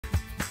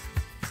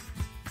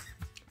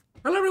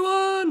Hello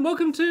everyone,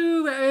 welcome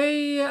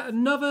to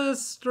another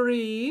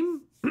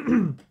stream.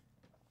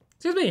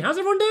 Excuse me, how's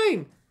everyone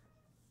doing?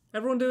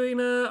 Everyone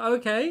doing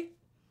okay?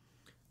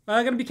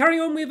 Gonna be carrying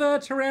on with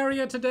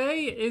Terraria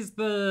today is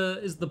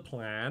the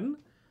plan.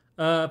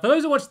 For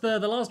those who watched the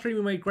last stream,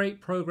 we made great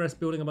progress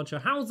building a bunch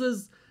of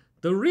houses.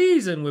 The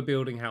reason we're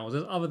building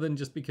houses, other than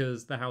just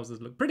because the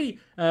houses look pretty,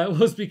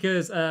 was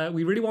because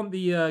we really want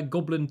the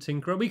Goblin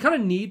Tinkerer. We kind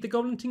of need the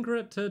Goblin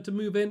Tinkerer to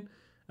move in.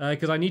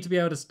 Because I need to be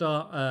able to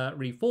start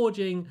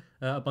reforging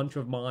a bunch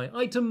of my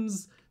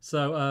items.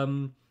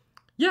 So,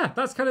 yeah,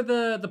 that's kind of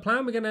the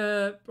plan. We're going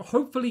to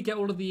hopefully get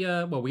all of the,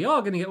 well, we are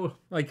going to get,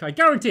 like, I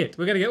guarantee it.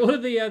 We're going to get all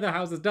of the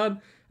houses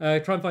done. Try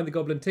and find the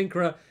Goblin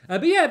Tinkerer.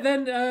 But yeah,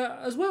 then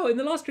as well, in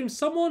the last stream,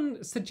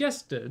 someone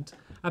suggested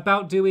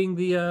about doing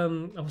the,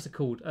 what's it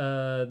called?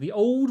 The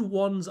Old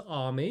Ones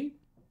Army,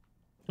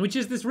 which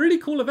is this really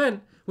cool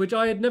event, which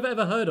I had never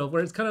ever heard of,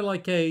 where it's kind of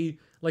like a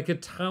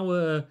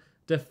tower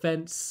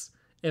defense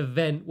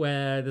event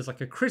where there's like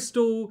a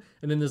crystal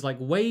and then there's like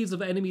waves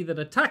of enemy that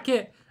attack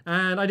it,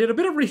 and I did a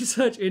bit of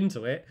research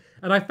into it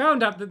and I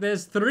found out that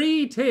there's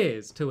 3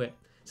 tiers to it.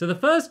 So the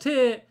first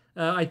tier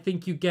I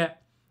think you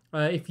get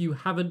if you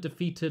haven't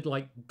defeated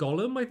like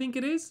Golem, I think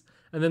it is,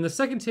 and then the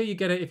second tier you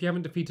get it if you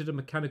haven't defeated a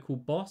mechanical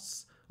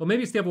boss, or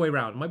maybe it's the other way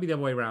around, it might be the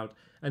other way around,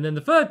 and then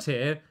the third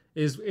tier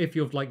is if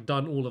you've like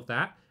done all of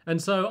that. And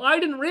so I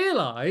didn't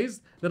realize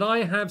that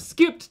I have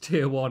skipped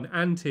tier 1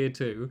 and tier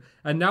 2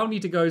 and now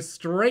need to go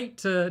straight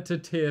to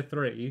tier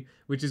 3,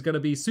 which is going to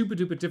be super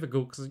duper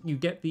difficult because you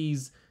get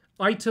these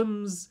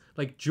items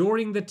like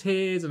during the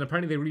tiers, and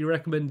apparently they really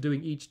recommend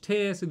doing each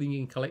tier so then you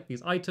can collect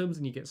these items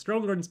and you get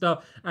stronger and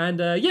stuff. And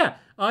yeah,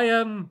 I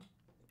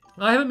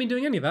haven't been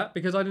doing any of that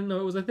because I didn't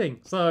know it was a thing.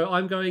 So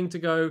I'm going to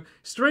go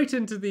straight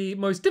into the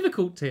most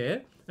difficult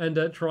tier and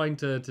trying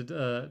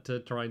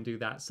to try and do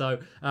that. So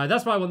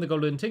that's why I want the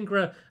Goblin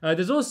Tinkerer.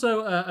 There's also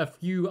a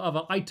few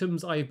other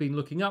items I've been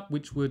looking up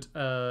which would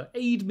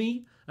aid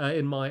me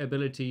in my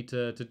ability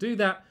to do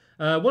that.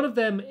 One of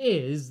them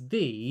is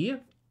the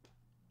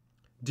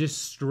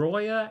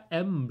Destroyer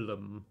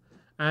Emblem.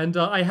 And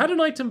I had an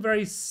item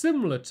very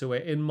similar to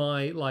it in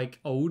my like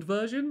old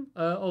version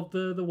of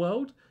the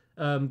world.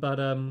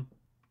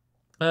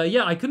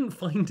 Yeah, I couldn't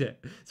find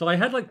it. So I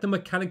had like the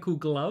mechanical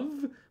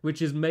glove,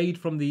 which is made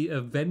from the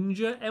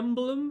Avenger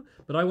emblem,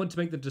 but I want to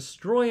make the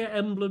Destroyer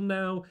emblem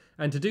now.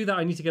 And to do that,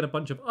 I need to get a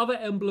bunch of other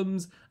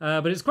emblems.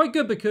 But it's quite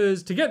good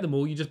because to get them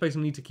all, you just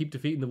basically need to keep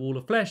defeating the Wall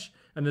of Flesh,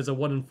 and there's a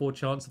 1 in 4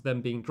 chance of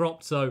them being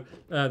dropped. So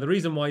the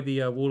reason why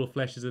the Wall of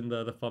Flesh is in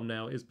the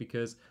thumbnail is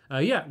because,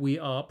 yeah, we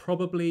are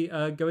probably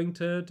going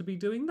to be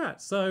doing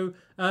that. So,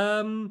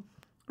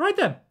 right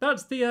then,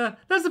 that's the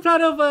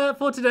plan of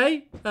for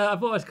today. I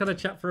thought I'd kind of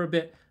chat for a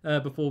bit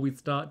before we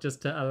start,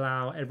 just to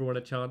allow everyone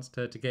a chance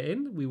to get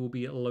in. We will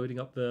be loading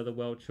up the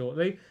world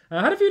shortly.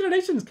 I had a few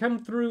donations come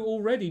through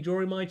already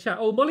during my chat.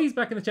 Oh, Molly's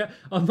back in the chat.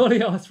 Oh,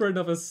 Molly asked for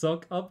another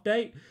sock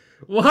update.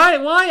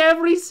 Why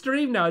every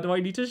stream now do I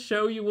need to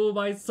show you all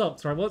my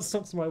socks? Right, what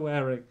socks am I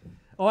wearing?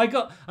 Oh, I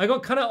got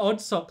kind of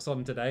odd socks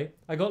on today.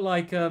 I got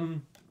like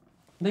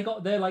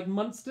they're like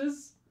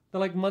monsters.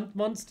 They're like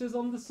monsters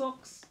on the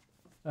socks.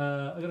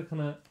 I gotta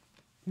kind of,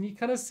 can you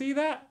kind of see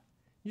that?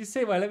 You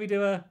see, well, let me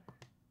do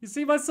you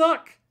see my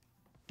sock?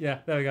 Yeah,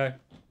 there we go.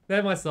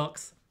 They're my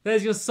socks.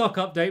 There's your sock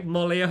update,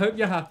 Molly. I hope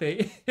you're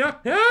happy.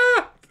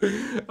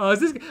 I'm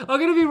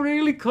gonna be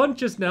really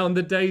conscious now on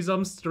the days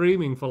I'm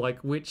streaming for like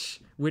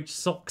which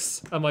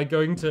socks am I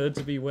going to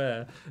be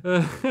wear.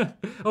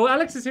 Oh,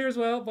 Alex is here as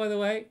well, by the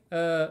way.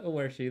 Oh,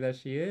 where is she? There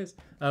she is.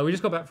 We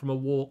just got back from a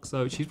walk,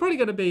 so she's probably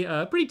going to be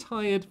pretty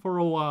tired for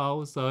a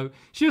while. So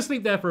she'll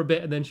sleep there for a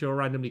bit, and then she'll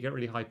randomly get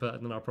really hyper,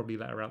 and then I'll probably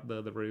let her out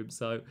the room.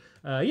 So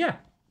yeah.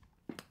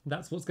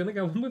 That's what's going to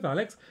go on with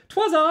Alex.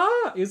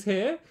 Twazar is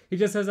here. He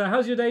just says,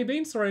 how's your day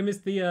been? Sorry I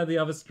missed the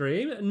other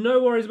stream.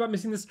 No worries about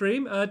missing the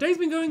stream. Day's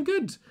been going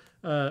good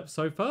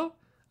so far.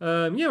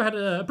 Yeah, I had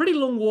a pretty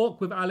long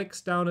walk with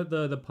Alex down at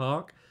the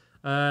park.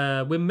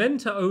 We're meant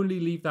to only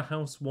leave the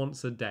house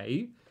once a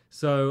day.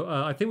 So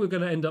I think we're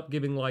going to end up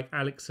giving like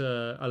Alex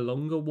a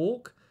longer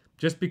walk.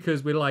 Just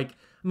because we're like,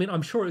 I mean,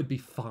 I'm sure it would be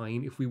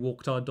fine if we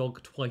walked our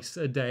dog twice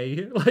a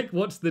day. Like,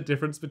 what's the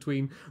difference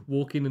between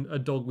walking a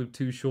dog with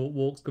 2 short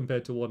walks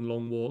compared to 1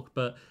 long walk?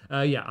 But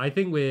yeah, I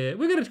think we're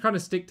going to kind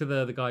of stick to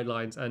the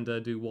guidelines and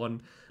do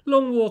 1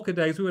 long walk a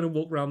day. So we're going to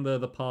walk around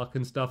the park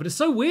and stuff. And it's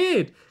so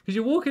weird because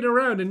you're walking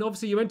around and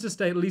obviously you're meant to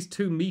stay at least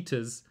 2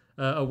 meters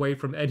away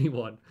from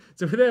anyone.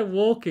 So if they're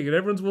walking and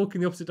everyone's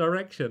walking the opposite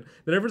direction,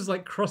 then everyone's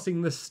like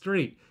crossing the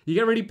street. You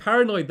get really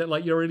paranoid that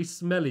like you're really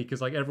smelly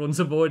because like everyone's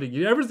avoiding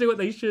you. Everyone's doing what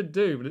they should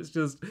do, but it's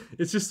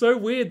just so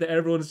weird that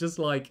everyone's just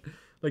like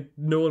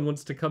no one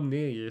wants to come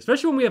near you,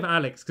 especially when we have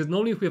Alex, because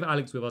normally if we have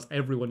Alex with us,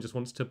 everyone just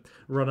wants to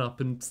run up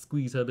and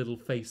squeeze her little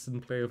face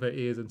and play with her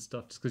ears and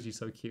stuff just because she's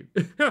so cute.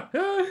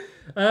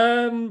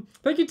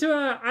 Thank you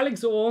to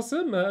Alex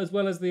Awesome, as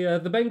well as the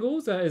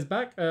Bengals is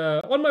back.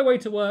 On my way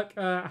to work,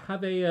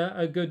 have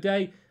a good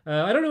day.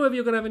 I don't know whether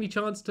you're going to have any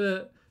chance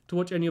to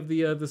watch any of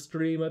the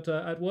stream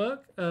at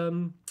work.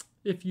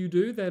 If you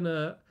do,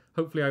 then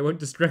hopefully I won't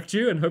distract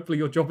you, and hopefully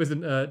your job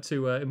isn't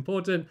too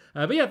important.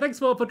 But yeah, thanks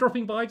for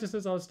dropping by just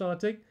as I was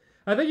starting.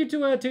 Thank you to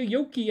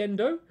Yoki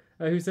Endo,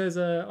 who says,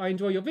 I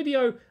enjoy your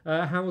video.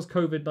 How's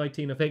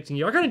COVID-19 affecting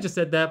you? I kind of just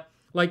said that.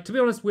 Like, to be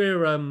honest,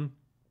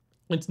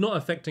 it's not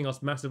affecting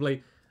us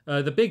massively.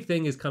 The big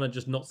thing is kind of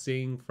just not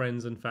seeing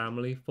friends and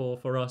family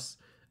for us.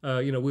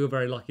 We were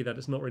very lucky that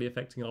it's not really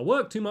affecting our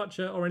work too much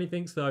or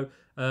anything. So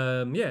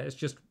yeah, it's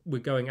just we're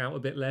going out a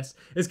bit less.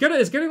 It's gonna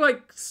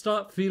like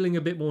start feeling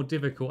a bit more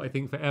difficult, I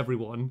think, for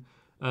everyone.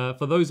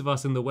 For those of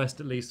us in the West,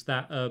 at least,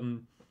 that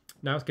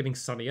now it's getting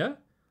sunnier.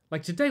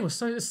 Like today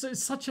was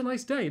it's such a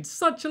nice day. It's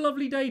such a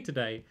lovely day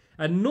today.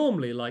 And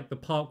normally, like, the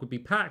park would be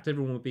packed,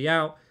 everyone would be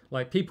out,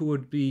 like people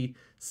would be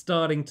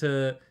starting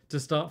to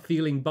start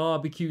feeling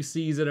barbecue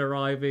season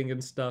arriving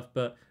and stuff.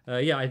 But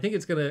yeah, I think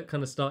it's gonna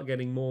kind of start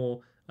getting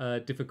more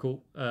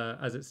difficult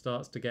as it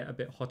starts to get a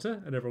bit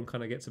hotter and everyone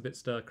kind of gets a bit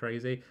stir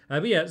crazy.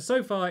 But yeah,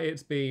 so far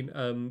it's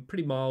been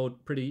pretty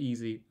mild, pretty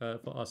easy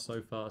for us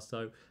so far.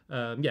 So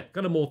yeah,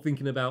 kind of more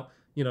thinking about,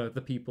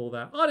 the people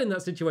that aren't in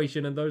that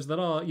situation and those that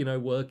are,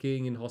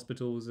 working in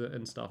hospitals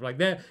and stuff. Like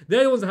they're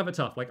the ones that have it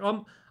tough. Like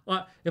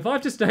if I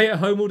have to stay at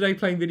home all day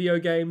playing video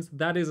games,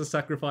 that is a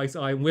sacrifice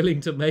I'm willing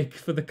to make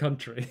for the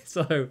country.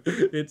 So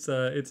it's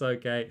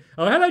okay.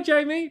 Oh, hello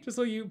Jamie. Just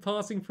saw you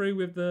passing through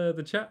with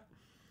the chat.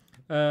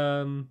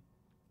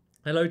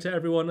 Hello to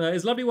everyone.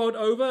 Is Lovely World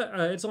over?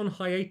 It's on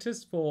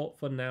hiatus for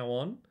now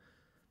on.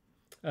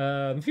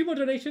 A few more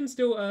donations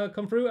still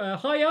come through.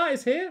 Hiya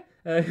is here,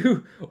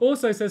 who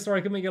also says, sorry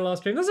I couldn't make your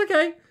last stream. That's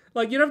okay.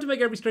 Like, you don't have to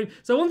make every stream.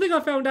 So one thing I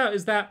found out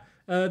is that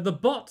the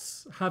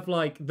bots have,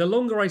 like, the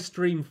longer I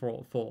stream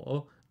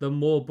for, the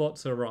more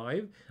bots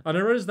arrive. And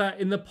I realized that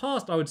in the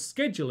past I would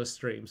schedule a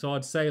stream. So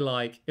I'd say,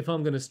 like, if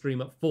I'm going to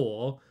stream at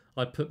 4,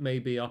 I'd put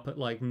maybe up at,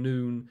 like,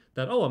 noon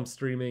that, oh, I'm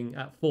streaming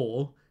at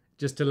 4.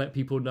 Just to let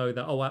people know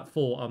that, oh, at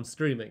 4 I'm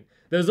streaming.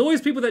 There's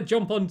always people that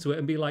jump onto it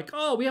and be like,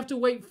 oh, we have to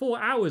wait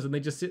 4 hours, and they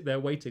just sit there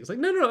waiting. It's like,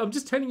 no, I'm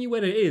just telling you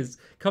when it is.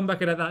 Come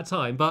back in at that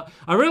time. But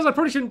I realize I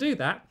probably shouldn't do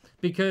that,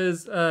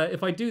 because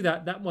if I do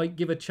that, that might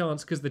give a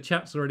chance, because the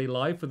chat's already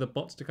live, for the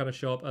bots to kind of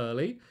show up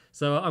early.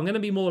 So I'm going to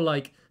be more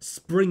like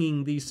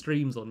springing these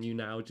streams on you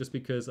now, just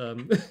because I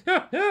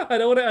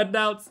don't want to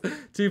announce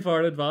too far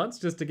in advance,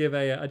 just to give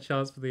a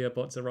chance for the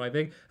bots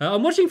arriving.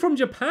 I'm watching from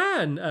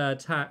Japan,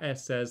 Ta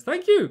S says.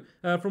 Thank you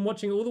from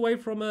watching all the way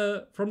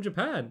from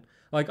Japan.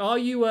 Like, are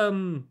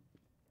you,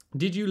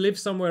 did you live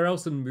somewhere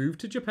else and move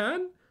to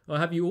Japan? Or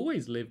have you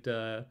always lived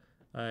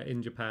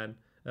in Japan?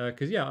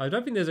 Because, yeah, I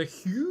don't think there's a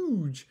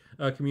huge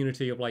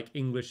community of, like,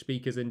 English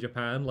speakers in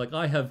Japan. Like,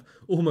 I have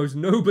almost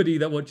nobody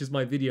that watches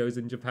my videos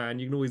in Japan.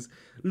 You can always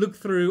look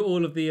through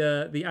all of the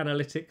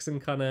analytics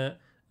and kind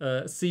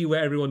of see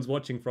where everyone's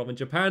watching from. And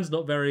Japan's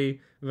not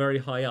very, very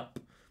high up.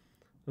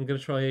 I'm going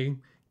to try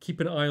and keep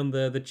an eye on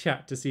the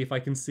chat to see if I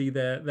can see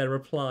their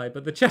reply.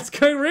 But the chat's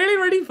going really,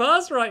 really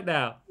fast right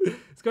now.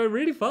 It's going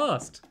really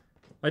fast.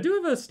 I do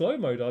have a slow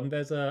mode on.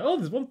 There's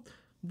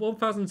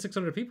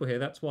 1,600 people here.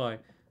 That's why.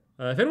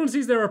 If anyone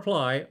sees their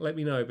reply, let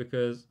me know,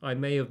 because I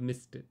may have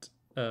missed it.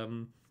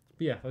 But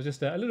yeah, I was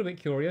just a little bit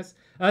curious.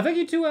 Thank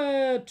you to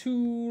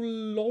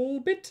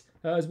Lolbit,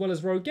 as well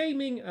as Rogue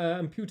Gaming,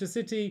 and Pewter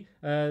City,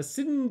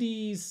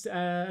 Cindy's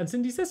and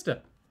Cindy's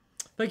sister.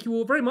 Thank you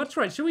all very much.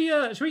 Right, shall we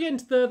get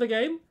into the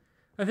game?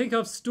 I think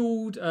I've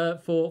stalled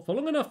for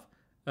long enough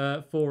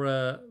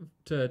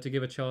to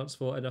give a chance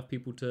for enough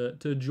people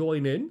to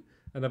join in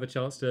and have a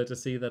chance to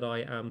see that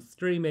I am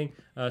streaming.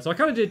 So I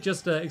kind of did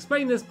just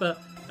explain this, but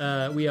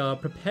we are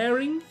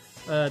preparing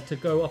to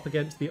go up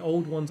against the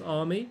Old One's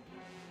army.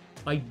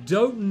 I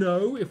don't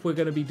know if we're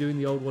going to be doing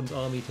the Old One's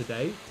army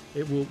today.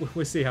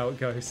 We'll see how it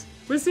goes.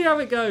 We'll see how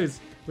it goes.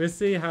 We'll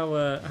see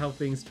how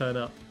things turn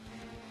up.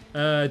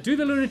 Do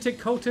the Lunatic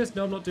Cultist?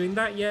 No, I'm not doing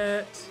that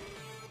yet.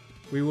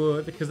 We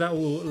will, because that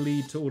will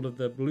lead to all of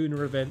the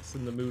lunar events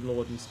and the Moon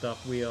Lord and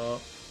stuff. We are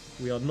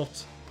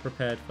not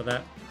prepared for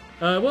that.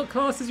 What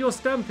class is your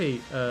Stampy?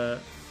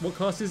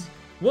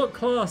 What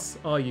class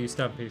are you,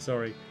 Stampy?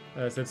 Sorry,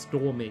 said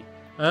Stormy.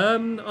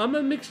 I'm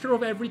a mixture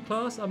of every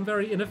class. I'm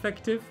very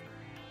ineffective.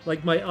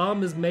 Like, my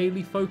arm is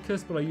mainly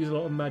focused, but I use a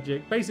lot of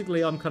magic.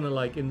 Basically, I'm kind of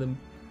like in the,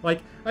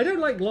 like, I don't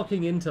like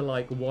locking into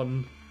like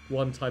one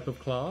type of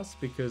class,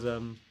 because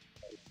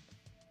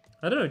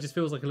I don't know, it just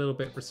feels like a little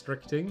bit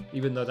restricting,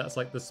 even though that's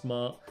like the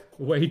smart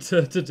way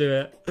to do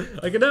it.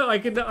 I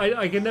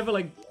can never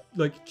like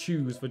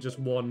choose for just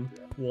one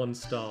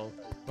style.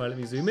 Right, let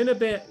me zoom in a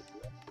bit.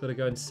 Gotta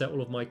go and set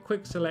all of my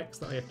quick selects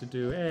that I have to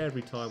do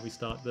every time we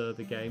start the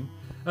game.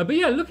 But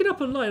yeah, looking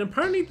up online,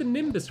 apparently the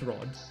Nimbus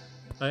Rod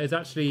is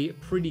actually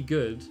pretty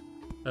good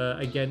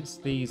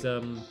against these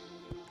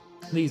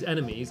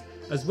enemies,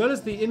 as well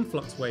as the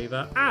Influx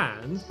Waver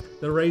and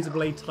the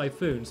Razorblade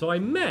Typhoon. So I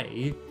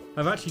may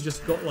have actually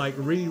just got like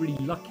really, really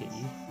lucky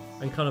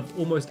and kind of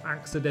almost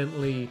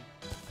accidentally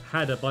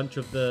had a bunch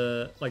of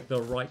the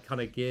right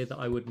kind of gear that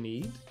I would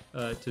need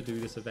to do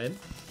this event,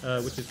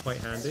 which is quite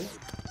handy.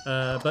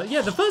 But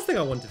yeah, the first thing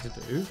I wanted to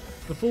do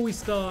before we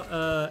start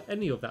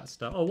any of that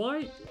stuff. Oh,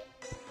 why? Did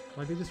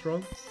I do this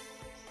wrong?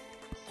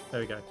 There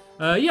we go.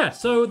 Yeah,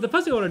 so the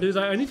first thing I want to do is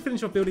I need to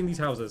finish off building these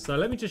houses. So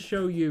let me just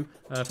show you,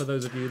 for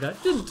those of you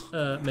that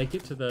didn't make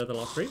it to the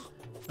last stream,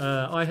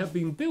 I have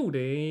been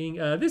building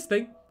this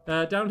thing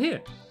down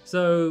here.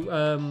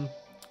 So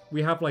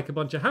we have like a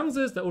bunch of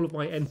houses that all of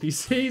my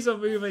NPCs are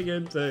moving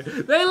into.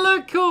 They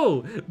look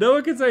cool! No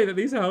one can say that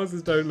these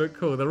houses don't look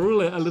cool. They're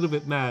all a little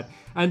bit mad.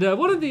 And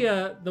one of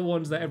the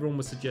ones that everyone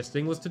was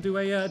suggesting was to do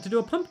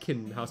a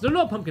pumpkin house. No,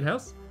 not a pumpkin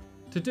house.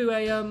 To do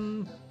a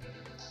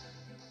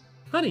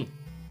honey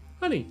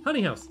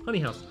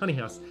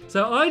house.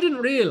 So I didn't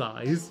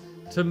realize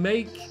to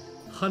make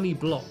honey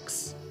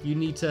blocks, you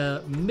need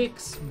to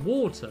mix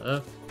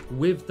water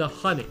with the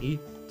honey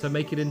to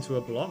make it into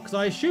a block. So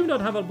I assumed I'd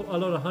have a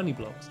lot of honey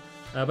blocks,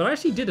 but I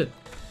actually didn't.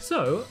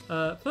 So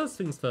first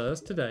things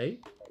first, today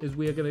is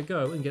we are going to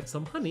go and get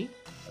some honey,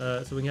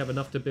 so we can have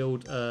enough to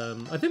build.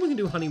 I think we can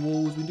do honey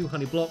walls, we can do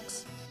honey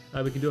blocks,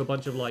 we can do a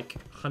bunch of like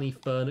honey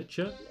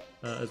furniture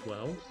as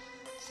well.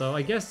 So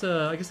I guess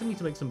I need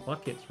to make some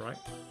buckets, right?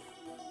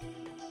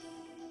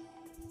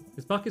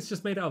 This bucket's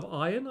just made out of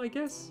iron, I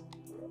guess.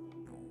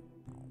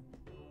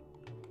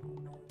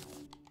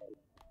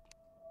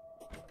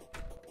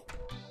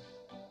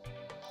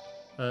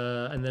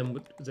 And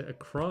then, is it a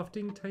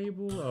crafting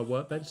table? A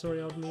workbench,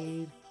 sorry, I'd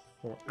need.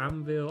 Or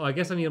anvil. I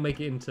guess I need to make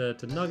it into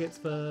nuggets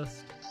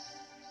first.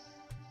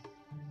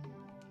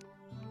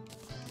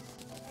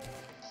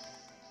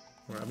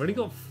 Alright, I've only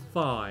got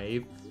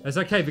 5. That's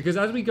okay, because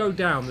as we go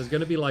down, there's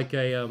going to be like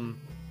a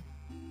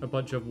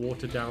bunch of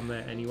water down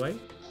there anyway.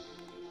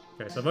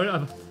 Okay, so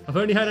I've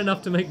only had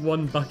enough to make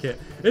 1 bucket.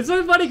 It's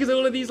so funny because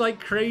all of these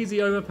like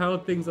crazy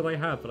overpowered things that I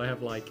have, but I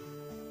have like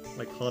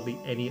hardly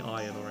any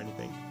iron or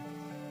anything.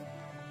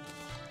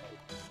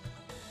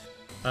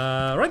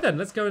 Right then,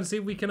 let's go and see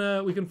if we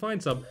can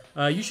find some.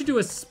 You should do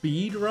a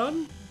speed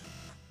run.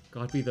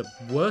 God, it'd be the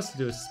worst to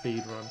do a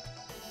speed run.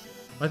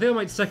 I think I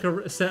might set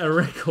a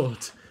record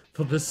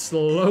for the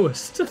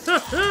slowest,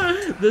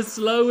 the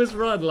slowest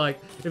run. Like,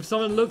 if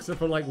someone looks at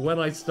from like when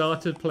I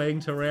started playing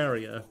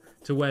Terraria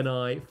to when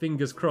I,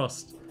 fingers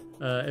crossed,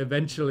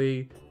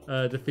 eventually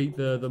defeat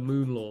the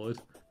Moon Lord,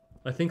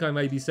 I think I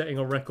may be setting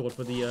a record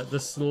for the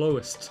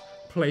slowest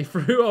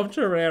playthrough of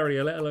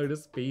Terraria, let alone a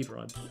speed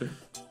run.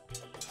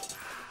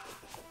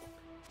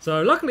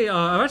 So luckily,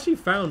 I've actually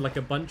found like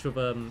a bunch of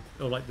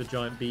like the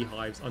giant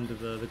beehives under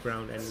the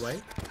ground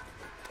anyway.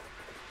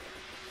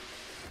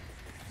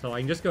 So I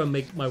can just go and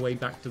make my way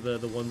back to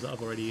the ones that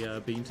I've already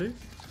been to.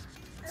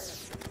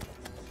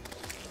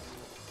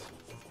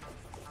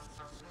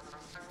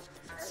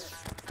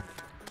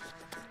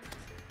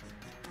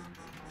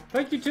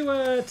 Thank you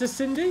to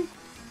Cindy,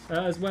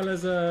 as well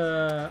as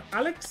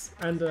Alex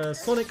and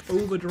Sonic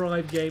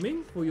Overdrive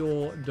Gaming for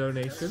your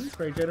donations.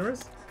 Very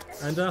generous.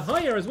 And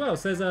Haya as well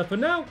says, for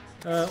now,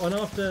 on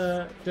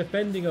after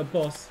defending a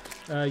boss,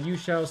 you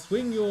shall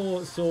swing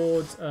your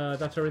swords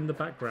that are in the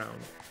background.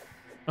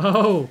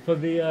 Oh, for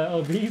the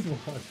these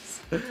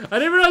ones. I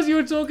didn't realize you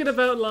were talking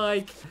about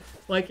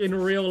like in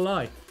real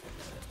life.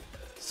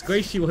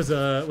 Squishy was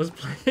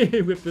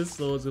playing with the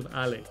swords with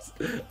Alex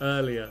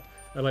earlier,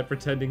 and like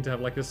pretending to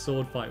have like a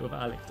sword fight with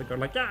Alex, and going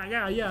like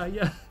yeah.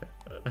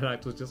 And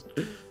Alex was just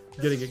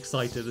getting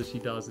excited as she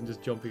does and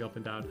just jumping up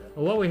and down.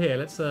 Oh, while we're here,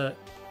 let's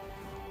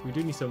we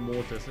do need some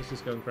water, so let's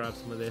just go and grab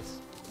some of this.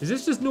 Is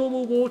this just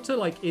normal water,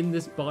 like in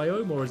this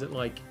biome, or is it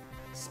like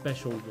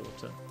special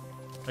water?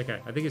 Okay,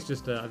 I think it's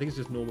just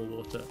normal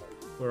water.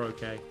 We're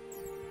okay.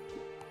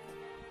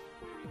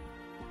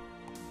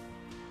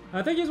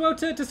 Thank you as well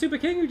to Super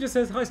King, who just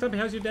says, "Hi Stampy,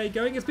 how's your day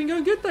going?" It's been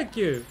going good, thank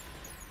you.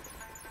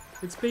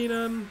 It's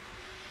been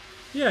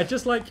yeah,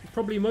 just like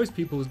probably most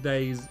people's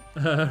days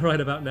right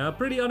about now,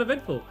 pretty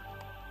uneventful.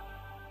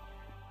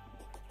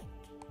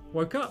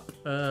 Woke up.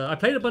 I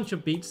played a bunch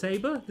of Beat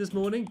Saber this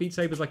morning. Beat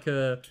Saber's like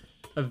a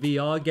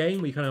VR game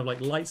where you kind of have like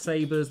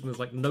lightsabers and there's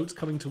like notes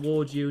coming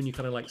towards you and you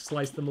kind of like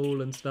slice them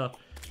all and stuff.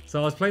 So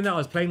I was playing that. I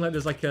was playing like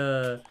there's like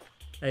a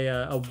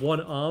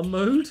one arm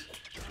mode,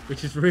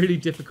 which is really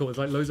difficult. It's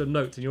like loads of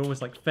notes and you're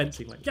almost like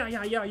fencing, like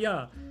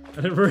yeah.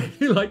 And it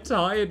really like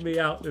tired me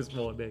out this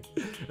morning.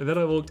 And then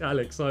I walked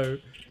Alex. So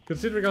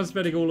considering I'm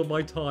spending all of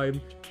my time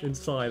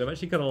inside, I'm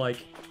actually kind of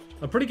like,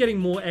 I'm probably getting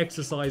more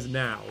exercise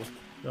now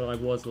than I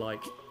was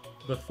like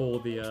before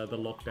the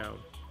lockdown.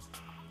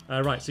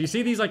 Right, so you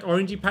see these like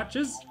orangey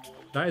patches?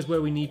 That is where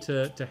we need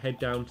to head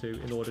down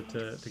to in order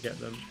to get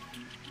them.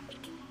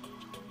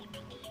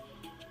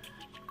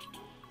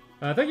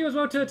 Thank you as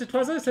well to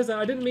Twazza. Says,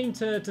 I didn't mean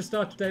to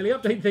start a daily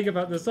update thing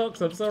about the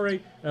socks. I'm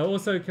sorry.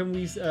 Also, can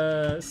we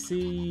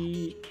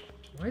see...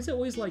 Why is it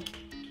always like...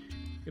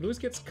 It always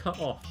gets cut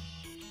off.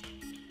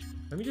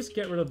 Let me just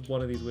get rid of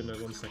one of these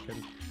windows 1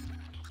 second.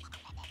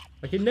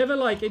 Like, it never,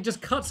 like, it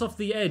just cuts off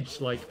the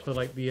edge, like, for,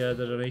 like, the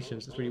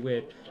donations. It's really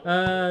weird.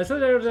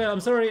 I'm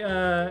sorry,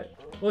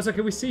 also,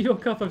 can we see your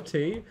cup of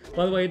tea?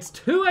 By the way, it's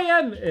 2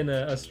 AM in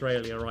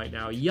Australia right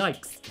now.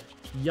 Yikes.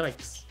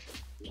 Yikes.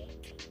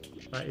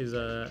 That is,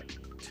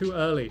 too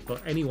early for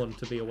anyone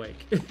to be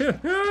awake.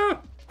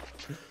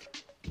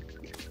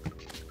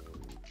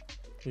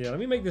 Yeah, let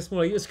me make this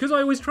smaller. It's because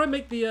I always try and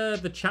make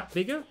the chat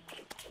bigger.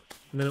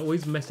 And then it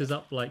always messes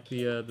up like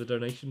the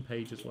donation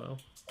page as well.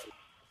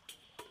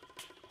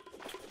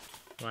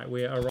 Right,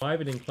 we're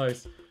arriving in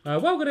close. Well,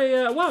 got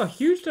a wow,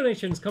 huge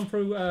donations come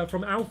through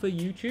from Alpha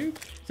YouTube.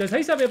 It says,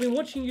 hey Savvy, I've been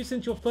watching you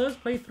since your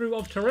first playthrough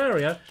of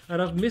Terraria,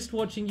 and I've missed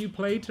watching you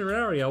play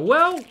Terraria.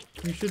 Well,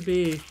 you should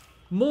be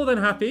more than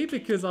happy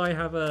because I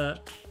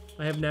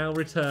have now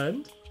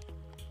returned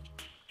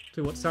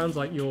to what sounds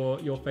like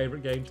your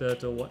favorite game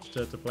to watch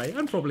to play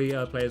and probably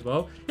play as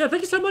well. Yeah,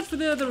 thank you so much for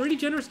the really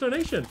generous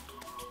donation.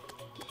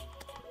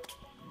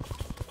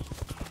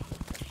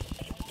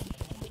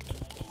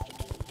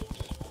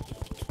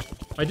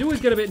 I do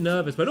always get a bit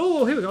nervous, but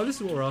oh, here we go. This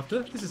is what we're after.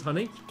 This is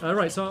honey.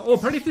 Right, so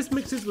apparently if this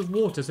mixes with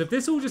water, so if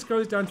this all just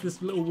goes down to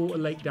this little water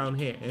lake down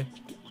here,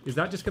 is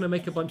that just going to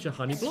make a bunch of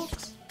honey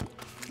blocks?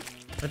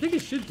 I think it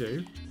should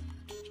do.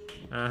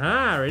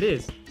 Aha, it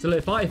is. So look,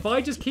 if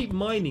I just keep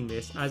mining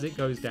this as it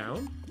goes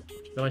down,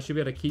 then I should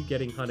be able to keep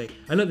getting honey.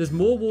 And look, there's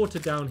more water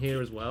down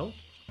here as well.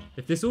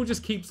 If this all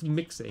just keeps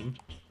mixing,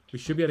 we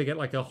should be able to get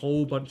like a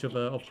whole bunch of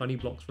honey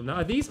blocks from that.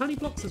 Are these honey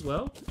blocks as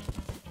well?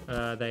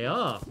 They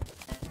are.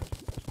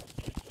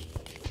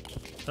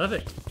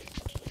 Perfect.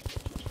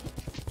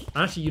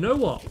 Actually, you know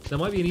what? There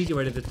might be an easier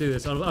way to do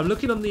this. I'm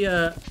looking on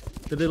the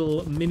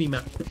little mini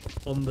map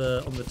on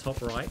the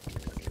top right.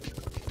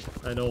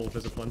 I know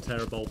there's a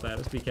Pantera bulb there.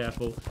 Let's be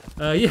careful.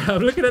 Yeah,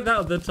 I'm looking at that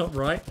on the top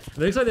right. It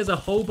looks like there's a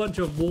whole bunch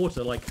of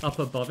water like up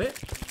above it.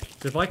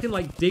 So if I can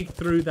like dig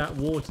through that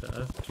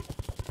water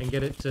and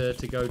get it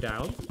to go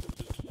down.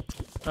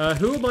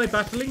 Who am I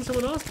battling?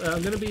 Someone asked.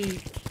 I'm going to be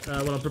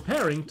well, I'm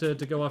preparing to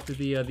go after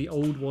the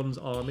Old One's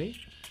army.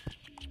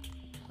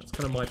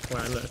 Kind of my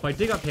plan. Look, if I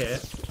dig up here,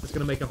 it's going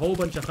to make a whole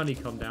bunch of honey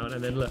come down,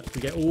 and then look, we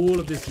get all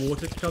of this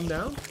water to come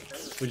down.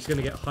 We're just going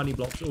to get honey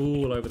blocks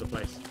all over the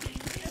place.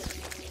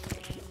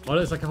 Oh,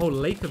 there's like a whole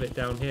lake of it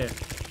down here.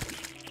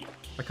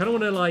 I kind of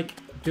want to like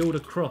build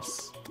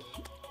across,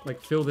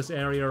 like fill this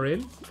area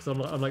in, because I'm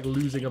like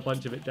losing a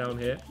bunch of it down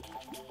here.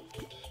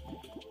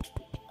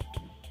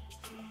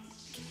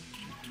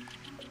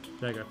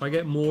 There you go. If I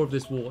get more of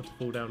this water to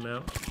fall down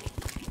now.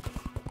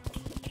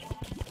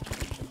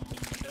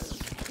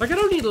 Like, I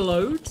don't need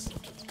loads.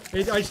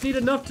 I just need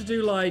enough to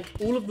do, like,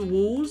 all of the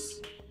walls.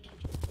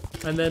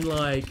 And then,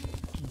 like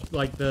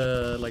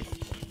the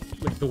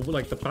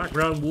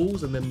background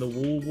walls and then the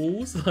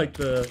walls. Like,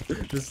 the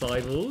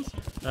side walls.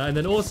 And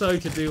then also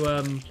to do,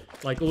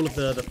 like, all of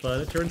the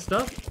furniture and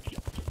stuff.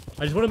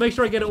 I just want to make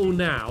sure I get it all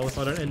now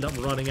so I don't end up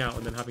running out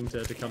and then having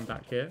to come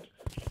back here.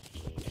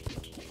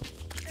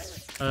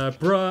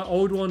 Bruh,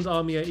 Old One's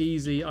army are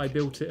easy. I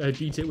beat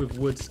it with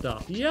wood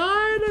stuff. Yeah,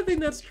 I don't think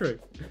that's true.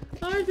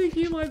 I think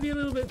you might be a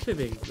little bit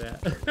fibbing there.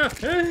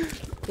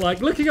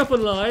 Like, looking up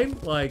online,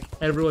 like,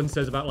 everyone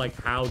says about, like,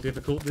 how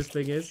difficult this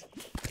thing is.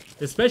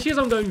 Especially as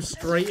I'm going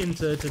straight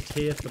into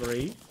tier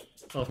 3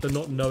 after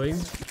not knowing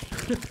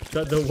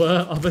that there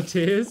were other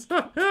tiers.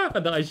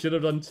 And that I should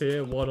have done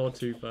tier 1 or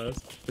 2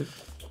 first.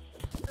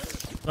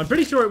 I'm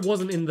pretty sure it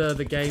wasn't in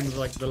the game,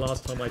 like, the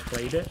last time I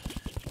played it.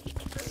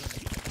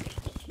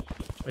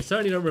 I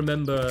certainly don't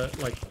remember,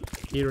 like,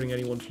 hearing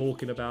anyone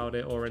talking about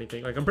it or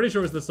anything. Like, I'm pretty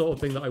sure it's the sort of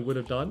thing that I would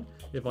have done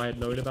if I had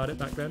known about it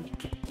back then.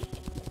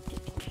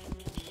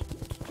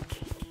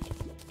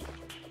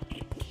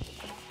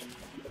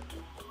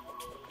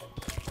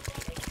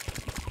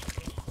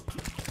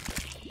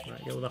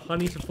 Right, get all the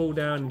honey to fall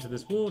down into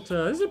this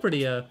water. This is a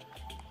pretty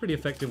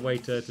effective way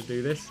to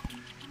do this.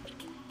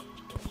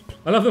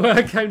 I love the way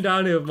I came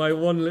down here with my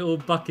one little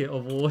bucket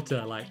of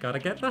water. Like, gotta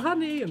get the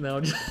honey, and now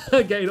I'm just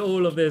getting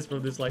all of this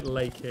from this, like,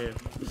 lake here.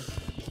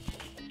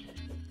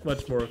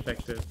 Much more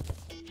effective.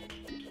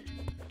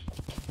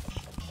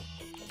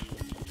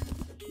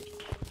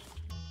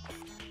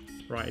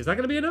 Right, is that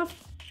gonna be enough?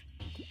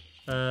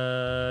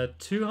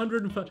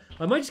 205.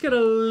 I might just get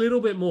a little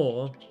bit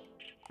more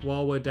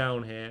while we're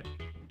down here,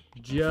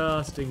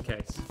 just in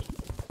case.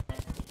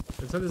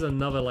 And so there's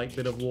another, like,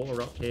 bit of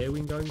water up here we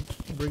can go and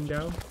bring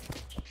down.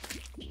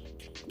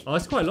 Oh,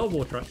 it's quite a lot of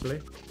water,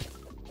 actually.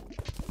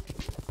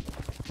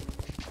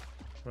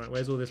 Right,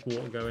 where's all this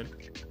water going?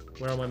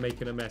 Where am I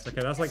making a mess?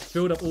 Okay, that's like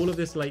filled up all of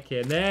this lake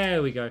here.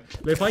 There we go.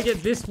 But if I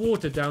get this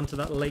water down to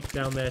that lake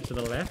down there to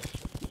the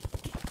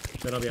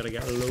left, then I'll be able to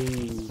get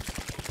loads.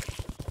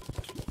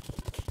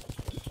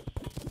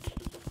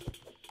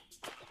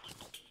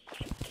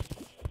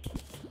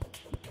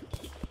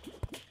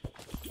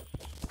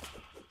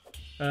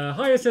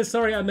 Hiya says,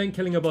 sorry, I meant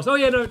killing a boss. Oh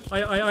yeah, no,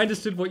 I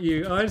understood what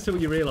you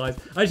realized.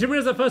 I didn't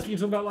realize at first when you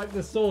were talking about like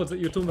the swords that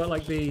you were talking about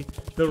like the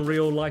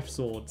real life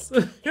swords. I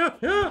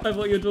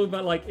thought you were talking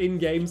about like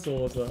in-game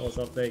swords or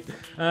something.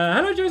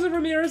 Hello, Joseph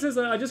Ramirez says,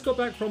 I just got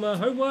back from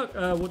homework.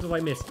 What did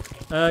I miss?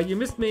 You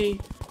missed me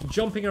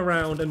jumping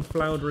around and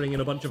floundering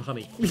in a bunch of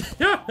honey.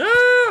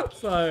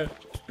 So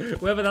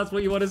whether that's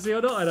what you want to see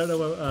or not, I don't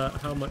know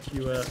how much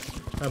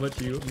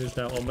you missed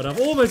out on, but I've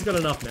almost got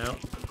enough now.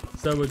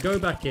 So we'll go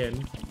back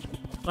in.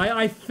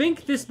 I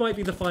think this might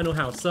be the final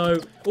house. So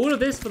all of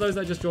this, for those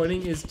that are just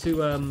joining, is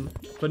to,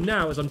 for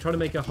now, is I'm trying to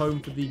make a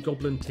home for the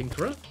Goblin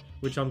Tinkerer,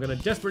 which I'm going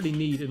to desperately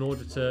need in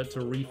order to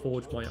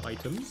reforge my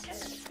items.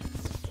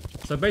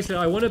 So basically,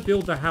 I want to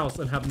build the house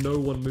and have no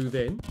one move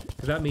in,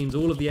 because that means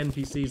all of the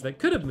NPCs that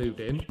could have moved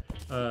in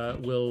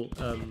will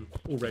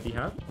already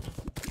have.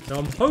 So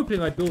I'm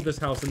hoping I build this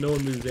house and no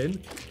one moves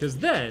in, because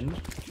then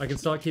I can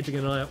start keeping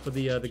an eye out for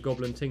the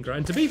Goblin Tinkerer.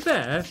 And to be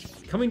fair,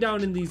 coming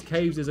down in these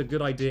caves is a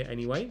good idea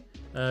anyway,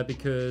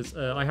 because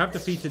I have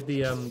defeated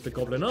the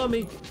Goblin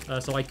army,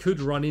 so I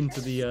could run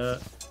into the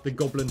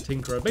Goblin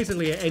Tinkerer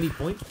basically at any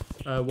point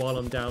while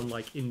I'm down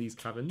like in these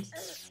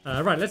caverns.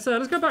 Right, let's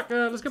go back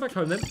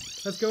home then.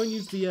 Let's go and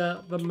use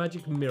the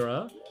magic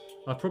mirror.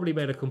 I've probably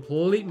made a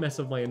complete mess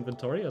of my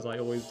inventory, as I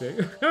always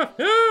do.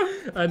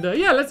 And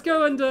yeah, let's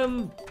go and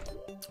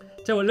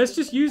tell you what, let's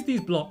just use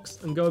these blocks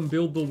and go and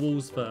build the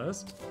walls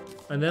first,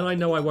 and then I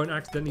know I won't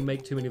accidentally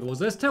make too many of the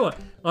walls. Let's tell you what,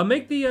 I'll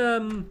make the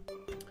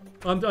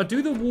I'll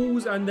do the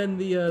walls and then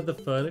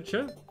the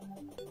furniture.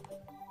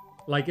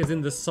 Like, as in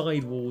the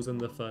side walls and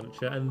the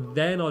furniture. And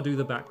then I'll do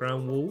the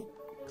background wall.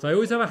 Because I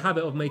always have a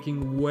habit of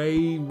making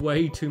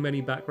way too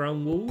many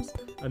background walls.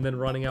 And then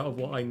running out of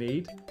what I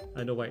need.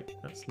 And oh wait,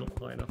 that's not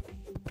high enough.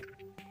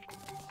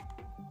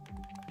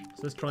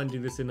 So let's try and do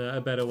this in a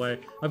better way.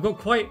 I've got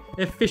quite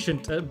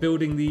efficient at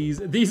building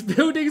these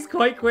buildings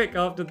quite quick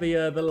after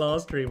the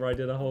last stream where I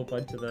did a whole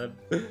bunch of them.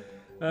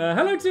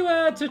 Hello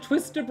to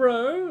Twister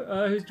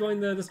Bro, who's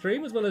joined the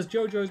stream, as well as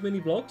Jojo's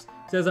Mini Vlogs.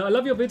 Says, I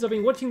love your vids, I've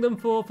been watching them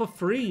for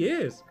 3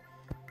 years.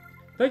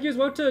 Thank you as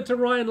well to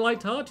Ryan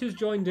Lightheart, who's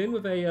joined in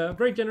with a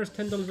very generous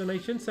 $10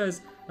 donation.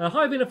 Says,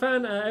 hi, I've been a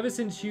fan ever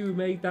since you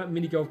made that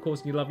mini golf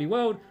course in your lovely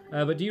world.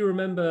 But do you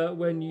remember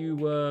when you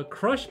were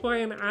crushed by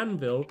an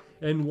anvil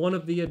in one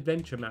of the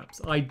adventure maps?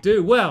 I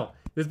do. Well,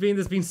 there's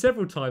been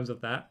several times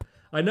of that.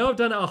 I know I've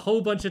done it a whole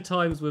bunch of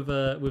times with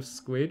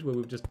Squid, where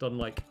we've just done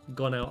like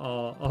gone out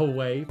our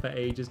way for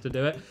ages to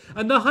do it.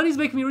 And the honey's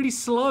making me really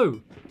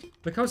slow.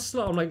 Look how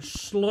slow I'm like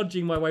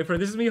slodging my way through.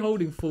 This is me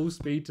holding full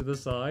speed to the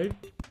side.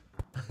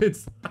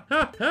 It's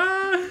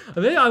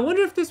I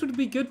wonder if this would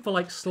be good for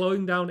like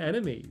slowing down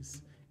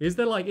enemies. Is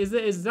that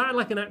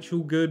like an actual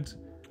good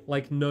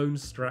like known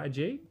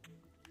strategy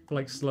for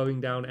like slowing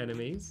down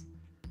enemies?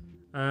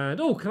 And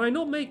oh, can I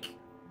not make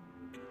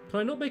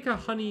a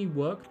honey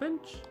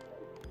workbench?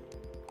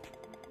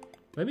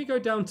 Let me go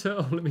down to,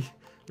 oh, let me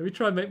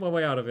try and make my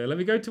way out of here. Let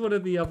me go to one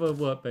of the other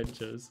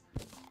workbenches.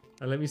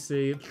 And let me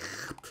see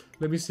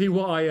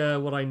what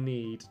I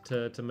need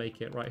to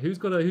make it. Right, who's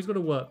got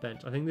a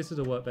workbench? I think this is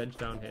a workbench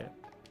down here.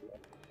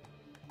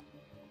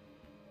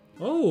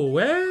 Oh,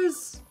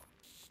 where's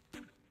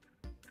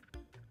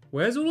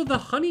all of the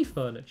honey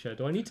furniture?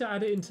 Do I need to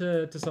add it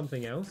into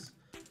something else?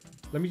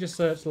 Let me just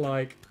search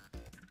like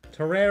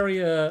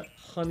Terraria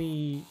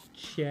honey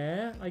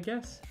chair, I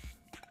guess.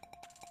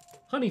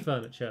 Honey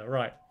furniture,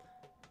 right.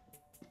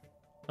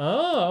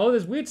 Oh,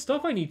 there's weird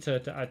stuff I need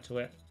to add to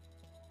it.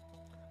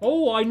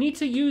 Oh, I need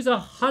to use a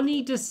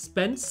honey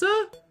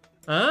dispenser?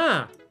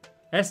 Ah,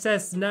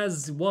 SS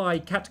Naz Y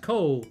Cat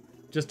Cole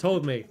just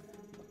told me.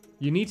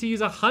 You need to use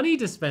a honey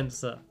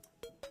dispenser.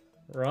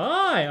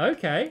 Right,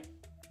 okay.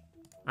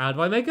 How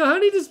do I make a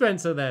honey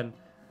dispenser then?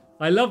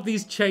 I love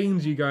these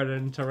chains you go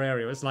in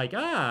Terraria. It's like,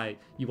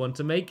 you want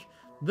to make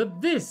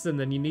this, and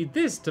then you need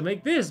this to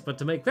make this, but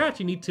to make that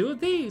you need 2 of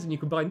these, and you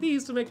combine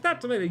these to make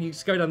that, and you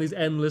just go down these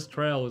endless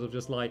trails of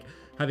just like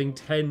having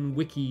 10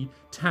 wiki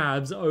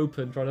tabs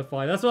open trying to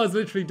find. That's what I was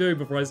literally doing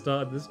before I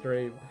started the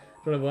stream,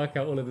 trying to work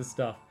out all of this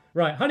stuff.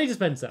 Right, honey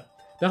dispenser.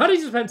 The honey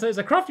dispenser is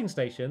a crafting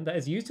station that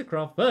is used to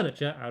craft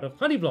furniture out of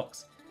honey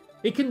blocks.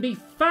 It can be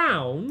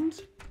found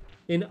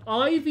in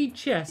ivy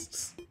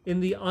chests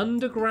in the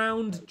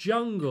underground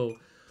jungle.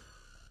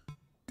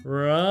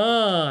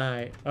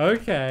 Right,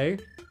 okay.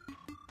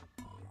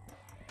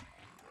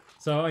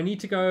 So I need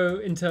to go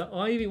into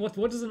ivy. What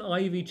does an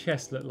ivy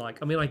chest look like?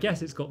 I mean, I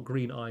guess it's got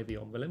green ivy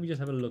on, but let me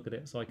just have a look at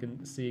it so I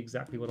can see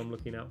exactly what I'm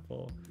looking out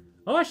for.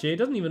 Oh, actually, it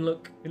doesn't even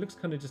look... It looks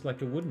kind of just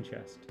like a wooden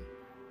chest.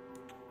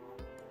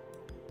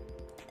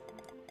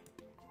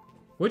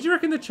 What do you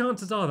reckon the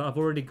chances are that I've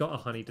already got a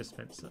honey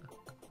dispenser?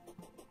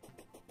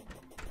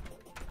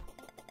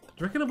 Do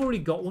you reckon I've already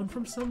got one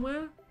from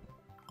somewhere?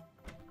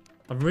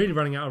 I'm really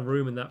running out of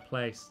room in that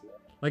place.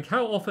 Like,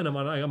 how often am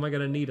I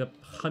going to need a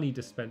honey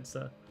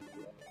dispenser?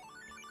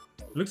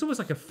 It looks almost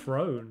like a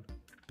throne.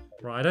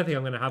 Right, I don't think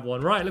I'm going to have one.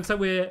 Right, looks like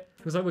we're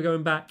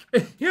going back.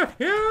 Yeah.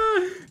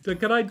 So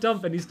can I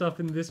dump any stuff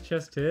in this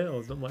chest here? Oh,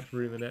 there's not much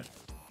room in it.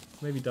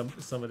 Maybe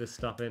dump some of this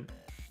stuff in.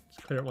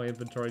 Just clear up my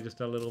inventory just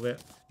a little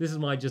bit. This is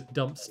my just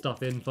dump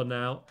stuff in for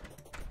now.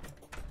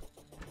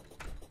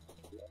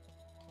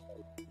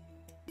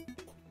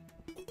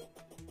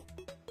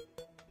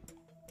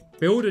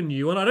 Build a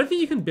new one? I don't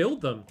think you can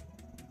build them.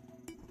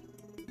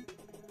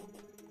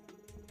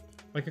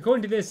 Like,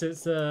 according to this,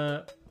 it's...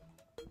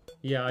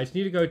 Yeah, I just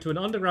need to go to an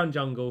underground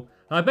jungle.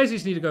 I basically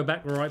just need to go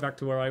right back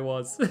to where I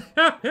was.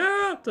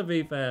 To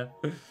be fair.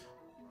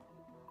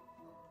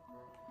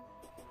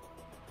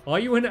 Are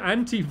you an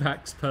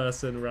anti-vax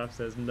person? Raph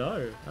says,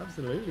 no,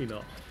 absolutely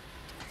not.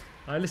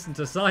 I listen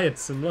to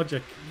science and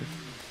logic.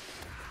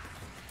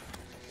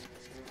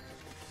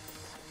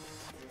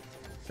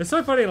 It's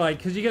so funny, like,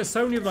 because you get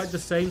so many of, like, the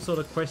same sort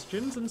of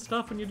questions and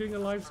stuff when you're doing a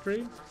live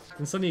stream.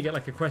 And suddenly you get,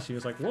 like, a question.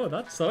 It's like, whoa,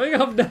 that's something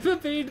I've never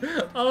been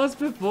asked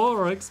before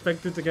or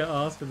expected to get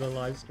asked in the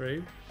live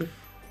stream.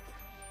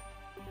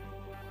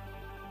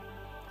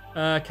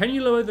 Can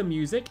you lower the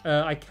music?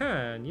 I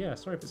can, yeah.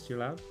 Sorry if it's too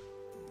loud.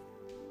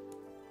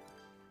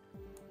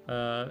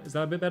 Is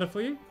that a bit better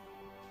for you?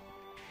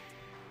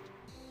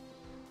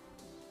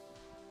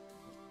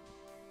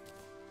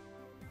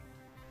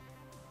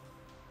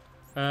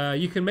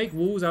 You can make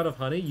walls out of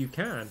honey. You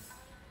can.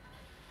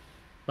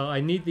 But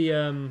I need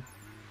the,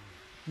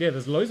 yeah,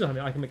 there's loads of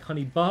honey. I can make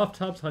honey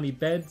bathtubs, honey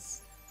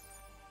beds.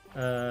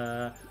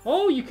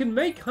 Oh, you can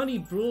make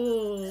honey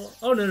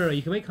oh, no.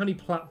 You can make honey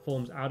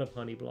platforms out of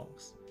honey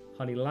blocks.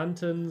 Honey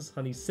lanterns,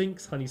 honey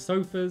sinks, honey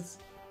sofas.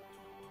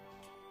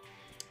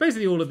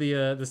 Basically all of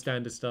the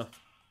standard stuff.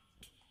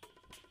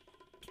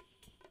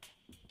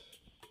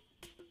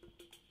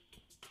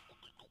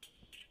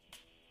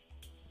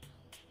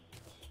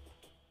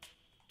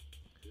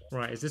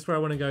 Right, is this where I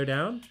want to go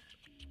down?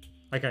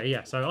 Okay,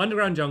 yeah, so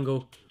underground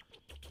jungle.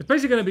 It's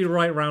basically going to be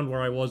right around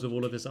where I was with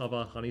all of this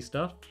other honey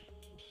stuff.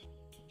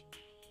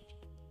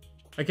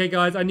 Okay,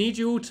 guys, I need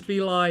you all to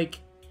be like...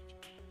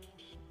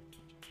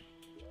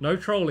 No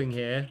trolling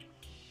here.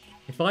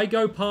 If I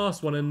go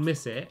past one and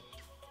miss it,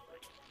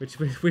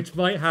 which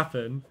might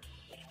happen,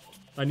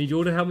 I need you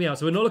all to help me out.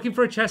 So we're not looking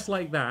for a chest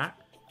like that.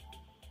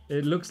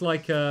 It looks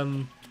like, I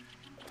don't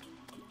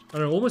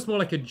know, almost more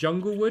like a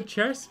jungle wood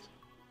chest.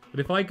 But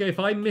if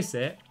I miss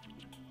it,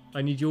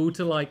 I need you all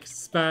to like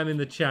spam in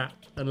the chat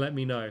and let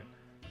me know.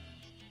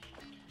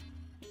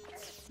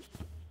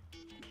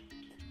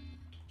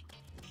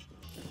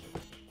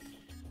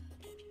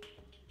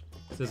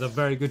 There's a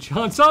very good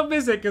chance I'll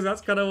miss it because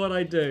that's kind of what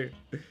I do.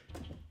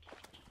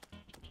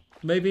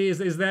 Maybe is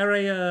there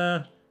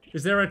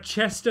a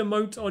chest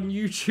emote on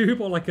YouTube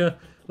or like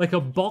a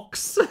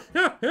box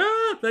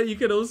that you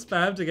can all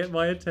spam to get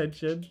my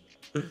attention?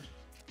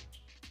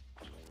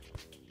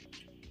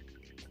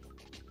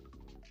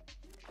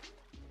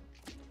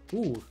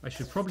 Ooh, I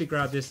should probably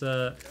grab this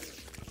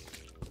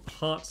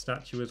heart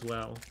statue as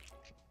well.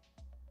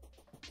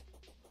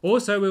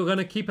 Also, we're going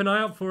to keep an eye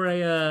out for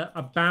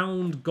a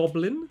bound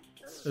goblin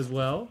as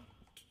well.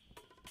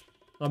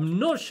 I'm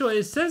not sure.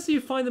 It says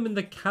you find them in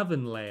the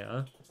cavern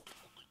layer.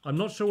 I'm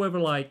not sure whether,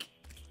 like,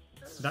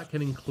 that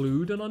can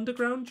include an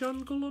underground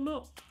jungle or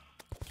not.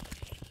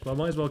 But I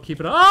might as well keep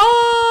an eye.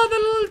 Oh, the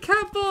little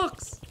cat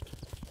box!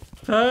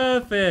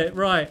 Perfect.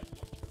 Right.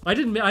 I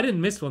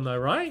didn't miss one, though,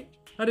 right?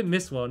 I didn't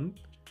miss one.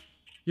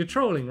 You're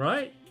trolling,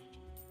 right?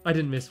 I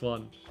didn't miss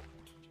one.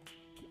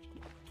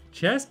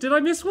 Chest? Did I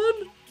miss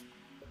one?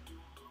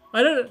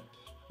 I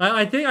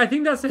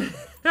think that's it.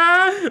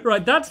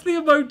 Right, that's the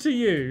emote to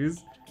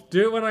use.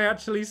 Do it when I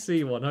actually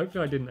see one.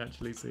 Hopefully I didn't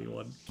actually see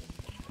one.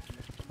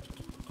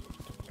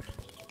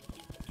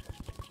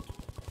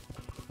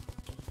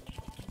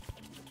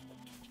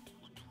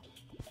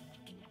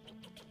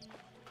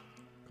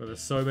 God,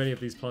 there's so many of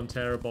these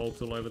Plantera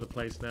bulbs all over the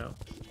place now.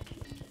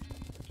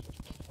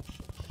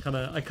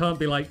 I can't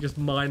be like just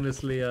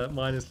mindlessly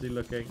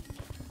looking.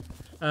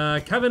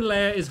 Cavern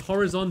layer is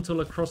horizontal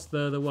across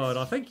the world.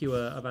 Oh, thank you,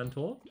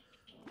 Avantor.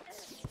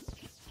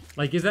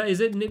 Like, is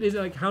it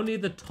like how near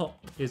the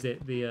top is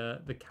it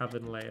the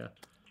cavern layer?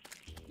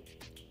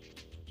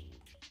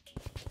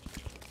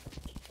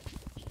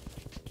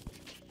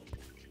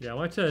 Yeah, I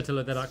might to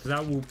look that up because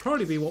that will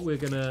probably be what we're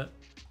gonna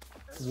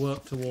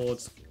work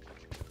towards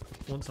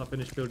once I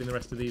finish building the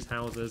rest of these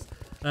houses.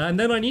 And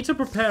then I need to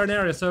prepare an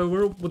area. So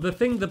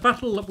the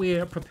battle that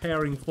we're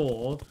preparing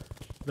for,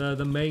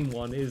 the main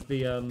one is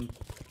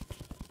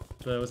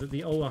was it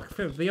the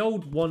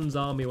old One's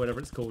Army or whatever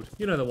it's called?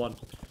 You know the one.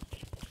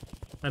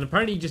 And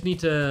apparently you just need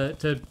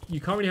to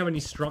you can't really have any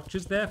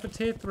structures there for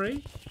tier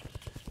 3.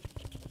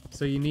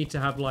 So you need to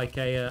have like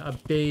a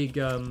big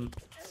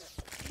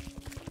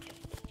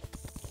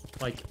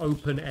like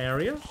open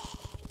area.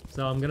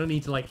 So I'm gonna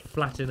need to like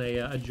flatten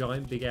a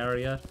giant big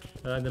area.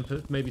 And then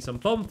put maybe some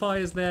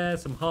bonfires there,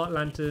 some heart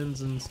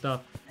lanterns and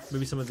stuff.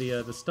 Maybe some of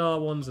the star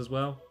ones as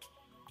well.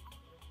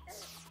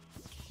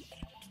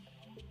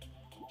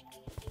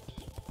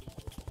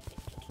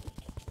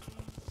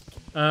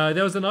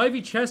 There was an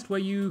ivy chest where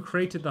you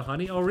created the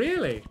honey. Oh,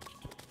 really?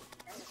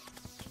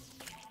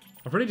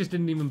 I really just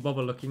didn't even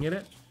bother looking at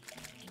it.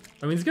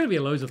 I mean, there's going to be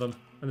loads of them.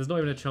 And there's not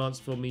even a chance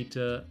for me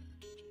to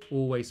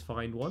always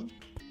find one.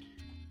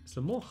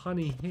 Some more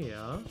honey here.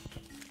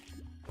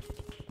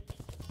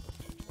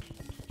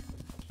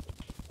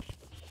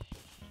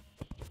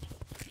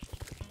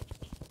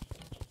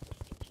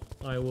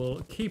 I will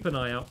keep an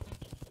eye out.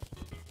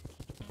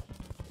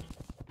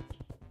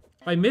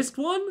 I missed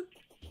one?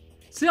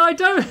 See, I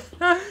don't...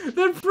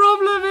 The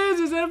problem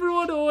is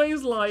everyone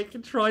always,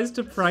 like, tries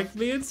to prank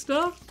me and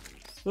stuff.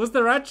 Was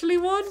there actually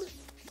one?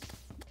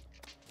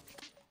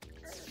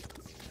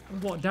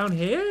 What, down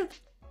here?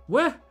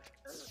 Where?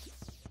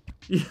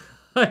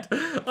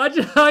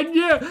 I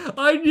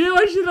knew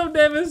I should have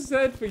never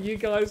said for you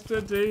guys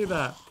to do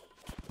that.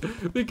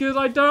 Because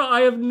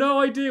I have no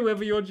idea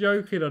whether you're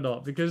joking or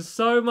not. Because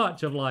so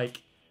much of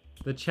like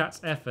the chat's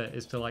effort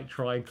is to like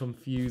try and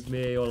confuse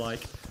me or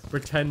like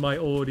pretend my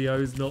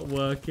audio's not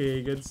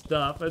working and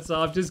stuff. And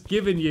so I've just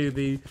given you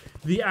the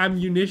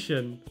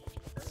ammunition.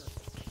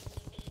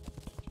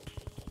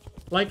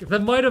 Like there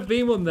might have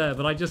been one there,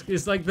 but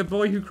it's like the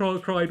boy who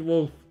cried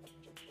wolf.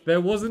 There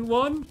wasn't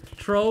one?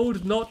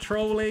 Trolled, not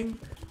trolling.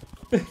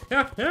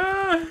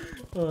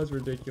 Oh, that's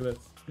ridiculous.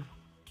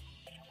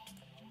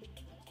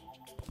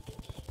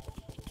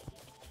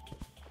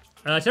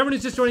 So everyone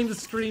who's just joining the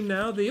stream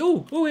now,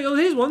 oh,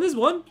 here's one, there's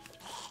one.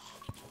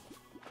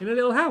 In a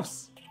little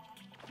house.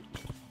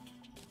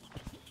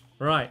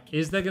 Right,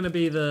 is there going to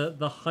be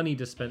the honey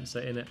dispenser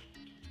in it?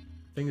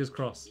 Fingers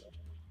crossed.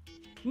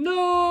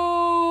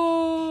 No!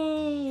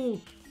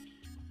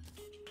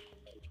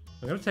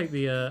 I'm going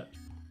to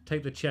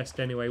take the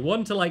chest anyway.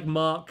 One to like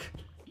mark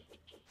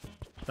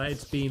that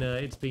it's been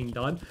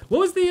done. What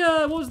was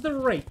the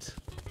rate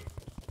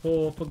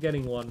for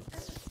getting one?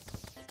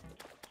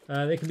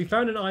 They can be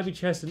found in ivy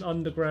chests and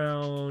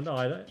underground.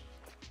 Oh,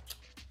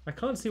 I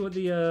can't see what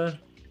the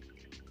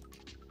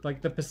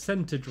like the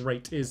percentage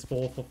rate is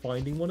for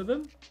finding one of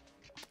them.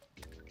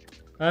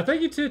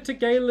 Thank you to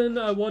Galen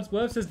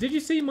Wadsworth. Says, did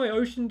you see my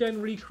Ocean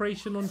Den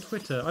recreation on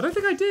Twitter? I don't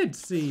think I did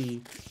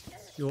see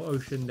your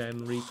Ocean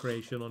Den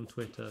recreation on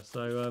Twitter.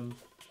 So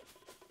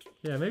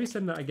yeah, maybe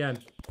send that again.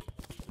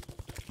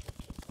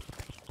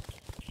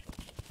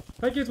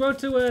 Thank you as well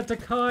to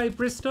Kai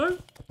Bristow.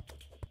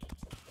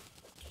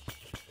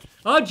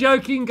 I'm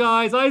joking,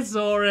 guys. I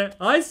saw it.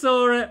 I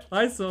saw it.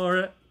 I saw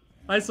it.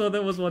 I saw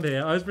there was one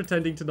here. I was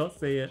pretending to not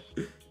see it.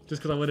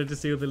 Just because I wanted to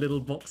see all the little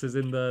boxes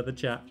in the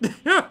chat.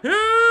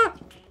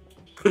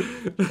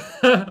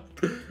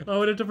 I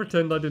wanted to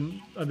pretend I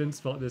didn't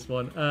spot this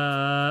one.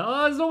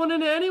 Oh, there's no one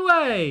in it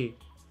anyway.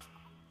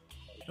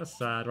 That's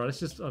sad, right?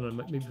 Let's just, I don't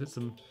know, maybe put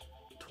some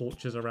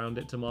torches around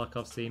it to mark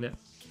I've seen it.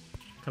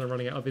 Kind of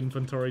running out of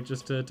inventory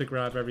just to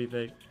grab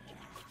everything.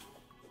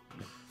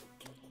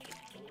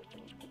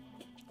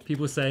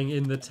 People saying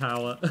in the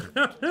tower.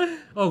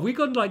 Oh, we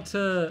got like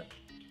to...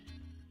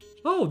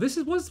 Oh,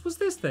 what's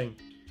this thing?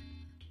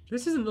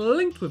 This isn't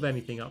linked with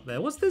anything up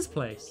there. What's this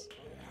place?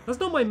 That's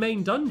not my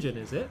main dungeon,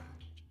 is it?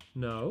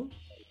 No.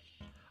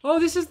 Oh,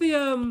 this is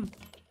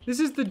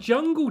the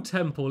jungle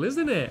temple,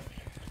 isn't it?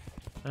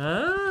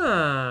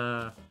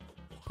 Ah.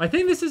 I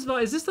think this is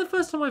this the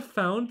first time I've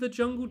found the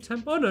jungle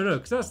temple? Oh, no,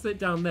 because that's it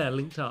down there,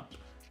 linked up.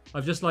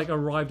 I've just like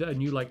arrived at a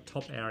new like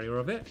top area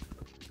of it.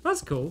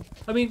 That's cool.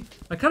 I mean,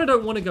 I kind of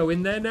don't want to go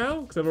in there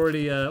now because I've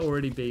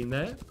already been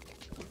there.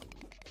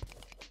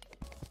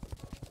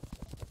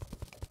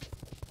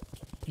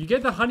 You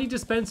get the honey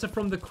dispenser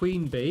from the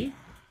queen bee.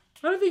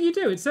 I don't think you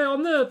do. It says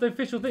on the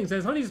official thing, it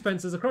says honey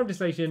dispensers, a crafting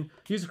station,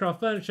 used to craft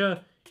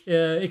furniture.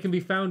 It can be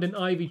found in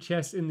ivy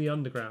chests in the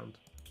underground.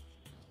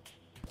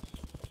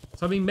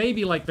 So I mean,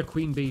 maybe like the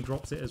queen bee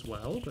drops it as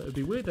well, but it'd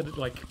be weird that it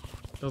like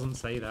doesn't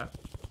say that.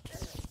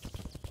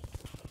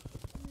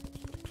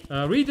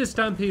 Read the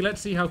Stampy.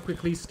 Let's see how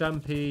quickly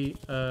Stampy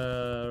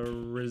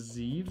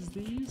receives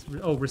these.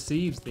 Oh,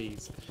 receives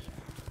these.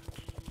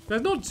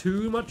 There's not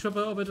too much of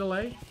a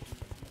delay.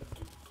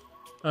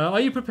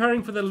 Are you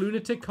preparing for the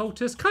lunatic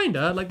cultist?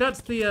 Kinda. Like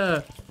that's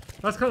the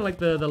that's kind of like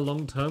the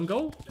long-term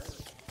goal.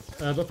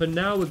 But for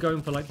now, we're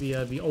going for like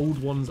the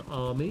old one's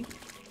army.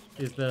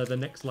 Is the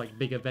next like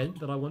big event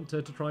that I want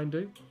to try and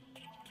do.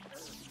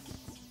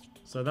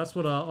 So that's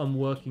what I'm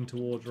working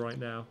towards right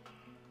now.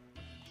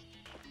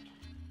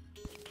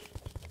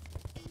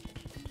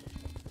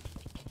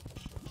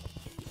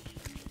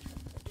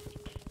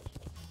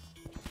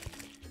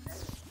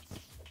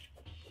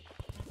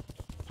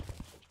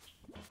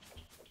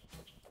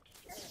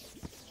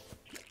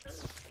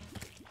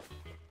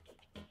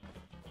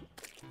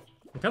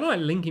 Kind of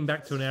like linking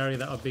back to an area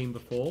that I've been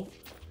before.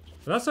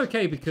 But that's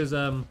okay because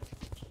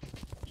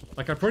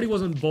like I probably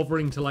wasn't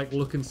bothering to like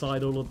look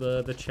inside all of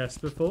the chests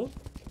before.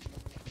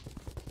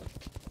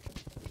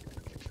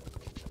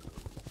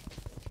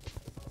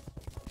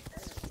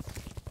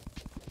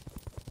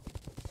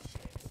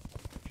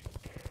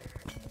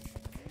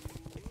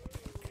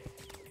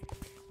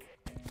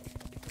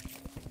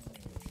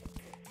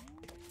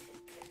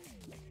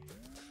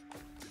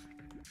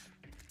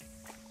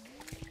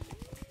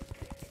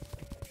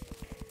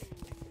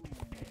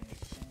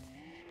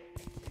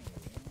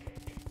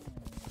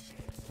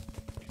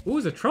 Ooh,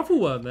 there's a truffle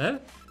worm there.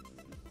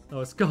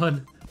 Oh, it's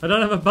gone. I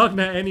don't have a bug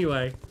net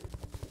anyway.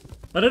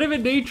 I don't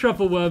even need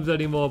truffle worms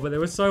anymore, but they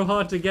were so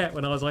hard to get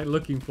when I was like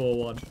looking for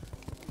one.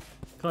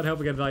 Can't help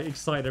but get like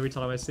excited every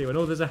time I see one.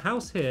 Oh, there's a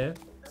house here.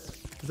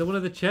 Is there one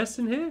of the chests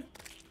in here?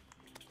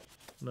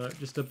 No,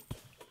 just a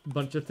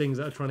bunch of things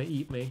that are trying to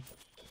eat me.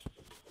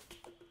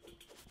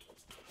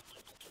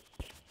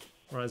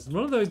 Right, there's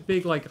one of those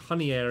big like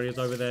honey areas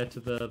over there to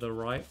the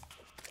right.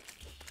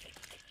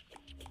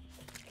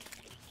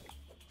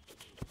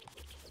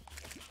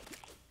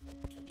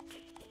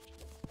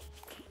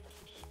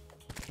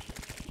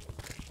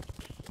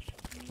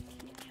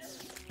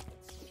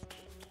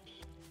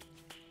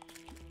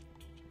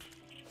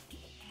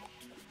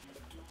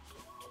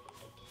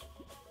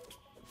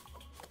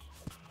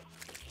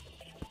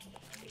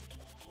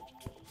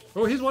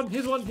 Oh, here's one.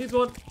 Here's one. Here's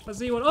one. I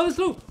see one. Oh, there's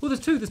no. Oh, there's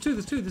two. There's two.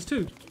 There's two. There's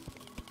two.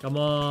 Come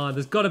on.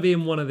 There's got to be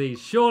in one of these.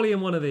 Surely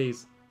in one of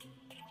these.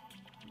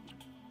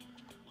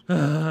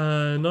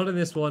 Not in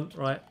this one.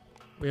 Right.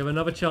 We have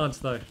another chance,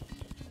 though.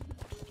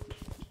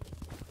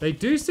 They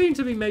do seem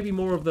to be maybe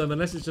more of them,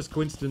 unless it's just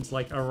coincidence,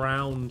 like,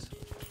 around,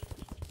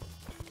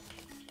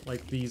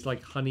 like, these,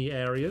 like, honey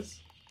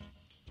areas.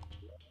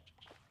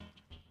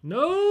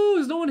 No,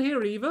 there's no one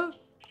here either.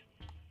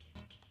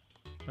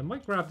 I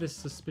might grab this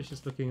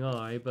suspicious-looking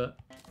eye, but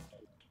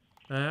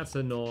that's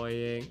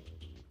annoying.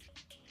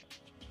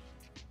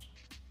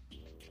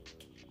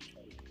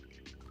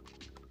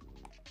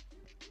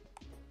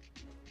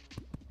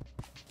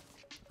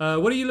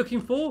 What are you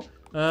looking for?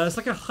 It's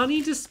like a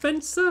honey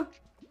dispenser.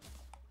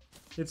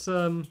 It's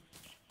so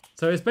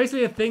it's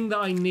basically a thing that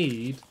I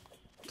need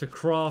to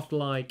craft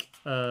like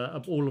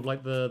all of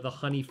like the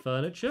honey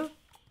furniture.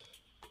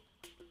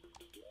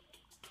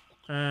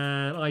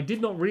 And I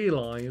did not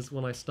realize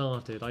when I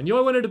started. I knew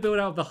I wanted to build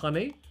out the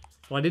honey,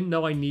 but I didn't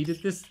know I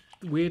needed this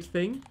weird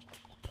thing.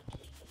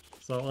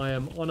 So I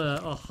am on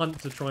a hunt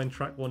to try and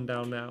track one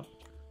down now.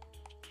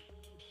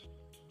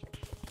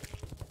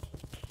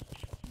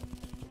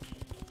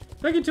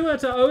 Thank you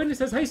to Owen. He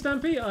says, hey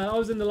Stampy, I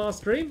was in the last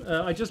stream.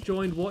 I just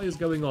joined. What is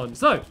going on?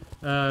 So,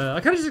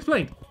 I kind of just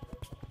explained.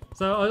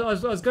 So I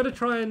was going to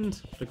try and...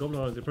 The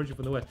goblin is approaching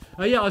from the west.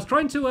 Yeah, I was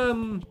trying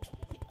to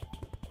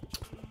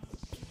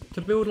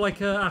build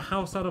like a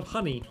house out of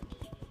honey.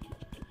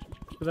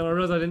 But then I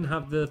realized I didn't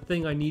have the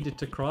thing I needed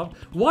to craft.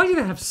 Why do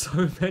they have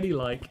so many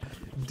like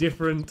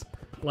different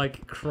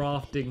like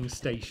crafting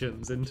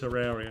stations in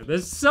Terraria?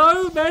 There's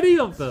so many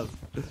of them.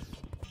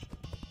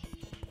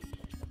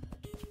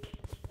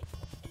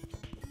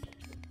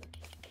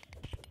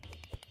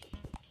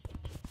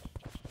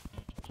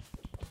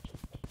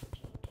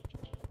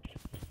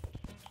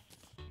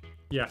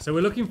 Yeah, so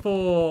we're looking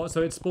for,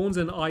 so it spawns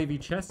in ivy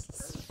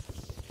chests.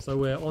 So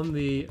we're on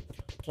the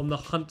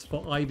hunt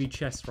for ivy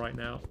chests right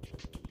now.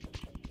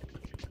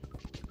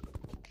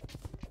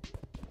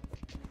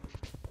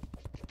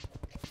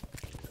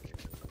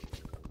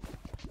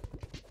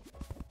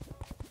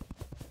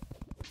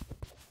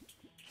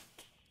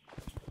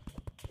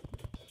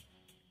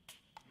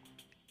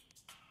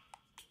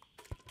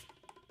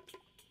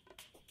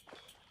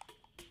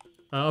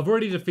 I've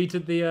already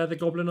defeated the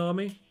goblin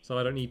army, so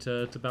I don't need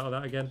to battle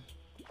that again.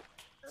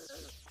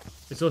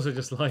 It's also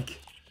just like,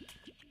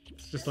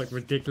 it's just like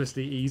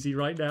ridiculously easy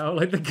right now.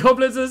 Like the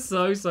goblins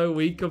are so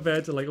weak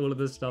compared to like all of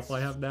the stuff I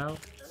have now.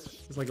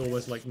 It's like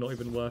almost like not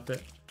even worth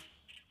it.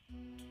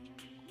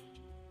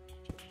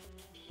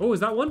 Oh, is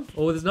that one?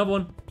 Oh, there's another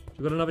one.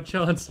 We've got another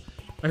chance.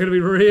 I'm gonna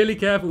be really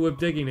careful with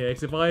digging here,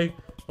 because if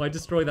I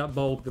destroy that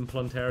bulb, then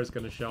Plantera's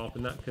gonna show up,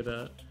 and that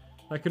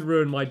could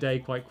ruin my day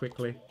quite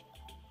quickly.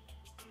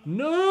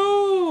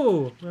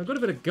 No! I got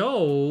a bit of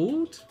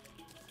gold.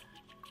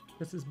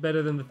 Guess it's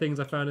better than the things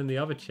I found in the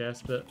other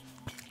chest, but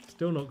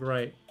still not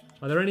great.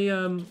 Are there any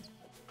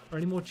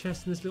more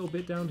chests in this little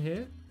bit down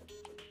here?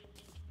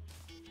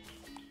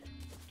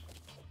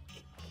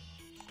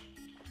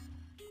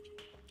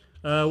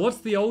 What's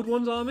the old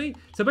one's army?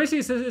 So basically,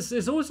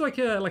 it's almost like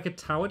a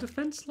tower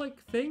defense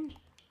like thing.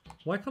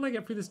 Why can't I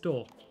get through this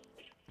door?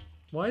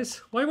 Why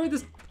won't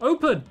this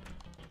open?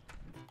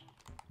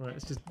 Alright,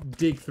 let's just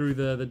dig through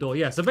the door.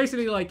 Yeah, so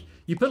basically, like,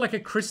 you put, like, a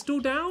crystal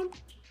down,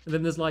 and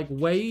then there's, like,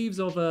 waves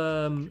of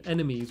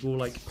enemies will,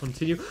 like,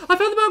 continue. I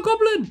found the Mount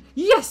Goblin!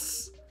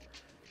 Yes!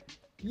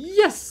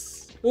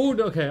 Yes! Oh,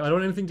 okay, I don't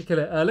want anything to kill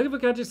it. Looking for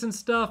gadgets and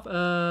stuff.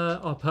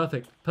 Oh,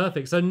 perfect.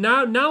 Perfect. So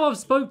now I've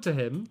spoke to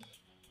him.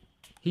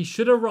 He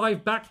should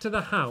arrive back to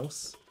the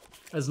house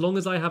as long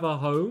as I have a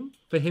home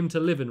for him to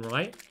live in,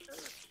 right?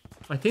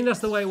 I think that's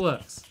the way it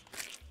works.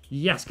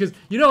 Yes, because,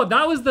 you know,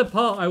 that was the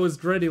part I was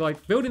dreading,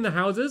 like, building the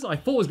houses, I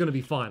thought was going to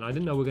be fine. I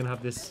didn't know we were going to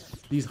have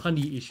these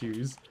honey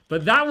issues.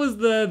 But that was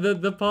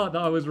the part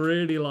that I was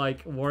really,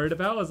 like, worried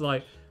about. I was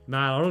like,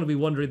 man, I don't want to be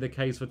wandering the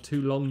caves for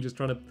too long just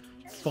trying to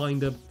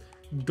find a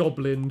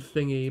goblin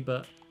thingy.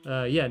 But,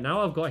 yeah,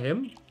 now I've got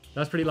him.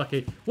 That's pretty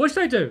lucky. What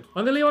should I do?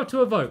 I'm going to leave up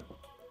to a vote.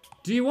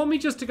 Do you want me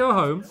just to go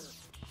home,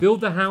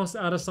 build the house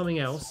out of something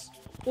else?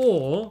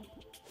 Or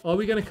are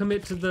we going to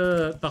commit to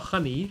the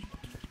honey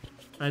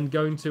and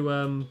going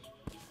to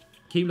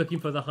keep looking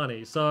for the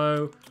honey?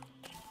 So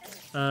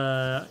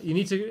you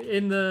need to,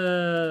 in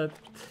the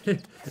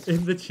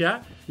in the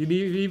chat, you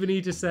either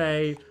need to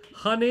say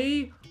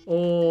honey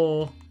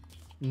or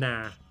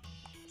nah.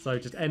 So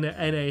just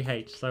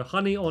NAH. So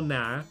honey or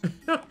nah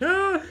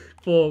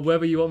for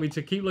whether you want me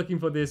to keep looking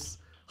for this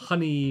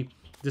honey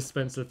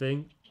dispenser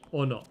thing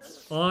or not.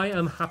 I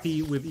am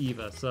happy with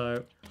either.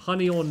 So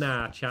honey or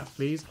nah, chat,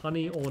 please.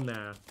 Honey or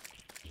nah.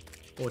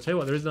 Oh, I'll tell you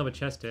what, there is another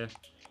chest here.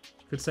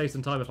 Could save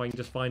some time if I can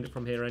just find it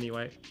from here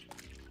anyway.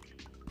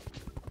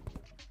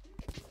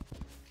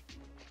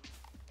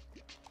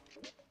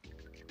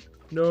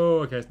 No,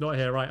 okay, it's not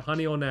here. Right,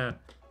 honey or nah?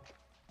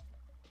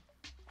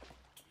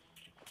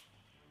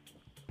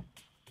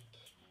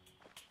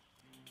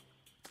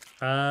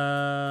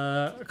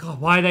 God,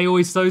 why are they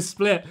always so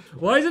split?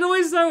 Why is it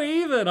always so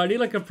even? I need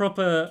like a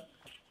proper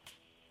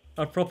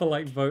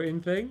like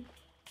voting thing.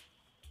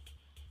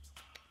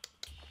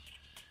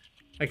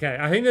 Okay,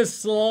 I think there's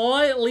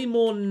slightly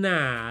more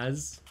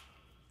Naz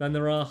than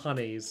there are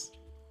honeys.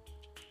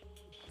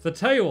 So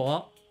tell you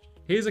what,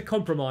 here's a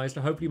compromise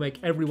to hopefully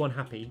make everyone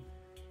happy.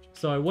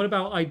 So what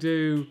about I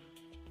do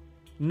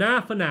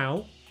Nah for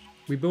now,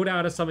 we build it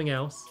out of something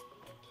else,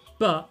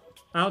 but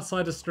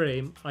outside the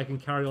stream, I can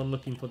carry on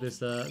looking for this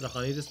the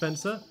honey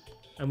dispenser,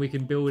 and we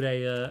can build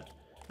a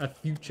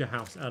future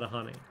house out of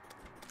honey.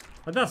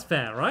 But that's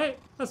fair, right?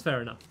 That's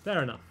fair enough.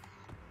 Fair enough.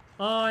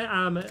 I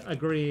am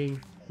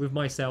agreeing with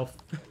myself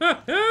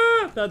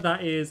that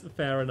is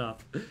fair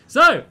enough.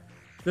 So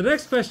the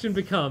next question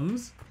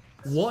becomes,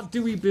 what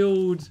do we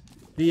build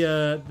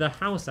the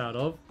house out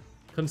of,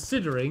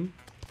 considering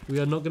we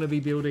are not going to be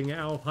building it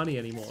out of honey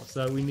anymore?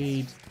 So we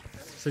need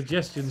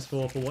suggestions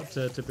for what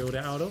to build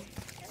it out of.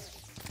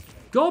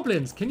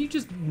 Goblins, can you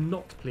just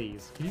not,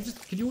 please? Can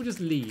you all just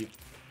leave?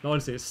 No,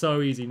 honestly, it's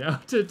so easy now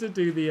to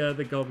do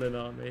the goblin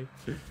army.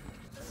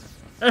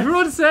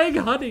 Everyone's saying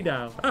honey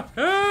now.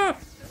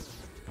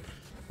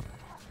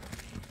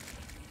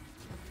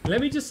 Let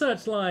me just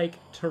search like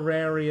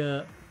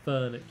Terraria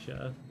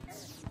furniture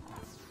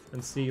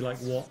and see like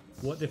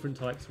what different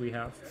types we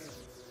have.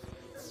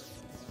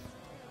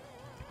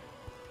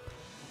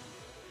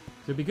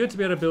 So it'd be good to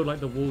be able to build like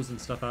the walls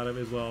and stuff out of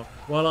it as well,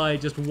 while I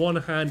just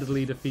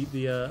one-handedly defeat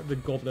the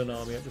goblin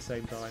army at the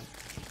same time.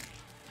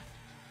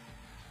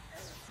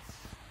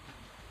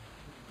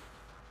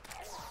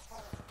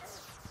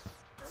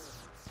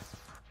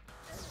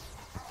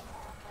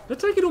 They're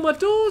taking all my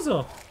doors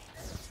off.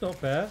 It's not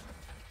fair.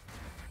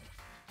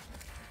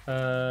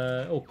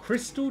 Oh,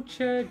 crystal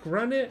chair,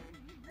 granite,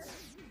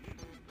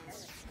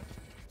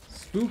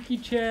 spooky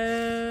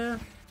chair.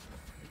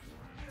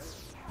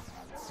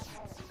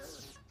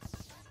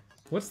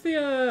 What's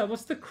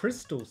the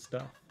crystal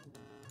stuff?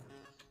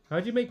 How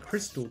do you make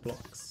crystal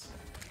blocks?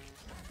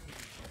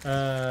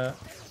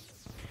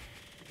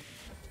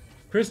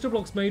 Crystal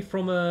blocks made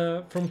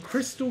from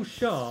crystal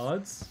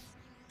shards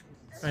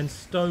and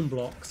stone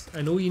blocks,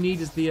 and all you need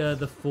is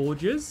the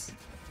forges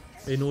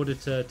in order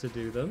to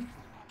do them.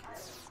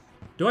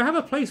 Do I have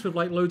a place with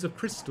like loads of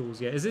crystals?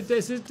 Yeah, is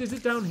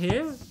it down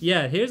here?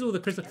 Yeah, here's all the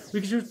crystals.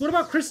 What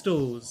about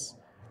crystals?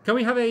 Can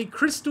we have a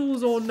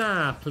crystals or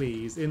nah,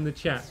 please, in the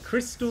chat?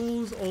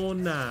 Crystals or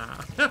nah?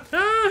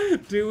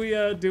 Do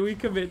we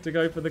commit to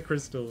go for the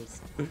crystals?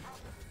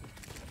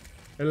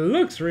 It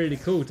looks really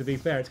cool, to be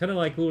fair. It's kind of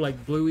like all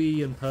like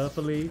bluey and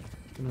purpley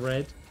and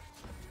red.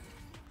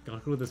 God,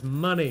 look at all this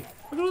money.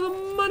 Look at all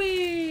the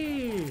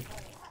money!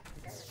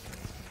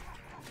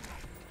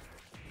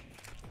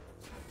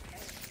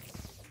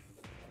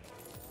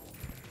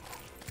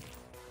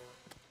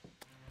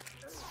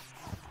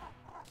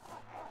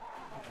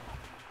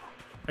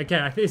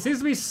 Okay, it seems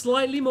to be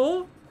slightly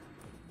more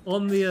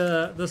on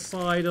the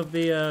side of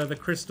the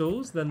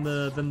crystals than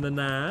the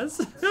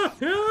Naz.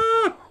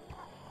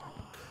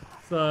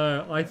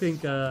 So I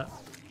think I'm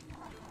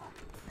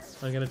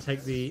gonna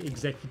take the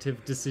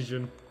executive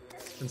decision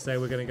and say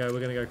we're gonna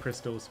go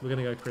crystals. We're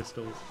gonna go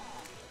crystals.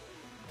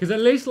 Because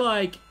at least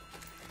like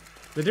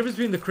the difference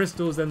between the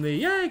crystals and the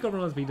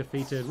goblin army's been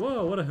defeated.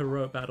 Whoa, what a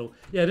heroic battle.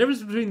 Yeah, the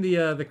difference between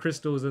the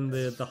crystals and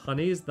the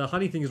honeys, the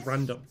honey thing is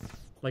random.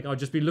 Like, I'll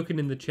just be looking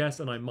in the chest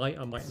and I might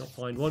not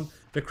find one.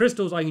 The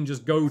crystals, I can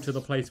just go to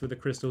the place where the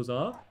crystals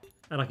are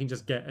and I can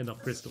just get enough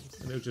crystals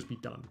and it'll just be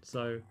done.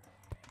 So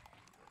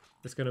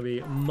it's going to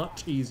be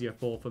much easier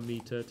for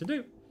me to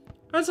do.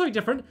 That's something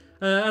different.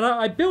 And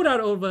I build out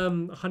of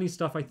honey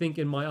stuff, I think,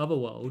 in my other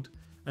world.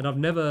 And I've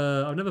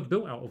never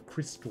built out of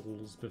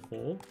crystals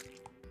before.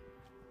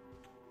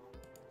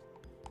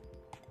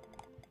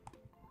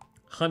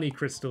 Honey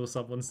crystal,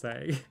 someone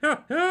say.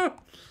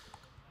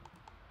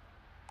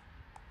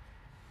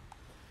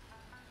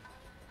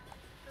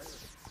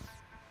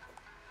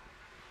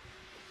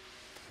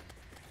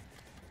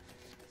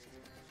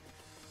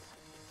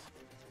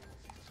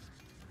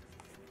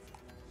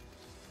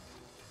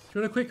 Do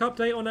you want a quick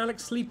update on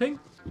Alex sleeping?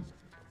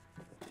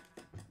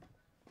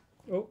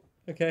 Oh,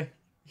 okay.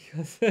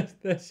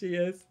 There she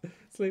is.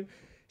 Sleep.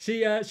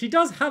 She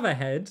does have a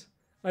head.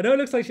 I know it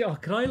looks like she. Oh,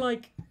 can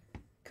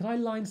I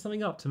line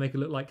something up to make it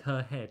look like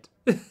her head?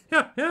 I'm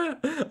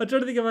trying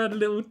to think if I had a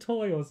little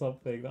toy or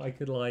something that I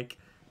could like,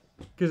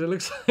 because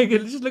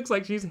it just looks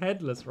like she's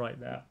headless right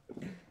now.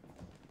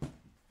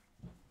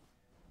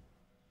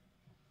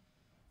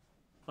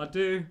 I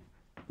do.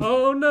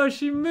 Oh no,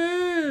 she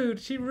moved!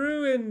 She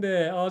ruined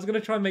it! Oh, I was going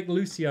to try and make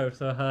Lucio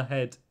so her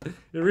head. It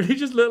really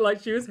just looked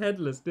like she was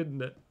headless,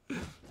 didn't it?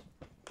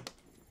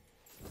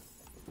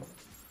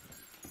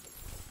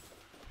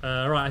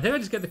 Right, I think I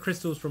just get the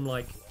crystals from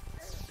like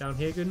down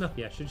here. Good enough?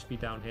 Yeah, should just be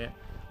down here.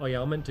 Oh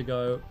yeah, I'm meant to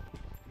go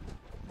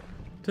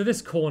to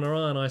this corner,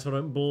 aren't I? So I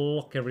don't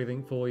block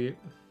everything for you.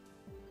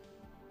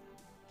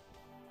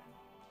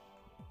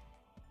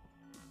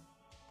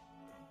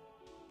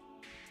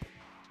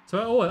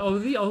 So, are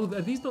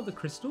these not the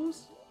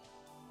crystals?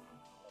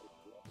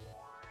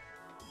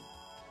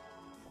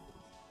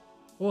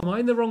 Oh, am I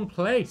in the wrong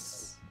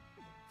place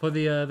for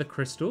the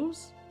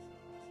crystals?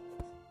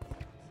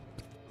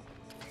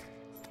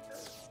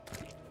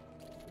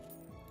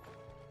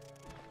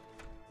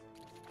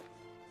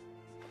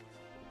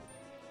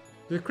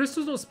 Do the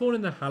crystals not spawn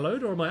in the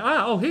hallowed, or am I?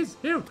 Ah, oh, here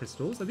are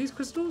crystals. Are these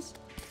crystals?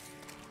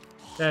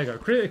 There you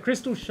go.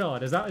 Crystal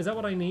shard. Is that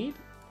what I need?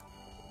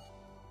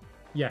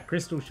 Yeah,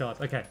 crystal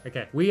shards. Okay,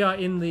 okay. We are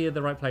in the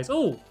right place.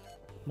 Oh,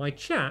 my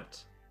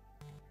chat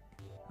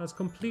has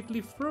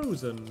completely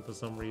frozen for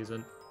some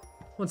reason.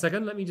 1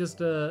 second. Let me just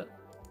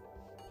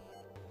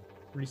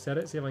reset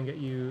it. See if I can get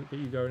you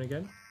going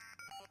again.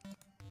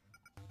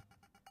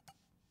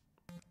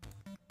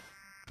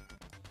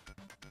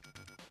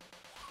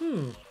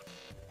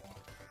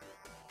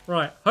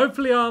 Right.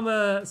 Hopefully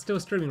I'm still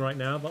streaming right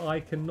now, but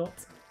I cannot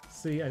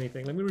see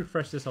anything. Let me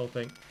refresh this whole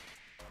thing.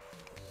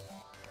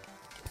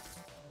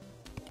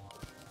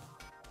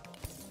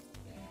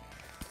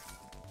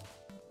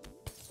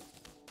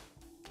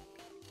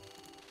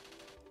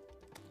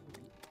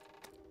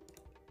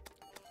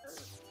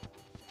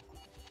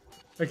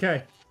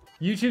 Okay,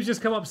 YouTube's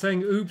just come up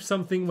saying, oops,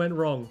 something went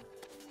wrong.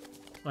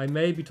 I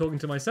may be talking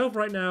to myself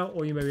right now,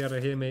 or you may be able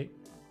to hear me.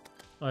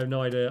 I have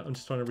no idea. I'm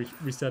just trying to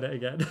reset it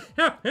again.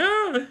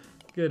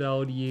 Good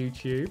old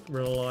YouTube,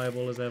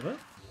 reliable as ever.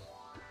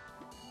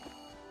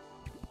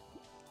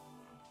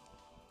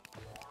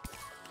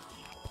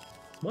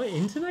 Is my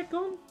internet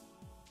gone?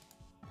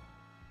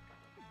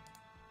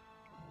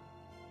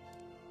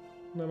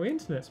 No, my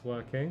internet's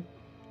working.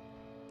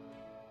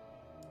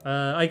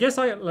 I guess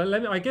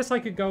I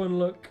could go and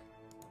look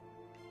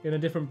in a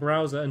different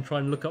browser and try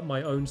and look up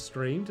my own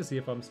stream to see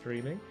if I'm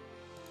streaming.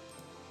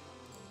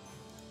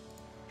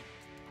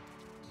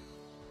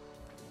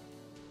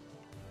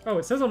 Oh,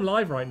 it says I'm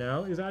live right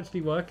now. Is it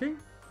actually working?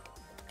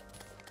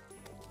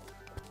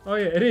 Oh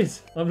yeah, it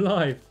is. I'm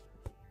live.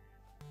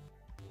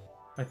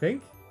 I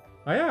think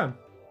I am.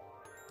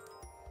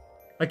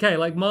 Okay,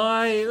 like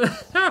my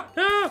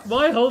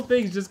my whole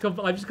thing's just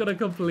I've just got a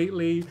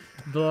completely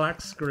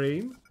black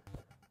screen.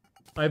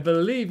 I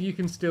believe you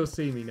can still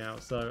see me now,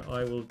 so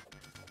I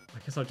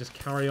guess I'll just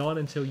carry on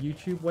until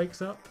YouTube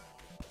wakes up.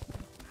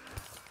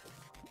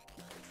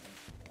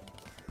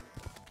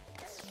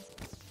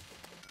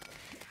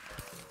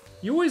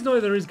 You always know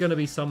there is going to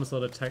be some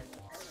sort of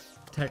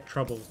tech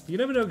trouble. You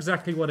never know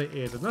exactly what it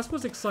is, and that's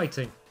what's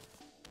exciting.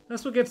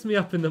 That's what gets me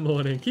up in the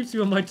morning, keeps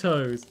me on my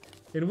toes.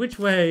 In which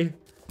way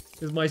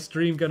is my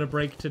stream going to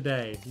break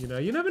today? You know,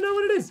 you never know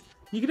what it is.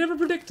 You can never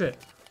predict it.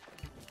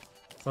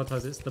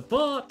 Sometimes it's the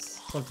bot.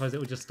 Sometimes it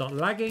will just start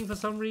lagging for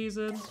some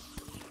reason.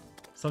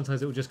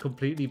 Sometimes it will just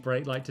completely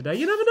break like today.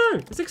 You never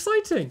know. It's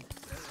exciting.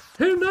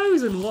 Who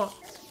knows in what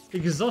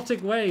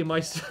exotic way my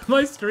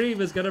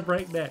stream is going to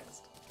break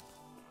next.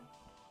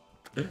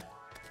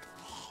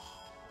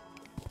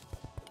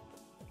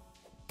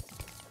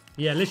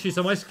 Yeah, literally.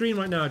 So my screen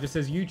right now just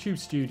says YouTube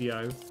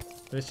Studio.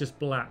 And it's just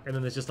black. And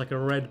then there's just like a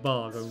red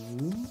bar going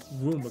whoom,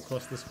 whoom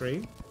across the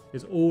screen.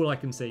 Is all I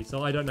can see.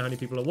 So I don't know how many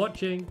people are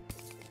watching.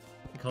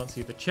 Can't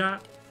see the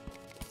chat,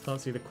 can't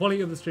see the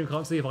quality of the stream,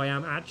 can't see if I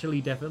am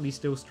actually definitely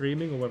still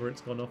streaming or whether it's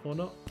gone off or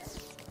not.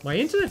 My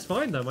internet's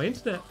fine though, my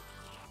internet,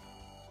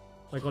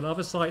 like on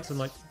other sites and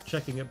like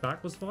checking it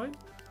back was fine.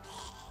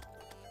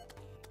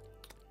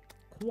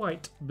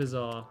 Quite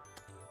bizarre.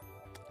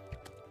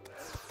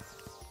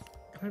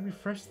 Can I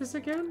refresh this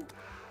again?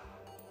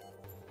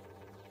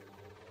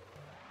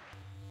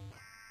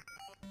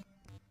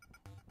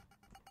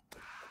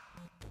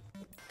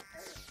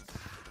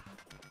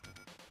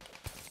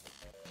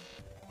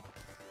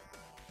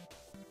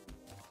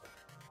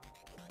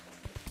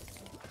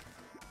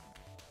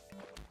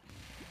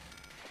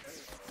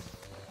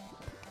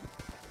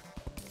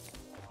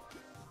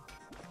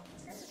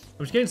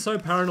 I'm just getting so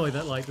paranoid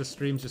that like the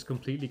stream's just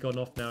completely gone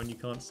off now and you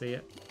can't see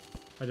it.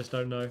 I just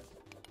don't know.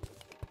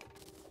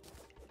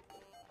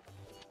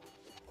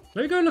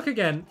 Let me go look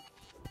again.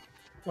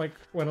 Like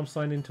when I'm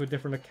signed into a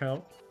different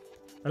account.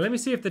 And let me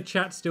see if the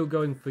chat's still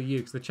going for you.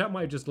 Because the chat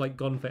might have just like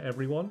gone for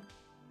everyone.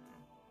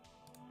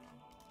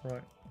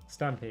 Right.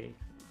 Stampede.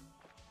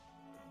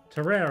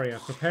 Terraria.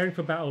 Preparing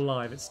for battle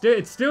live. It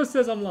still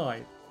says I'm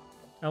live.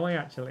 Am I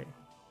actually?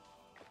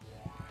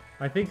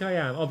 I think I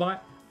am. Oh,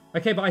 but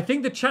okay, but I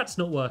think the chat's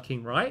not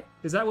working, right?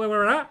 Is that where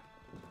we're at?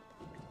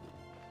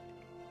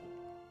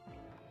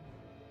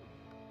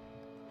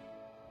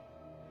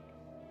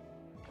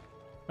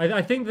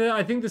 I think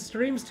the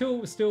stream's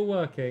still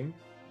working,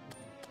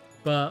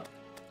 but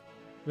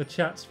the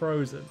chat's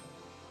frozen,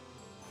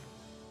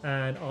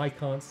 and I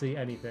can't see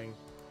anything.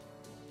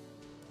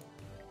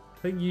 I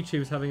think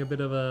YouTube's having a bit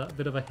of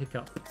a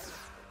hiccup.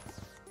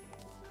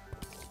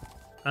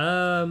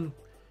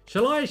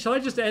 Shall I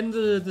just end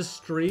the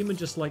stream and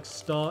just like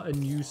start a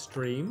new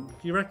stream?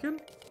 Do you reckon?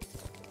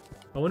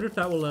 I wonder if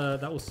that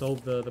will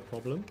solve the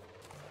problem.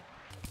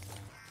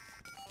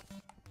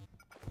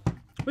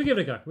 We'll give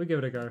it a go. We'll give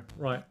it a go.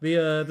 Right.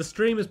 The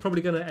stream is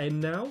probably going to end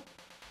now,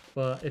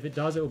 but if it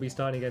does, it will be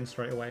starting again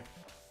straight away.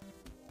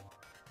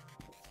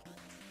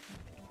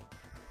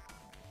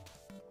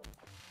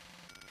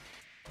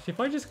 If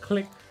I just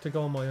click to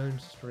go on my own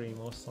stream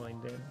or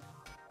signed in.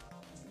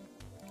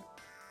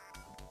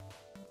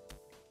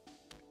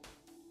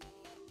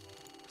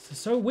 This is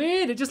so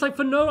weird. It just like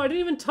for no, I didn't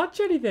even touch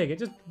anything. It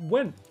just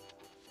went.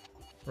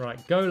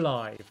 Right, go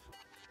live.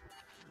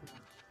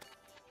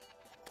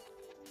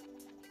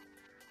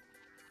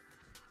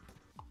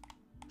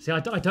 See, I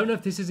don't know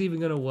if this is even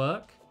going to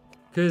work.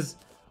 Because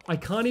I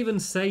can't even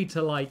say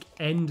to, like,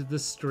 end the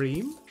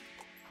stream.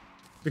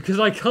 Because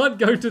I can't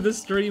go to the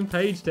stream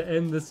page to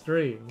end the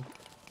stream.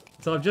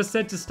 So I've just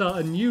said to start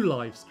a new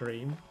live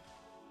stream.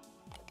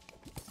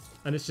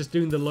 And it's just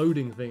doing the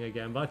loading thing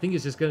again. But I think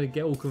it's just going to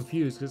get all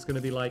confused. Because it's going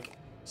to be like,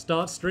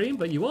 start stream,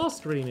 but you are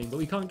streaming. But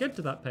we can't get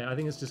to that page. I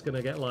think it's just going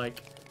to get,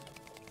 like,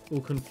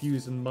 all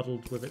confused and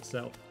muddled with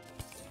itself.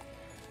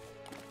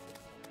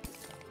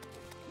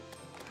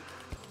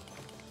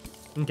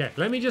 Okay,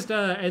 let me just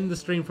end the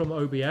stream from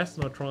OBS,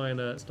 and I'll try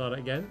and start it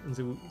again, and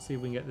see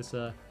if we can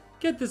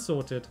get this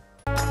sorted.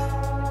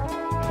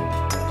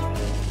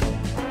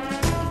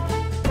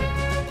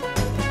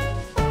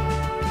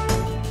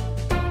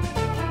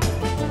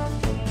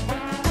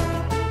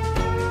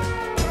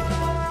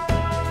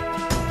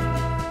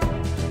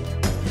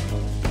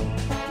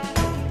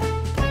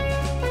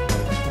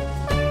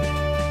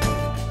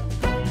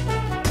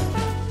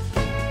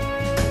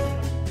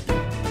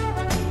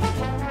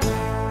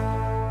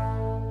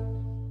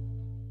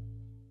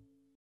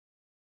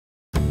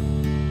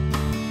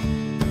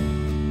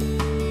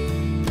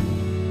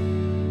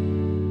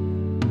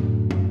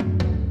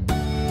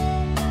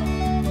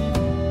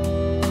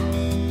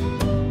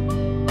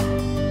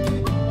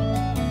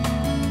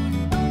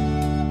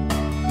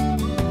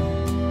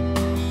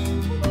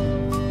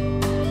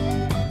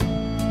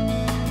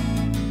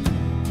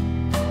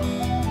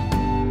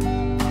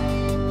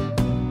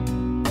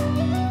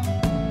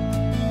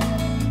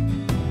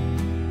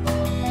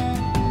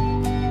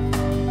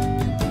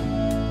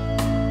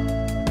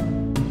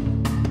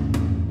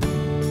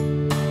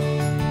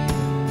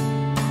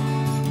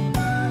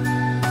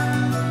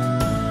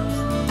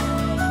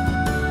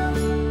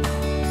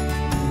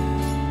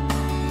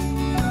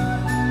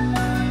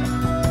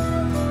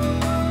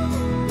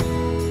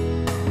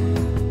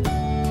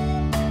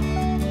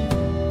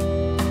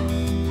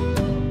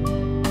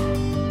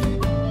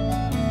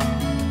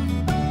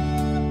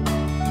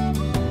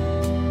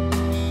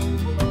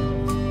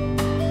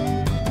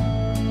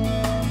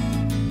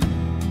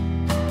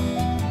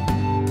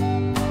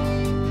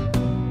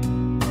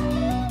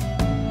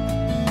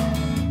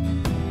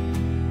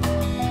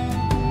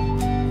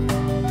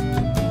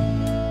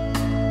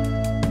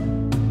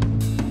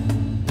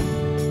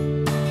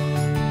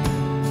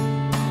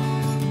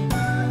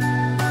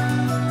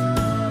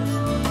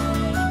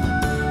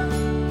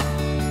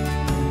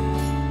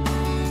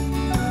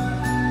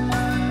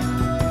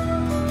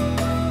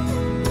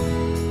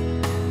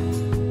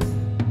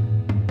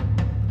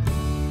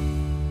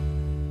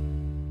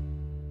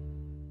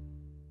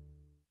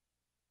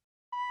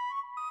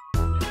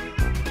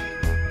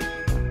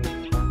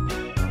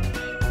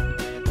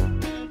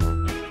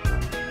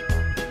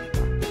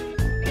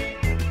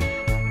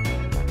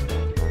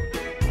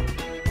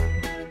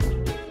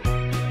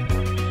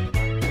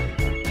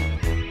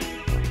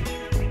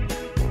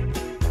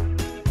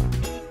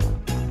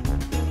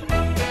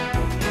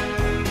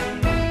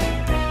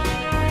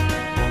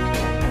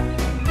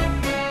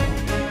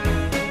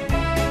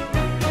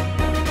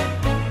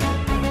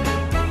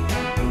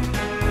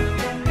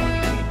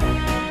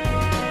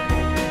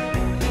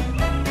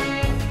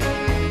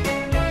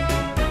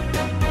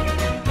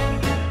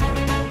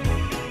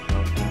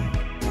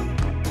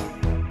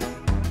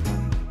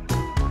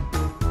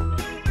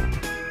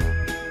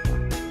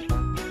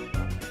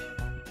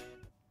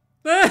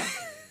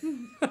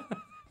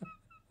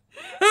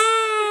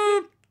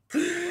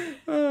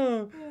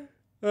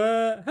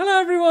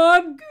 Hello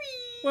everyone!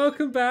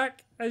 Welcome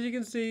back. As you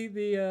can see,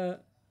 the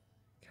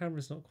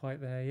camera's not quite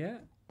there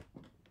yet.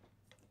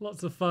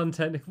 Lots of fun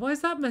technical. Why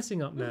is that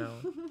messing up now?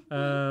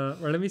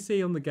 Well, let me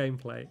see on the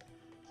gameplay.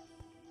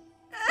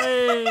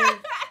 Hey,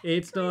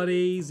 it's not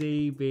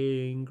easy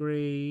being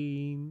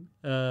green.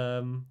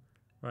 Right,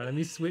 let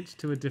me switch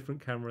to a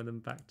different camera and then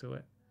back to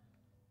it.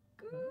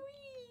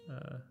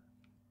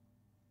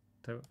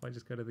 So if I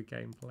just go to the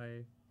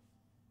gameplay,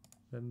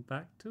 then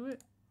back to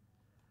it.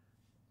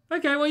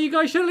 Okay, well, you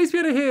guys should at least be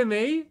able to hear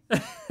me.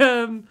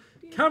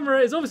 Camera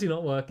is obviously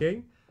not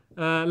working.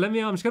 I'm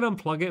just going to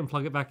unplug it and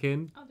plug it back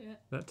in. I'll do it.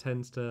 That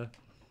tends to...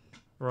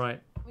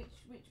 Right. Which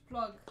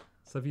plug?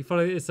 So if you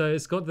follow it, so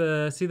it's got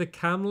the... See the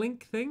cam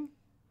link thing?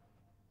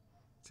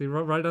 See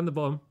right down the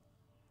bottom?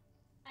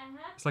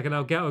 It's like an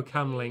Elgato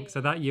cam link,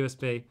 so that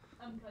USB.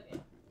 Unplug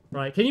it.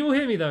 Right, can you all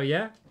hear me though,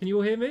 yeah? Can you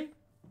all hear me?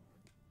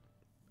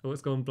 Oh,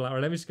 it's gone black.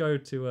 Right, let me just go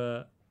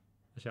to...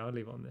 Actually, I'll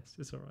leave it on this.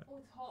 It's alright. Oh,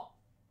 it's hot.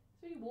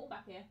 It's really warm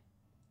back here.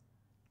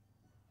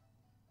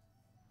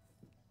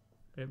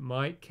 It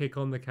might kick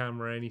on the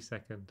camera any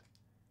second.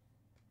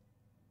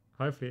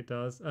 Hopefully it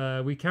does.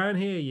 We can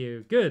hear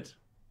you. Good.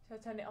 Shall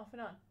I turn it off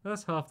and on?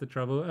 That's half the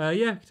trouble.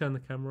 Yeah, turn the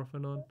camera off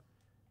and on.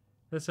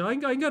 So I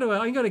can go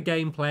to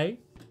gameplay.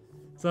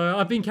 So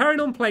I've been carrying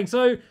on playing.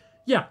 So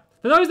yeah,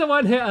 for those that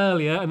weren't here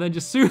earlier and then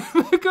just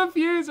super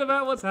confused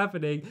about what's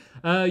happening,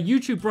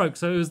 YouTube broke.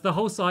 So it was the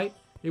whole site.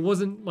 It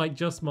wasn't like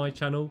just my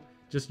channel.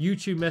 Just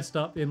YouTube messed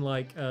up in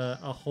like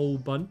a whole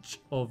bunch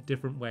of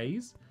different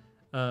ways.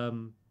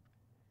 Oh,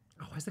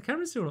 why is the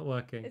camera still not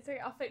working? It's okay.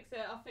 I'll fix it.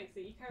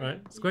 You carry Right,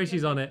 on.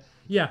 Squishy's on it.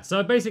 Yeah,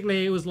 so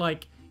basically it was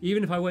like,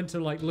 even if I went to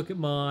like look at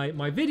my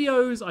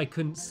videos, I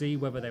couldn't see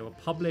whether they were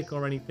public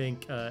or anything.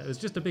 It was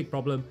just a big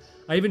problem.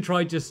 I even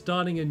tried just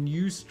starting a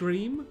new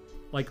stream,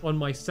 like on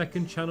my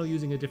second channel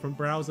using a different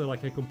browser,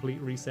 like a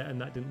complete reset,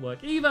 and that didn't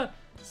work either.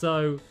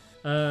 So,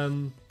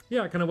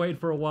 yeah, I kind of waited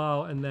for a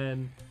while and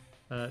then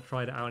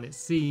tried it out, and it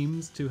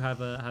seems to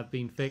have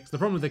been fixed. The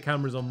problem with the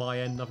camera's on my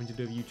end, nothing to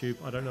do with YouTube.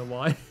 I don't know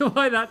why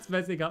why that's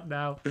messing up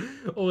now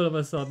all of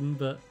a sudden,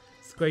 but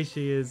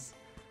Squishy is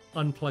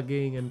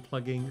unplugging and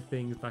plugging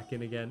things back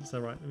in again. So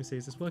right, let me see,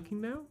 is this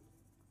working now?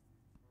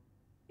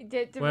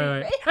 Wait.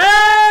 Hey!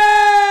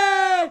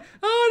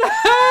 Oh no!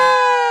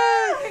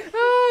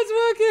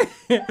 Oh,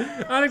 it's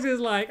working! Alex is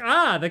like,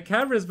 the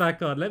camera's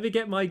back on. Let me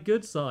get my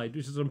good side,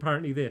 which is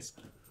apparently this.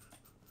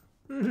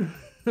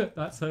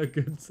 That's her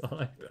good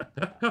side.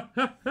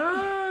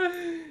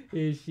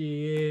 Here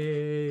she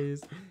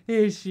is.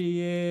 Here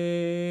she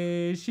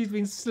is. She's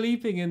been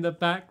sleeping in the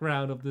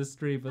background of the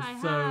stream for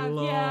so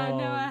long. Yeah,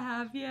 no, I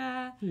have,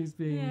 yeah. She's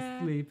been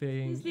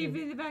sleeping. She's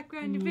sleeping in the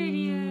background of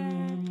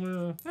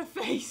video. Her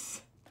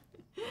face.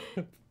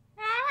 I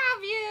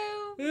love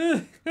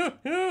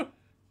you.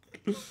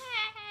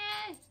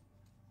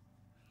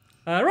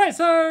 Right,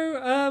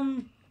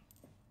 so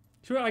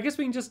sure, I guess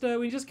we can just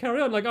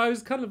carry on. Like I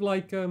was kind of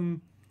like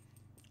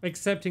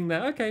accepting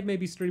that, okay,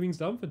 maybe streaming's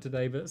done for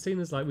today, but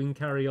seeing as like we can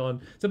carry on.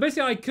 So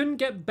basically I couldn't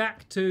get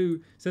back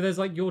to, so there's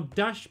like your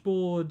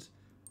dashboard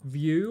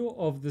view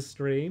of the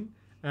stream,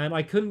 and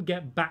I couldn't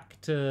get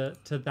back to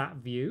that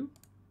view,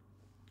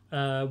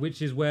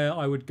 which is where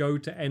I would go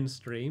to end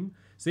stream.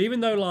 So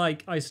even though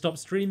like I stopped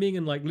streaming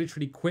and like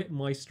literally quit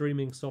my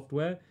streaming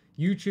software,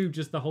 YouTube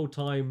just the whole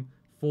time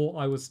thought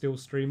I was still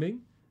streaming.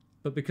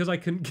 But because I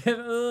couldn't get,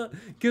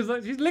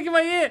 because she's licking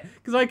my ear,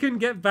 because I couldn't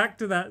get back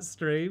to that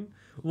stream.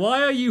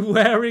 Why are you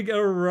wearing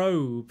a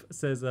robe?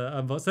 Says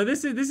Unbox. So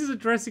this is a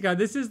dressing gown.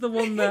 This is the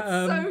one that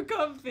it's so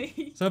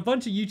comfy. So a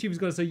bunch of YouTubers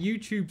got it. So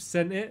YouTube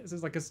sent it. So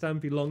it's like a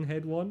Stampy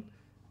Longhead one.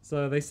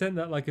 So they sent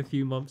that like a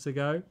few months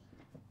ago,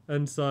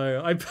 and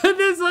so I put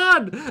this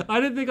on. I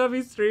didn't think I'd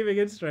be streaming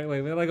it straight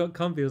away. But then I got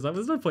comfy. I was like,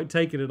 there's no point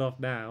taking it off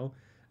now.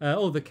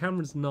 Oh, the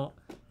camera's not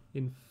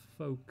in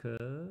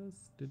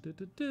focus.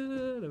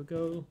 There we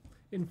go.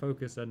 In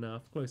focus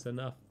enough. Close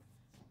enough.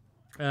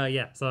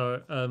 Yeah.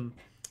 So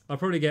I'll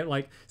probably get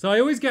like, so I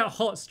always get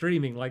hot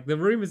streaming. Like the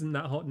room isn't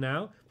that hot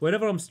now.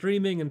 Whenever I'm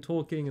streaming and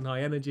talking and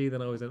high energy,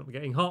 then I always end up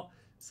getting hot.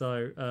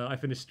 So I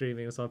finished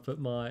streaming, so I put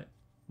my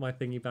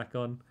thingy back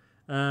on.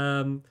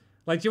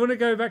 Like, do you want to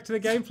go back to the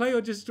gameplay,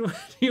 or just do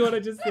you want to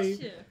just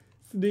see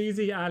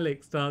sneezy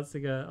Alex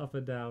dancing up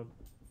and down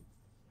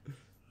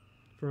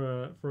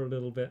for a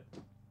little bit?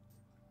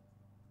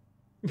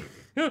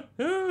 Oh,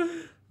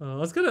 I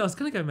was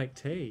gonna go make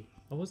tea.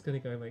 I was gonna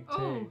go make tea.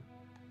 Oh,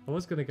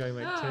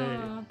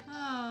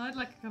 I'd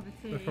like a cup of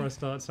tea. Before I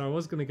start, so I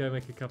was gonna go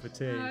make a cup of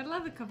tea. Oh, I'd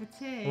love a cup of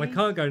tea. Well, I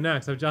can't go now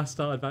because I've just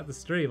started back the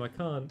stream. I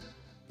can't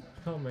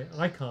go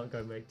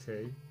make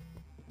tea.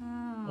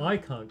 Oh. I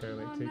can't go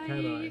make tea, no, can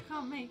I? You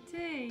can't make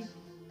tea.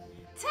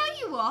 Tell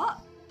you what,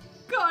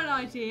 got an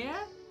idea.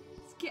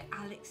 Let's get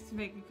Alex to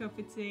make a cup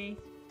of tea.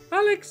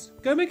 Alex,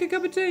 go make a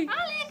cup of tea.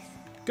 Alex,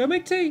 go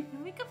make tea. go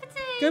make a cup of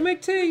tea. Go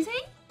make tea.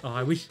 Tea? Oh,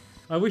 I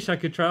wish I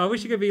could try. I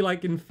wish it could be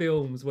like in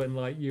films when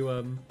like you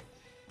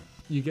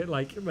get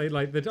like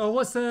the, oh,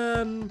 what's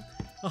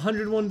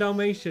 101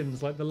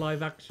 Dalmatians, like the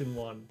live action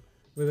one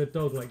with a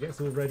dog like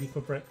gets all ready for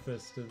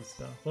breakfast and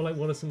stuff, or like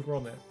Wallace and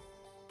Gromit.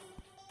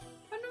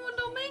 101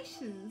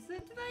 Dalmatians? Do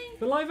they?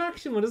 The live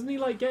action one, doesn't he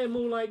like get him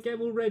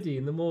all ready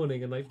in the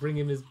morning and like bring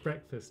him his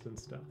breakfast and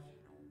stuff?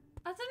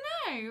 I don't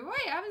know.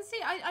 Wait, I haven't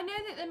seen. I know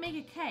that they make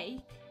a cake.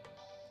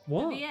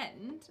 What? At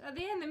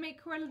the end, they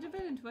make Cruella de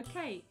Vil into a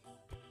cake.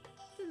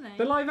 Didn't they?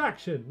 The live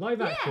action.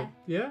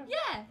 Yeah.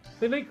 Yeah.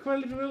 They make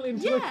Cruella de Vil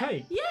into a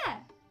cake. Yeah.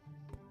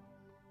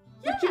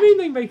 What do you mean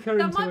they make her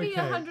That into a might cake?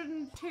 be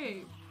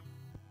 102.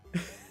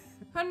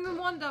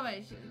 101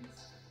 Dalmatians.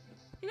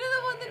 You know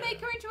the one they make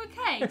her into a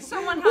cake?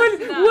 Someone has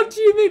to know. What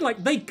do you mean?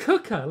 Like they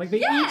cook her? Like they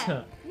eat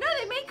her? No,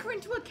 they make her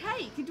into a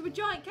cake, into a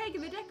giant cake,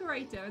 and they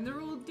decorate her, and they're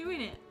all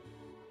doing it.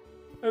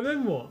 And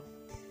then what?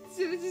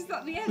 So it's just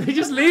at the end. They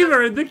just leave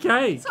her in the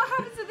cake. That's what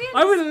happens at the end.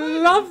 I would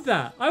love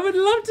that. I would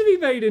love to be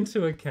made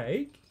into a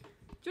cake.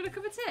 Do you want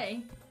a cup of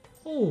tea?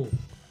 Oh,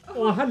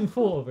 I hadn't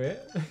thought of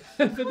it.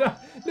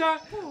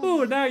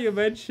 Now you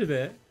mention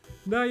it.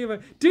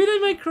 Do they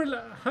make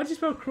Cruella? How do you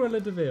spell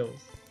Cruella de Vil?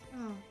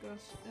 Oh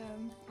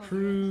gosh.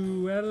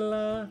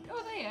 Cruella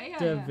Oh, there you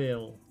go. de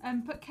Vil.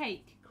 Put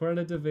cake.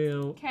 Cruella de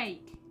Vil.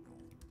 Cake.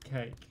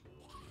 Cake.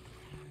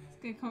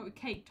 It's gonna come up with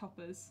cake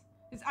toppers.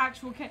 It's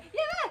actual cake.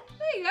 Yeah,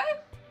 there you go.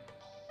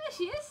 There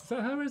she is. Is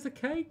that her as a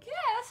cake? Yeah,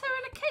 that's her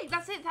in a cake.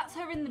 That's it. That's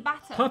her in the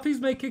batter. Puppies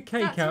make a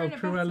cake That's out her of in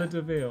a Cruella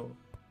batter. de Vil.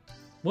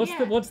 What's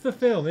Yeah. the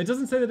film? It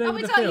doesn't say the name Oh, of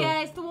the it's film.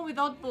 yeah, it's the one with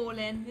Oddball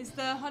in. It's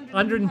the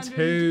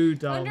 102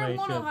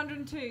 101 or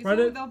Dalmatians. 102. It's Right,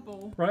 the one with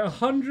Oddball. Right,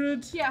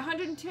 100. Yeah,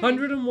 102.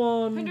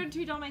 101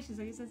 102 Dalmatians,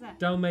 like it says there.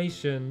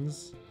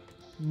 Dalmatians.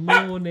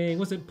 Morning.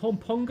 Was it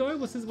Pongo?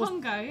 What's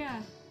Pongo,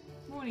 yeah.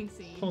 Morning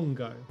scene.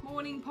 Pongo.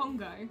 Morning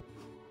Pongo.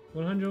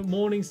 100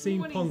 morning scene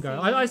Morning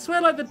Pongo. scene. I swear,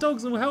 like the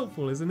dog's all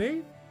helpful, isn't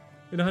he?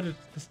 In 100.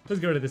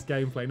 Let's get rid of this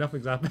gameplay.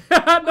 Nothing's happening.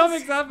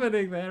 Nothing's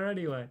happening there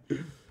anyway.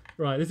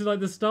 Right, this is like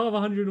the start of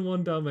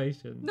 101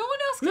 Dalmatians. No one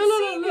else can Look,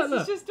 see look, this. look.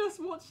 It's just us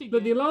watching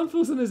Look, it. the alarm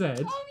falls on his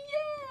head. Oh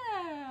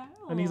yeah.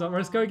 And he's like,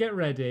 let's go get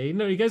ready.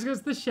 No, he gets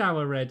the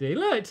shower ready.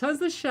 Look, turns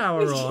the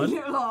shower on.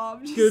 Little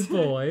arm, just- Good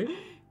boy.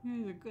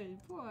 He's a good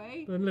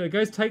boy. And look,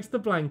 goes, takes the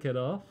blanket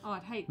off. Oh,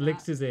 I'd hate that.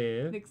 Licks his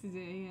ear. Licks his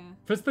ear, yeah.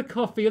 Puts the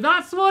coffee.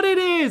 That's what it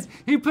is.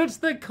 He puts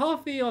the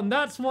coffee on.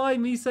 That's why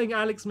me saying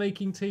Alex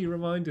making tea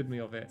reminded me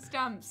of it.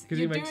 Stamps. 'Cause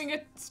You're he makes- doing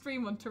a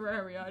stream on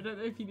Terraria. I don't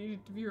know if you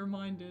needed to be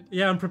reminded.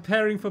 Yeah, I'm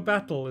preparing for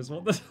battle is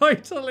what the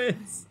title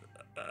is.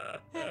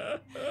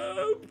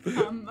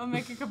 I'll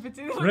make a cup of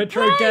tea.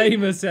 Retro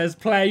Gamer says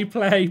play,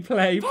 play,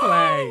 play,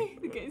 play.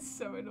 The game's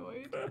so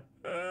annoyed.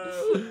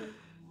 Oh,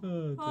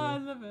 Oh, I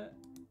dear. love it.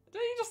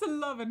 Don't you just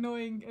love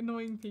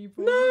annoying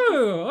people?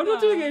 No, I'm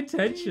not doing it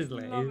No, you just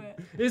intentionally. love it.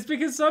 It's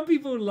because some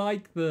people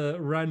like the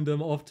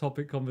random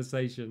off-topic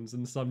conversations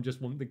and some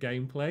just want the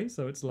gameplay.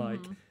 So it's like,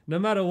 no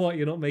matter what,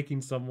 you're not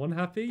making someone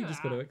happy. You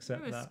just got to accept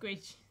Look at that.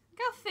 Squeak. Look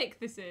how thick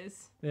this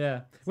is.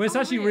 Yeah. Well, it's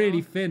actually unreal.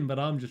 really thin, but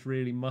I'm just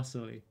really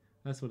muscly.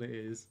 That's what it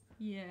is.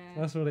 Yeah.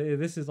 That's what it is.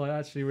 This is like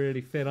actually really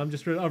thin. I'm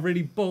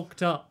really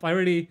bulked up. I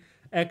really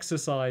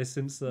exercised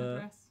since My the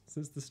dress.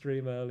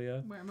 stream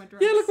earlier. Wearing my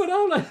dress. Yeah, look what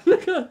I'm like.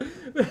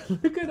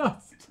 Look at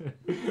us two.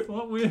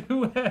 What we're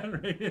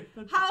wearing.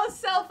 How's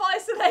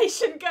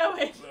self-isolation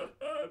going?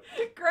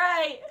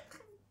 Great.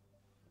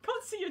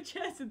 Can't see your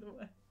chairs in the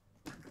way.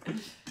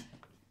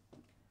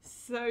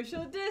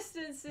 Social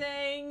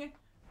distancing.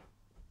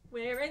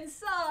 We're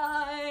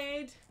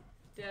inside.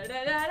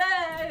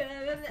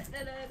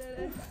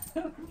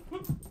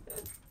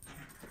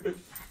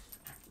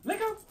 Let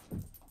go.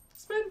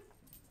 Spin.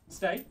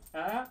 Stay.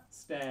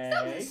 Stay.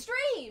 Stop the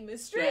stream. The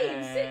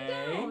stream. Sit Stay.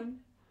 down.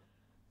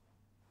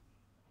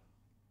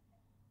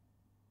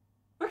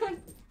 Okay.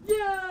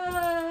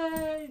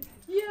 Yay!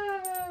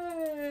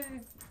 Yay!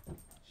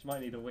 She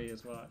might need a wee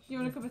as well. You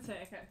want a cup of tea?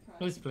 Okay. Right.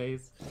 Please,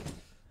 please.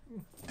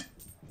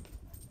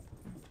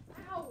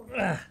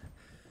 Ow.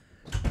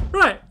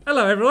 Right,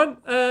 hello everyone.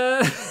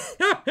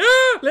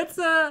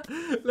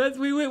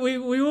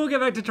 We will get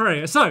back to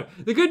Terraria. So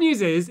the good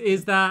news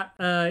is that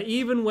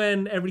even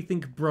when everything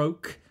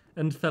broke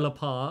and fell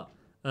apart,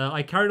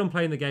 I carried on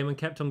playing the game and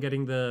kept on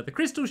getting the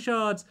crystal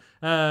shards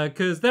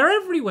because they're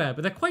everywhere,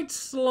 but they're quite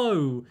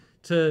slow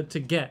to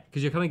get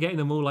because you're kind of getting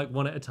them all like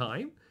one at a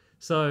time.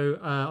 So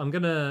I'm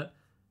gonna.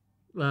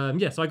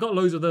 So I got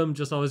loads of them.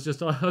 I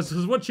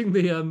was watching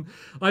the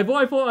what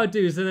I thought I'd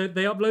do is that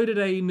they uploaded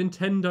a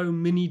Nintendo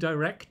mini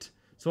direct.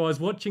 So I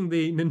was watching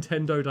the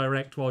Nintendo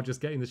Direct while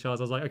just getting the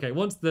shards. I was like, okay,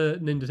 once the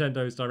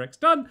Nintendo's Direct's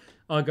done,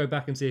 I'll go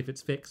back and see if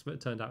it's fixed. But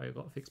it turned out it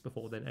got fixed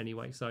before then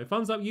anyway. So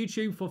thumbs up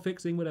YouTube for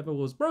fixing whatever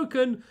was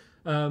broken.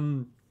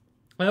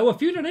 A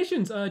few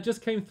donations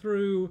just came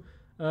through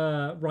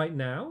right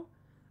now.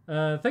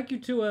 Thank you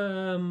to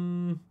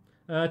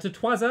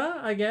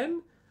Twaza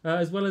again.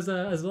 As well as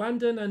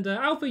Landon and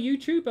Alpha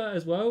YouTuber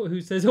as well,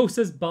 who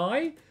says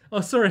bye. Oh,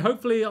 sorry.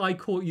 Hopefully I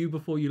caught you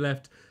before you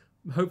left.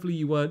 Hopefully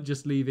you weren't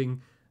just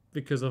leaving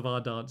because of our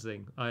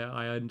dancing.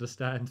 I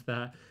understand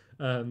that.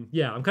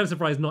 Yeah, I'm kind of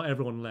surprised not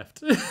everyone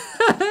left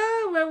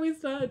when we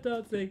started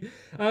dancing.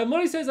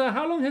 Molly says,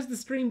 how long has the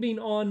stream been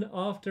on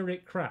after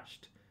it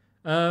crashed?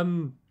 I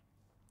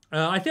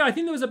think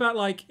there was about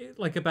like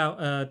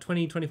about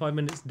 20-25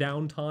 minutes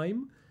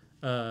downtime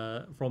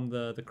from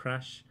the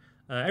crash.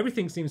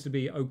 Everything seems to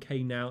be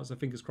okay now, so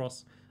fingers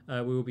crossed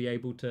we will be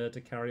able to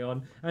carry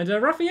on. And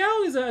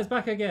Raphael is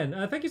back again.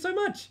 Thank you so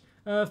much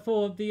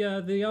for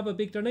the other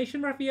big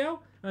donation,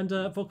 Raphael, and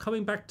for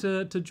coming back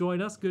to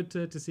join us. Good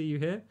to see you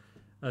here.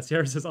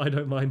 Sierra says, I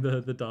don't mind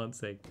the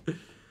dancing.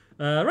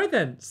 Right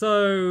then,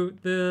 so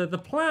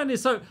the plan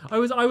is, so I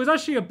was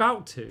actually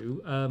about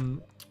to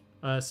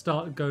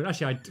start going,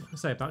 actually I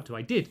say about to,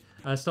 I did.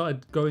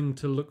 Started going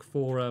to look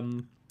for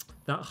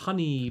that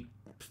honey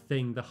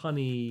thing, the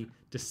honey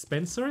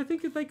dispenser, I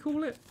think they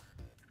call it.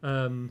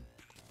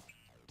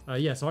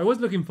 Yeah, so I was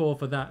looking for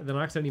that, then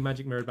I accidentally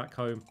magic mirrored back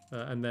home,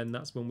 and then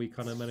that's when we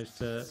kind of managed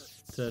to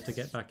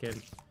get back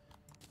in.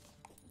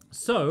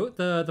 So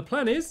the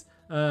plan is,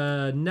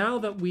 now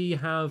that we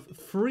have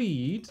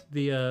freed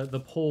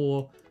the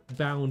poor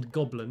bound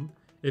goblin,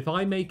 if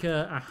I make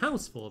a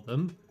house for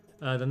them,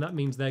 then that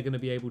means they're going to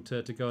be able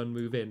to go and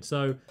move in.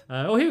 So,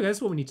 oh, here we go.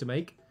 That's what we need to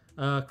make.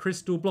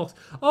 Crystal blocks.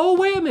 Oh,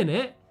 wait a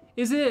minute.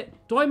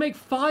 Do I make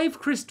 5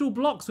 crystal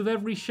blocks with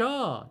every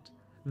shard?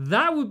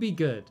 That would be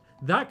good.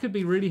 That could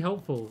be really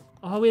helpful.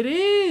 Oh, it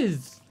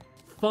is.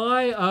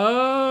 5.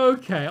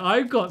 Okay,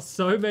 I've got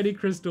so many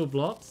crystal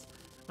blocks.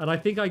 And I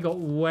think I got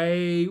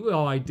way...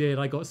 Oh, I did.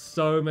 I got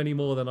so many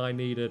more than I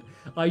needed.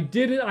 I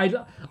didn't...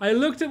 I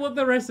looked at what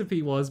the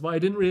recipe was, but I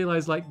didn't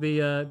realize, like,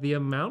 the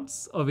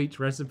amounts of each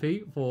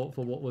recipe for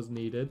what was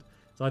needed.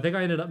 So I think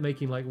I ended up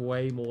making, like,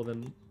 way more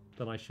than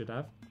I should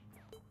have.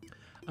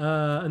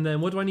 And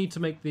then what do I need to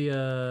make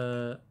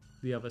the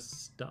other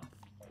stuff?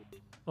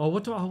 Oh,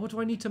 what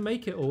do I need to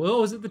make it all?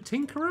 Oh, is it the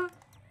Tinkerer?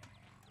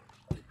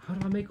 How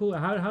do I make all...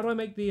 How do I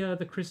make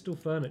the crystal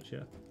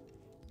furniture?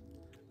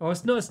 Oh,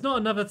 it's not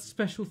another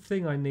special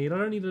thing I need. I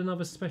don't need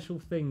another special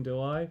thing, do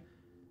I?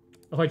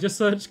 Oh, I just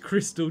searched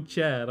crystal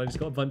chair and I just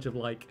got a bunch of,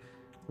 like,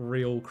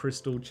 real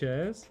crystal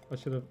chairs. I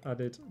should have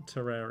added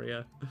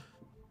Terraria.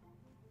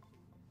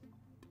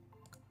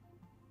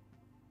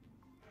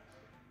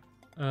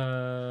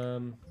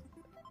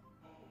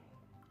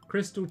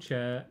 Crystal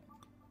chair.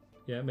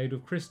 Yeah, made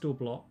of crystal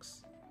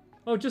blocks.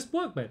 Oh, just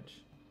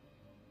workbench.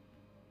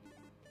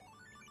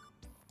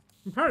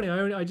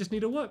 Apparently, I just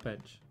need a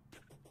workbench.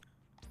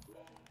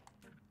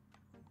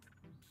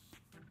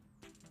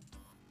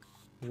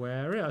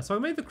 Where is it? So I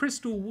made the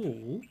crystal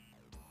wall.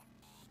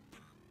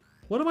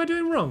 What am I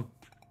doing wrong?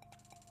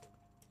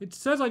 It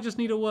says I just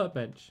need a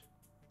workbench.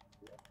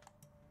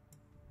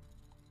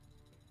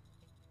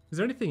 Is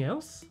there anything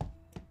else?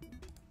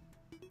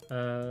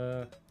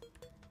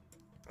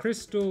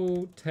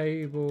 Crystal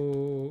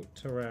table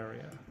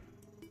Terraria.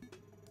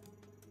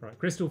 Right,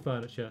 crystal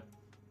furniture.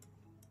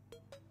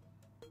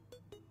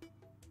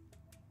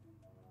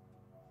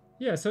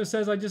 Yeah, so it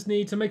says I just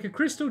need to make a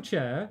crystal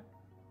chair.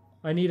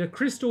 I need a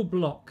crystal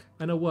block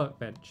and a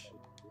workbench.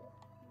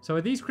 So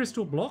are these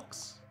crystal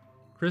blocks?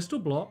 Crystal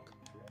block.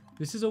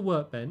 This is a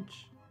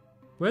workbench.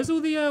 Where's all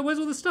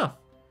the stuff?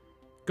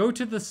 Go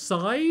to the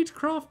side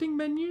crafting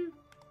menu?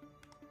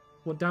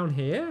 What, down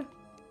here?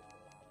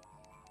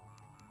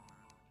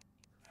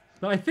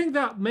 But I think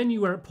that menu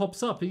where it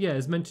pops up, yeah,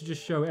 is meant to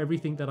just show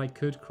everything that I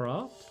could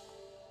craft.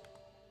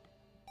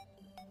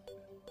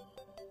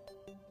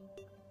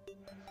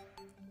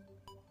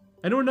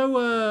 Anyone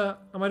know,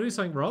 am I doing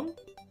something wrong?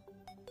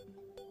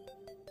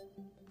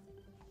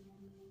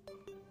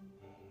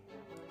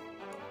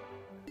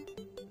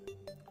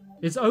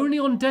 It's only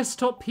on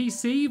desktop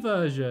PC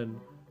version.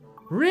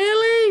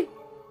 Really?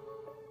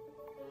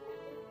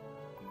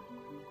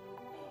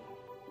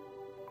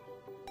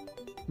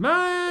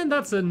 Man,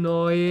 that's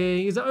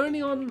annoying. Is it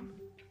only on...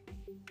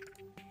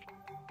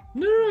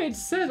 No, it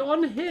says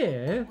on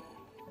here.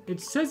 It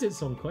says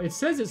it's on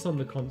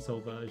the console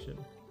version.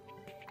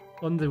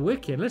 On the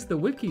wiki, unless the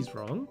wiki's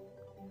wrong.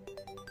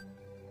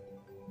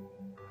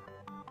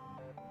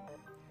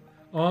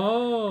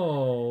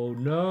 Oh,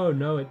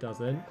 no, it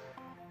doesn't.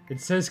 It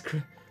says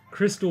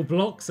crystal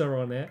blocks are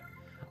on it.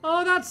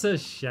 Oh, that's a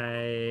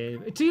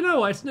shame. Do you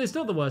know what? It's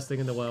not the worst thing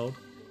in the world.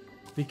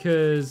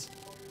 Because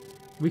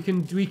we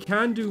can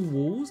do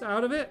walls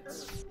out of it.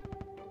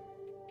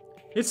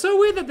 It's so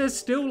weird that there's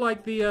still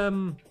like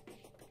the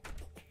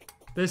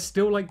there's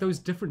still like those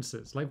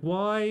differences. Like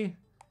why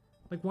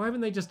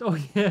haven't they just... Oh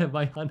yeah,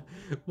 my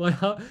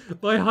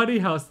honey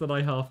house that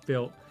I half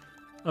built.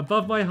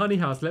 Above my honey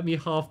house, let me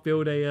half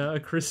build a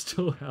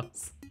crystal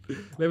house.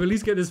 Let me at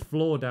least get this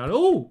floor down.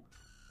 Oh!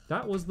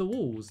 That was the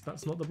walls.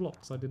 That's not the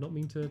blocks. I did not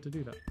mean to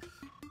do that.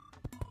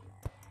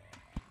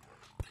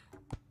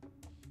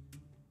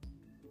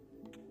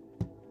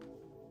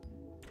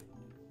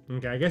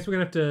 Okay, I guess we're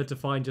going to have to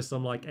find just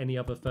some, like, any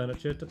other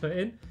furniture to put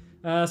in.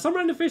 Some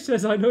random fish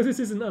says, I know this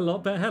isn't a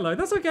lot, but hello.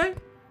 That's okay.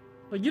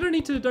 Like, you don't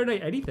need to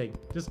donate anything.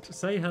 Just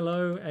say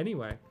hello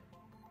anyway.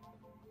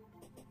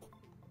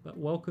 But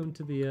welcome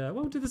to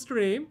the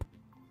stream.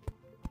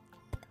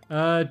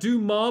 Do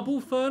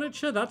marble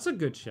furniture? That's a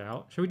good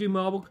shout. Shall we do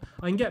marble?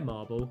 I can get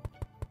marble.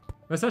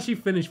 Let's actually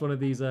finish one of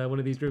these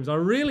rooms. I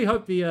really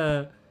hope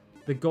the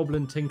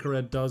Goblin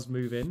Tinkerer does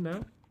move in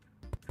now.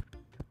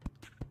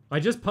 I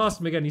just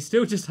passed him again. He's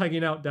still just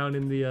hanging out down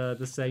in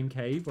the same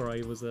cave where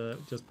I was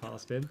just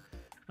past him.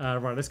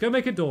 Right, let's go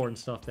make a door and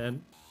stuff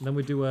then. And then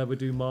we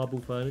do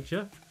marble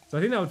furniture. So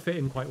I think that would fit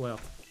in quite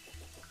well.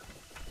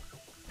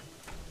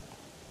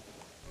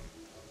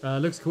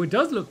 Looks cool. It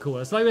does look cool.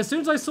 It's like as soon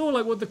as I saw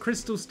like what the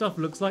crystal stuff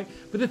looks like,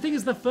 but the thing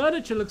is the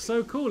furniture looks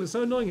so cool. It's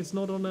so annoying. It's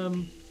not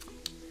on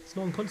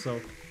console.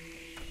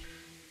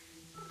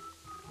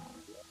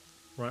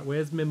 Right,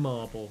 where's my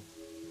marble?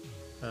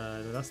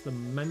 No, that's the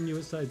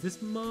menu side. Is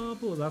this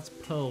marble? That's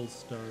pearl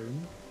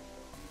stone.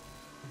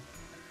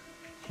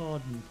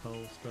 Hardened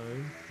pearl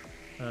stone.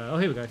 Oh,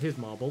 here we go. Here's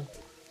marble.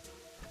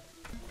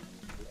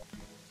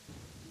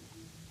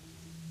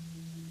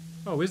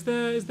 Oh, is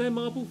there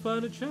marble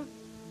furniture?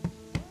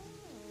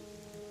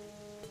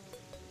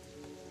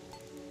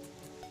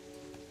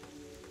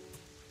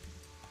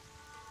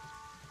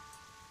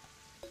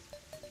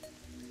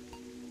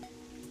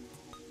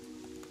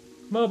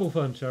 Marble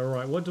furniture,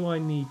 right. What do I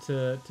need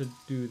to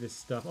do this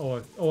stuff?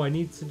 Oh, I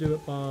need to do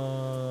it by...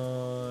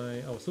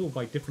 Oh, it's all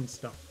by different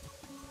stuff.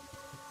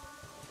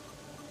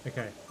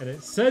 Okay, and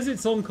it says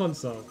it's on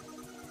console.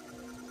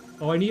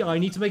 Oh, I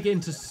need to make it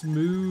into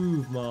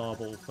smooth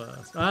marble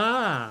first.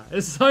 Ah,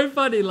 it's so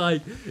funny.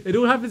 Like, it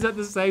all happens at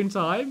the same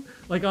time.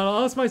 Like,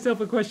 I'll ask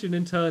myself a question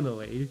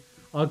internally.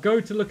 I'll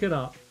go to look it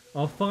up.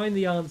 I'll find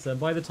the answer. And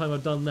by the time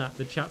I've done that,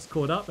 the chat's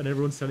caught up and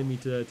everyone's telling me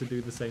to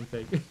do the same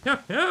thing.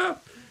 Alright,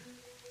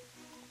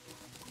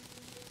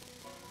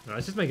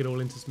 let's just make it all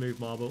into smooth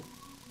marble.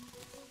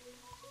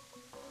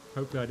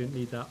 Hopefully I didn't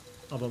need that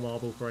other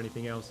marble for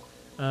anything else.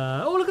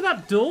 Oh, look at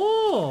that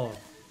door!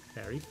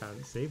 Very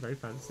fancy, very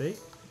fancy.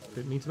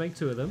 Didn't mean to make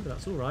two of them, but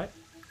that's alright.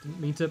 Didn't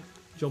mean to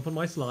jump on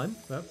my slime.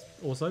 That's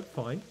also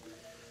fine.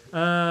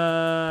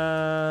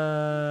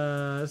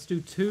 Let's do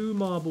 2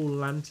 marble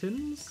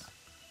lanterns.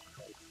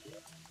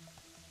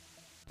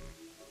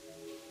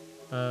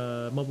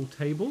 Marble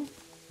table.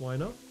 Why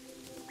not?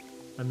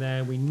 And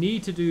then we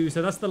need to do...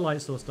 So that's the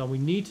light source done. We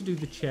need to do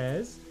the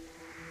chairs.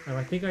 And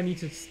I think I need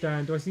to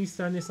stand... Do I need to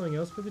stand near something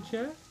else for the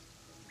chair?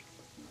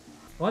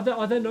 Are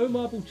there no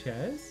marble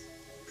chairs?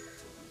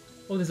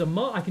 Oh, there's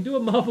a I can do a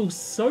marble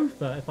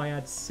sofa if I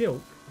add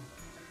silk.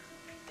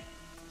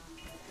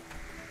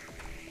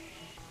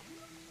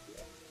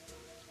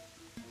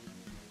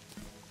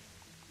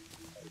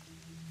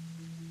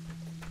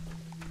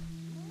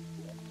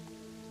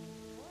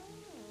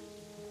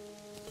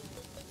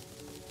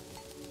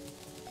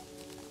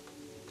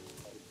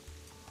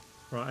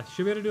 Right, I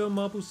should be able to do a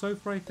marble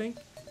sofa, I think.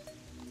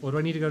 Or do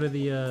I need to go to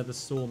the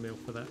sawmill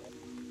for that?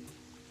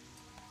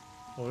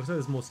 Oh, looks like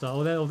there's more stuff.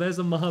 Oh, there's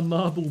a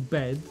marble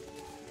bed.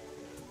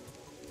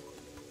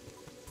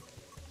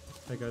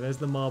 There you go, there's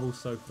the marble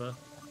sofa.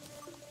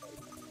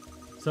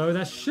 So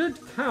that should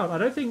count. I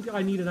don't think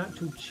I need an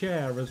actual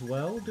chair as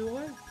well, do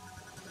I?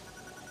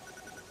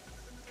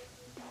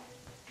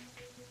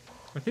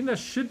 I think that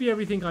should be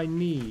everything I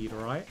need,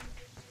 right?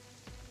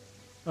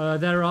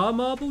 There are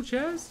marble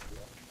chairs?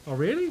 Oh,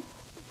 really?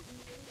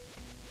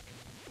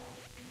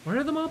 Where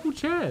are the marble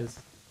chairs?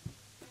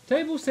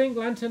 Table, sink,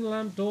 lantern,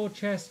 lamp, door,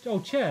 chest.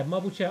 Oh, chair,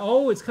 marble chair.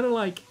 Oh, it's kind of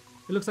like,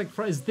 it looks like,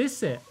 is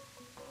this it?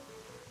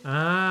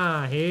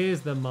 Ah,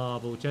 here's the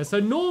marble chair. So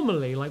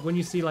normally, like when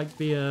you see like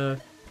the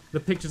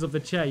pictures of the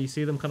chair, you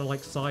see them kind of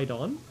like side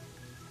on.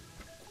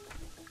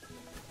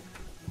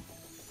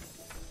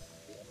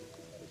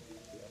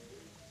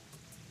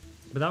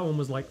 But that one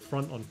was like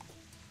front on.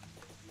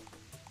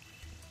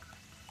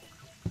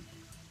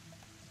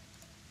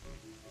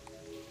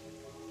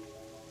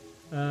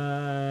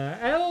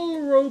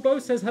 El Robo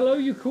says, hello,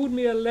 you called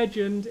me a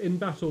legend in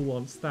battle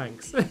once.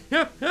 Thanks.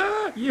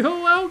 You're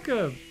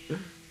welcome.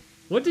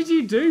 What did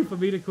you do for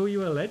me to call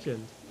you a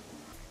legend?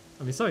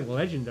 I mean, something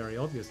legendary,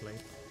 obviously.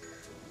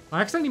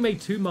 I accidentally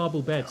made 2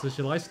 marble beds, so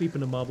should I sleep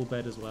in a marble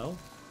bed as well?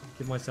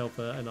 Give myself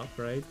an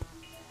upgrade.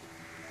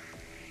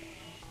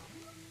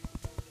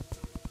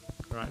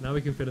 Alright, now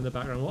we can fit in the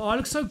background. Oh, it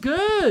looks so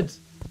good!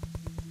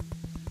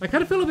 I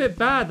kind of feel a bit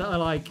bad that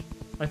I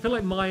feel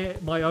like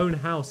my own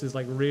house is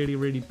like really,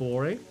 really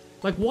boring.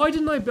 Like, why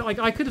didn't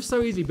I could have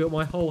so easily built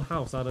my whole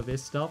house out of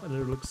this stuff and it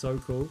would look so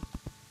cool.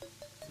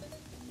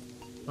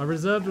 I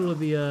reserved all of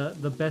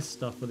the best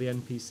stuff for the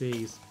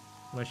NPCs.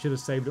 And I should have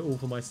saved it all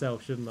for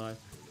myself, shouldn't I?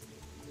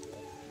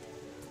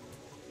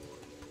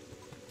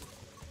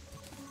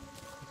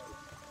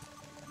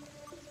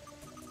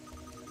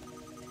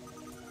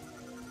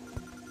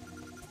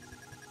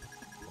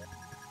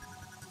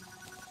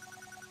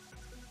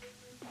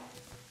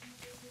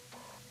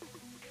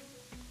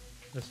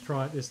 Let's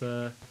try this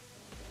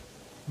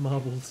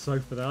marble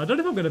sofa there. I don't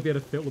know if I'm going to be able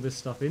to fit all this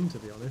stuff in, to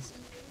be honest.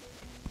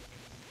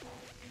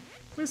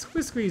 We'll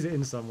squeeze it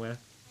in somewhere.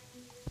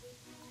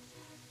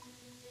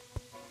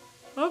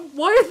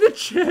 Why are the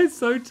chairs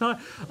so tight?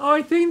 Oh,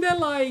 I think they're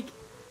like...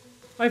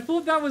 I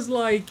thought that was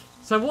like...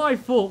 So what I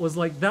thought was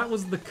like that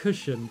was the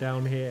cushion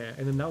down here,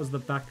 and then that was the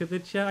back of the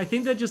chair. I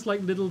think they're just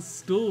like little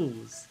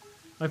stools.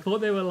 I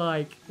thought they were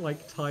like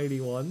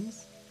tiny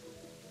ones.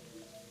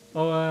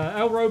 Oh,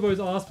 El Robo's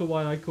asked for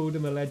why I called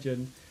him a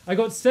legend. I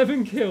got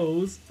 7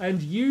 kills,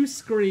 and you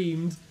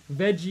screamed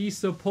veggie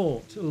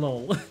support,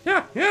 lol.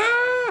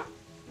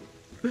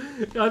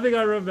 I think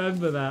I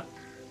remember that.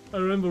 I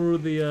remember all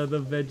the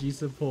veggie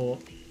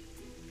support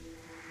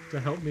to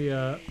help me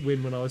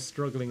win when I was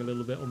struggling a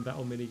little bit on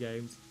battle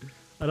minigames.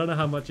 I don't know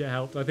how much it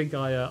helped. I think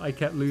I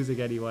kept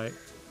losing anyway.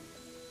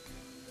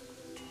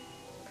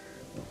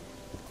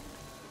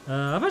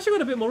 I've actually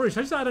got a bit more room. Should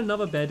I just add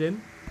another bed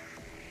in?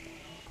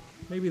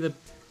 Maybe the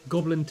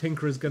Goblin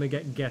Tinkerer's going to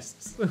get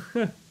guests.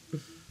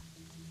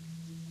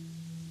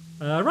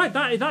 Right,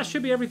 that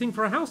should be everything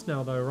for a house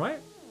now, though, right?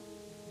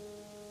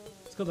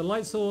 It's got the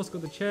light source,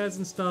 got the chairs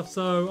and stuff,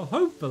 so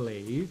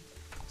hopefully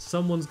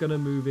someone's going to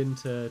move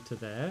into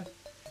there.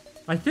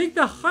 I think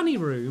the honey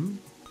room,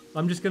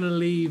 I'm just going to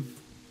leave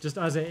just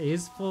as it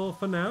is for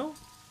now.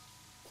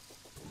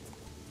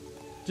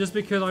 Just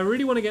because I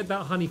really want to get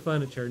that honey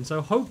furniture, and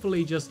so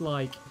hopefully just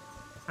like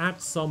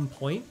at some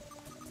point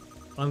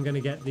I'm going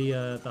to get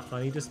the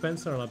honey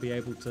dispenser and I'll be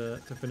able to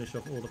finish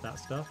off all of that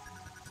stuff.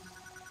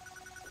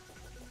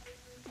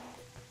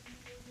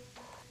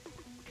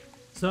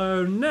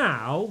 So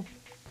now,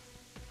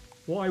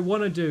 what I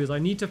want to do is I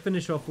need to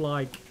finish off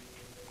like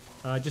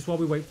just while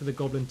we wait for the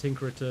Goblin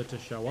Tinkerer to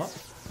show up.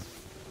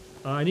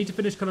 I need to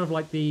finish kind of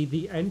like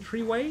the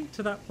entryway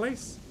to that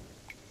place.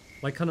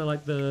 Like kind of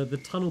like the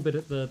tunnel bit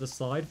at the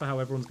side for how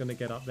everyone's going to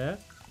get up there.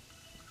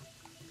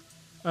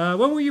 When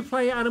will you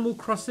play Animal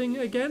Crossing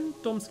again?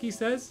 Domsky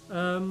says.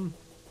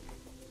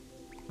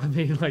 I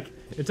mean, like,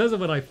 in terms of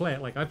when I play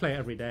it, like, I play it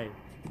every day.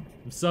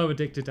 I'm so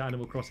addicted to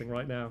Animal Crossing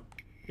right now.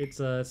 It's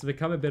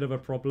become a bit of a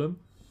problem.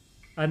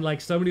 And, like,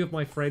 so many of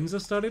my friends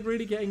have started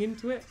really getting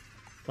into it.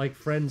 Like,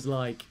 friends,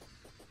 like,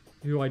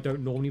 who I don't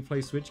normally play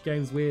Switch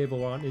games with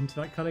or aren't into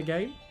that kind of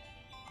game.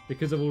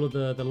 Because of all of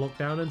the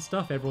lockdown and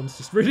stuff, everyone's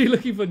just really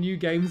looking for new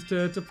games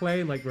to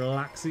play and, like,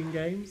 relaxing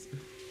games.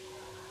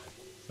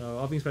 So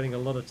I've been spending a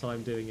lot of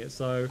time doing it.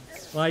 So,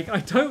 like,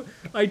 I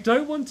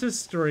don't want to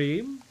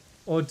stream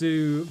or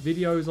do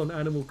videos on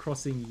Animal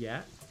Crossing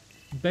yet.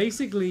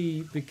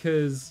 Basically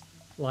because,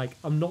 like,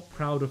 I'm not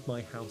proud of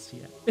my house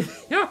yet.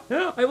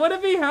 I want to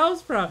be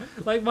house proud.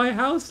 Like, my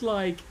house,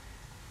 like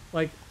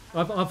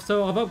I've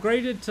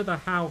upgraded to the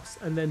house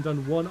and then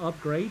done one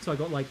upgrade. So I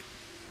got like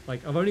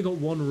I've only got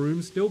one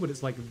room still, but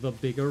it's like the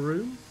bigger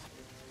room.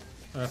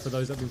 For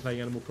those that have been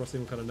playing Animal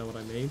Crossing will kind of know what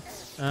I mean.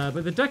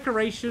 But the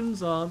decorations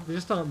they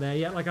just aren't there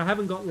yet. Like, I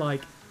haven't got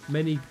like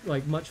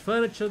much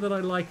furniture that I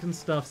like and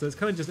stuff, so it's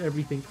kind of just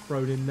everything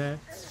thrown in there.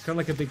 It's kind of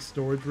like a big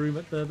storage room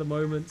at the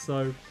moment.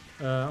 So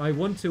I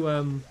want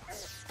to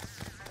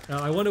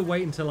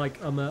wait until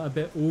like I'm a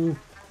bit. Ooh,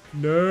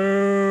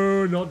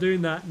 no, not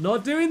doing that.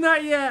 Not doing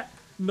that yet.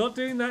 Not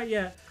doing that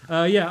yet.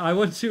 Yeah, I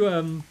want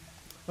to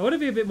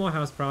be a bit more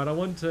house proud. I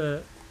want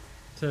to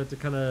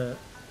kind of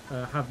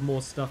have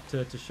more stuff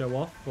to show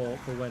off for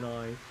when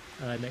I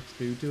next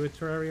do a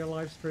Terraria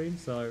live stream.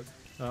 So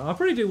I'll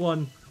probably do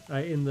one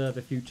in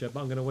the future, but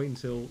I'm going to wait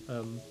until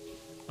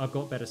I've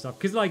got better stuff.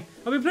 Because, like,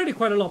 I've been playing it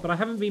quite a lot, but I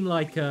haven't been,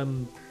 like I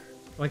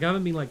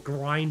haven't been, like,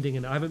 grinding,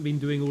 and I haven't been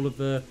doing all of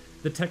the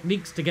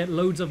techniques to get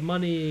loads of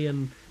money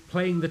and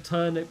playing the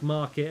turnip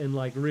market and,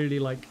 like, really,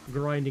 like,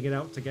 grinding it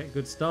out to get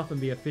good stuff and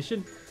be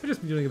efficient. I've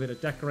just been doing a bit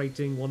of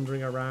decorating,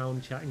 wandering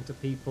around, chatting to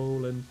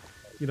people, and,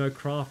 you know,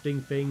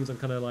 crafting things and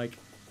kind of, like,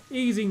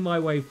 easing my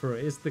way through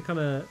it. It's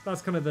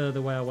that's kind of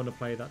the way I want to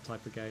play that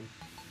type of game.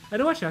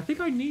 And actually, I think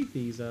I need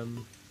these, I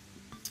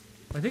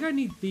didn't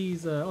need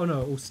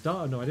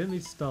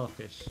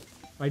starfish.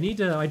 I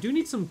do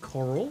need some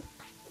coral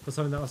for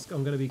something that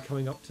I'm going to be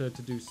coming up to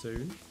do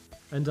soon.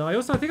 And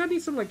I think I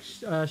need some, like,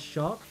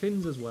 shark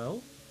fins as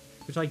well,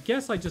 which I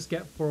guess I just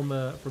get from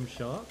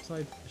sharks,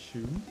 I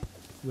assume.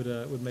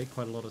 Would make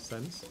quite a lot of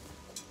sense.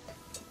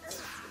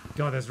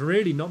 God, there's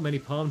really not many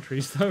palm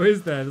trees though,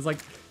 is there? There's like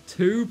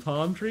 2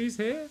 palm trees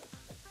here.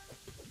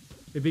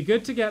 It'd be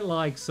good to get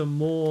like some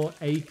more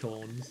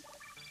acorns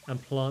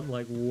and plant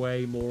like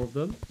way more of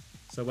them.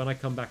 So when I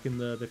come back in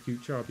the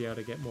future, I'll be able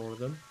to get more of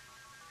them.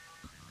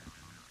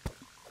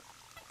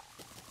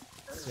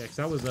 Yeah, because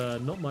that was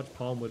not much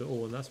palm wood at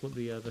all, and that's what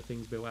the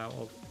thing's built out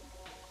of.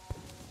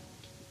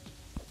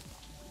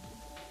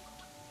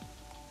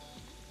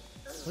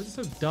 Why is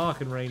it so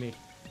dark and rainy?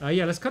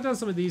 Yeah, let's cut down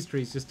some of these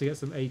trees just to get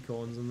some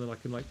acorns, and then I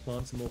can like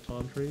plant some more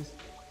palm trees.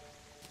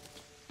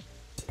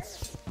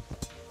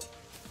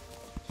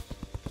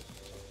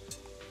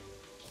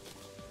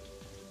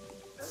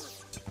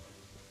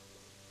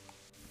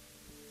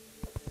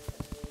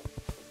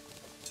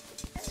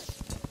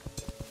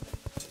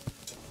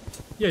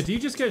 Yeah, do you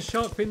just get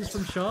shark fins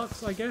from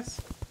sharks, I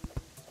guess?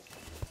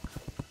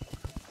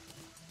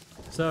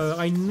 So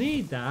I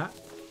need that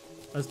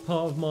as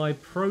part of my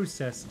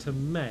process to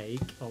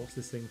make... Oh, what's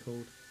this thing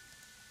called?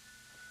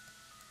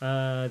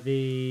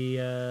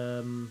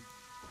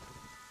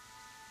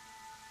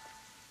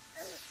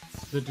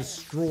 The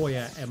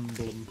Destroyer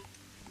emblem,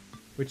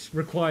 which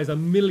requires a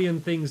million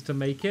things to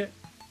make it,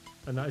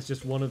 and that is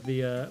just one of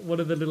the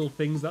little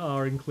things that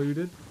are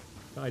included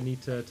that I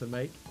need to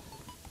make.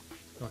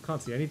 Oh, I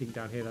can't see anything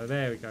down here though.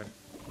 There we go.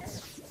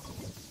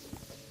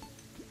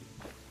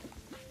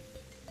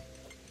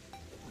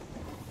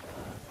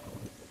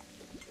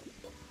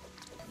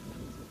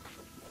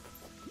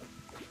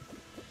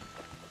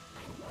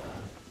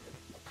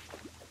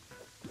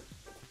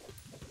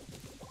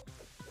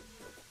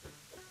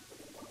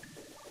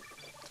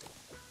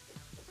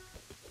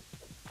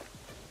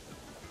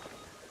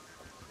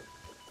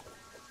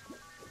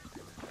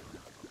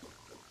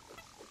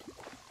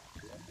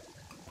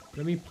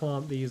 Let me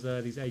plant these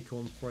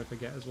acorns before I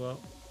forget as well.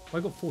 I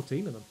got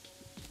 14 of them.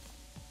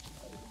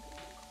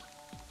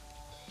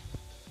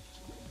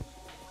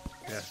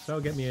 Yeah,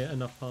 that'll get me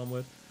enough palm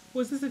wood.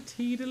 Was this a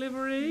tea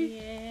delivery?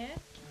 Yeah.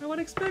 How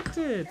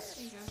unexpected.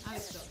 There you go.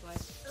 Alex got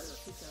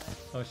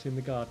by. Oh, she's in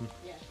the garden.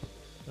 Yeah.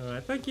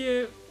 Alright, thank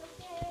you.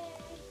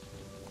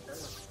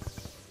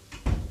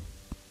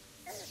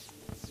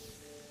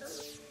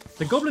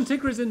 The Goblin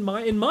Tinker is in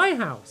my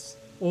house,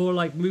 or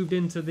like moved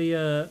into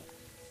the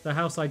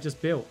house I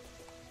just built.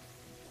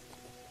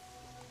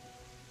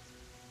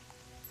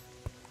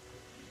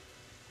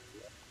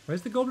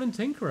 Where's the Goblin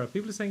Tinkerer?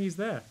 People are saying he's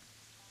there.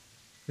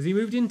 Has he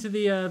moved into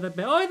the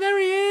bed? Oh, there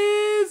he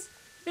is!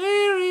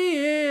 Here he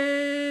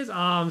is! Oh,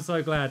 I'm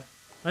so glad.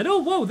 I know,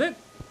 whoa, that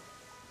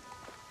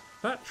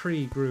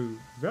tree grew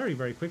very,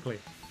 very quickly.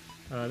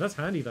 That's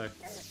handy though.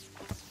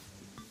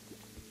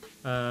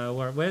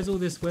 Where's all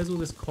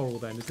this coral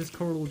then? Is this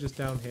coral all just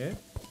down here?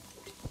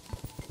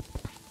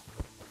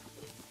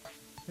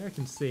 Yeah, I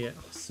can see it.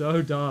 Oh,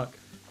 so dark.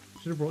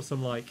 Should have brought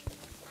some like...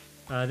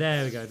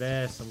 there we go.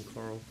 There's some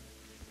coral.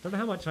 Don't know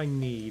how much I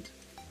need.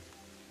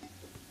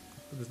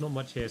 But there's not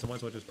much here, so I might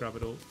as well just grab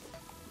it all.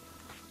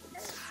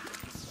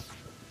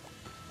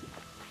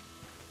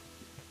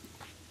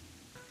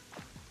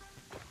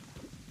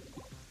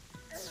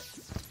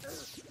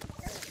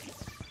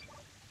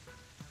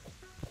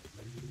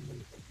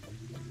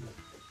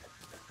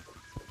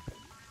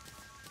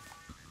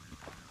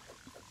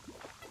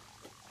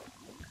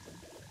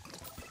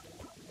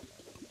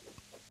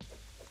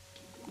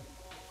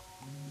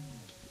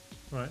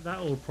 Right,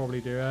 that'll probably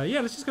do.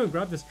 Yeah, let's just go and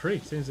grab this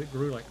tree, since it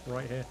grew like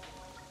right here.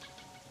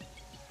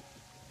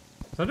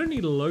 So I don't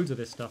need loads of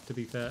this stuff, to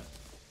be fair.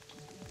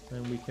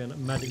 And we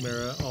can magic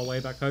mirror our way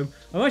back home.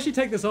 I'll actually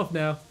take this off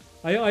now.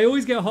 I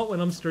always get hot when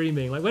I'm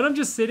streaming. Like when I'm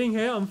just sitting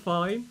here, I'm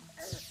fine.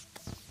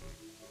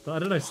 But I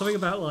don't know, something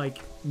about like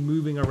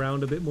moving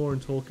around a bit more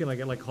and talking, I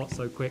get like hot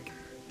so quick.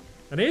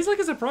 And it is like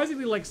a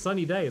surprisingly like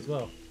sunny day as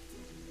well.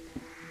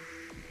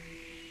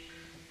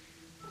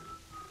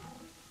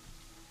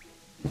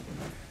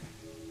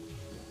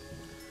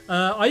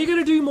 Are you going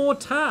to do more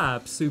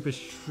tabs? Super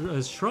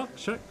Shrek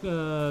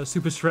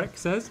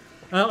says.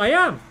 I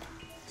am.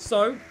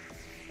 So,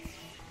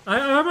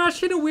 I'm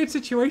actually in a weird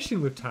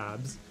situation with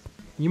tabs.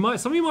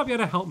 Some of you might be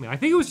able to help me. I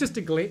think it was just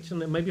a glitch,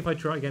 and maybe if I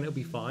try again, it'll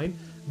be fine.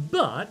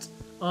 But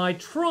I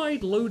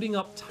tried loading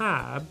up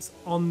tabs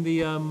on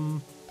the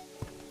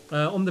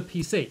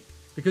PC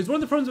because one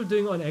of the problems with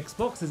doing it on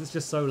Xbox is it's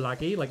just so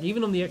laggy. Like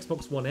even on the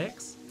Xbox One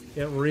X,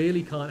 it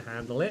really can't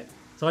handle it.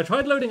 So I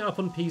tried loading it up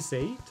on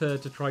PC to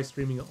try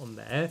streaming it on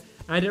there,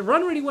 and it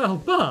ran really well,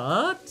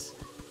 but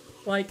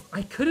like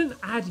I couldn't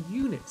add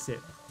units in.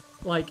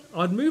 Like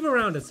I'd move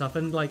around and stuff,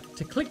 and like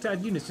to click to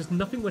add units, just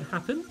nothing would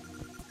happen.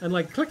 And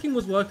like clicking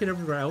was working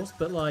everywhere else,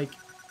 but like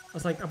I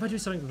was like, am I doing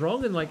something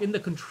wrong? And like in the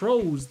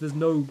controls, there's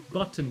no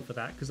button for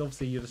that because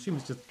obviously you'd assume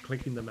it's just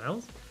clicking the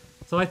mouse.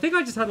 So I think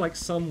I just had like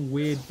some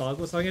weird bug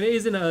or something, and it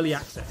is in early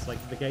access. Like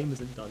the game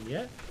isn't done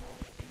yet.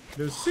 It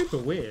was super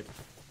weird.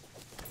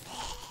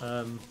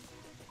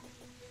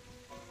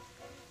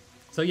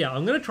 So yeah,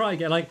 I'm gonna try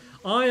again. Like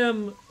I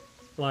am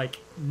like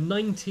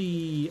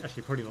 90,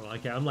 actually probably not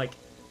like it. I'm like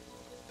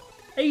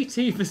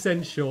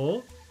 80%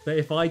 sure that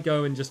if I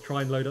go and just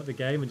try and load up the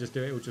game and just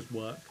do it, it will just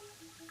work.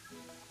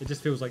 It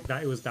just feels like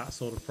that it was that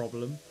sort of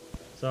problem.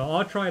 So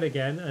I'll try it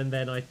again, and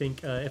then I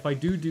think if I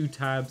do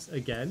tabs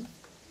again,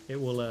 it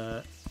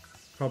will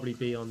probably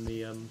be on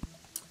the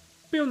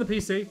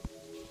PC.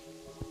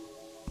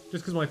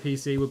 Just because my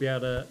PC will be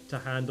able to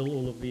handle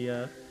all of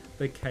the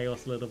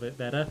chaos a little bit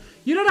better.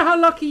 You don't know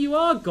how lucky you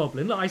are,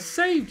 Goblin. Look, I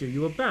saved you.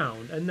 You were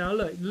bound, and now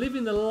look,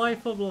 living the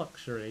life of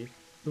luxury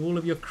with all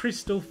of your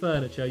crystal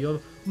furniture, your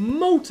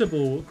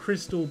multiple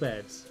crystal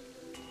beds.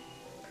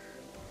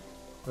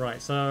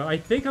 Right, so I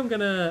think I'm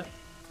gonna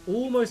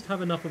almost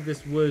have enough of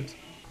this wood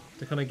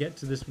to kind of get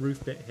to this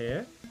roof bit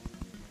here.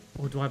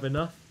 Or do I have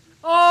enough?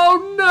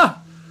 Oh no!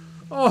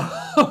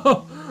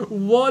 Oh,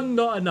 one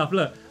not enough.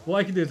 Look, what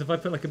I can do is if I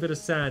put like a bit of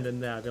sand in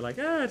there, I'll be like,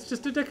 it's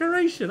just a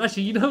decoration.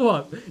 Actually, you know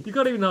what? You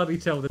can't even hardly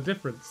tell the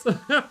difference.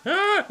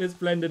 It's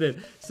blended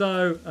in.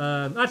 So,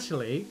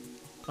 actually,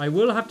 I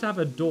will have to have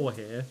a door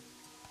here.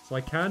 So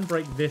I can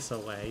break this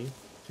away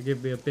to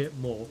give me a bit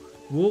more.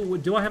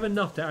 Do I have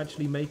enough to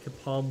actually make a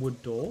palm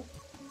wood door?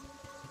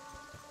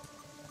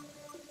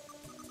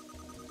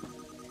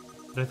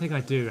 I don't think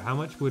I do. How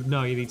much wood?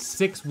 No, you need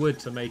 6 wood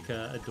to make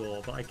a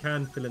door, but I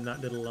can fill in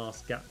that little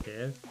last gap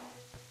here.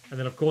 And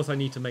then, of course, I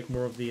need to make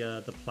more of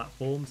the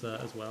platforms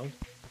as well.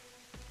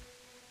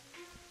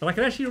 But I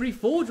can actually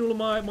reforge all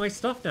of my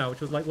stuff now,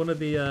 which was like one of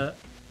the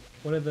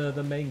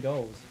main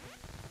goals.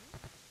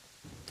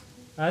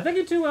 Thank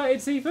you to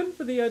It's Ethan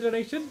for the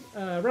donation.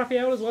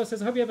 Raphael as well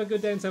says, I hope you have a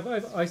good day in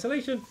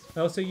self-isolation.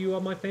 Also, you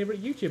are my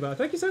favourite YouTuber.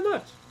 Thank you so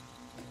much.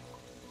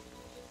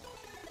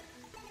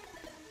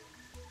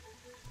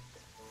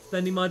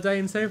 Spending my day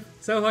in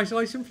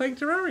self-isolation playing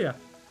Terraria.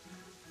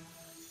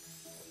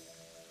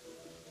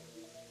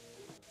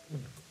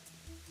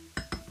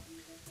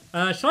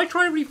 Shall I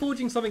try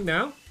reforging something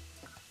now?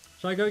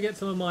 Shall I go get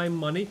some of my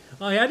money?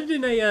 I added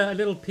in a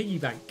little piggy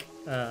bank,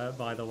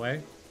 by the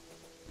way.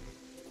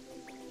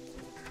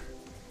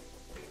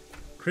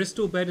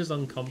 Crystal bed is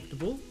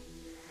uncomfortable.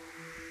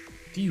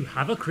 Do you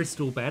have a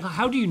crystal bed?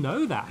 How do you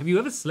know that? Have you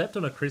ever slept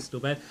on a crystal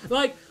bed?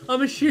 Like,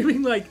 I'm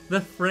assuming, like,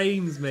 the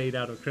frame's made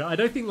out of crystal. I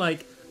don't think,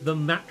 like, the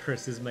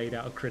mattress is made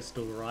out of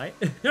crystal, right?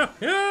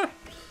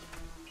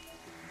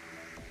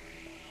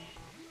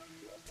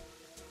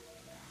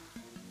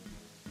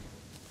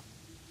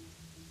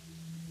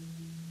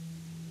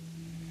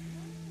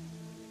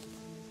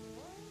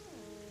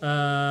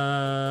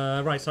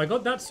 Right, so I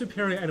got that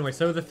superior anyway.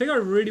 So the thing I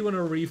really want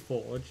to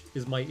reforge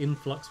is my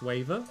influx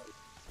waver.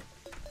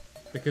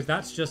 Because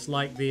that's just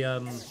like the,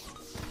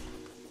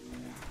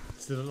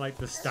 to like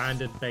the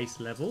standard base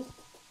level.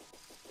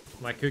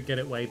 I could get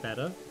it way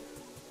better.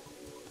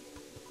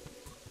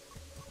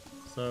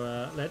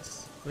 So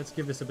let's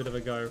give this a bit of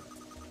a go.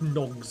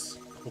 Nogs.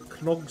 Or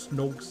Knogs,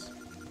 Nogs.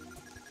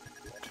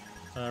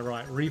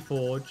 Right,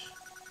 reforge.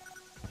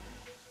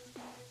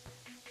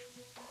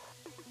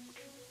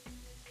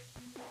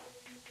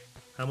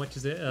 How much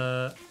is it?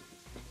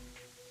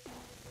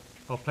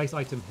 I'll place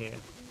item here.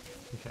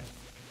 Okay.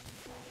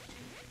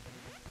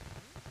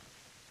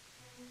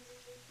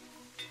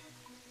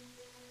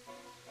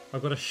 I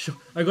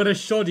got a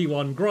shoddy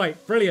one.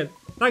 Great, brilliant.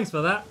 Thanks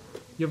for that.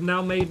 You've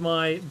now made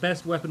my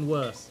best weapon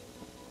worse.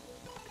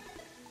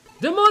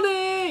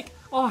 Demonic!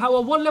 Oh, how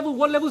one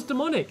level's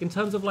demonic in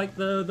terms of like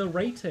the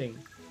rating.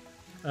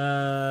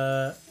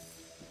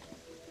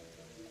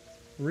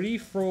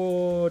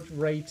 Reforge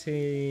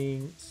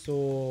rating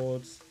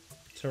swords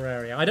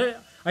Terraria.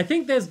 I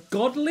think there's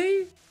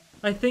godly.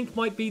 I think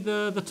might be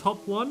the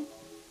top one.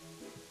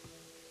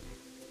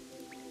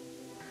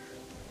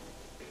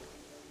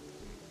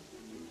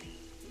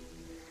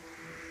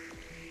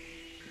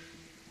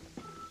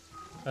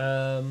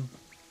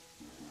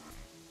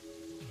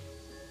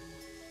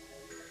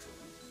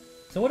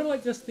 So what are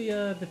like just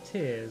the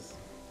tiers?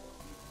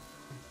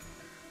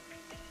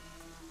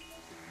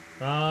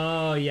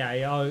 Oh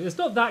yeah, oh, it's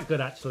not that good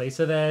actually.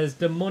 So there's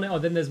demonic, oh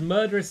then there's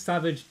murderous,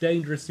 savage,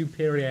 dangerous,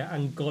 superior,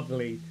 and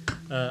godly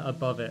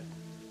above it.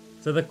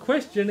 So the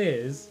question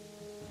is,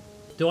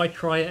 do I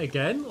try it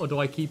again or do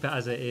I keep it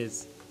as it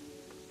is?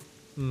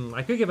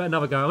 I could give it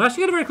another go. I'm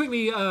actually gonna very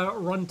quickly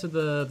run to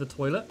the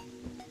toilet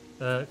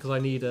because I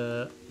need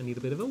a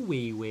bit of a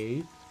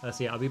wee.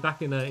 So yeah, I'll be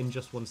back in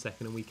just 1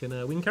 second and we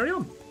can carry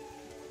on.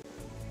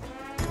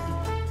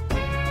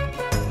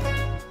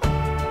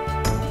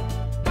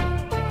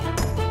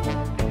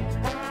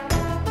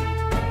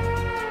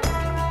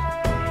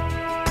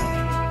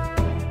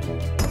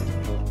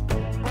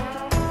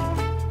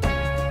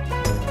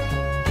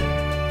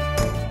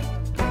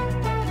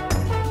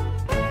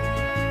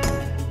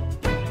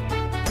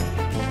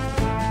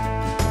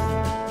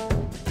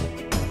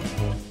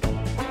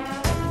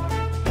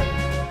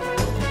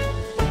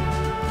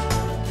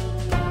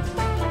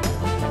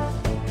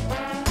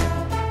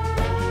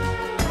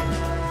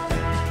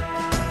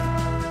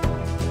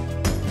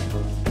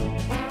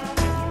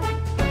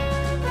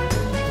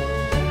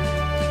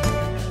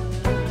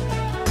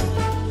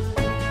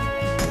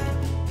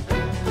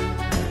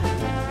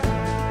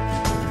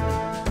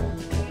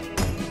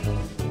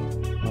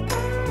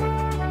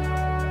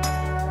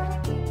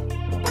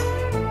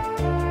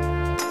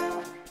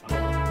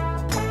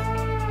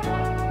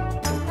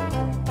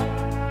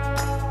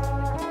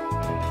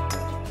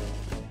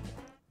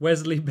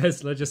 Wesley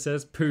Besler just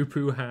says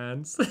poo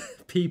hands.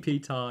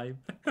 PP time.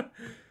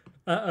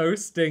 Uh-oh,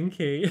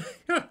 stinky.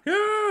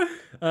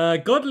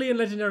 Godly and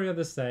legendary are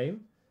the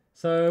same.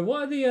 So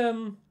what are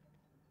the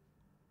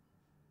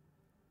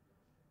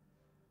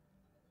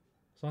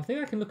So I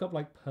think I can look up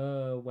like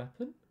per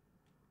weapon.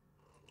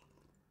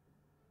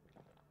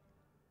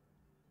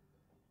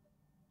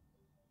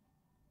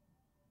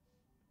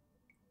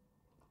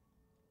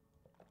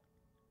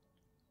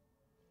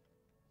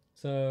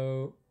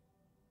 So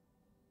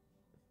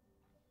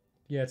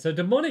yeah, so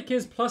demonic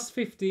is plus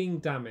 15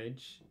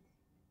 damage.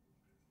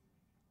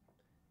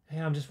 Hey,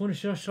 I'm just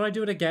wondering, should I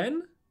do it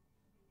again?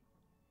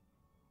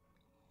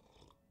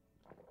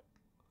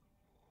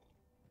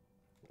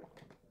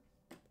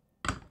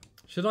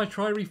 Should I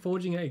try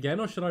reforging it again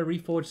or should I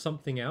reforge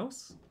something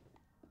else?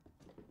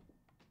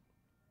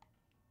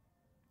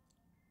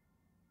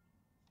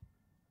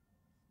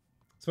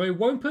 So it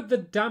won't put the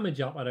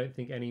damage up, I don't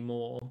think,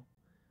 anymore.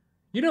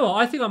 You know what?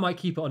 I think I might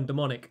keep it on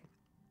demonic.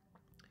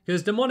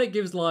 Because demonic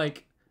gives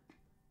like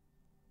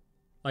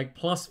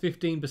plus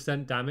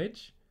 15%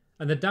 damage.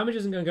 And the damage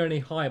isn't going to go any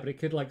higher, but it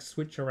could like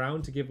switch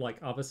around to give like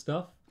other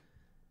stuff.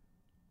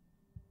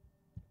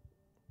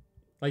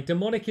 Like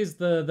demonic is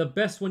the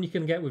best one you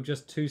can get with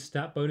just 2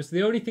 stat bonus.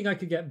 The only thing I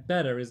could get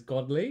better is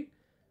godly.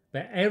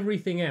 But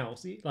everything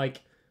else,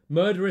 like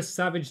murderous,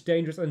 savage,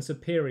 dangerous, and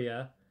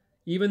superior,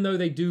 even though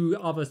they do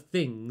other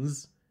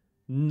things,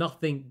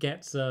 nothing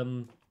gets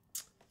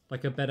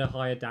like a better,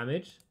 higher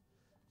damage.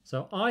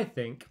 So I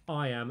think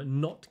I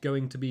am not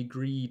going to be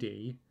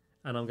greedy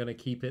and I'm going to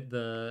keep it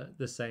the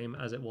same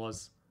as it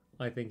was,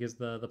 I think is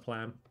the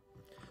plan.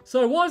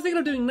 So what I was thinking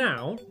of doing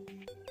now...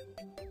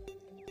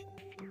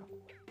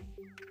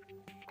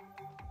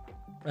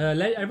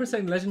 everyone's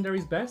saying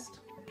legendary's best?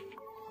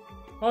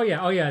 Oh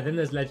yeah, then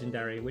there's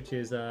legendary, which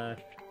is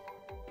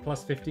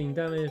plus 15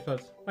 damage,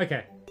 plus...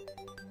 Okay.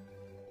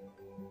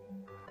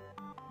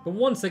 But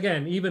once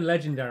again, even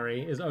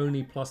legendary is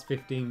only plus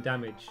 15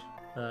 damage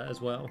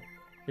as well.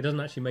 It doesn't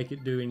actually make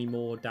it do any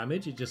more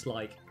damage. It just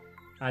like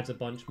adds a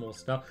bunch more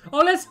stuff. Oh,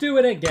 let's do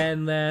it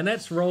again then.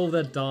 Let's roll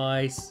the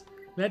dice.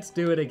 Let's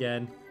do it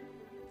again.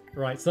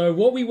 Right, so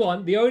what we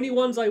want, the only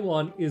ones I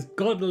want is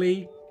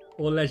godly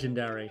or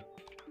legendary.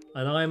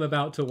 And I'm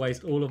about to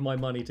waste all of my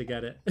money to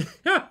get it.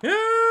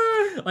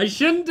 I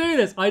shouldn't do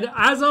this.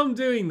 As I'm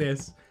doing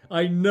this,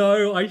 I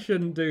know I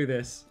shouldn't do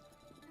this.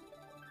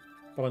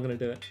 but I'm going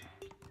to do it.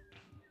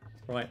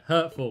 Right,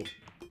 hurtful.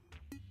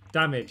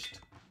 Damaged.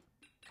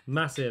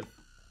 Massive.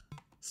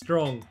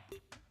 Strong.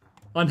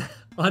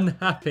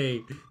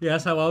 Unhappy. Yeah,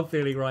 that's how I'm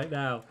feeling right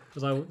now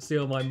as I see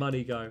all my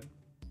money go.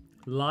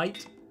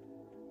 Light.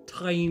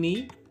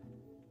 Tiny.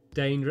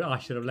 Dangerous. I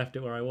should have left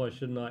it where I was,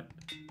 shouldn't I?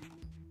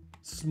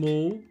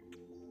 Small.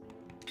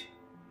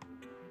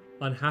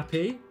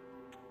 Unhappy.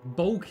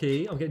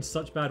 Bulky. I'm getting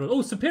such bad ones.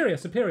 Oh, superior.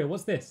 Superior.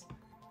 What's this?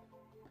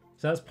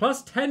 So that's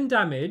plus 10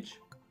 damage.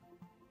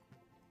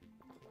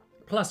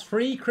 Plus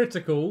 3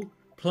 critical.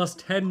 Plus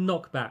 10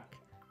 knockback.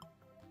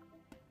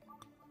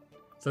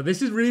 So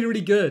this is really,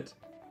 really good.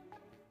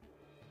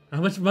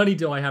 How much money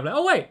do I have left?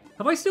 Oh, wait.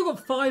 Have I still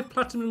got 5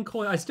 platinum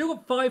coins? I still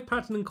got 5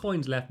 platinum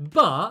coins left,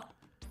 but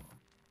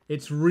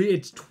it's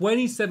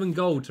 27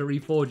 gold to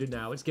reforge it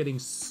now. It's getting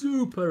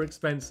super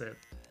expensive.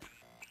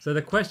 So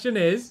the question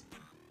is,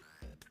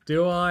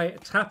 do I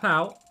tap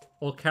out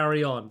or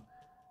carry on?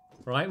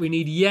 Right, we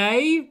need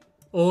yay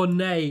or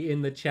nay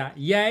in the chat.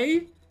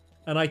 Yay,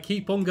 and I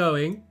keep on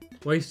going,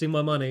 wasting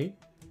my money.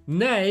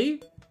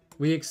 Nay,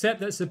 we accept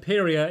that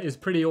superior is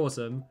pretty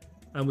awesome,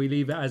 and we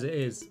leave it as it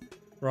is.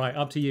 Right,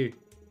 up to you.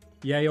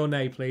 Yay or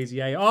nay, please.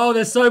 Yay. Oh,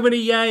 there's so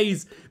many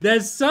yays.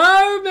 There's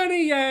so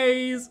many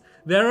yays.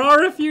 There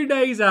are a few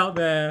nays out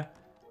there.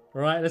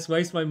 Right, let's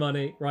waste my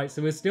money. Right,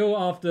 so we're still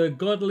after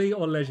godly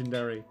or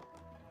legendary.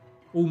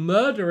 Oh,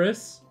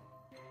 murderous.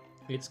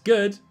 It's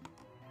good,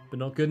 but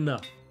not good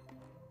enough.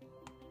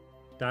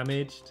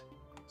 Damaged.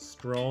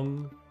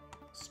 Strong.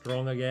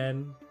 Strong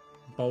again.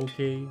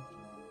 Bulky.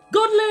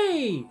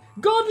 Godly!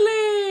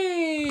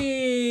 Godly!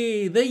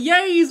 The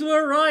yays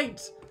were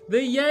right. The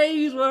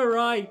yays were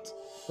right.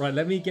 Right,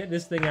 let me get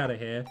this thing out of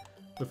here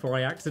before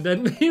I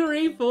accidentally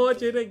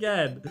reforge it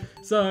again.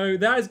 So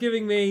that is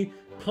giving me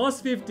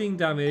plus 15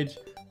 damage,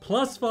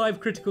 plus 5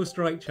 critical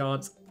strike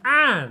chance,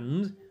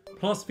 and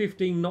plus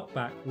 15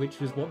 knockback,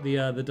 which is what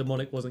the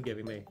demonic wasn't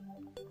giving me.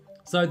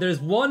 So there's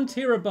one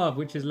tier above,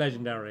 which is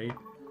legendary,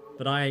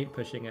 but I ain't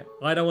pushing it.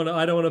 I don't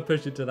want to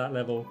push it to that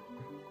level.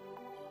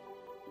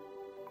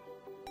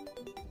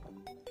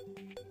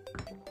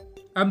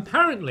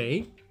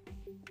 Apparently,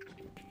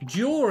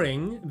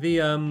 during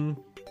the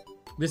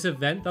this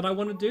event that I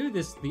want to do,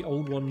 the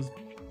old one's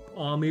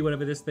army,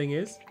 whatever this thing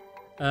is,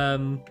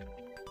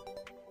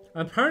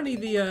 apparently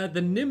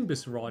the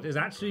Nimbus rod is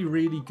actually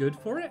really good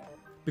for it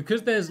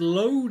because there's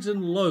loads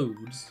and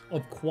loads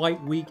of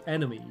quite weak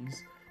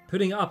enemies.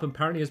 Putting it up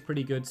apparently is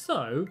pretty good,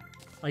 so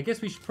I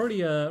guess we should probably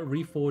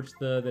reforge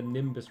the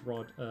Nimbus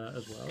rod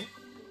as well.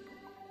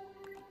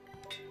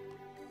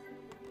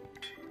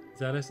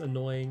 Zealous,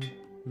 annoying,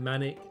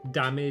 manic,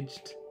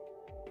 damaged,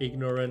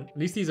 ignorant. At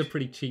least these are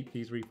pretty cheap,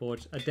 these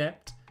reforged.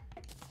 Adept,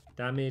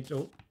 damage,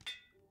 oh,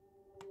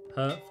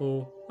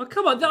 hurtful. Oh,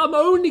 come on, I'm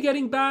only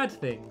getting bad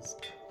things.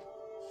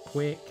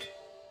 Quick,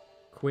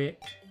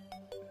 quick.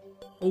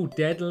 Oh,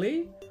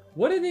 deadly.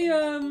 What are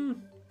the,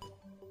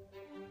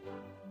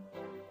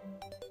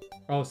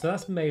 Oh, so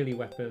that's melee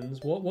weapons.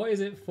 What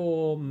is it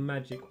for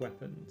magic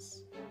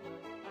weapons?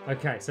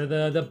 Okay, so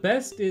the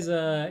best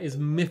is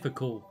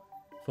mythical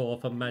for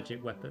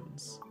magic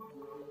weapons.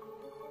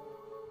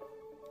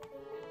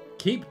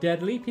 Keep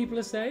deadly, people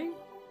are saying.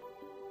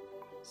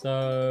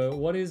 So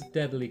what is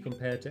deadly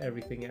compared to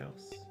everything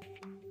else?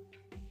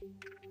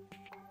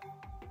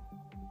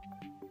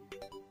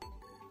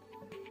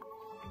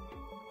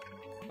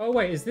 Oh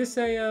wait, is this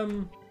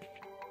a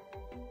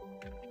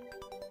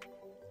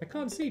I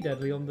can't see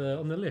deadly on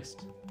the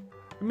list.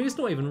 I mean, it's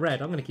not even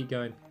red. I'm gonna keep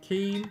going.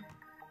 Keen,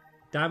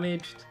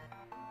 damaged,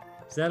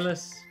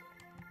 zealous,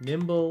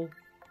 nimble,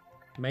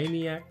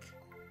 maniac,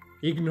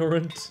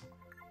 ignorant,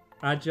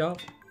 agile,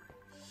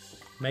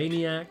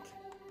 maniac,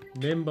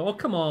 nimble. Oh,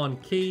 come on.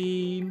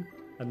 Keen,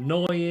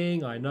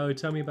 annoying. I know.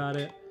 Tell me about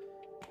it.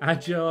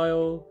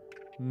 Agile,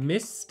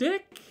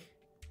 mystic.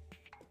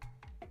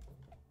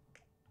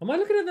 Am I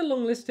looking at the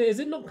long list here? Is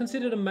it not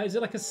considered a... Is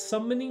it like a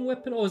summoning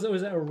weapon? Or is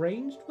it a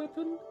ranged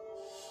weapon?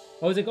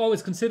 Oh, is it... Oh,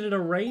 it's considered a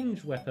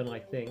ranged weapon, I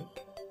think.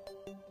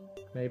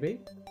 Maybe.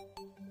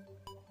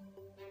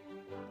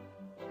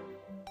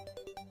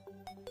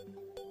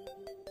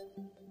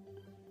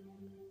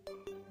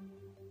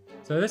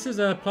 So this is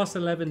a plus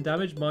 11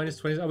 damage, minus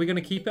 20. Are we going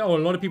to keep it? Oh, a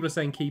lot of people are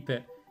saying keep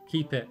it.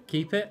 Keep it.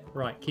 Keep it?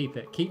 Right, keep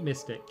it. Keep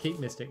Mystic. Keep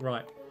Mystic.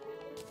 Right.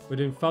 We're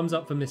doing thumbs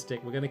up for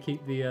Mystic. We're going to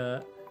keep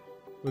the...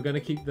 We're going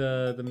to keep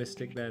the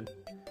Mystic then.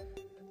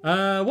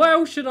 What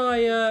else should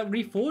I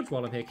reforge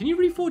while I'm here? Can you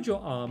reforge your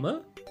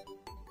armor?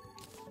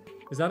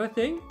 Is that a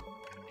thing?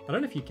 I don't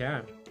know if you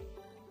can.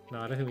 No,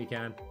 I don't think we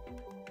can.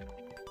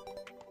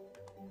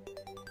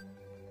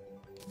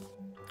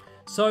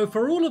 So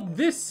for all of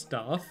this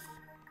stuff,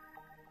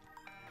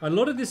 a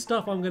lot of this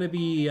stuff I'm going to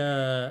be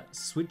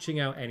switching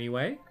out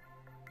anyway.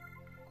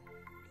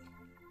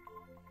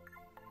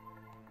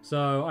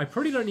 So I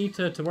probably don't need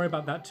to worry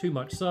about that too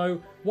much. So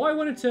what I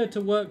wanted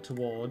to work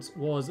towards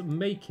was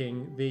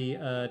making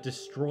the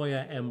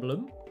Destroyer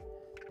emblem.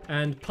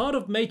 And part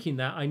of making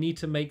that, I need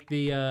to make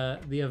the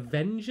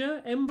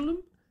Avenger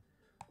emblem.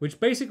 which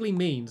basically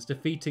means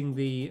defeating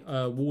the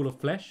wall of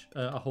flesh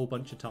a whole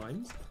bunch of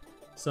times.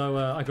 So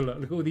I can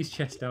look at all these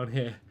chests down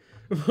here.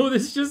 All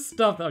this just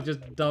stuff that I've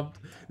just dumped.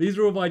 These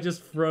are all by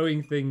just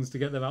throwing things to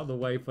get them out of the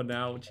way for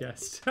now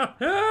chest. I'm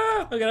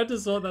gonna have to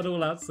sort that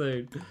all out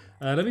soon.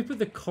 Let me put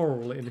the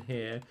coral in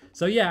here.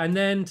 So yeah, and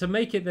then to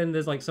make it, then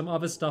there's like some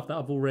other stuff that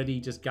I've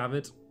already just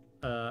gathered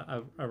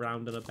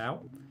around and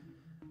about.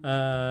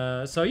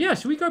 So yeah,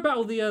 should we go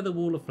battle the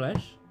wall of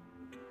flesh?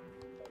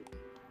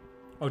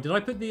 Oh, did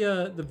I put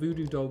the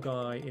voodoo doll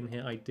guy in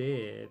here? I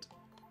did.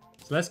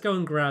 So let's go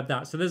and grab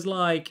that. So there's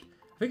like,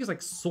 I think it's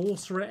like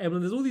sorcerer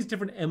emblem. There's all these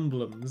different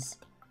emblems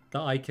that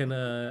I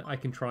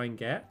can try and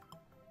get.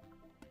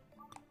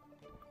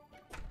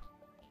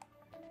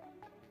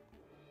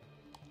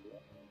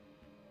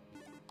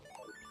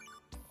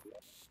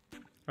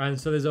 And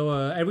so there's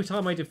every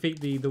time I defeat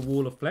the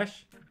wall of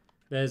flesh,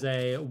 there's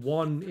a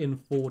 1 in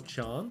 4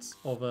 chance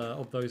of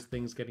those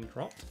things getting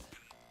dropped.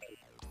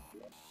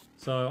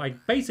 So I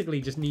basically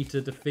just need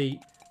to defeat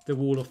the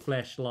wall of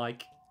flesh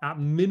like at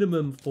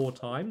minimum 4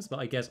 times, but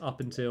I guess up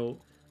until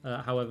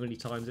however many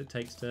times it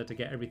takes to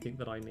get everything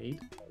that I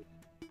need.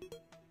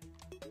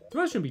 So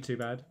that shouldn't be too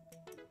bad.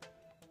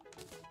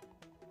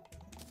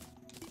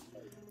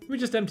 Let me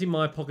just empty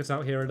my pockets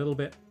out here a little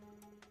bit.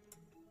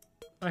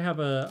 I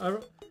have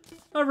a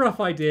rough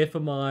idea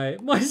for my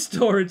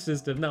storage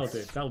system. That'll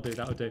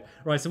do.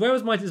 Right, so where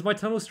was is my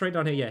tunnel straight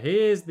down here? Yeah,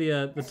 here's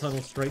the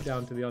tunnel straight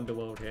down to the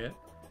underworld here.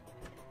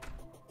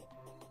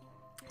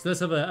 So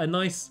let's have a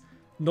nice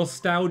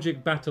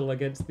nostalgic battle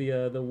against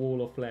the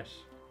wall of flesh.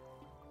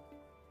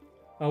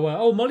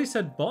 Oh, Molly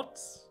said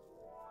bots.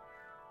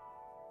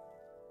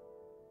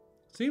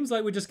 Seems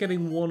like we're just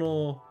getting one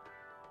or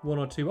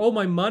two. Oh,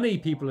 my money,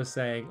 people are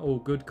saying. Oh,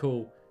 good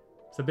call.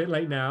 It's a bit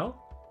late now,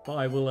 but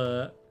I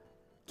will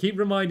keep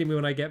reminding me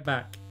when I get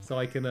back, so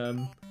I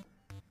can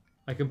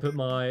put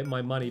my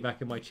money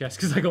back in my chest,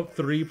 because I got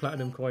 3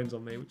 platinum coins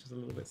on me, which is a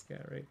little bit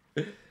scary.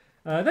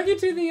 Thank you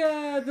to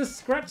the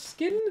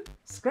Scratchkin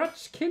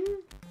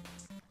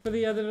for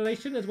the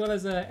donation, as well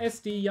as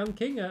SD Young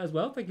King as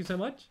well. Thank you so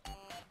much.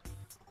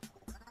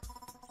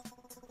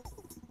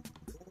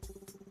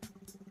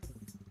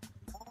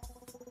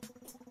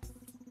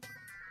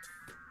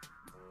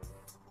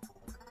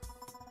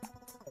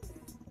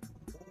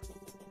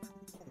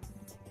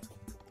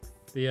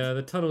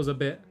 The tunnel's a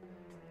bit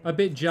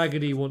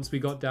jaggedy once we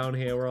got down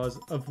here, where I was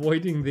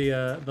avoiding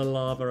the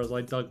lava as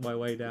I dug my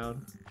way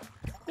down.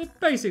 It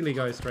basically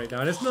goes straight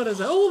down. It's not as...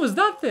 Oh, what was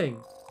that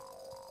thing?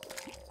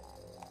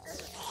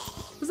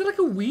 Was it like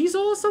a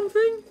weasel or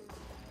something?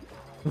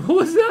 What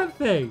was that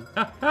thing?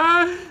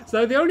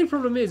 So the only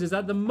problem is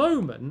at the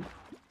moment,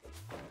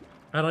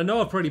 and I know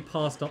I've probably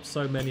passed up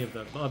so many of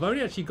them, but I've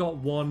only actually got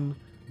 1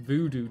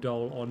 voodoo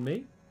doll on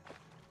me.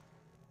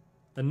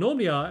 And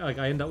normally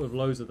I end up with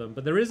loads of them,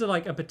 but there is a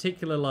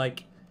particular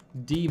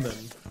demon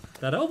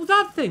that... Oh,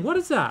 that thing! What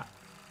is that?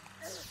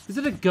 Is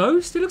it a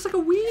ghost? It looks like a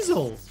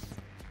weasel.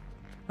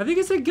 I think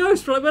it's a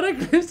ghost, right? When I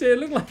glimpsed it, it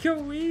looked like a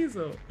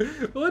weasel.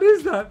 What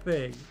is that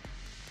thing?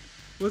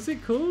 What's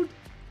it called?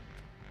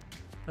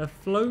 A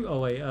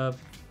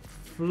floaty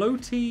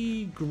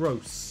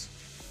gross.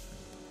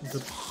 There's a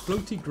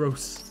floaty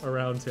gross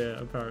around here,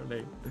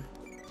 apparently.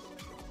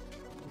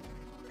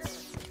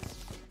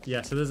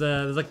 Yeah, so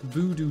there's like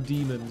voodoo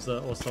demons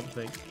or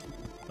something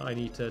that I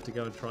need to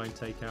go and try and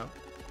take out.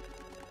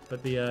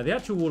 But the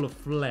actual wall of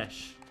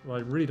flesh, well,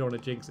 I really don't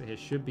want to jinx it here,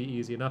 should be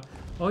easy enough.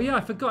 Oh yeah,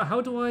 I forgot.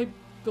 How do I...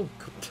 Oh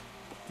god,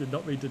 did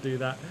not mean to do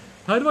that.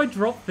 How do I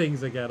drop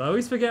things again? I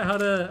always forget how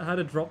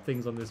to drop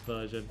things on this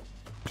version.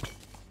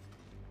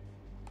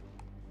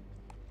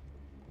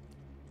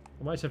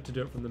 I might have to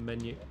do it from the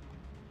menu.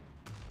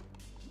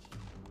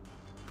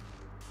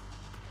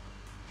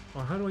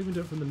 Oh, how do I even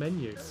do it from the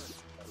menu?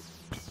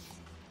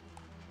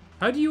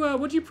 How do you,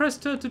 what do you press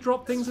to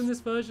drop things in this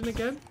version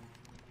again?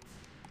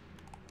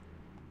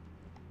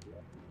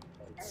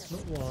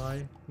 Not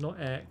Y,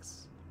 not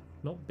X,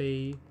 not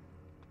B.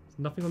 There's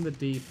nothing on the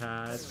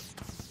D-pad.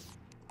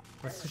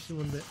 I push them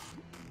on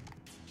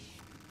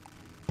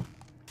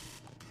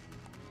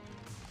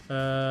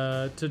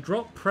the... to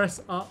drop,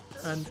 press up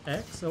and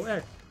X. Oh,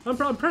 X.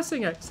 I'm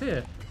pressing X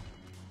here.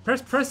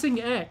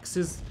 Pressing X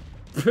is...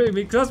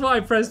 because that's what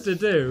I pressed to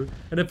do,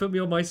 and it put me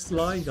on my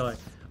slime guy.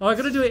 Oh, I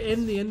gotta do it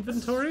in the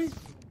inventory?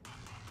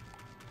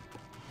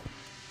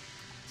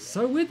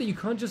 So weird that you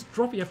can't just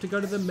drop it, you have to go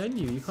to the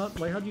menu. You can't,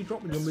 how do you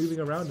drop when you're moving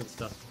around and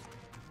stuff?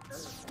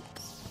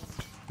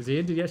 Is he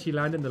in? Did he actually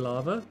land in the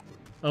lava?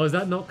 Oh, is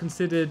that not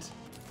considered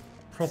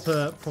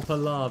proper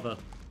lava?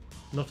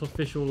 Not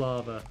official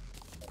lava.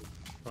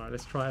 Alright,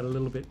 let's try it a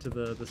little bit to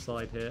the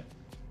side here.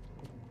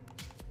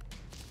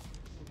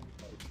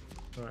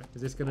 Alright,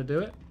 is this gonna do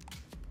it?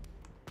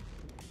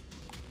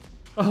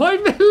 Oh,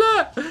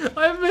 look!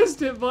 I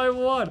missed it by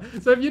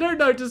 1. So if you don't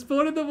know, to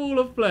spawn in the wall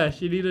of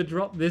flesh, you need to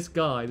drop this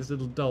guy, this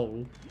little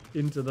doll,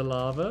 into the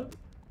lava.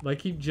 And I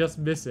keep just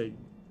missing.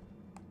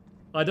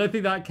 I don't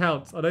think that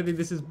counts. I don't think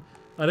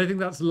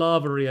that's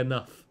lava-y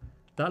enough.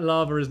 That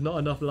lava is not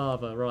enough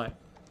lava. Right.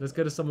 Let's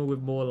go to someone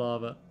with more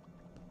lava.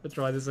 Let's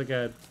try this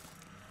again.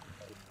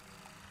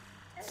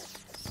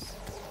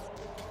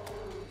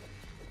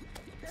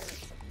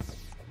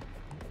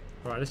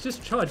 Alright, let's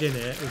just charge in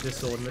here with this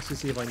sword and let's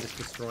just see if I can just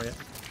destroy it.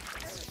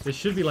 This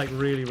should be like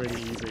really,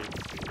 really easy.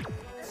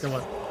 Come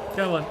on.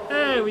 Come on.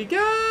 There we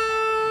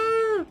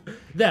go!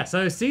 There,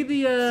 so see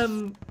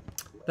the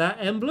that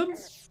emblem?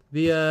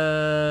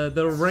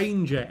 The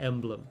ranger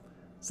emblem.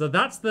 So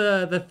that's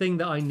the thing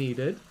that I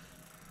needed.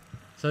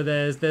 So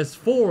there's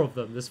 4 of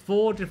them. There's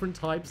 4 different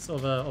types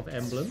of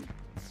emblem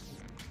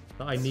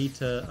that I need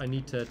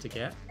to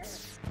get.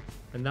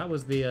 And that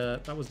was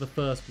the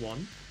first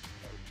one.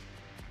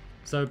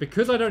 So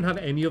because I don't have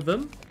any of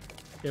them,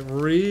 it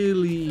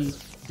really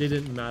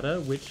didn't matter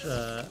which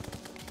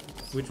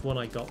one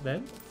I got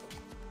then.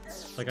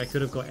 Like I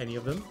could have got any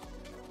of them.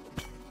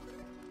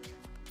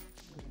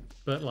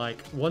 But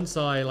like once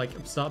I like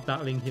start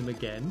battling him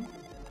again,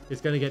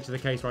 it's going to get to the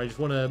case where I just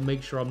want to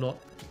make sure I'm not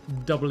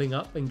doubling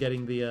up and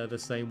getting the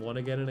same one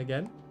again and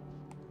again.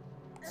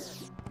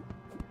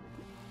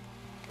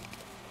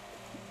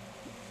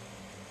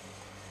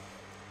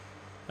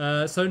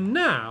 So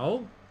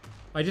now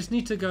I just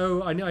need to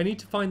go. I need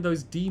to find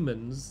those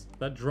demons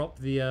that drop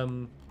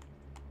the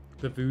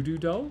voodoo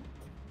doll.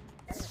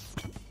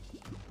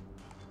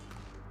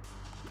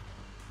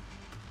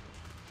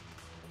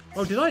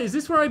 Oh, did I? Is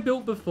this where I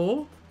built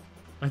before?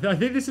 I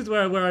think this is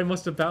where I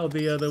must have battled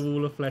the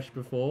wall of flesh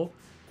before,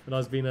 and I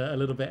was being a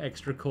little bit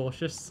extra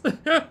cautious.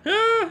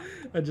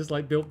 And just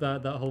like built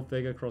that whole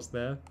thing across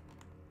there.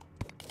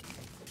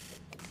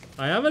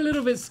 I am a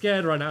little bit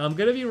scared right now. I'm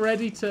gonna be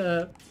ready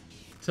to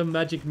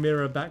magic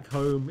mirror back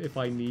home if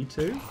I need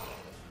to.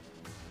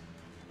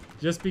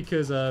 Just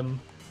because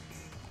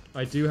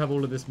I do have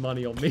all of this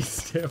money on me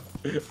still,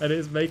 and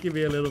it's making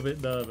me a little bit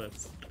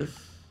nervous.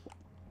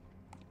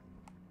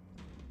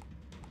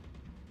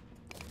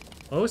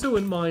 I also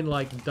wouldn't mind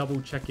like double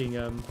checking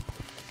at home.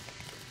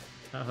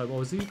 Oh,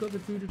 has he got the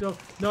voodoo doll?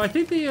 No, I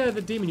think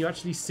the demon, you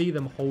actually see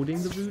them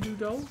holding the voodoo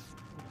doll.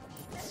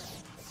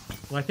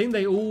 And I think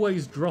they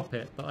always drop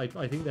it, but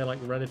I think they're like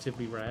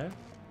relatively rare.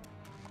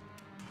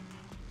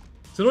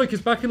 So annoying,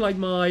 because back in like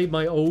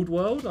my old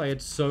world, I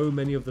had so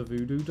many of the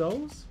voodoo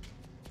dolls.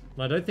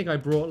 And I don't think I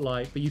brought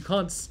like, but you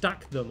can't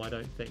stack them, I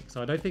don't think. So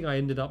I don't think I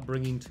ended up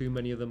bringing too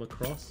many of them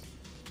across.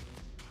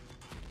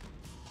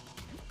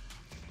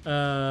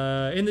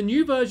 In the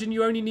new version,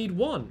 you only need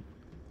 1.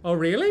 Oh,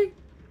 really?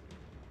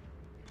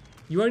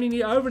 You only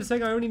need, over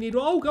saying I only need,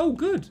 oh,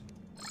 good.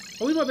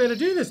 Oh, we might be able to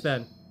do this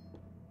then.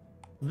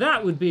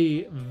 That would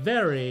be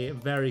very,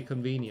 very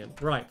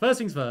convenient. Right, first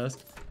things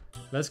first.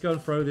 Let's go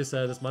and throw this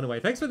money away.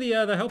 Thanks for the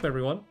help,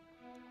 everyone.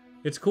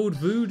 It's called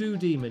Voodoo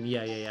Demon.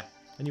 Yeah.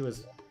 I knew it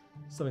was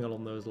something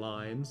along those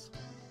lines.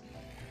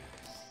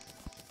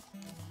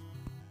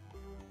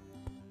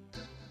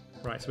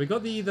 Right, so we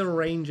got the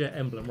ranger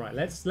emblem. Right,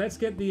 let's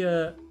get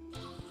the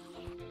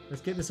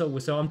let's get this over.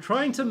 So I'm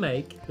trying to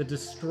make the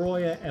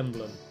destroyer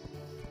emblem.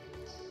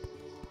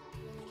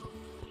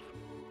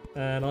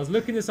 And I was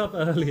looking this up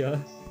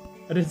earlier,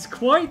 and it's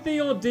quite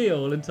the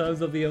ordeal in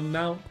terms of the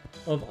amount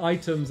of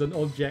items and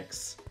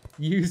objects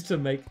used to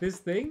make this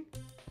thing.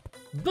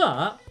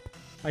 But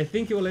I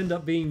think it will end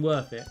up being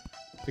worth it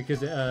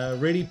because it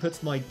really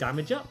puts my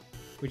damage up,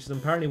 which is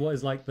apparently what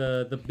is like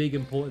the big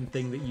important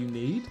thing that you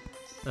need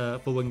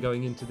for when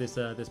going into this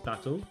this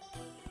battle.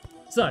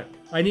 So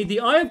I need the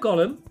Eye of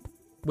Golem,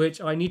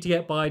 which I need to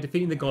get by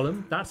defeating the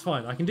Golem. That's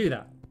fine, I can do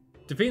that.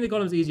 Defeating the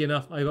Golem is easy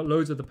enough. I got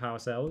loads of the power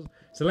cells.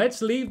 So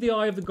let's leave the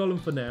Eye of the Golem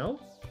for now.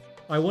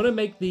 I want to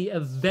make the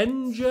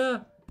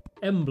Avenger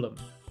emblem,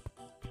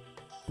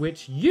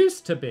 which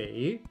used to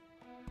be,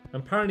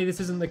 apparently this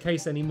isn't the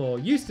case anymore,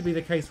 used to be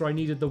the case where I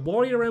needed the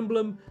Warrior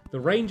emblem, the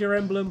Ranger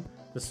emblem,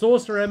 the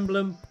Sorcerer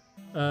emblem,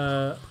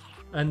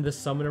 and the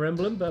Summoner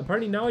emblem, but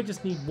apparently now I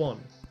just need 1.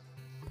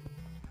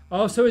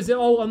 Oh, so is it,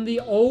 oh, on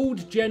the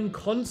old gen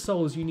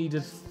consoles you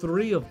needed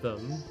 3 of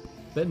them,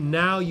 but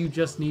now you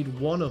just need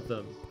 1 of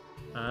them.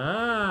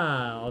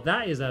 Ah, oh,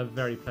 that is a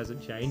very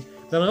pleasant change.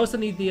 Then I also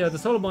need the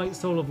Soul of Might,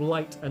 Soul of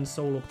Light, and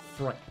Soul of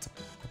Fright.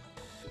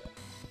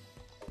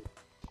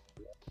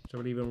 So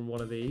we'll leave in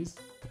one of these.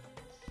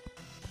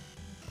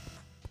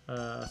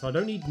 So I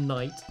don't need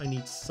Night, I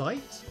need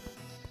Sight.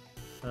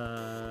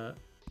 Yeah,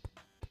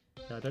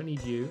 I don't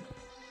need you.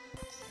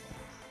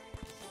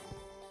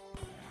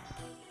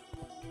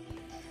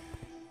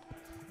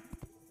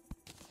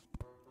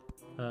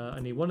 I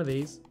need one of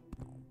these.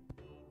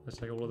 Let's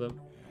take all of them.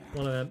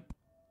 One of them.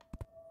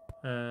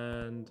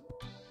 And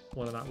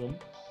one of that one.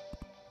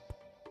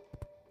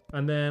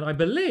 And then I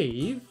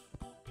believe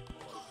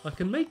I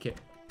can make it.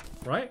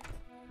 Right?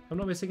 I'm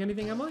not missing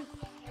anything, am I?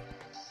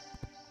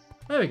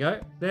 There we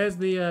go. There's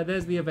the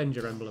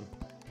Avenger emblem.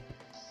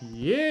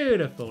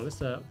 Beautiful.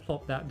 Let's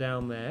plop that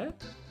down there.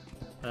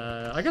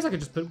 I guess I could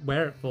just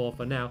wear it for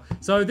now.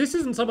 So this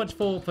isn't so much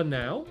for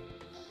now.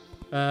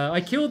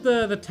 I killed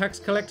the tax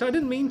collector. I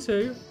didn't mean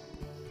to.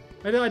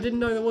 I didn't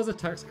know there was a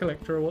tax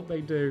collector or what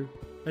they do.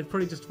 I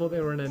probably just thought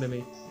they were an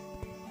enemy.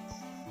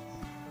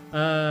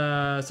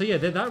 So yeah,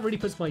 that really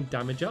puts my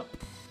damage up.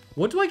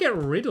 What do I get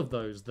rid of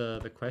those?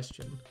 The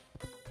question.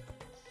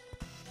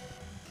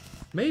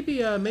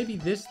 Maybe maybe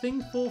this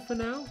thing for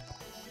now.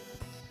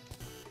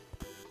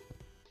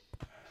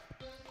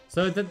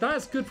 So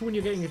that's good for when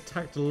you're getting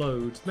attacked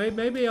loads.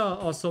 Maybe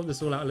I'll sort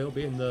this all out a little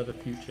bit in the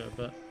future,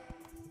 but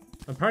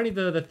apparently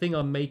the thing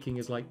I'm making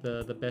is like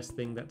the best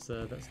thing that's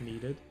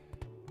needed.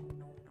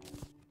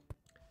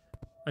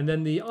 And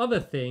then the other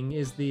thing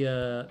is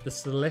the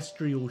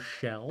celestial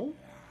shell,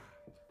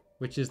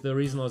 which is the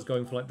reason I was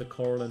going for like the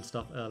coral and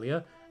stuff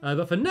earlier.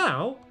 But for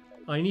now,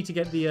 I need to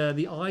get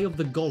the eye of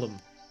the golem,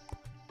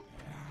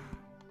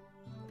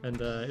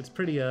 and it's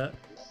pretty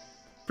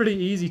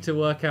easy to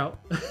work out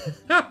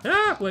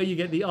where you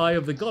get the eye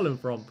of the golem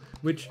from,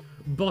 which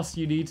boss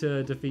you need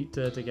to defeat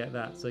to get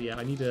that. So yeah,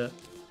 I need to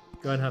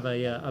go and have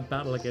a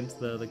battle against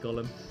the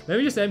golem. Let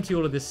me just empty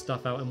all of this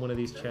stuff out in one of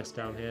these chests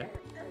down here.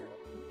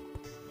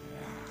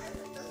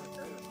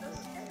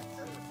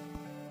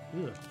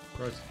 Ugh,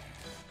 gross.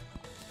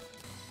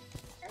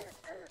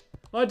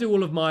 I do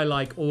all of my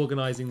like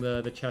organizing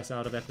the chests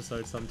out of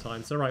episodes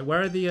sometimes. So right,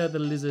 where are the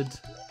lizard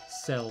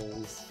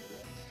cells?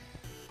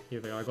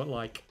 Here they are. I got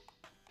like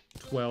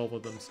 12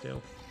 of them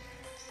still.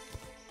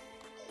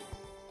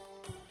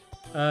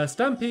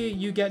 Stampy,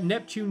 you get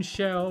Neptune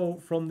shell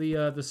from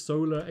the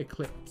solar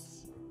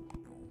eclipse.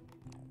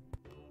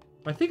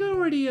 I think I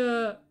already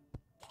oh,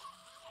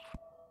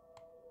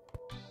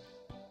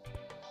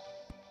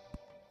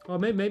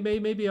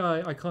 maybe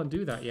I can't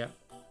do that yet.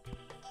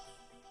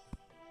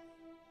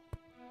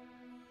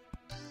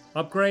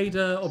 Upgrade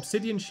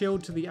obsidian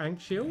shield to the Ankh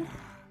shield.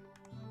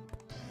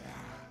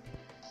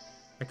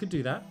 I could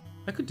do that.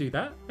 I could do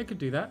that. I could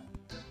do that.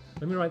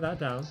 Let me write that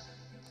down.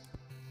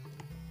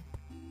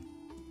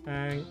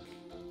 Ankh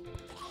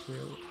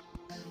shield.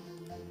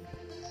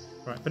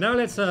 Right, for now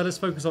let's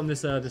focus on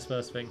this this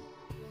first thing.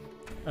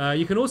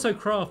 You can also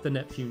craft the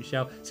Neptune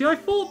shell. See, I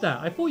thought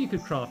that. I thought you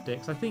could craft it,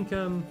 'cause I think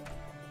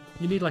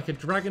you need like a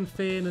dragon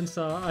fin and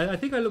so. I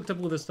think I looked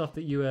up all the stuff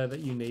that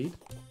you need.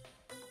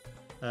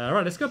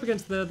 Right, let's go up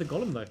against the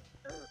golem though.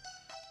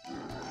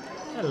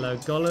 Hello,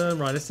 golem.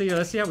 Right, let's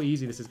see how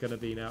easy this is going to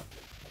be now.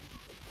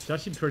 I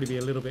should try to be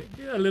a little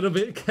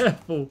bit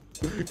careful,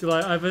 because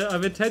I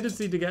have a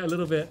tendency to get a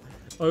little bit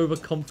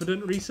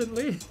overconfident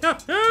recently,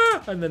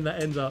 and then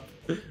that ends up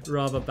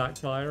rather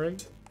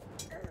backfiring.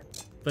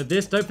 But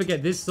this, don't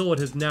forget, this sword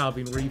has now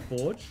been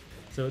reforged,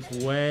 so it's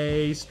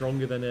way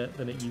stronger than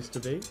it used to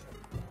be.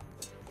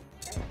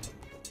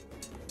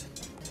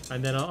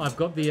 And then I've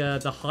got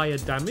the higher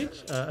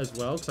damage as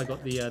well, because I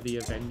got the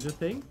Avenger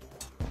thing.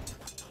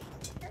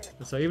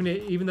 So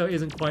even though it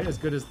isn't quite as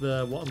good as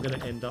what I'm going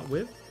to end up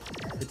with,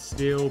 it's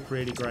still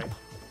pretty great.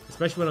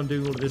 Especially when I'm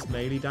doing all of this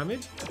melee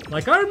damage.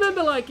 Like, I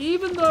remember, like,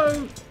 even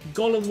though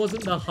Golem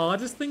wasn't the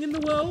hardest thing in the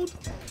world,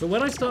 but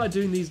when I started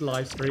doing these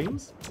live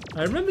streams,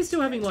 I remember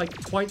still having,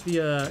 like, quite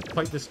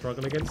the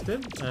struggle against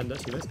him. And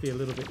actually, let's be a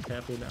little bit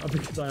careful now,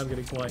 because I am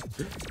getting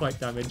quite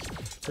damaged.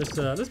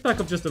 Let's back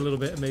up just a little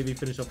bit and maybe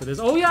finish off with this.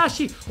 Oh, yeah,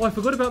 actually, I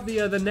forgot about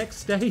the next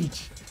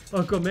stage.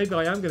 Oh, God, maybe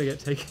I am going to get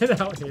taken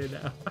out here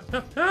now.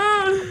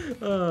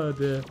 Oh,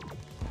 dear.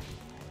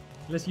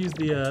 Let's use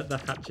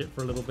the hatchet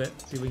for a little bit,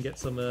 see if we can get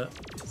some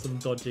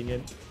dodging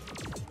in.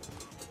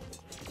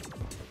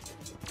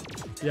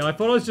 Yeah, I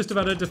thought I was just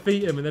about to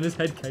defeat him, and then his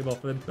head came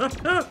off, and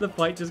the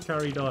fight just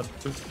carried on.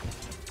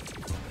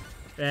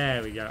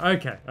 There we go.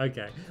 Okay.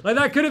 Like,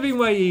 that could have been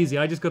way easy.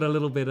 I just got a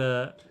little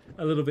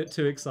bit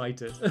too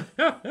excited.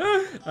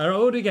 Alright,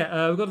 what do we get?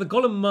 We've got the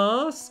Golem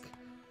Mask.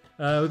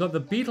 We've got the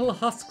Beetle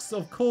Husks,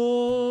 of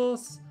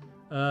course.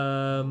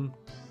 I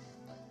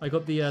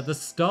got the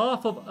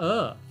Staff of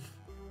Earth.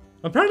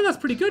 Apparently that's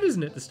pretty good,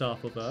 isn't it? The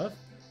Staff of Earth.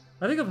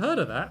 I think I've heard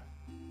of that.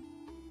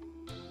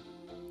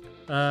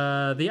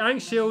 The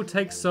Ankh Shield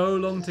takes so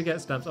long to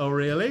get stamps. Oh,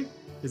 really?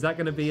 Is that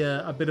going to be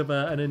a bit of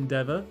an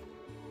endeavor?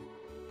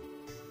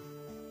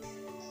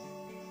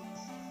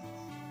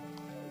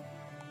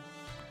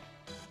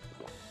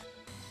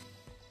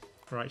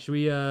 Right, should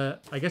we? I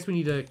guess we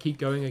need to keep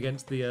going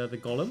against the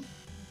golem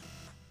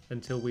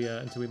until we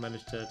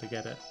manage to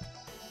get it.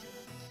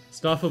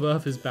 Staff of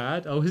Earth is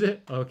bad. Oh, is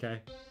it? Okay.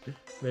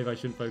 Maybe I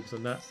shouldn't focus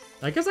on that.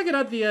 I guess I could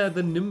add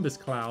the Nimbus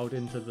Cloud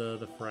into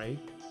the fray.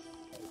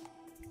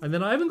 And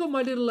then I haven't got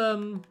my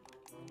little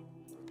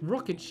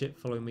rocket ship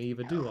following me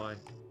either, do I?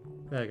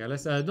 There we go.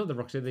 Let's not the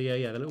rocket ship, the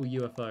little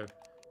UFO.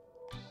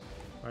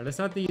 Alright,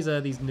 let's add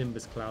these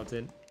Nimbus Clouds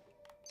in.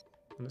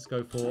 And let's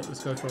go for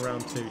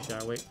round 2,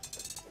 shall we?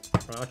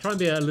 Right, I'll try and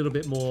be a little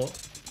bit more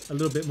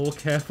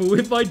careful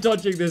with my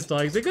dodging this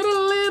time, because it got a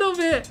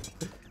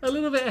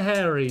little bit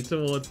hairy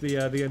towards the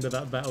end of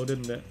that battle,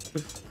 didn't it?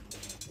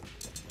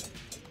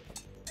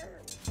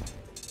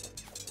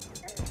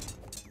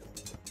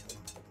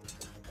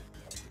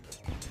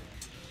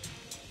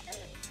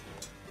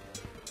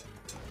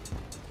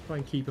 Try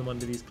and keep him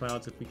under these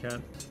clouds if we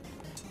can.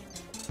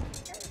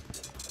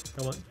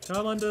 Come on,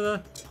 come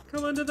under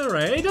the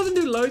ray. It doesn't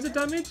do loads of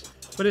damage,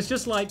 but it's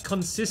just like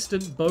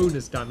consistent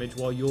bonus damage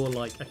while you're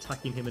like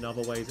attacking him in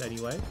other ways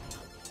anyway.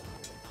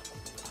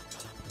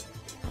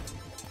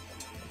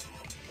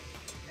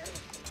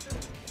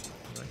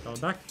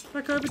 Come on,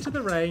 back over to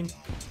the rain.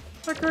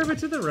 Back over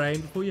to the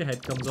rain before your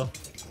head comes off.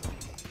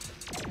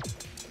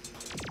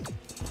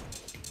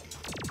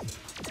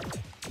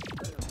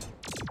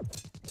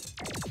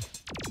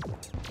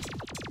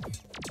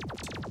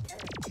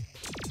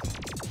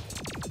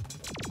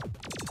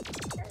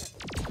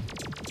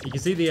 You can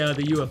see the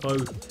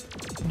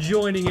UFO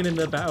joining in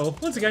the battle.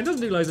 Once again,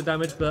 doesn't do loads of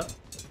damage, but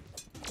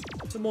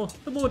the more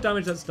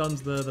damage that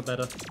stuns, the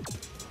better.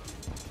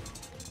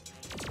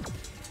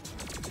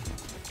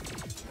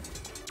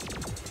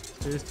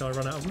 Do this till I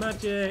run out of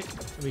magic,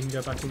 and we can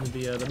go back into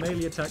the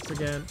melee attacks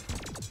again.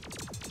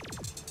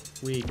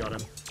 We got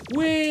him.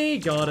 We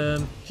got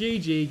him.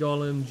 GG,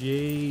 Golem.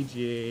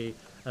 GG.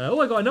 Oh,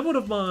 I got another one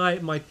of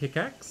my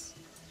pickaxe.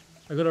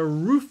 I got a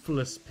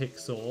ruthless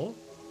picksaw.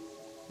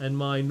 And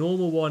my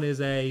normal one is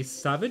a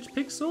savage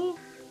picksaw.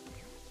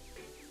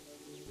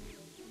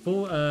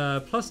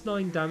 For plus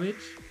 9 damage.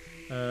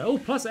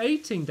 Plus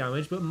 18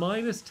 damage, but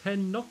minus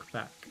 10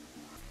 knockback.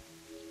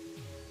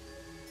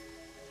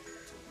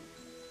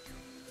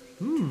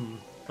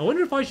 I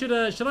wonder if I should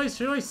I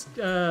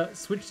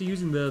switch to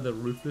using the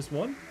ruthless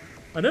one?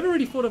 I never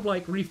really thought of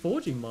like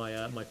reforging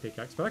my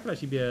pickaxe, but that could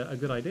actually be a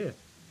good idea.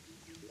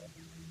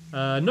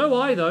 No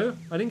eye though.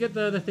 I didn't get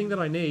the thing that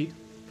I need.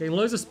 Getting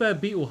loads of spare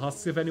beetle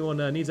husks if anyone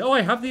needs it. Oh,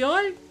 I have the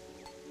eye?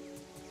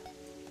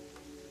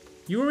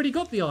 You already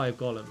got the eye of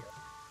Golem.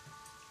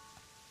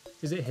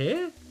 Is it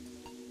here?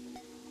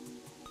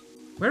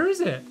 Where is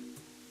it?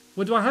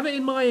 Well, do I have it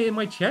in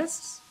my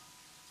chests?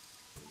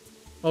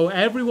 Oh,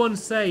 everyone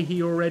say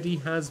he already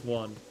has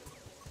one.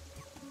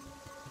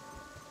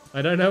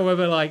 I don't know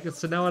whether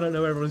so now I don't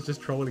know, everyone's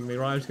just trolling me,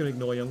 right? I'm just gonna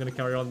ignore you. I'm gonna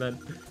carry on then.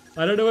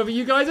 I don't know whether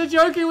you guys are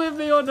joking with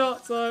me or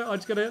not, so I'm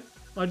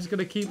just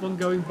gonna keep on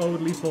going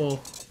boldly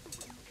forth.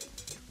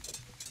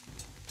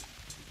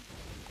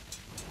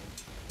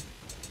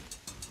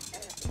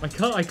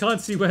 I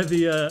can't see where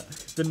the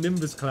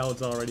Nimbus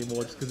clouds are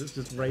anymore, just because it's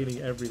just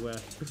raining everywhere.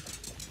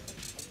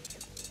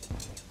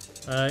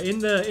 In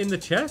the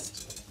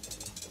chest.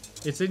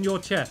 It's in your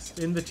chest.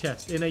 In the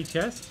chest. In a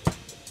chest.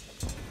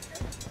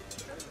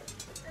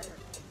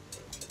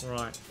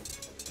 Right.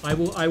 I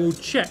will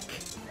check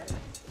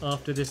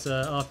after this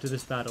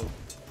battle.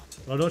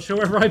 I'm not sure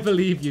whether I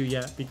believe you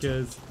yet,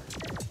 because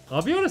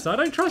I'll be honest, I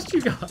don't trust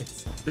you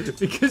guys.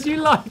 Because you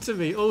lie to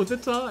me all the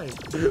time.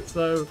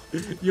 So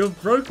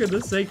you've broken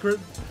the sacred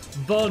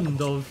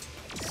bond of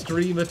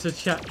streamer to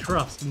chat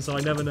trust, and so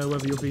I never know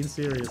whether you're being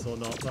serious or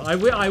not. But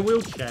I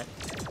will check,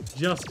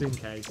 just in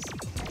case.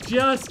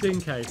 Just in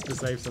case, to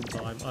save some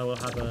time. I will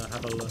have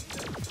a look.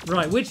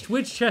 Right,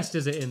 which chest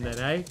is it in then,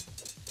 eh?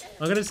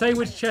 I'm gonna say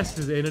which chest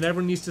is it in, and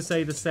everyone needs to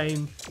say the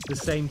same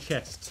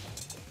chest.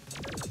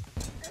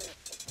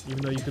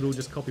 Even though you could all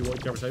just copy what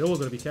each other say. Oh, I've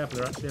got to be careful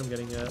here, actually. I'm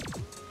getting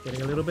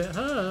a little bit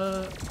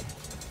hurt.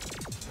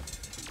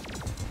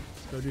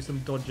 Let's go do some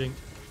dodging.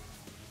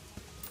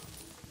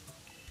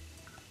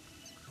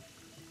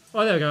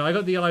 Oh, there we go. I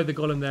got the eye of the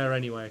golem there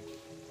anyway.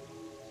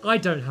 I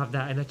don't have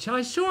that in a chat.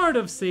 I sure would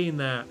have seen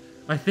that.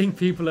 I think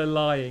people are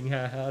lying,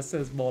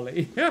 says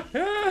Molly.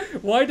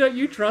 Why don't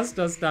you trust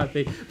us,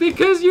 Stampy?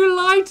 Because you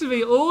lie to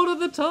me all of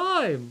the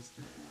times.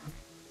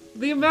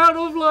 The amount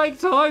of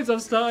times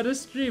I've started a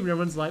stream and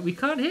everyone's like, we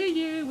can't hear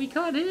you, we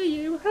can't hear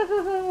you.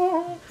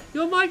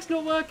 Your mic's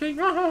not working.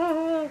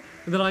 And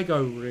then I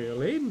go,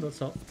 really? And I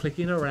start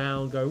clicking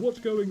around, go, what's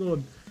going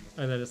on?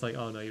 And then it's like,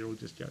 oh no, you're all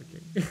just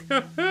joking.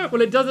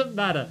 Well, it doesn't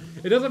matter.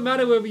 It doesn't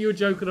matter whether you're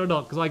joking or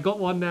not, because I got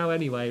one now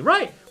anyway.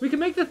 Right, we can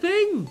make the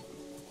thing.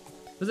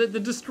 Is it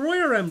the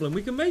Destroyer emblem?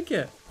 We can make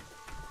it.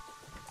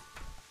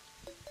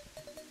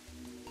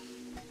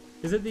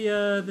 Is it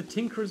the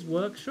Tinkerer's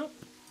Workshop?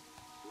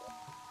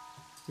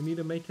 We need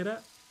to make it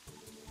at?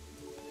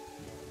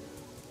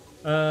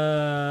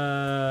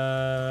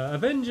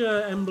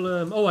 Avenger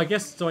emblem. Oh, I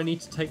guess, do I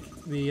need to take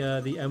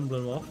the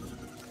emblem off?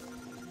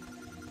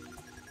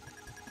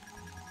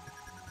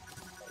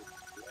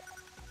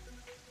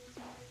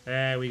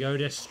 There we go,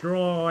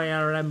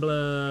 Destroyer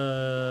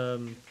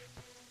emblem.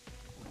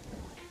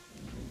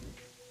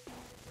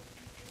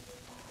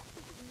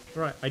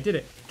 Right, I did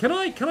it. Can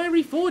I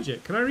reforge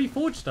it? Can I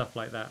reforge stuff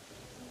like that?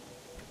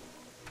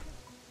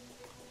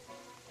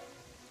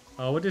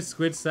 Oh, what did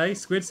Squid say?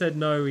 Squid said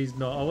no, he's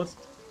not. Oh, what's...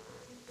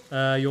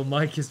 your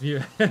mic is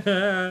mute.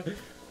 Yeah,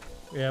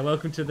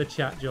 welcome to the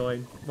chat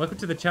join. Welcome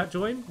to the chat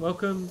join.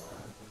 Welcome.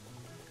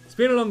 It's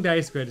been a long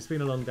day, Squid. It's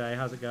been a long day.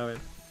 How's it going?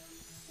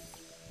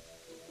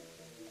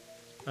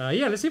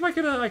 Yeah, let's see if I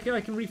can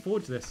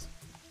reforge this.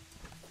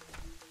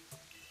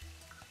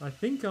 I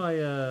think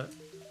I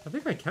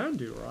can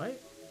do, right?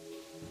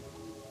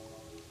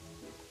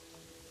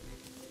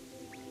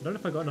 I don't know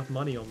if I got enough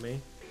money on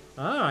me.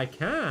 Ah, I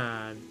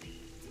can.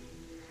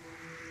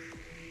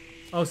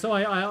 Oh, so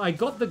I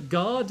got the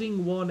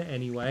guarding one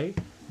anyway.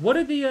 What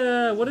are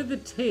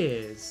the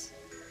tiers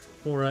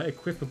for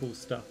equipable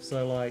stuff?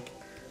 So like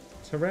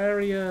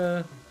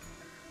Terraria,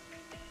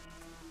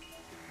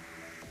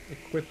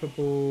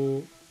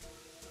 equipable,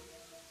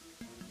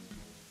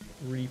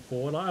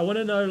 reforge. I want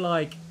to know,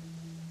 like,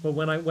 but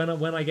when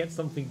I get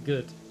something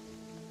good,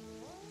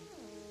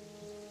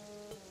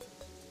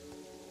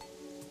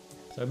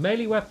 So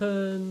melee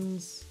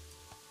weapons,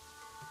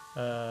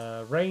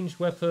 ranged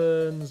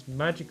weapons,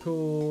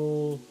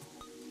 magical,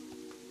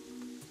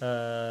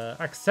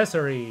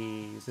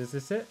 accessories. Is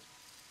this it?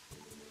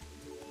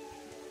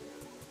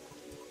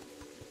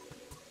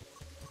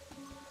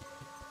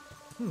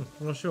 I'm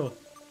not sure.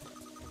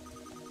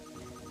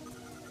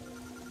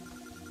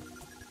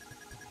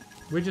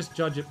 We just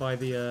judge it by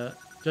the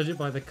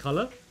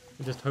color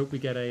and just hope we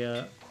get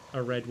a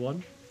red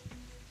one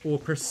or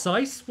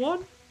precise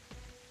one.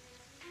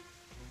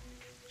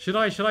 Should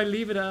I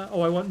leave it at...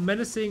 Oh, I want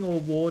menacing or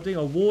warding.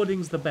 Oh,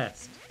 warding's the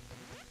best.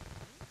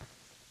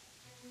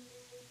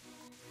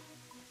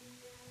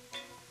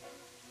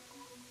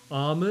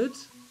 Armored.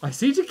 I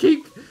seem to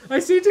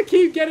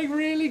keep getting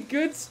really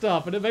good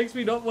stuff, and it makes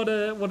me not want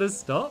to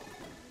stop.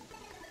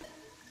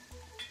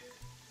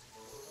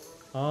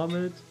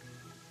 Armored.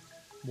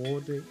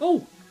 Warding.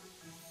 Oh!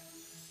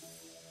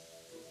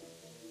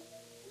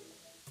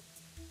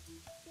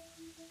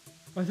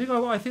 I think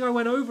I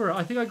went over it.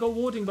 I think I got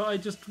warding, but I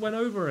just went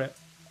over it.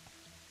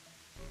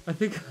 I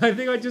think I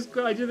just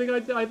went over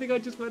it. I think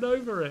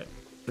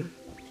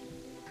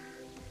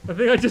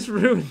I just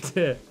ruined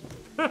it.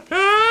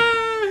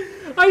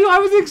 I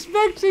was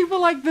expecting for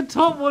like the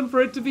top one for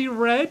it to be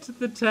red,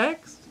 the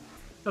text,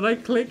 and I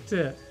clicked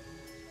it.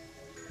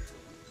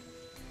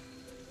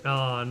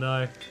 Oh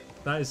no,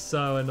 that is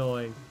so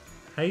annoying.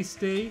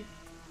 Hasty,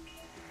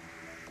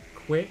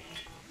 quick,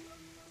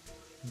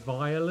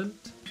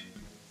 violent,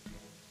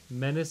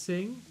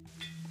 menacing,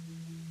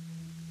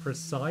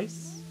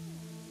 precise,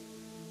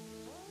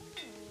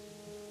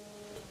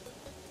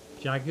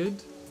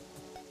 jagged,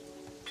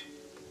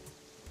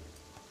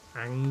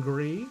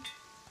 angry,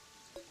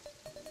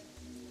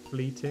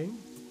 fleeting,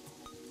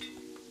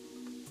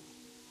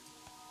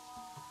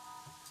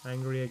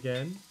 angry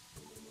again,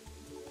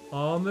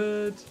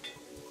 armored,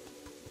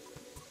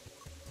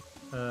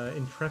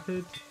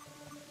 intrepid,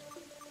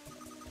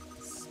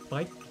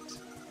 spiked,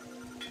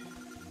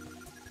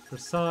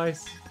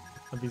 precise.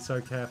 I'll be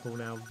so careful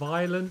now.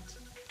 Violent,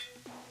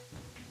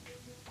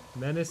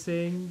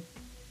 menacing.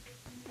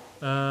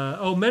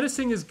 Oh,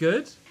 menacing is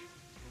good.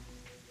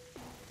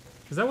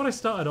 Is that what I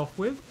started off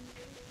with?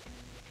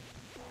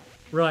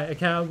 Right.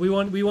 Okay. We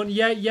want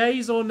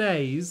yays or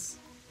nays.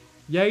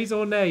 Yays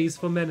or nays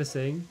for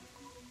menacing.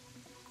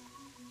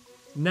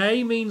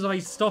 Nay means I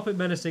stop at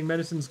menacing.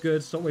 Menacing's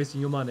good. Stop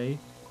wasting your money.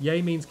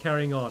 Yay means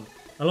carrying on.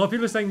 A lot of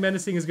people are saying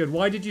menacing is good.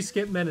 Why did you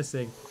skip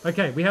menacing?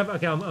 Okay, we have.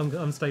 Okay,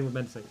 I'm staying with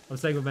menacing. I'm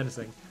staying with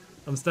menacing.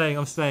 I'm staying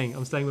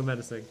with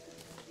menacing.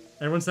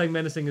 Everyone's saying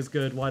menacing is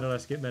good. Why did I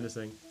skip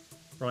menacing?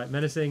 Right,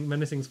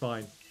 menacing's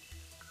fine.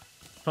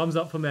 Thumbs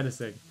up for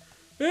menacing.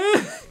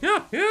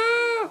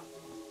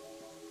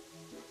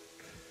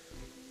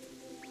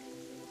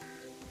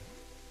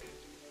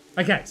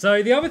 Okay,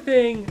 so the other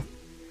thing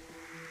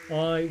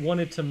I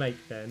wanted to make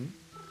then,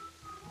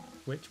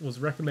 which was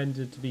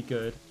recommended to be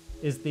good,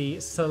 is the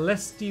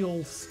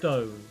Celestial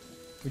Stone,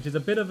 which is a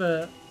bit of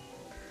an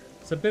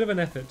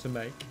effort to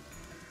make.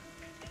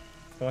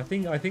 But I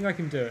think I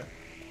can do it.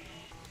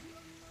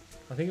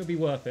 I think it'll be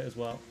worth it as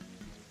well.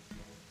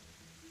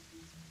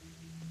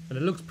 And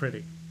it looks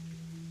pretty.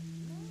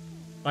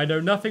 I know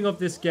nothing of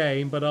this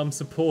game, but I'm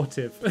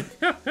supportive.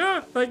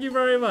 Thank you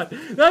very much.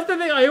 That's the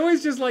thing. I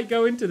always just like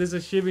go into this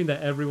assuming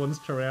that everyone's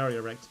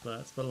Terraria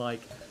experts, but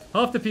like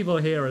half the people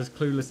here are as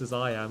clueless as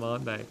I am,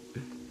 aren't they?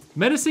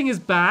 Menacing is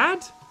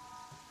bad.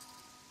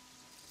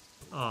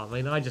 Oh, I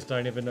mean, I just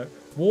don't even know.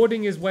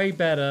 Warding is way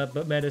better,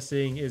 but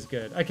menacing is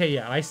good. Okay,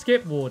 yeah, I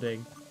skip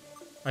warding.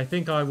 I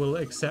think I will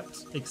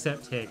accept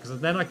here, because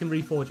then I can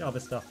reforge other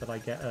stuff that I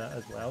get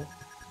as well.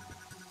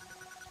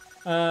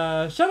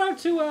 Shout out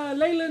to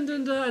Leyland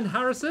and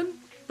Harrison.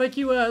 Thank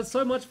you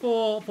so much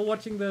for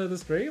watching the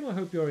stream. I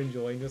hope you're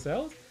enjoying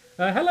yourselves.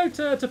 Hello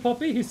to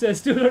Poppy, who says,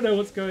 still don't know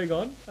what's going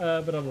on,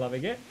 but I'm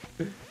loving it.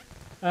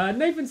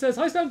 Nathan says,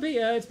 hi Stampy,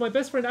 it's my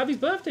best friend Abby's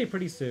birthday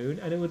pretty soon,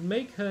 and it would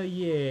make her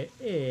year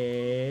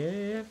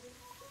if...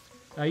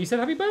 you said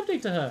happy birthday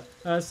to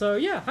her. So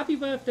yeah, happy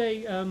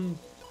birthday,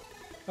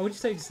 would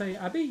you say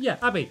Abby? Yeah,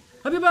 Abby.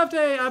 Happy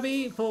birthday,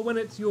 Abby, for when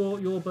it's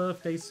your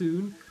birthday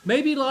soon.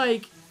 Maybe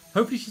like,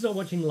 hopefully she's not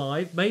watching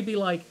live, maybe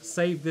like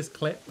save this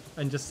clip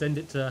and just send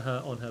it to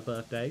her on her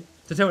birthday.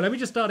 So tell her, let me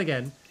just start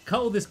again,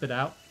 cut all this bit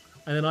out,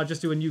 and then I'll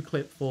just do a new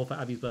clip for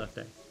Abby's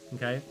birthday,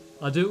 okay?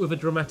 I'll do it with a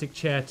dramatic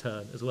chair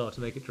turn as well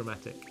to make it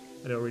dramatic,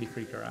 and it'll really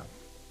freak her out.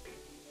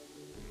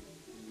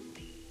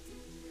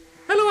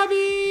 Hello,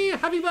 Abby!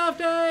 Happy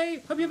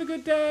birthday! Hope you have a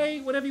good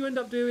day, whatever you end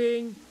up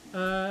doing.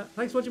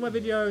 Thanks for watching my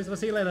videos, and I'll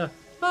see you later.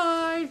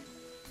 Bye!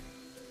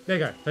 There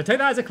you go. So take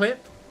that as a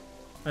clip,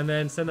 and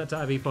then send that to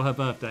Abby for her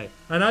birthday.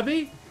 And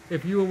Abby,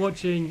 if you were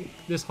watching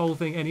this whole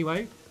thing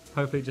anyway,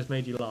 hopefully it just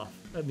made you laugh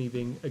at me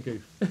being a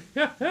goof.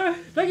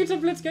 Thank you to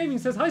Blitz Gaming,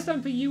 says, hi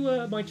Stampy, you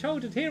were my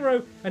childhood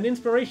hero and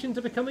inspiration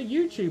to become a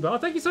YouTuber. Oh,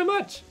 thank you so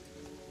much!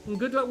 And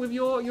good luck with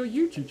your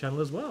YouTube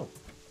channel as well.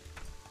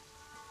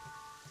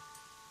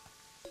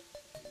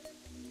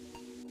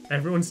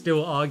 Everyone's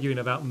still arguing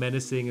about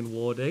menacing and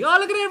warding. Oh,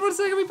 look at it, everyone's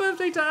saying happy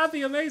birthday to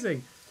Abby,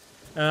 amazing!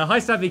 Hi,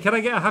 Savvy. Can I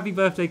get a happy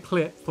birthday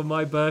clip for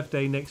my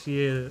birthday next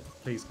year,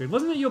 please, Squid?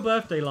 Wasn't it your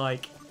birthday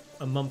like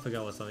a month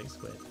ago or something,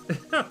 Squid?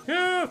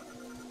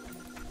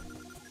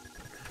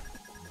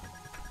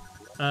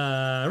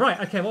 Right,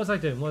 okay, what was I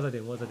doing?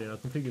 I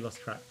completely lost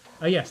track.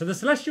 Yeah, so the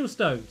Celestial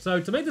Stone. So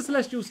to make the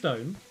Celestial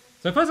Stone,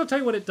 so first I'll tell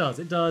you what it does.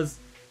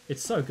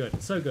 It's so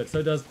good, So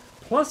it does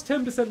plus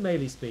 10%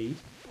 melee speed,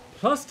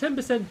 plus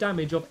 10%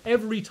 damage of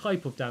every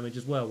type of damage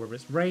as well, whether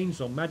it's ranged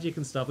or magic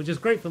and stuff, which is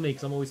great for me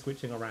because I'm always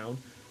switching around.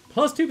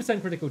 Plus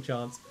 2% critical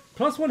chance,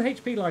 plus 1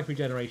 HP life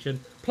regeneration,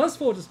 plus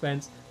 4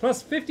 dispense,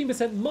 plus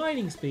 15%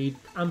 mining speed,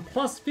 and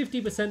plus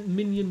 50%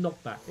 minion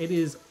knockback. It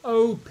is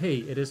OP.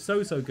 It is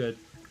so good.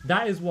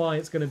 That is why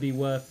it's going to be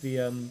worth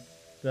the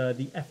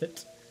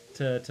effort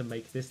to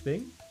make this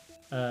thing.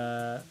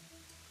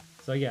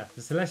 So yeah,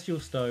 the Celestial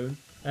Stone.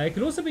 It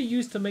can also be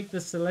used to make the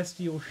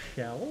Celestial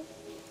Shell,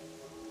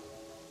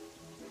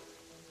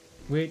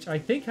 which I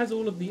think has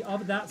all of the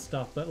other that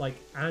stuff, but like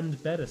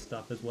and better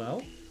stuff as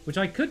well. Which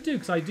I could do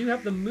because I do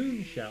have the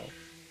Moon Shell.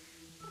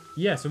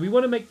 Yeah, so we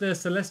want to make the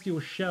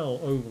Celestial Shell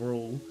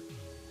overall,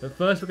 but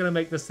first we're going to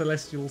make the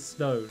Celestial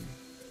Stone.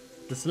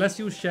 The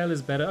Celestial Shell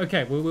is better.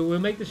 Okay, we'll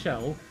make the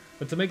shell,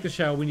 but to make the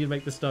shell we need to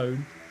make the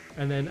stone,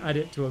 and then add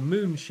it to a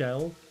Moon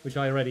Shell, which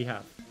I already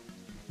have.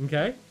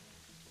 Okay?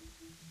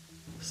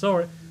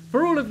 Sorry.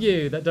 For all of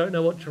you that don't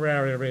know what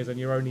Terraria is and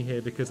you're only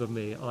here because of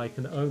me, I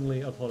can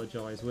only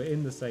apologise. We're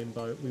in the same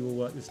boat. We will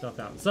work this stuff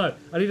out. So,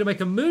 I need to make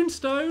a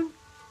Moonstone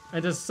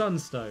and a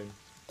Sunstone.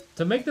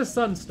 To make the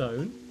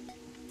Sunstone,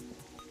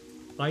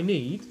 I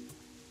need...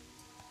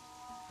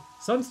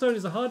 Sunstone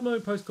is a hard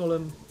mode post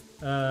golem,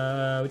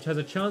 which has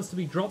a chance to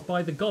be dropped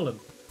by the golem.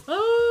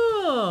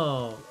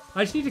 Oh!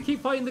 I just need to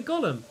keep fighting the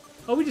golem.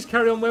 Oh, we just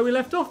carry on where we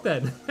left off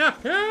then.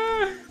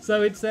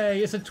 So it's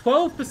a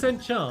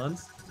 12%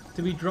 chance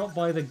to be dropped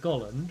by the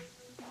golem.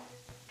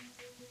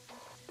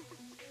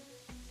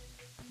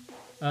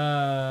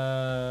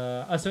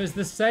 So it's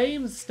the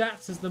same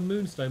stats as the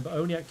Moonstone, but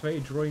only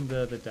activated during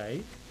the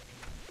day.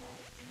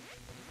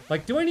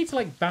 Like, do I need to,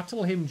 like,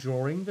 battle him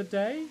during the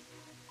day?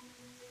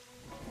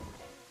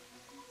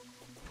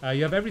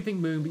 You have everything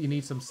moon, but you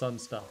need some sun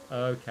stuff.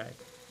 Okay.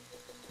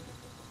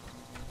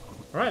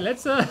 Alright,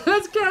 let's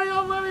carry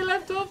on where we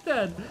left off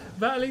then.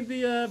 Battling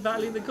the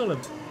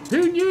golem.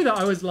 Who knew that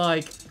I was,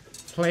 like,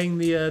 playing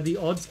the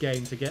odds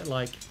game to get,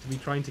 like, to be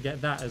trying to get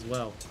that as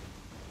well.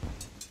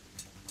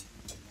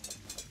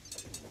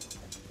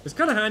 It's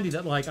kind of handy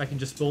that, like, I can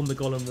just spawn the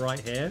golem right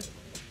here.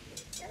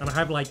 And I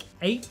have, like,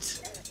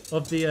 8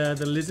 of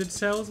the lizard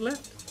cells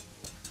left.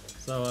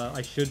 So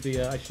I should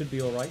be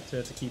alright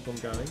to keep on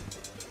going.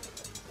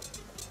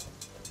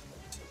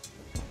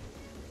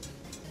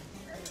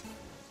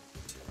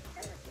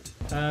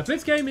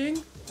 Blitz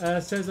Gaming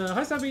says,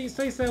 "Hi Sammy,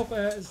 stay safe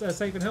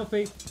and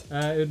healthy.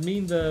 It would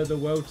mean the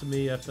world to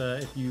me if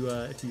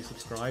you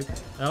subscribe.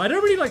 I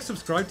don't really like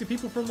subscribe to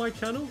people from my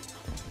channel,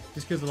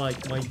 just because like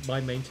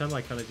my main channel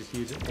I kind of just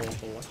use it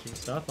for watching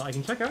stuff. But I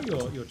can check out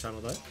your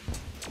channel though,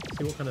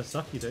 see what kind of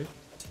stuff you do.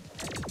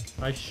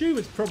 I assume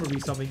it's probably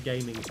something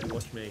gaming if you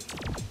watch me.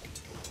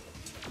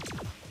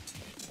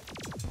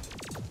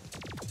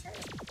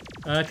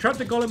 Trap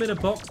the golem in a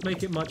box,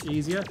 make it much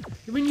easier.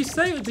 I mean, you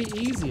say it would be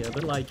easier,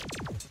 but like,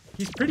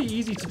 he's pretty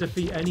easy to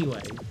defeat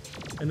anyway.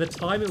 And the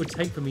time it would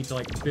take for me to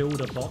like build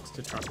a box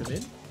to trap him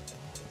in,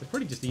 it's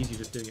probably just easier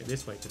just doing it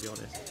this way, to be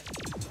honest.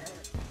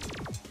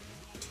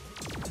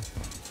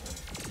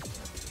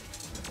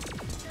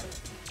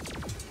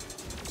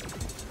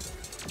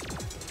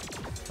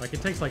 Like,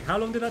 it takes like, how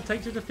long did that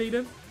take to defeat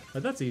him? Oh,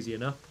 that's easy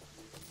enough.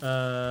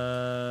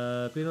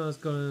 I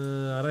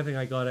don't think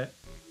I got it.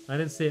 I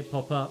didn't see it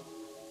pop up.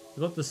 I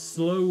got the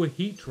slow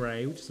heat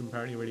ray, which is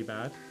apparently really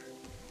bad.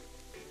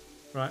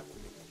 Right.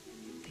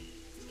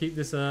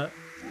 Let's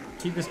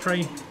keep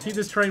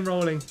this train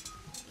rolling.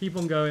 Keep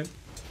on going.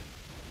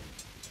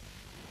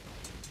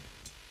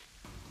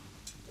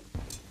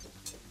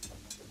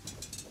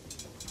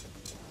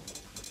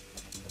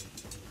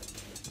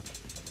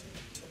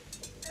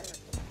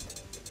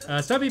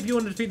 Stabby, if you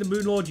want to defeat the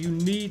Moon Lord, you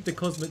need the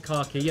Cosmic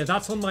Car Key. Yeah,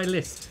 that's on my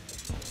list.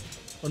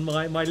 On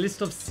my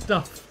list of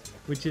stuff,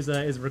 which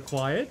is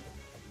required.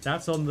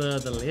 That's on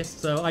the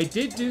list. So I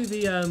did do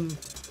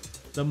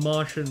the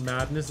Martian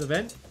Madness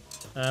event,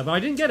 but I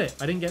didn't get it.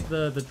 I didn't get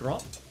the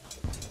drop.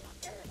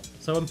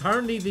 So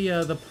apparently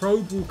the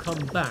probe will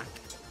come back,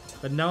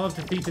 but now I've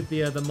defeated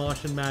the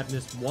Martian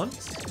Madness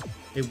once.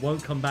 It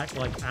won't come back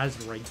like as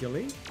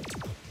regularly.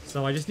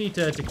 So I just need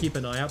to keep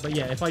an eye out. But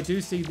yeah, if I do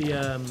see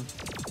the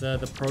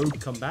probe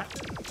come back,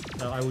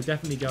 I will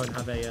definitely go and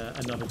have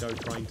another go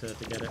trying to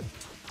get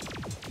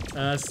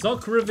it.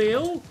 Sock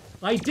reveal.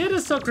 I did a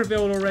sock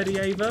reveal already,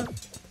 Ava.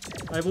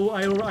 I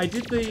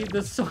did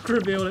the sock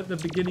reveal at the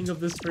beginning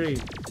of the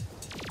stream.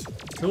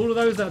 To all of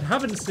those that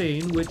haven't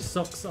seen which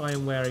socks I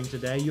am wearing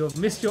today, you have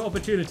missed your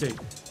opportunity.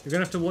 You're going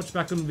to have to watch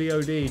back on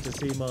VOD to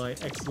see my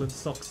excellent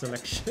sock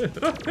selection.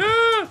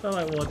 I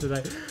like what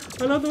today.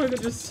 I love the way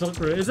that just sock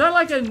reveal. Is that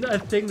like a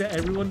thing that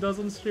everyone does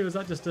on stream? Or is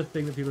that just a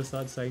thing that people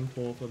start saying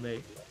for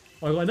me?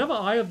 Oh, I got another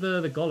eye of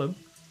the golem.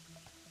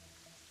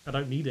 I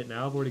don't need it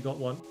now. I've already got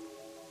one.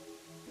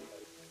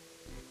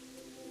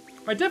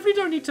 I definitely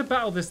don't need to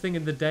battle this thing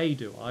in the day,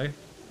 do I?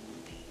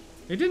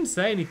 It didn't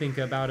say anything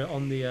about it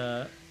on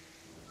the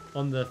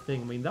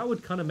thing. I mean, that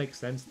would kind of make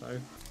sense, though.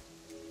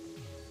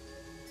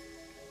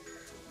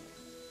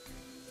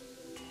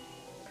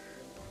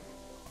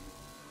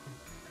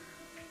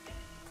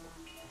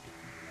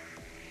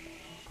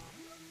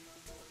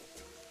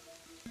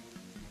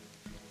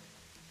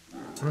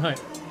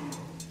 Right.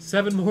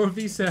 7 more of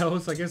these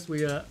cells. I guess we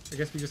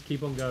just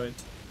keep on going.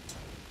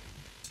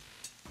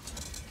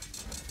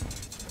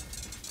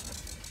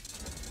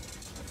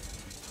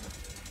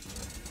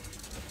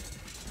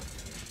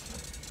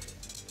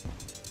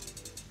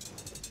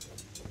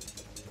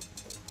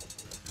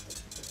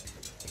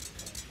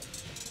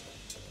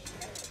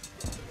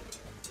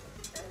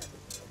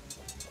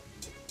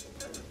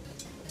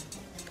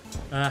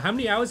 How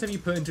many hours have you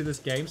put into this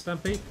game,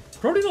 Stampy?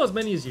 Probably not as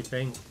many as you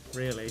think,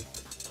 really.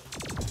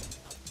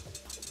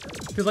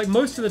 Because, like,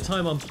 most of the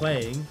time I'm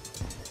playing,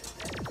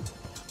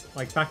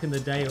 like, back in the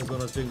day it was when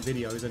I was doing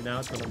videos, and now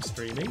it's when I'm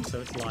streaming,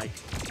 so it's like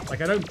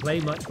I don't play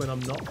much when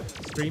I'm not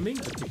streaming,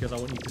 just because I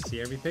want you to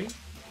see everything.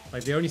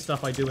 Like, the only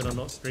stuff I do when I'm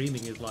not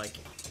streaming is, like,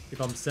 if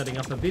I'm setting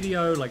up a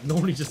video, like,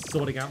 normally just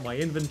sorting out my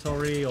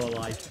inventory, or,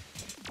 like,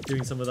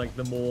 doing some of, like,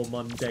 the more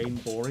mundane,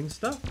 boring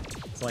stuff.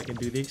 So I can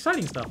do the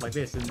exciting stuff like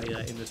this in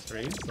the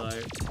stream, so...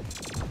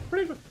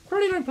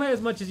 Probably don't play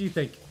as much as you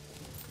think.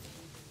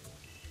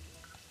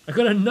 I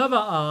got another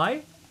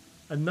eye,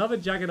 another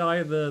jagged eye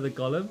of the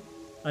golem,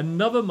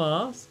 another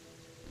mask.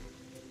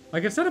 I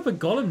can set up a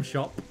golem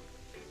shop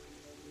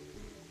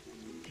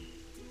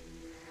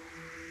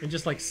and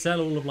just like sell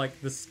all of like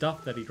the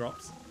stuff that he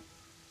drops.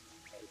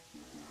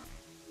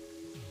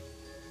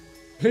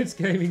 Blitz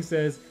Gaming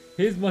says,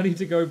 "Here's money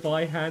to go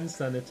buy hand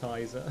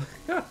sanitizer."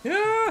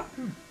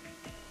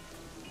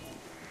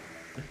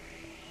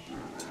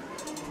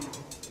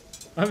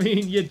 I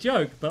mean, you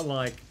joke, but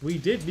like, we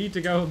did need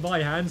to go and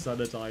buy hand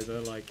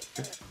sanitizer, like.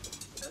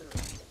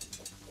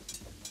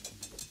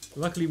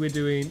 Luckily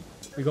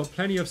we've got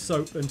plenty of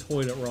soap and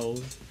toilet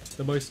rolls,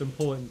 the most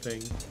important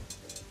thing.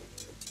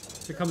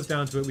 If it comes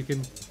down to it, we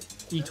can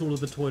eat all of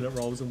the toilet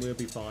rolls and we'll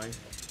be fine.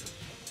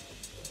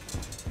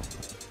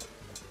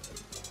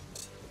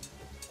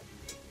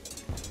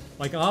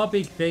 Like, our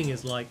big thing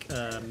is like,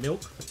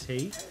 milk for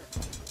tea.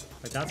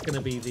 Like, that's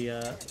gonna be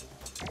the,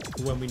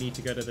 when we need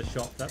to go to the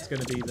shop, that's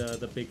going to be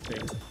the big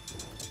thing.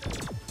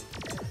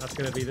 That's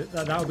going to be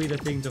that'll be the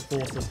thing to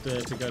force us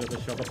to go to the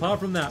shop. Apart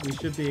from that, we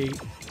should be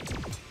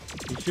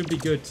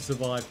good to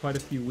survive quite a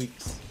few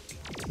weeks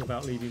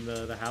without leaving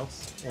the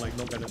house, or like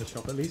not going to the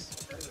shop at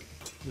least.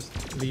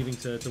 Just leaving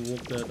to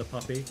walk the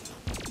puppy.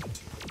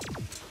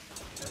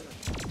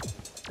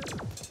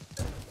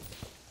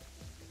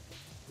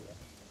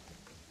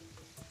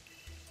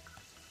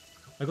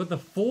 I got the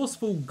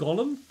forceful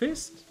golem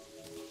fist.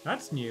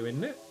 That's new,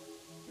 isn't it?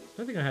 I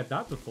don't think I had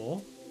that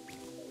before.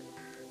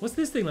 What's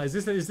this thing like?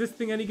 Is this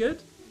thing any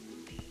good?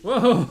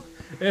 Whoa!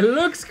 It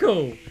looks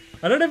cool!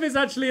 I don't know if it's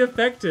actually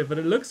effective, but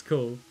it looks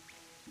cool.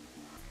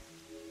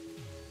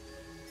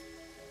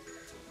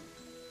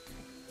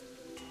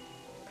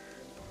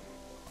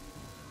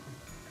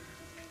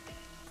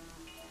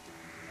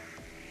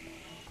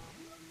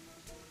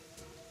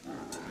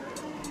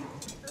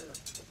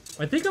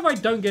 I think if I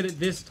don't get it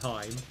this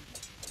time,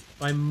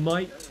 I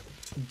might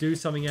do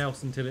something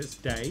else until it's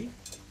day.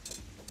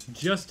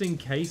 Just in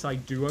case I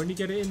do only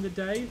get it in the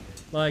day.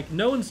 Like,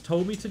 no one's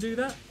told me to do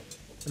that.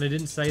 And I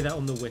didn't say that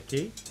on the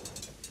wiki.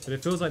 But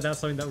it feels like that's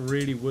something that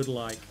really would,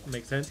 like,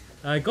 make sense.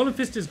 Golem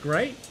Fist is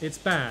great. It's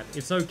bad.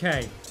 It's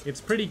okay. It's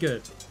pretty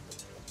good.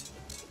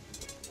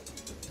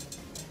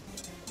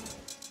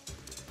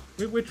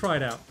 We'll try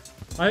it out.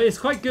 It's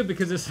quite good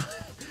because it's...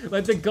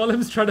 like, the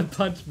golem's trying to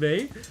punch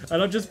me,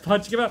 and I'm just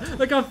punching him out.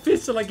 Like, our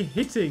fists are, like,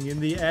 hitting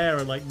in the air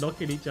and, like,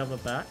 knocking each other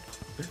back.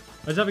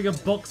 I was having a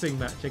boxing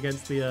match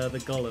against the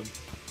golem.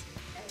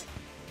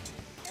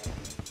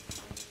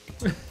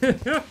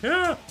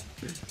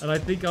 And I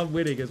think I'm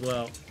winning as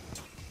well.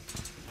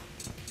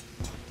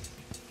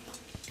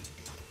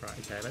 Right,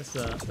 okay,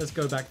 let's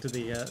go back to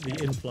the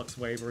influx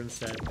waiver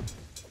instead.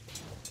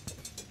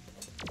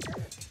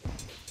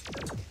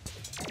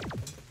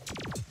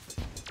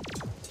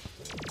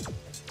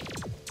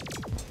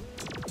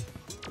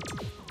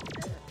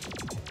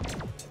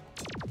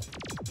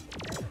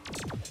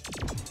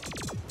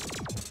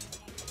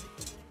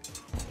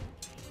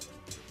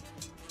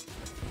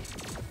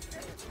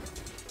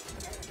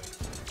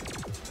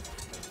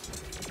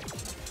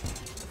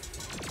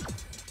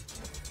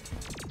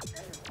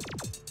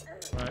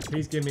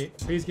 Please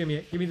give me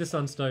it. Give me the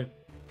sunstone.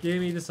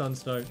 Give me the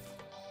sunstone.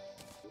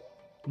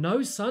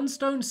 No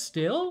sunstone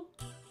still?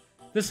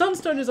 The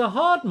sunstone is a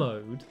hard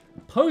mode,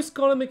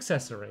 post-golem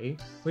accessory,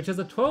 which has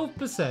a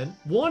 12%,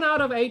 1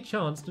 out of 8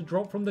 chance to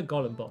drop from the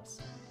golem boss.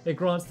 It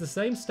grants the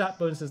same stat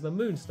bonus as the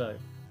moonstone.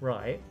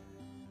 Right.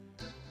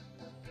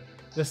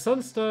 The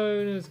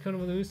sunstone is kind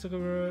of the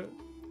moonstone.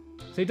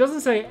 So it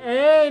doesn't say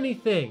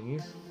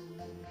anything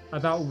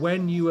about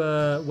when you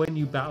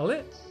battle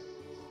it.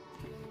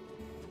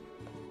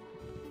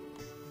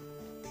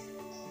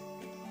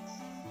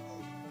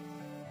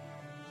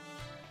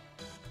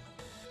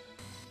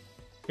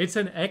 It's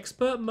an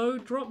expert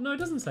mode drop? No, it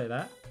doesn't say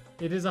that.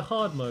 It is a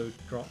hard mode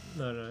drop.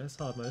 No, no, it's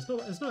hard mode.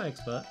 It's not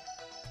expert.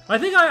 I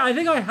think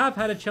I have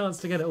had a chance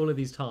to get it all of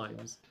these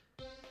times.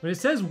 When it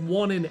says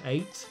 1 in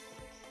 8,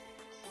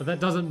 but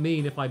that doesn't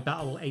mean if I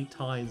battle 8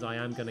 times I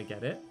am gonna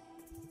get it.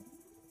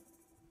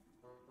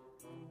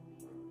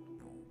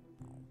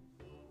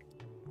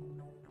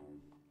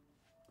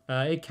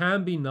 It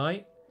can be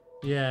night.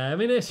 Yeah, I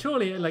mean,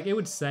 surely, like, it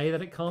would say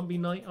that it can't be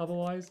night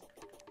otherwise.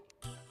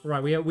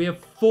 Right, we have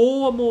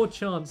 4 more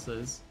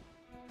chances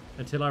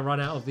until I run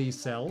out of these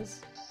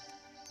cells.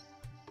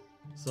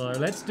 So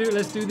let's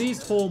do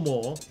these 4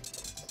 more.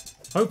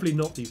 Hopefully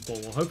not these 4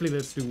 more. Hopefully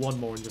let's do 1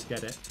 more and just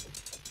get it.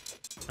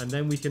 And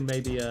then we can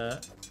maybe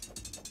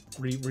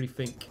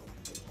rethink.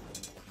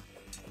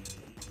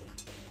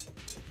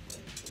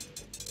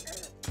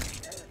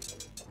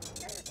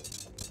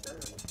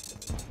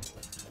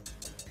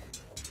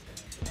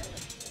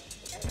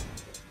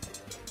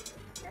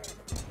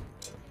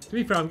 To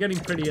be fair, I'm getting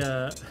pretty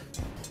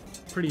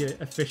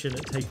efficient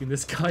at taking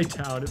this guy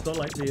down. It's not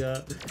like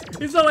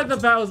the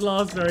battles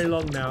last very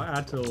long now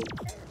at all.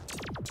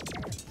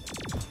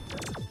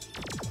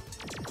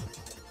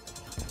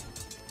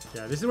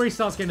 Yeah, this is where he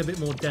starts getting a bit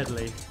more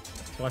deadly.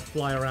 So I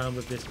fly around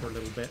with this for a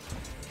little bit.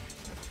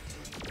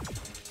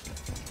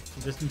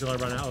 Just until I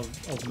run out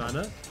of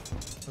mana.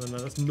 I don't know,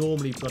 that's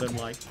normally got him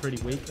like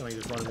pretty weak, and I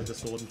just run him with the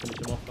sword and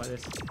finish him off like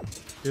this.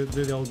 Do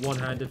the old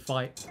one-handed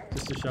fight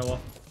just to show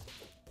off.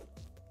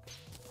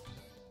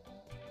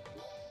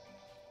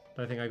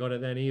 Don't think I got it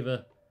then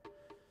either.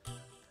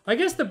 I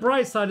guess the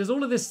bright side is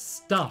all of this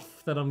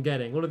stuff that I'm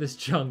getting, all of this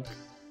junk.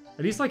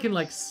 At least I can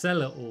like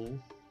sell it all.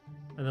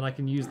 And then I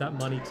can use that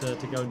money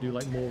to go and do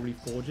like more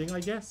reforging,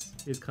 I guess.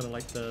 Is kind of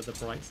like the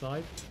bright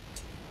side.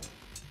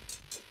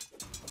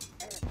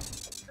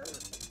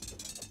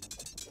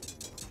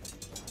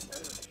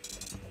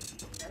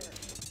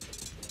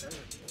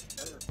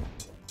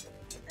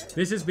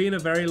 This has been a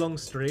very long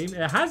stream.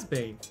 It has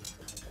been.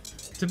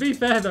 To be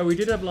fair though, we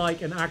did have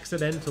like an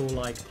accidental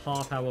like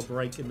half-hour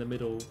break in the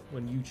middle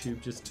when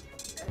YouTube just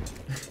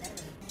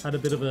had a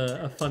bit of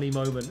a funny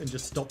moment and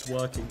just stopped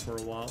working for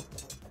a while.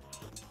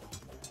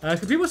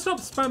 Can people stop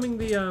spamming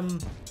the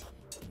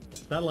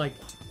that like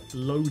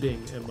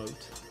loading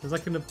emote? There's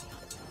like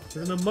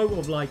there's an emote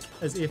of like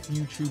as if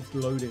YouTube's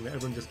loading that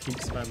everyone just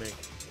keeps spamming.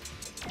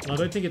 And I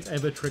don't think it's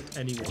ever tricked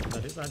anyone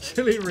that it's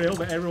actually real,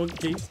 but everyone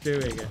keeps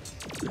doing it.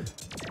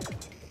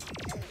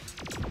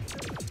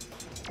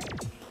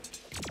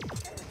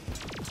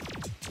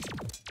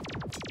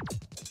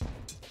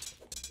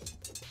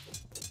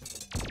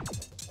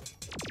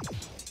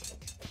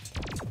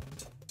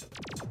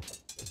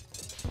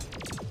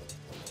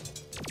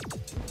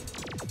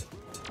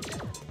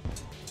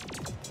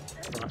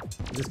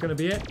 Gonna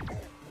be it.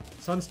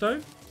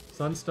 Sunstone?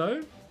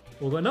 Sunstone?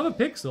 We've got another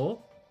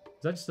Pixel.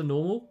 Is that just a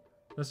normal?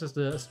 That's just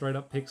a straight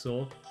up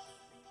Pixel.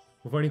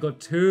 We've only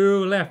got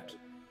 2 left.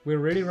 We're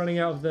really running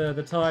out of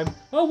the time.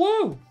 Oh,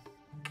 whoa!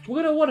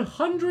 We got a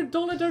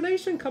 $100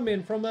 donation come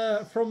in from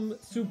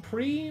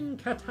Supreme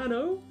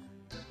Catano,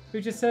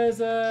 who just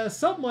says,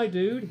 "Sup, my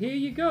dude, here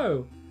you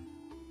go."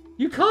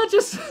 You can't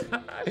just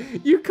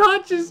you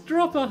can't just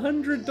drop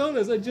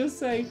 $100 and just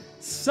say,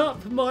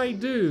 "Sup, my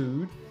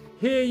dude.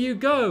 Here you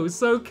go,"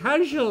 so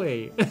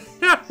casually.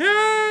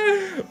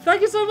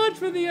 Thank you so much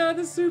for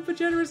the super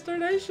generous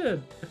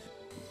donation.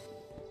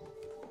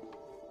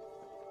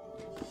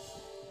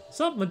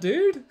 Sup, my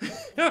dude?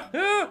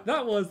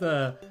 that was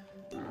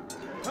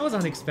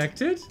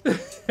unexpected.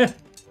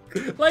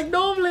 Like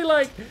normally,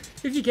 like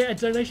if you get a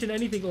donation,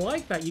 anything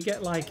like that, you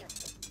get like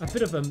a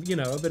bit of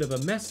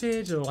a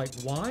message or like,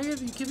 why are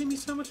you giving me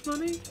so much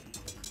money?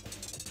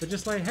 But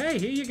just like, hey,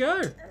 here you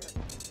go.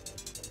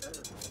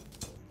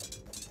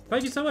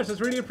 Thank you so much, that's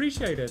really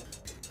appreciated.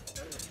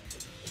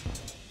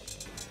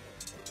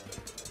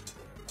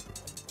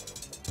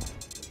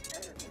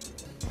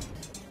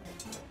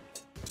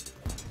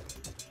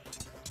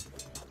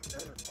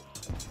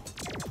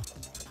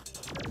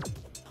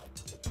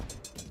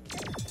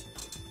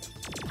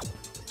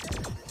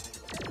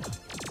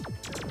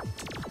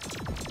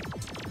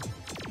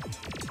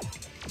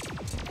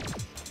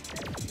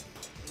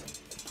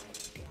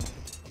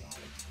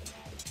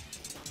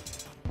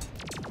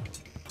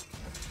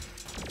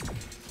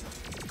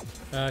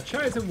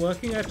 Chat isn't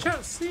working.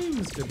 Chat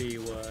seems to be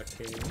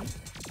working,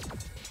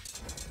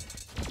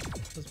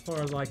 as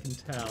far as I can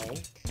tell.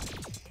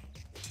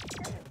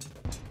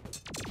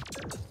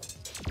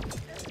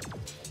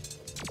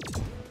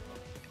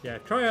 Yeah,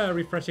 try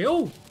refreshing.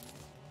 Oh!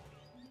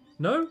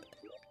 No?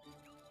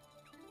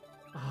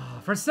 Ah,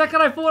 for a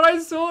second I thought I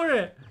saw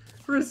it!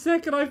 For a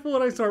second I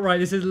thought I saw it. Right,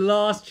 this is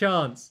last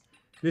chance.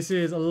 This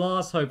is a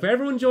last hope. For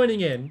everyone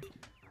joining in,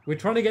 we're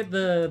trying to get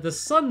the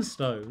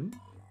Sunstone,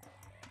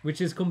 which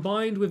is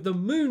combined with the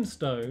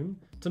Moonstone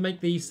to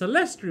make the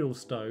Celestial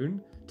Stone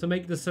to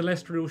make the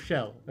Celestial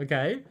Shell.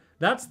 Okay,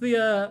 that's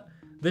the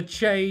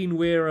chain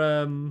we're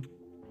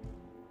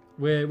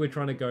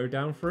trying to go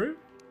down through.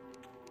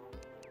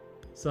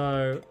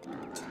 So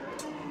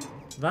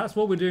that's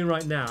what we're doing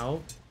right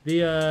now.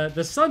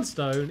 The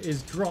sunstone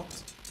is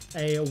dropped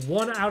a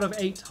 1 out of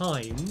 8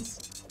 times,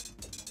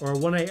 or a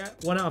 1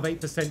 out of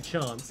 8%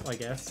 chance, I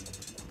guess,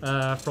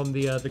 from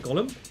the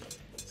golem.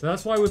 So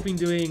that's why we've been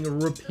doing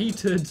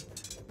repeated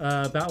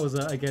battles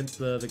against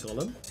the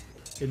golem,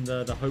 in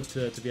the hope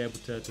to be able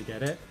to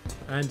get it.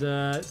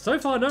 And so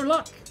far, no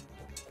luck.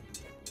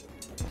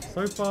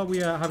 So far, we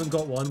haven't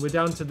got one. We're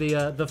down to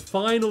the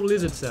final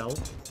lizard cell.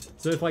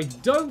 So if I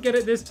don't get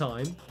it this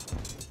time,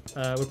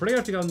 we're probably going to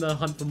have to go on the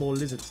hunt for more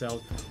lizard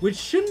cells, which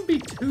shouldn't be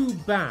too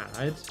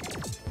bad,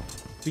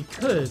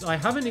 because I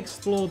haven't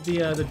explored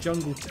the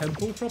jungle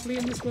temple properly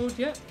in this world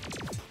yet.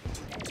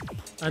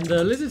 And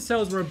the lizard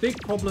cells were a big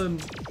problem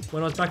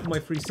when I was back in my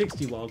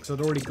 360 world, because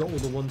I'd already got all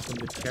the ones from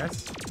the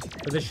chests.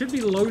 But there should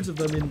be loads of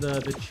them in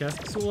the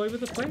chests all over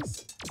the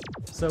place.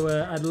 So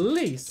at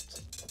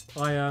least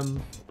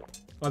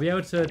I'll be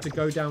able to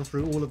go down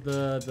through all of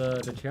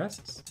the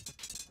chests.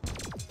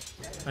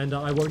 And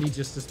I won't need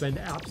just to spend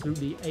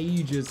absolutely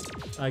ages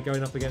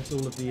going up against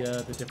all of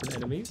the different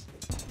enemies.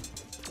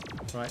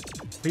 Right,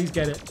 please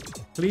get it.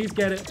 Please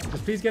get it.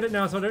 Just please get it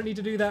now so I don't need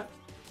to do that.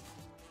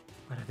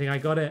 I don't think I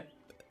got it.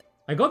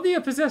 I got the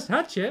possessed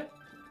hatchet,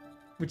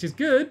 which is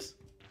good.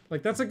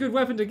 Like, that's a good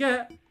weapon to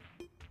get.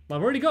 But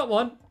I've already got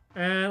one,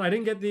 and I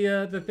didn't get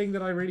the thing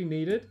that I really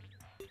needed.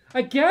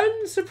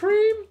 Again,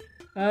 Supreme.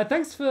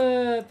 Thanks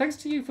to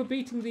you for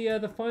beating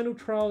the final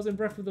trials in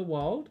Breath of the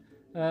Wild.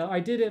 I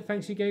did it.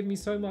 Thanks, you gave me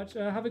so much.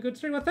 Have a good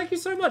stream. Well, thank you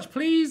so much.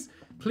 Please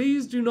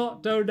do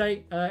not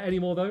donate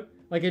anymore though.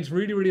 Like, it's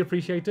really, really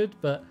appreciated.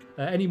 But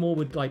any more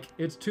would, like,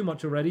 it's too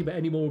much already. But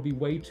any more would be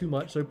way too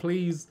much. So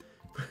please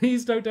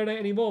don't donate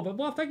anymore. But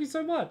well, thank you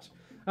so much.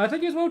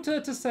 Thank you as well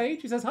to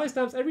Sage. He says, "Hi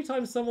Stamps. Every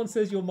time someone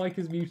says your mic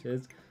is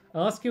muted,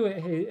 ask who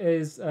it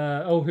is.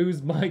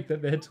 Whose mic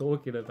that they're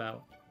talking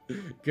about."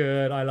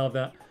 Good. I love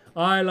that.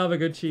 I love a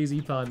good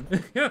cheesy pun.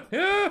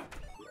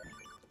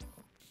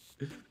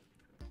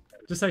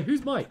 Just say,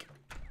 who's Mike?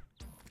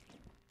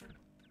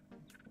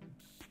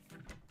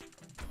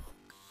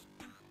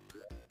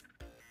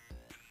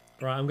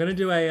 Right, I'm gonna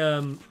do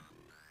a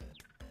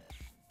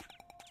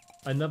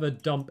another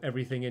dump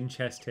everything in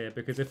chest here,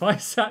 because if I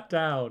sat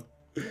down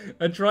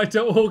and tried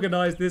to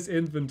organize this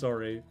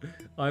inventory,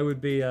 I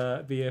would be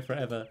here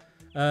forever.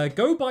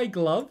 Go buy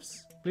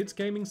gloves, Blitz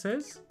Gaming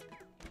says.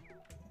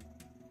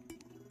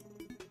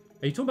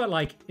 Are you talking about,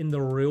 like, in the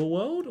real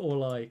world or,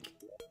 like,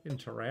 in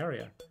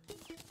Terraria?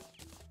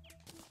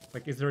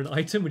 Like, is there an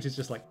item which is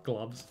just, like,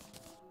 gloves?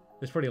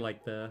 It's probably, like,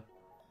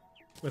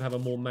 would have a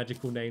more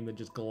magical name than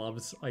just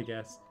gloves, I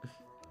guess.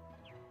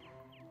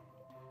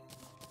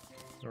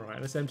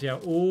 Alright, let's empty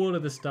out all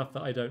of the stuff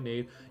that I don't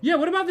need. Yeah,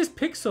 what about this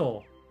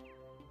pixel?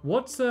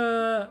 What's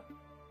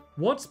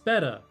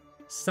better?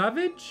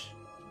 Savage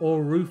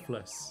or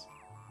ruthless?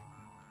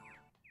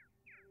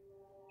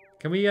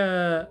 Can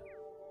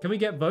we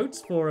get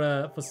votes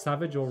for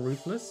Savage or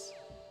Ruthless?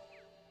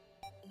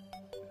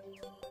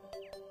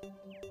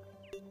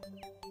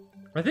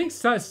 I think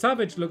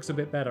Savage looks a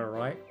bit better,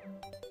 right?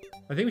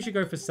 I think we should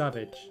go for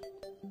Savage.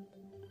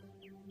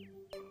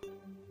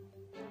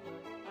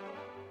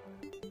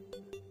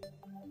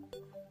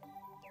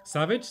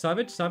 Savage.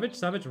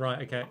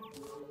 Right, okay.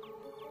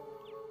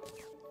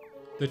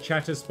 The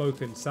chat has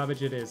spoken.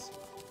 Savage it is.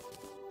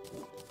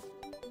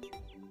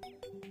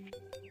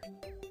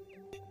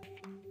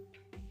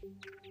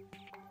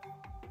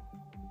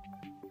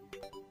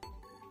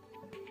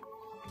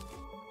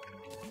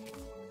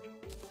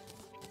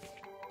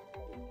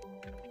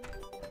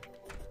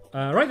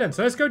 Right then,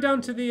 so let's go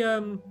down to the,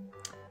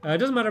 it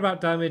doesn't matter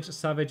about damage,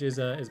 Savage is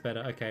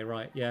better. Okay,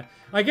 right, yeah.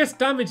 I guess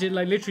damage, it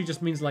like literally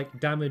just means like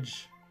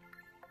damage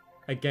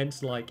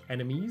against like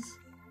enemies.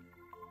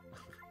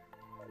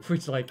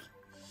 Which like,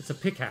 it's a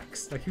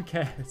pickaxe, like who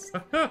cares?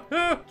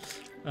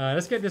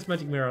 Let's get this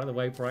magic mirror out of the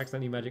way before I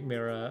accidentally magic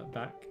mirror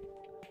back.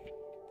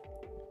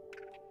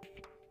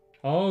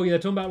 Oh yeah,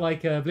 talking about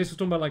like, Bliss was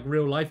talking about like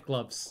real life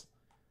gloves.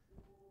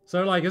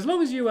 So like, as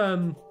long as you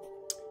don't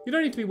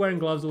need to be wearing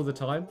gloves all the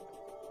time.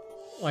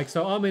 Like,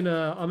 so I'm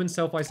in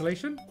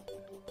self-isolation.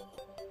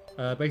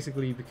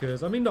 Basically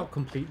because, I mean, not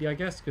completely, I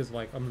guess, because,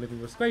 like, I'm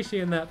living with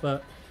Spacey and that,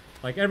 but,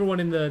 like,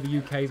 everyone in the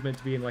UK is meant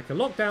to be in, like, a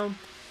lockdown.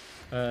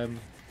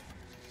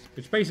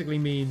 Which basically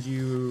means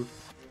you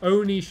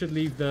only should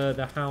leave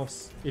the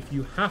house if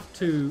you have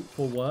to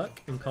for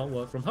work and can't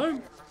work from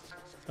home.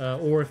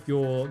 Or if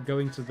you're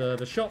going to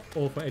the shop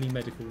or for any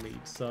medical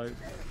needs. So,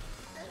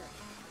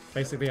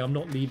 basically, I'm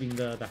not leaving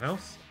the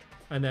house.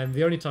 And then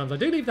the only times I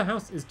do leave the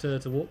house is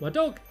to walk my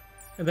dog.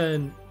 And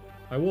then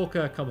I walk,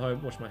 come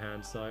home, wash my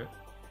hands, so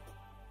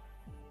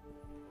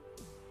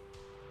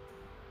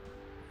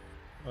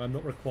I'm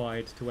not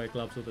required to wear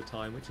gloves all the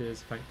time, which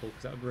is thankful,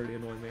 because that would really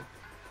annoy me.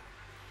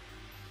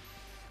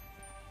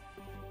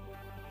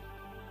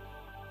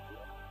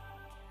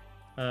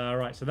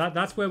 Right, so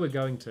that's where we're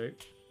going to.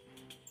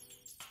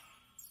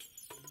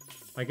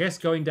 I guess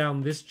going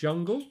down this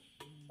jungle,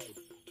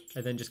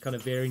 and then just kind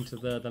of veering to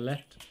the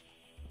left.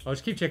 I'll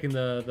just keep checking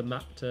the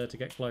map to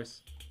get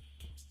close.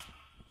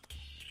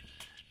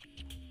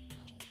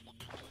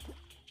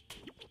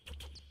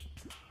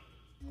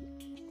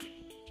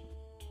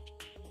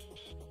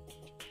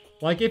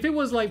 Like, if it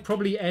was, like,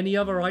 probably any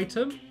other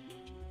item,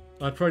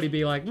 I'd probably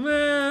be like,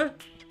 meh,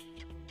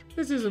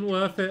 this isn't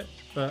worth it.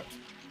 But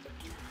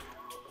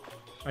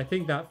I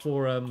think that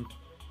for,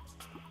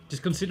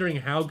 just considering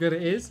how good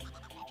it is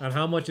and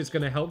how much it's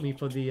going to help me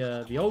for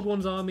the Old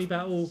Ones army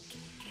battle,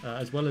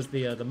 as well as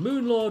the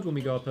Moon Lord when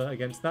we go up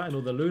against that and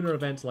all the lunar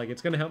events, like,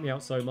 it's going to help me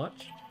out so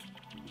much.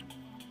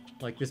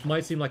 Like, this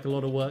might seem like a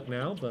lot of work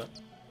now, but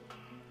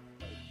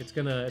it's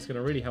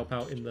gonna really help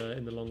out in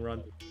the long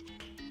run.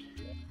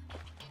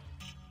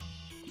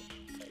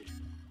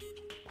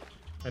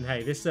 And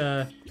hey,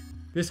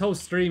 this whole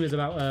stream is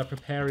about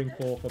preparing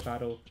for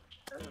battle.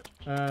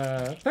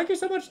 Thank you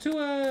so much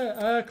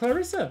to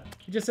Clarissa.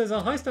 He just says,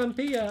 "Hi Stan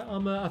P,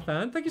 I'm a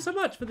fan." Thank you so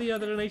much for the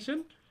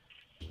donation.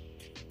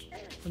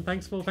 And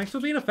thanks for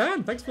being a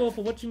fan. Thanks for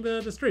watching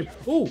the stream.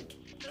 Oh,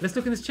 let's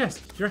look in this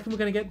chest. Do you reckon we're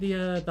gonna get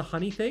the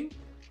honey thing?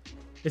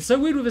 It's so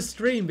weird with a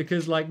stream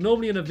because, like,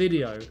 normally in a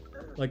video,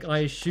 like, I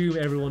assume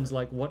everyone's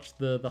like watched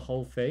the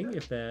whole thing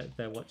if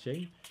they're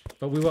watching.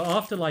 But we were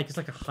after, like, it's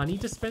like a honey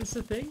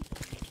dispenser thing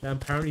that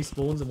apparently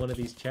spawns in one of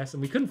these chests,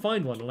 and we couldn't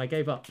find one, and I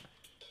gave up.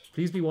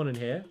 Please be one in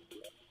here.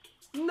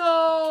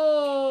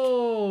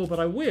 No, but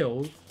I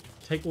will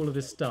take all of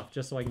this stuff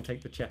just so I can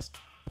take the chest.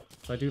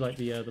 So I do like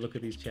the look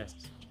of these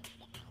chests.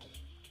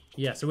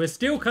 Yeah, so we're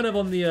still kind of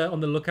on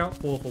the lookout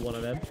for one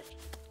of them.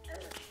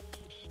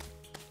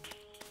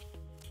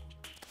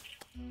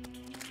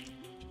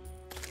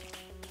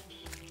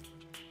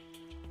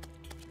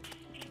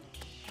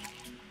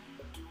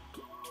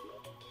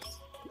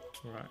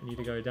 Alright, I need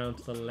to go down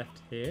to the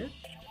left here.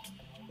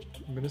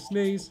 I'm gonna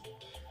sneeze.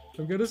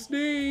 I'm gonna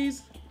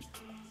sneeze.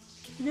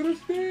 I'm gonna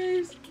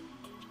sneeze.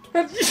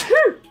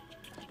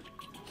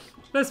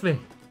 That's me.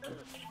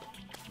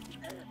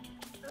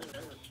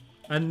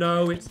 And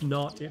no, it's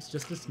not. It's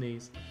just a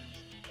sneeze.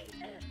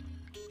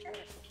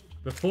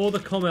 Before the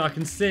comment, I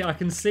can see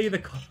the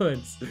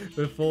comments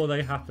before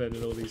they happen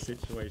in all these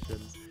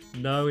situations.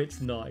 No, it's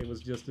not. It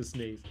was just a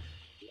sneeze.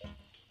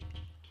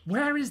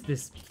 Where is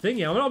this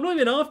thingy? I'm not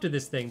even after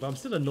this thing, but I'm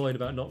still annoyed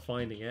about not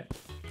finding it.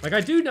 Like,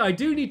 I do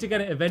need to get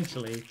it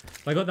eventually.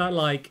 I got that,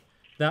 like,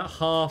 that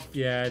half...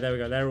 Yeah, there we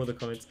go. There are all the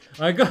comments.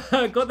 I got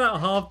that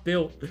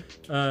half-built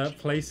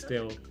place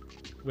still,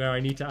 where I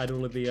need to add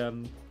all of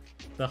the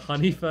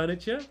honey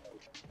furniture.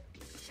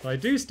 So I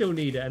do still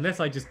need it, unless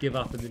I just give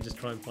up and then just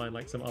try and find,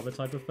 like, some other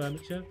type of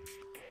furniture.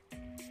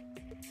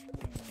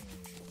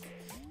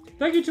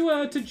 Thank you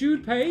to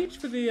Jude Page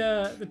for the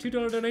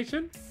 $2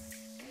 donation.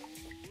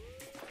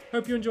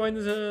 Hope you're enjoying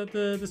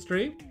the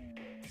stream.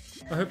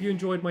 I hope you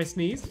enjoyed my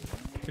sneeze,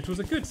 which was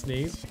a good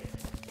sneeze.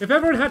 If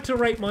everyone had to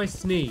rate my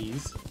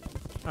sneeze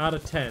out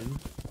of 10,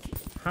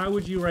 how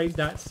would you rate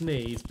that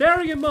sneeze?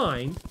 Bearing in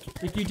mind,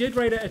 if you did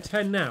rate it a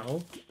 10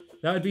 now,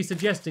 that would be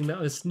suggesting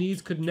that a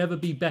sneeze could never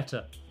be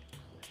better.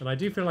 And I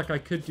do feel like I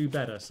could do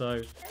better.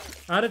 So,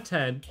 out of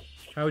 10,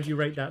 how would you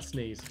rate that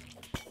sneeze?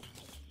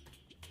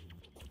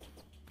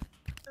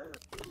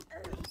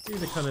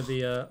 These are kind of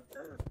the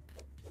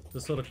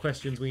sort of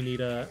questions we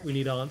need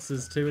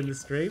answers to in the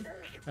stream.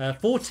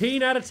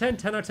 14 out of 10,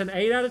 10 out of 10,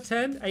 8 out of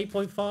 10,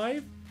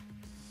 8.5,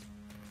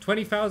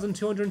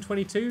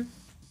 20,222.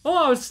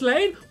 Oh, I was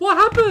slain? What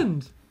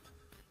happened?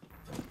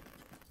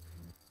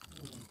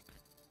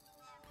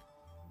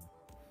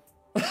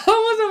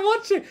 I wasn't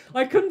watching.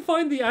 I couldn't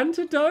find the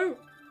antidote.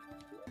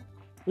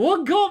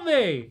 What got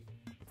me?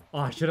 Oh,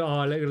 I should.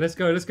 Oh, let's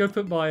go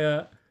put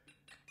my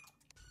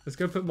let's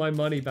go put my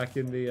money back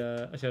in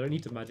the, actually, I don't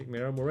need to magic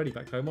mirror. I'm already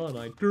back home, aren't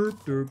I? Derp,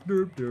 derp,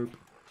 derp, derp.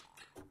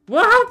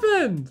 What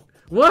happened?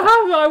 What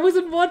happened? I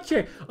wasn't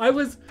watching. I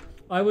was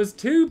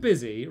too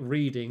busy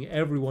reading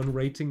everyone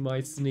rating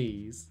my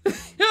sneeze.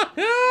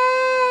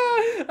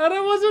 And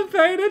I wasn't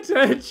paying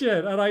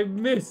attention. And I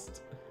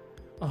missed.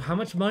 Oh, how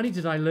much money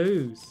did I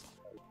lose?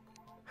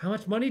 How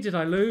much money did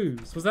I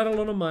lose? Was that a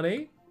lot of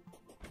money?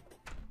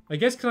 I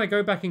guess, can I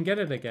go back and get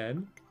it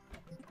again?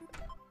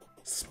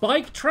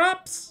 Spike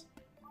traps?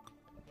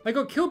 I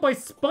got killed by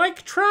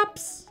spike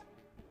traps?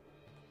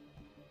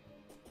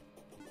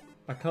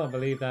 I can't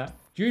believe that.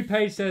 Jude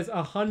Page says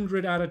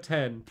 100 out of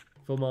 10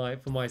 for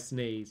my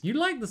sneeze. You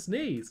like the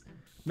sneeze?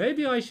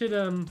 Maybe I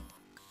should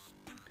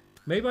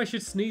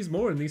sneeze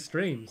more in these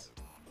streams.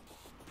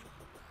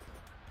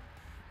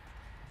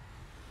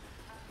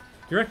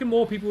 Do you reckon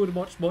more people would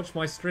watch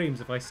my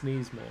streams if I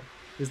sneeze more?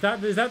 Is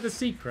that the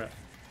secret?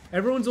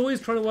 Everyone's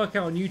always trying to work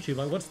out on YouTube,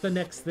 like, what's the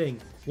next thing?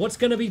 What's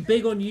going to be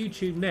big on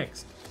YouTube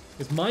next?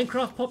 Is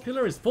Minecraft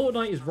popular? Is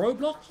Fortnite? Is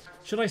Roblox?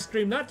 Should I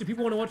stream that? Do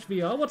people want to watch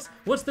VR?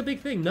 What's the big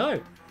thing? No.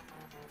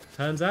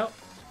 Turns out,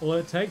 all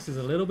it takes is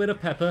a little bit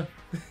of pepper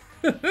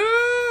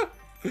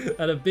and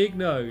a big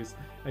nose,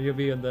 and you'll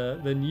be on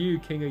the new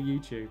king of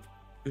YouTube.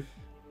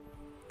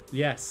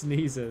 Yes,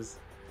 sneezers.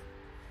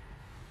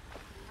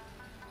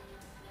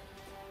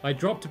 I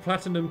dropped a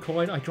platinum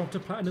coin. I dropped a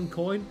platinum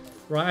coin.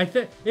 Right, I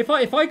think if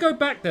I go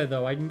back there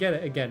though, I can get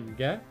it again.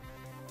 Yeah.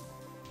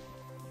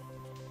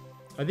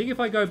 I think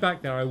if I go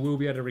back there, I will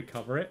be able to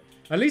recover it.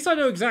 At least I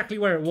know exactly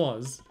where it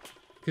was,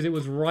 because it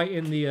was right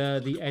in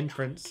the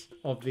entrance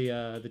of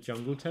the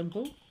jungle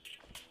temple.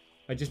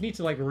 I just need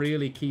to like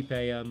really keep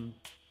an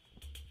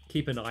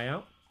eye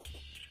out.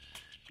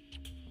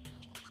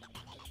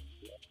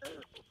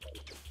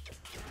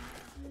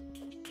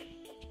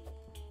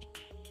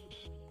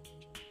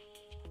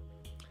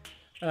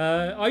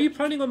 Are you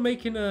planning on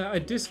making a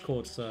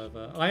Discord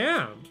server? I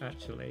am,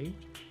 actually.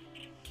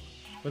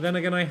 But then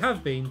again, I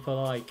have been for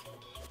like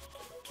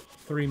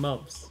 3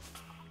 months.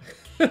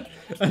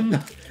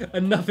 and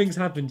nothing's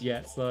happened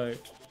yet, so...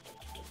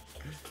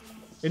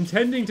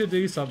 Intending to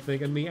do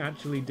something and me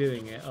actually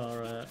doing it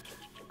are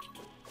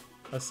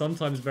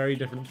sometimes very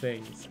different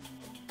things.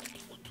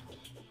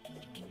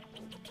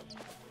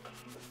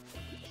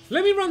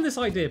 Let me run this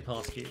idea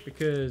past you,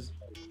 because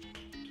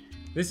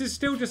this is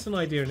still just an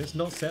idea and it's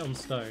not set on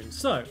stone.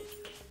 So,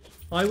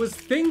 I was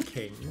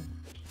thinking,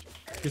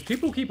 because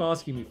people keep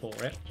asking me for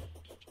it,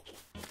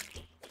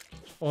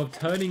 of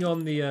turning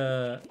on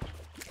the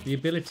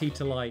ability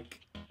to, like,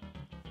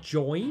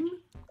 join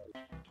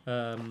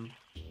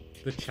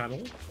the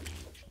channel.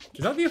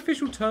 Is that the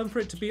official term for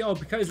it to be? Oh,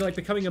 because it's like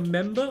becoming a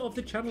member of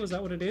the channel. Is that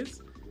what it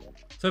is?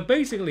 So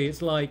basically,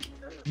 it's like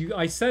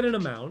I set an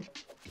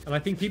amount, and I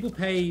think people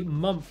pay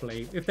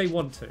monthly if they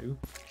want to,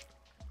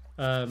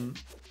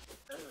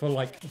 for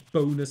like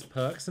bonus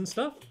perks and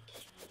stuff.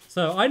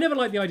 So I never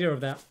liked the idea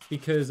of that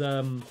because,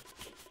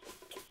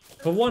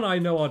 for one, I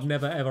know I'd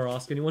never ever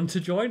ask anyone to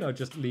join. I'd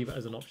just leave it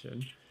as an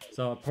option.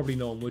 So probably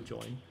no one would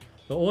join.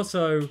 But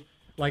also,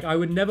 like, I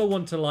would never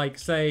want to, like,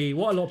 say,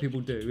 what a lot of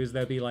people do is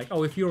they'll be like,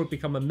 oh, if you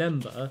become a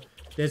member,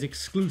 there's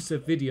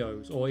exclusive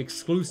videos or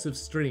exclusive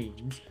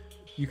streams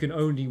you can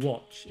only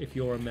watch if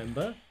you're a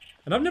member.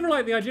 And I've never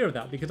liked the idea of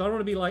that because I want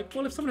to be like,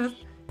 well, if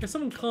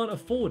someone can't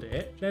afford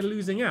it, they're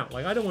losing out.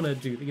 Like, I don't want to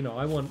do, you know,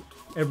 I want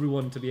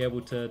everyone to be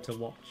able to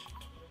watch.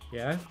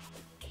 Yeah?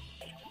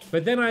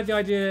 But then I had the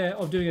idea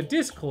of doing a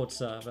Discord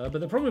server,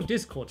 but the problem with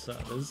Discord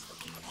servers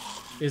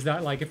is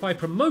that, like, if I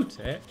promote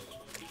it,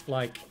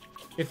 like,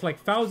 if like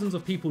thousands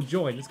of people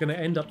join, it's going to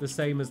end up the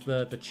same as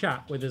the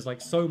chat where there's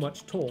like so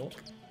much talk.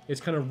 It's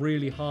kind of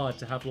really hard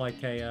to have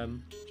like a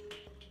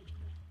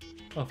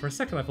oh, for a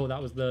second I thought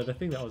that was the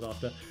thing that I was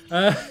after.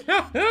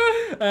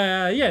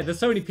 Yeah, there's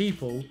so many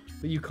people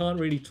that you can't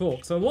really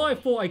talk. So what I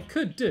thought I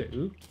could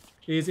do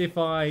is if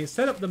I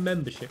set up the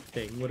membership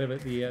thing, whatever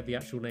the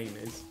actual name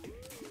is,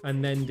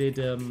 and then did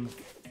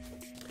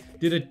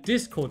a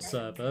Discord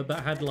server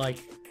but had like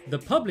the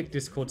public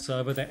Discord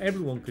server that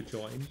everyone could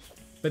join,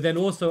 but then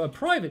also a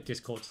private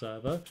Discord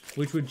server,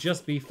 which would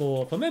just be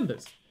for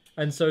members.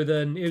 And so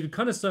then it would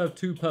kind of serve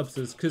two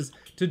purposes, because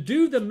to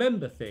do the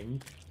member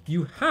thing,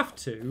 you have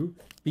to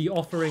be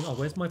offering... Oh,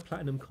 where's my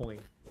platinum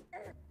coin?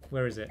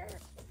 Where is it?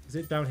 Is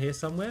it down here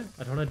somewhere?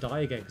 I don't want to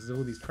die again because of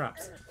all these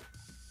traps.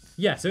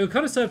 Yeah, so it would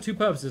kind of serve two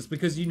purposes,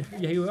 because you...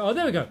 Oh,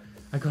 there we go.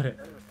 I got it.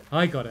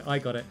 I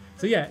got it.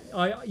 So yeah,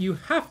 you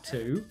have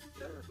to...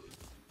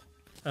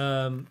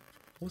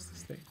 what's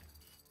this thing?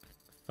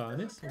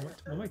 Furnace?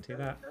 I might take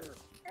that.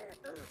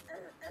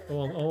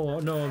 Oh,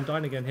 no, I'm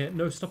dying again here.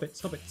 No, stop it.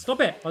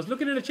 I was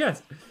looking in a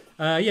chest.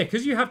 Yeah,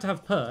 because you have to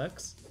have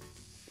perks.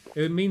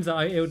 It means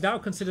that that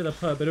would consider the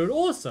perk, but it would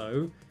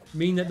also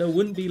mean that there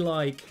wouldn't be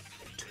like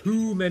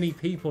too many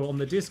people on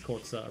the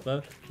Discord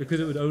server because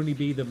it would only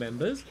be the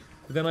members.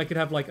 But then I could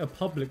have like a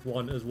public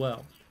one as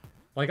well.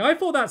 Like, I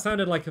thought that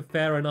sounded like a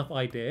fair enough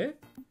idea.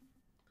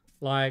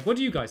 Like, what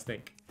do you guys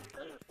think?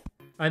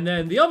 And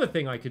then the other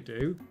thing I could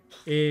do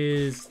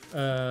is,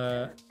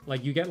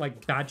 like, you get,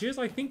 like, badges,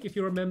 I think, if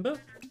you're a member.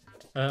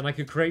 And I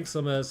could create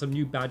some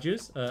new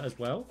badges as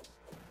well.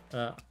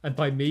 And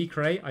by me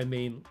create, I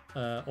mean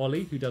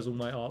Ollie, who does all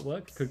my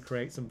artwork, could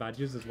create some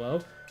badges as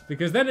well.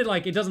 Because then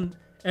it doesn't...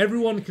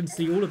 Everyone can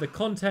see all of the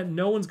content.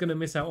 No one's going to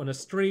miss out on a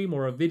stream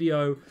or a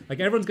video. Like,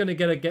 everyone's going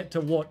to get to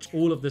watch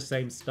all of the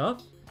same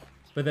stuff.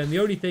 But then the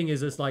only thing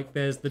is, it's like,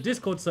 there's the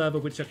Discord server,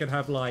 which I could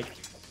have, like...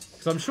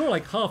 Because I'm sure,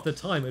 like, half the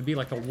time it'd be,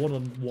 like, a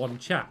one-on-one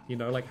chat, you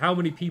know? Like, how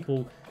many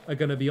people are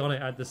going to be on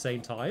it at the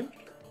same time?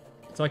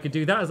 So I could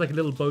do that as, like, a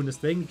little bonus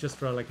thing, just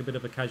for, like, a bit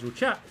of a casual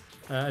chat.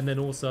 And then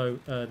also,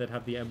 they'd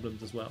have the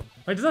emblems as well.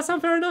 Like, does that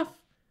sound fair enough?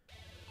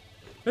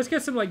 Let's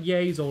get some, like,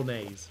 yays or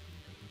nays.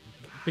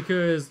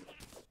 Because...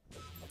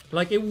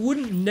 like, it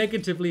wouldn't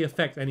negatively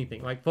affect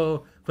anything. Like,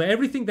 for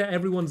everything that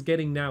everyone's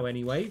getting now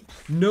anyway,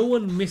 no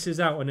one misses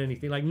out on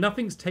anything. Like,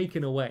 nothing's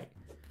taken away.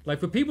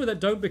 Like, for people that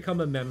don't become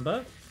a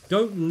member,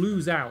 don't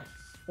lose out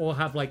or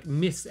have, like,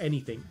 miss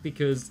anything.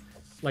 Because,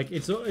 like,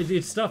 it's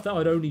stuff that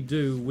I'd only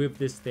do with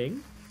this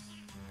thing.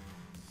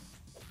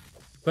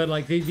 But,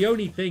 like, the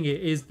only thing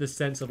is the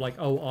sense of, like,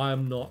 oh,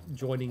 I'm not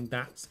joining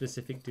that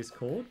specific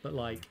Discord. But,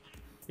 like,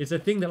 it's a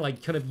thing that,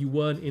 like, kind of you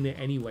weren't in it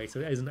anyway,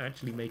 so it isn't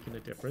actually making a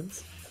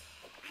difference.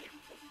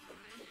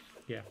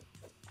 Yeah.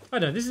 I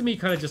don't know, this is me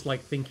kind of just,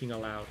 like, thinking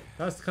aloud.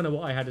 That's kind of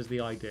what I had as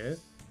the idea.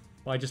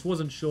 But I just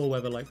wasn't sure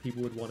whether, like,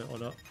 people would want it or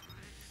not.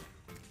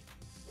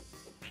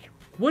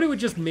 What it would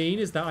just mean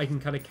is that I can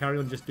kind of carry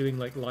on just doing,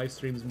 like, live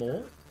streams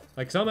more.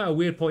 Like, so I'm at a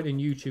weird point in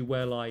YouTube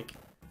where, like,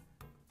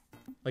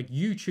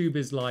 YouTube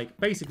is, like,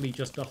 basically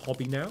just a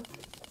hobby now.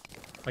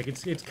 Like,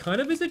 it's kind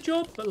of is a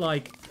job, but,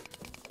 like,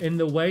 in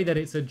the way that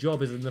it's a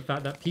job is in the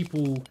fact that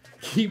people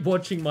keep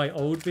watching my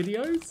old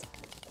videos.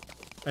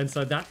 And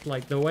so that,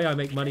 like, the way I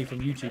make money from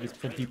YouTube is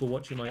from people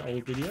watching my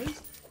old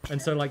videos.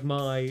 And so, like,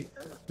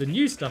 the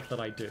new stuff that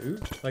I do,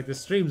 like the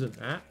streams and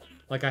that,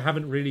 like, I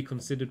haven't really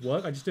considered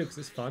work. I just do it because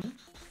it's fun.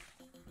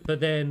 But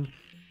then,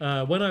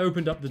 when I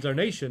opened up the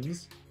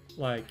donations,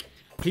 like,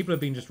 people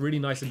have been just really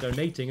nice in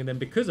donating. And then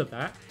because of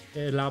that,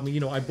 it allowed me, you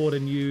know, I bought a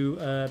new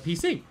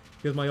PC.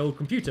 Because my old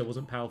computer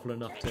wasn't powerful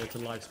enough to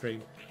live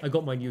stream. I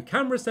got my new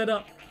camera set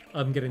up.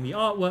 I'm getting the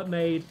artwork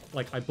made.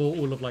 Like, I bought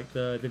all of, like,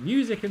 the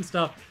music and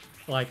stuff.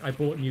 Like, I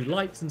bought new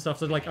lights and stuff.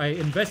 So, like, I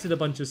invested a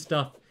bunch of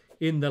stuff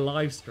in the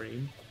live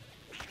stream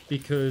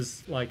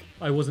because, like,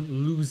 I wasn't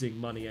losing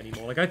money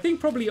anymore. Like, I think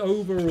probably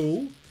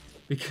overall,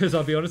 because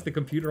I'll be honest, the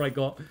computer I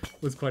got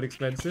was quite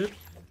expensive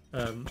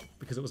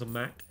because it was a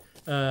Mac.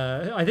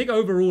 I think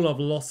overall I've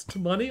lost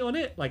money on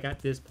it, like, at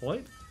this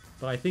point.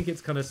 But I think it's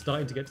kind of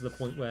starting to get to the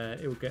point where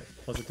it will get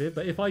positive.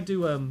 But if I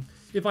do,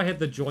 if I had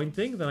the join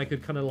thing, then I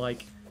could kind of,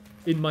 like,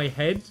 in my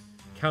head,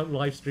 count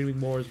live streaming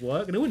more as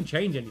work. And it wouldn't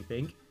change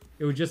anything.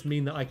 It would just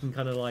mean that I can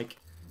kind of, like,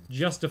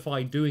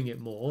 justify doing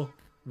it more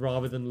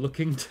rather than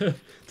looking to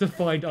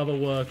find other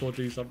work or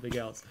do something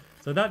else.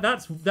 So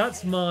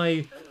that's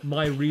my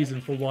reason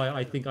for why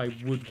I think I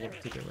would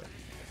want to do it.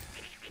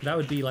 That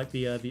would be, like,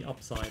 the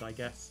upside, I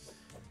guess.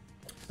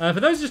 For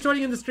those just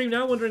joining in the stream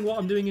now, wondering what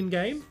I'm doing in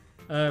game,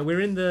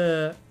 we're in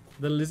the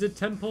lizard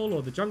temple,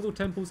 or the jungle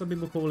temple, some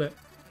people call it.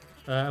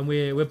 And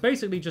we're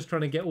basically just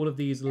trying to get all of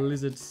these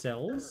lizard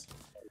cells.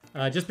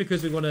 Just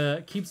because we want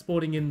to keep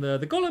spawning in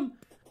the golem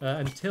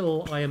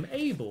until I am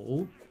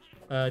able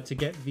to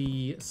get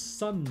the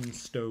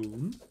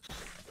sunstone,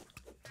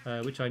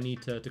 which I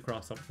need to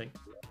craft something.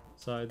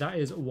 So that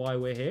is why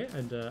we're here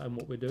and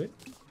what we're doing.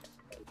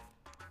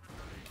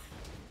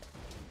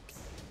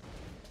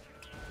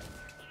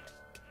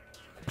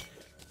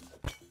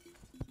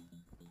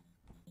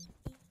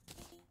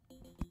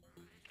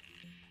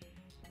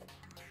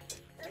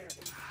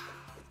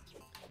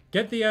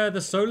 Get the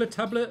solar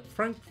tablet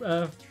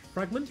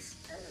fragments.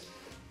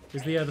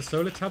 Is the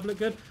solar tablet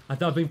good?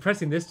 I've been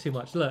pressing this too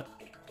much. Look,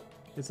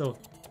 it's all.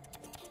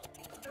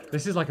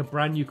 This is like a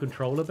brand new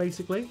controller,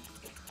 basically.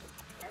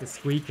 It's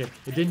squeaking.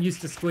 It didn't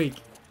used to squeak.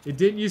 It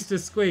didn't used to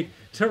squeak.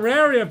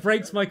 Terraria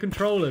breaks my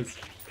controllers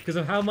because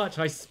of how much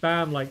I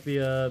spam like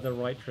the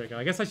right trigger.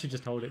 I guess I should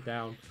just hold it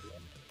down.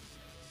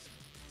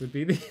 Would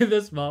be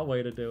the smart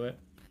way to do it.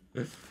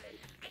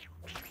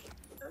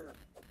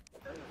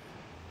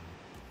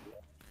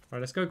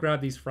 Alright, let's go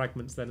grab these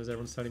fragments then, as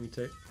everyone's telling me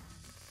to.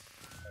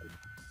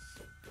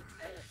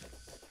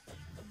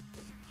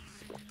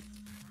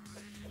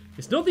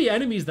 It's not the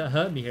enemies that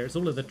hurt me here, it's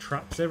all of the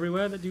traps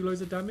everywhere that do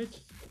loads of damage.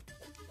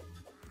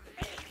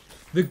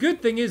 The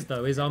good thing is,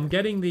 though, is I'm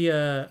getting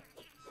the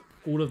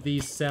all of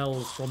these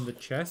cells from the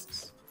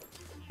chests.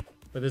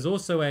 But there's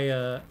also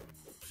a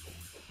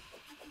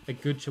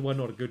good, well,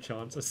 not a good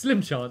chance, a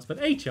slim chance, but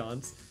a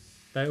chance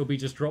that it will be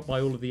just dropped by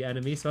all of the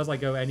enemies. So as I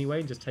go anyway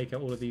and just take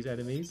out all of these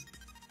enemies,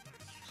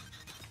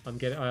 I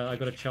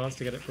got a chance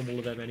to get it from all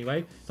of them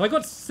anyway. So I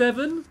got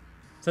 7.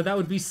 So that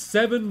would be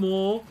 7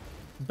 more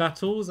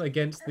battles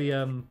against the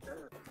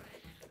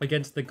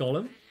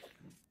golem.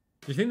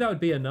 Do you think that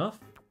would be enough?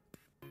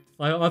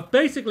 I've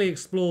basically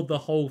explored the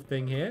whole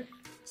thing here.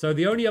 So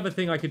the only other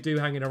thing I could do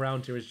hanging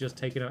around here is just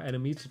taking out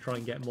enemies to try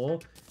and get more.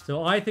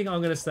 So I think I'm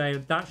going to say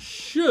that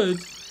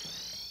should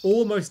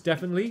almost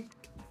definitely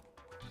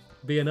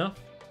be enough.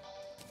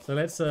 So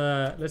let's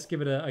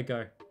give it a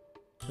go.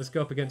 Let's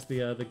go up against the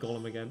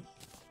golem again.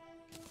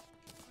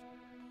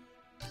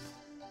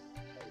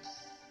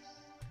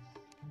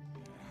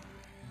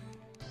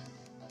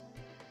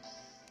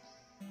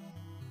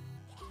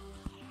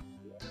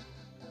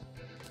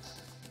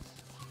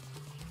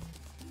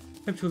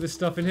 Empty all this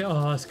stuff in here.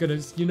 Oh, it's gonna.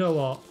 You know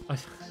what?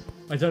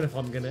 I don't know if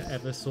I'm gonna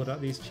ever sort out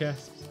these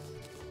chests.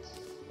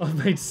 I've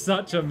made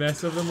such a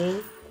mess of them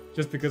all,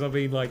 just because I've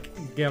been like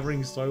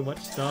gathering so much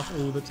stuff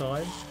all the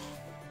time.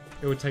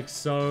 It would take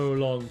so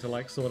long to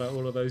like sort out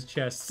all of those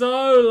chests.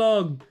 So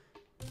long.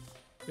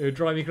 It would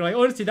drive me crazy.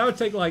 Honestly, that would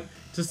take like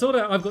to sort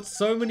out. I've got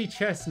so many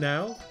chests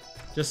now,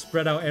 just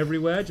spread out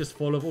everywhere, just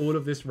full of all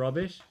of this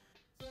rubbish.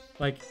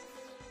 Like,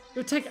 it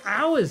would take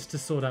hours to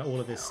sort out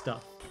all of this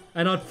stuff,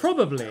 and I'd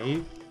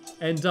probably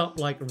end up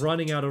like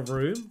running out of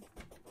room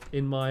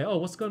in my... Oh,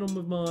 what's going on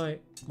with my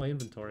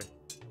inventory?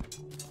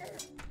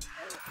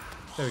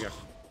 There we go.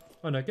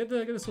 Oh no, get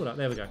the sword out.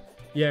 There we go.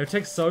 Yeah, it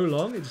takes so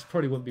long, it just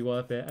probably wouldn't be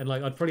worth it. And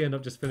like, I'd probably end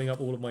up just filling up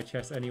all of my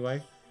chests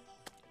anyway.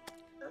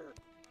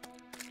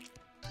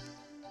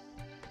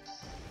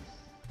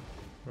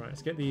 Right,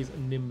 let's get these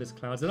Nimbus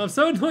clouds. And I'm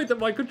so annoyed that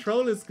my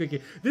controller's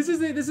squeaking. This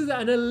is it. This is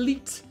an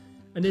elite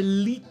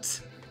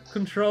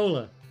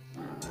controller.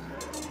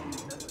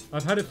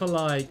 I've had it for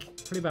like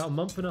probably about a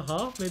month and a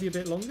half, maybe a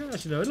bit longer.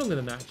 Actually, no, longer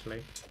than that,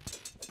 actually.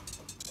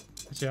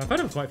 Actually, I've had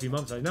it for quite a few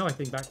months. Now I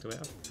think back to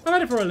it. I've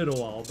had it for a little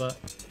while, but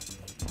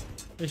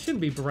it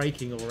shouldn't be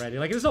breaking already.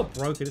 Like, it's not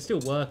broken. It's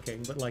still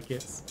working, but like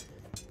it's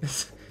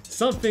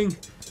something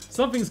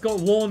Something's got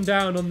worn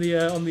down on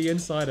the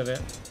inside of it.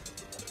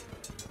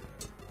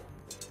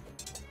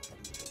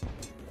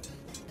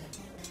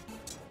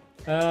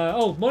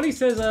 Oh, Molly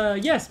says,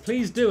 yes,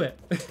 please do it.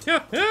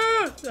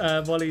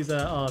 Molly's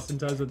asked in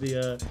terms of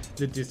the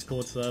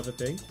Discord server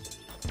thing.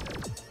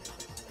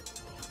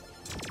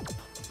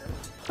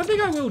 I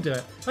think I will do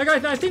it. Like,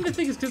 I think the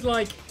thing is because,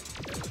 like,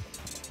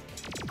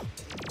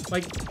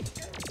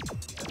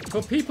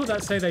 for people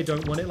that say they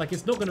don't want it, like,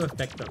 it's not going to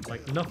affect them.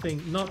 Like,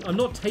 nothing, I'm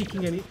not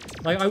taking any,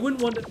 like, I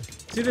wouldn't want to,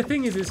 see, the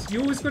thing is you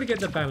always got to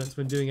get the balance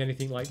when doing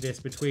anything like this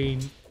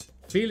between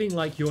feeling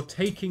like you're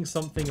taking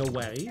something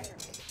away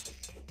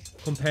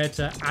compared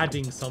to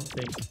adding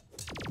something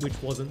which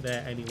wasn't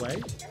there anyway.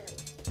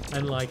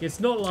 And, like, it's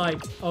not like,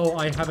 oh,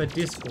 I have a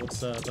Discord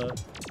server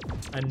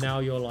and now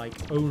you're,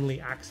 like, only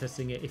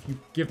accessing it if you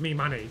give me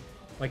money.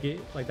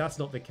 Like, that's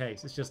not the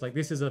case. It's just, like,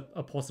 this is a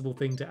possible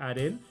thing to add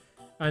in.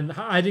 And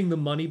adding the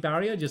money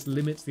barrier just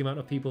limits the amount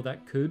of people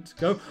that could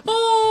go,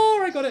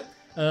 oh, I got it.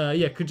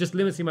 Yeah, could just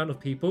limit the amount of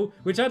people,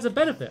 which adds a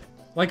benefit.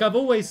 Like I've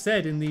always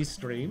said in these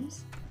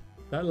streams,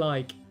 that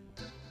like,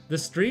 the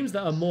streams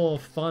that are more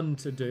fun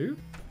to do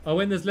are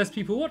when there's less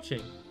people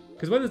watching.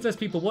 Because when there's less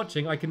people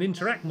watching, I can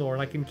interact more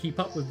and I can keep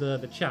up with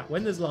the chat.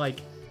 When there's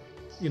like,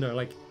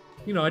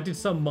 I did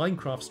some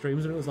Minecraft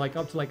streams and it was like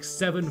up to like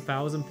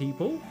 7,000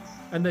 people.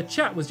 And the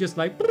chat was just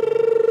like,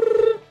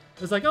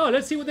 it's like, oh,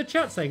 let's see what the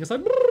chat's saying. It's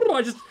like,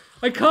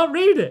 I can't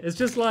read it. It's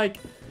just like,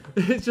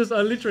 it's just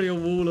literally a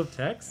wall of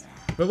text.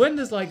 But when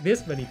there's like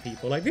this many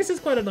people, like this is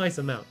quite a nice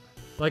amount.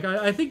 Like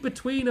I think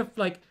between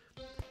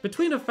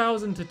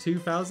 1,000 to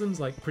 2,000 is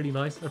like a pretty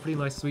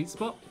nice sweet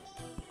spot.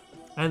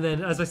 And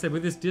then, as I said,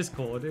 with this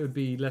Discord, it would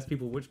be less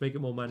people, which make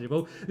it more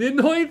manageable. The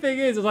annoying thing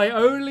is I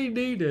only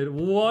needed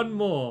one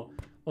more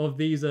of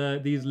these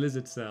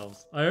lizard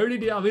cells. I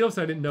mean,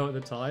 obviously I didn't know at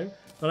the time,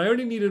 but I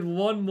only needed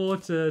one more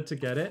to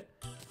get it.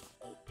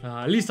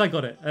 At least I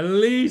got it. At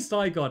least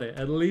I got it.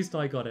 At least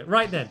I got it.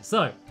 Right then,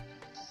 so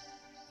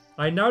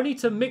I now need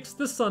to mix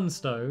the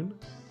sunstone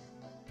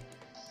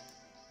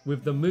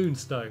with the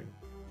moonstone.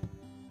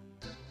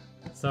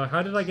 So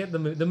how did I get the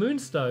moon? The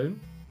moonstone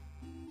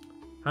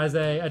has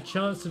a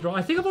chance to draw.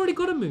 I think I've already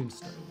got a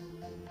moonstone,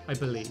 I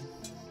believe.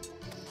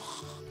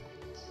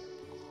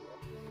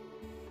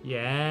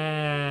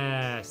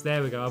 Yes,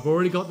 there we go. I've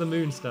already got the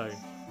moonstone.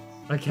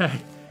 Okay.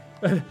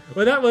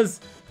 Well, that was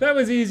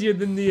easier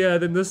than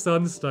the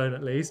sunstone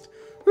at least.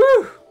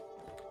 Whew!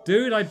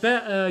 Dude, I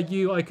bet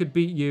I could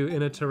beat you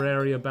in a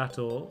Terraria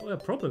battle. Well,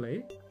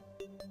 probably.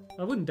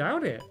 I wouldn't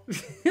doubt it.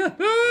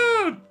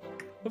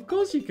 Of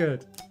course you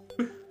could.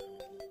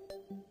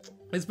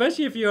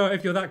 Especially if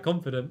you're that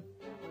confident.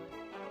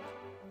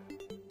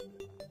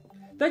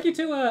 Thank you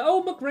to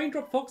oh, Muck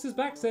Raindrop Fox is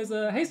back. Says,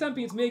 hey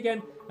Stampy, it's me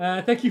again.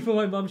 Thank you for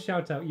my mum's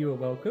shout out. You are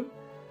welcome.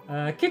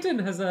 Kitten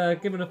has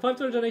given a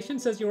 $5 donation.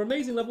 Says, you're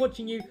amazing. Love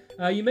watching you.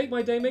 You make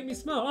my day, make me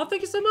smile. Oh,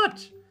 thank you so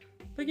much.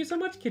 Thank you so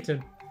much,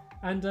 Kitten.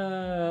 And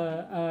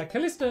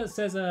Callista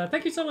says,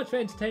 thank you so much for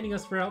entertaining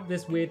us throughout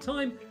this weird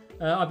time.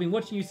 I've been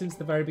watching you since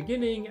the very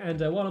beginning, and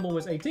while I'm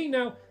almost 18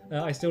 now,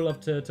 I still love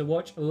to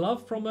watch.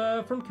 Love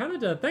from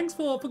Canada. Thanks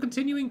for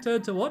continuing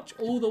to watch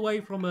all the way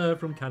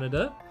from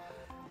Canada.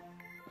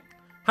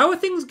 How are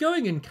things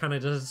going in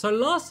Canada? So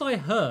last I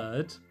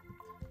heard,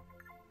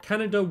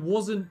 Canada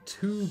wasn't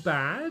too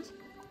bad.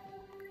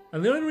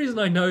 And the only reason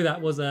I know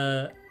that was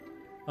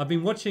I've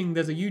been watching,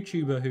 there's a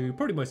YouTuber who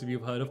probably most of you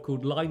have heard of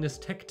called Linus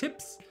Tech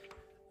Tips.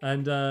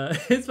 And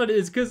it's funny,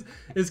 it's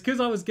because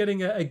I was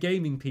getting a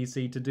gaming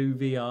PC to do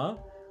VR.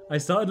 I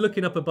started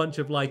looking up a bunch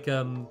of like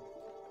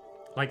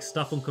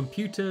stuff on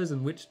computers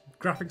and which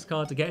graphics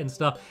card to get and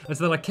stuff. And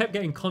so then I kept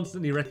getting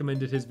constantly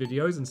recommended his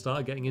videos and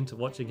started getting into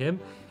watching him.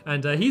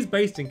 And he's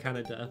based in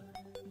Canada.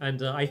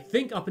 And I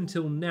think up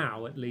until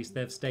now, at least,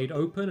 they've stayed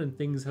open and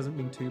things hasn't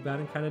been too bad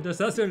in Canada.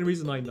 So that's the only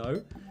reason I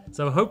know.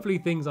 So hopefully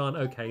things aren't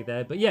okay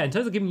there. But yeah, in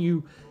terms of giving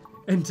you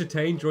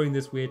entertained during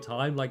this weird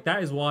time, like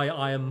that is why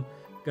I am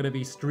going to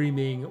be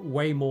streaming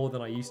way more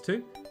than I used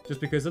to.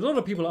 Just because a lot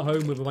of people at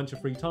home with a bunch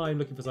of free time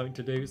looking for something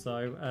to do.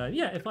 So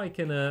yeah, if I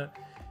can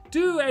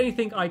do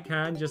anything I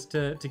can just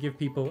to give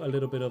people a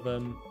little bit of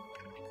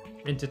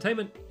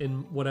entertainment in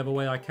whatever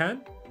way I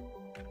can,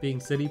 being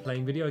silly,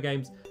 playing video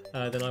games,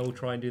 then I will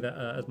try and do that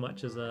as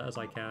much as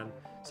I can.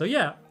 So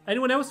yeah,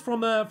 anyone else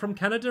from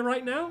Canada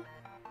right now?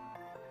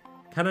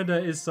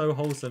 Canada is so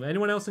wholesome.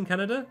 Anyone else in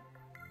Canada?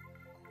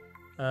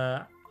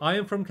 I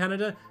am from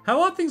Canada.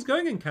 How are things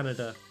going in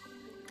Canada?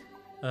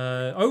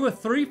 Over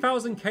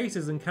 3,000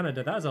 cases in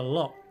Canada. That is a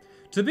lot.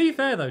 To be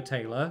fair though,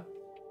 Taylor,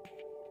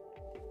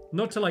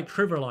 not to like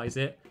trivialize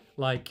it,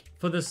 like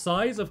for the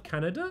size of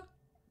Canada,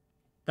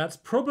 that's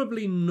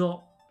probably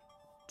not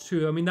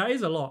too, I mean that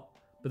is a lot,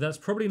 but that's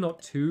probably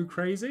not too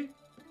crazy.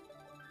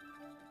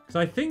 So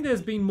I think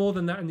there's been more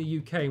than that in the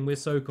UK and we're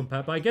so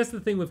compared. But I guess the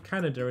thing with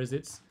Canada is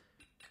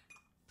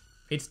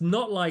it's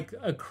not like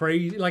a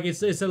crazy, like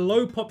it's a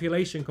low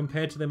population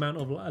compared to the amount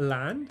of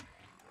land.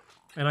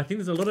 And I think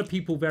there's a lot of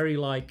people very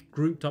like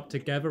grouped up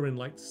together in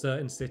like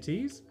certain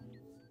cities.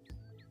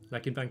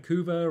 Like in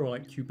Vancouver or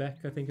like Quebec,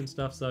 I think, and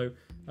stuff. So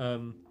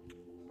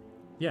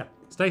Yeah,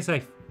 stay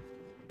safe.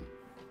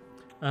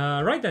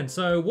 Right then,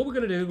 so what we're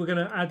going to do, we're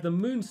going to add the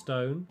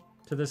moonstone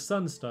to the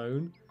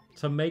sunstone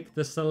to make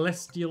the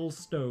celestial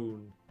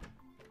stone.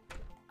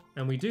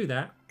 And we do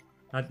that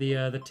at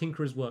the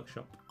Tinkerer's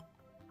Workshop.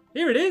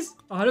 Here it is!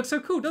 Oh, it looks so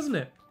cool, doesn't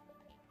it?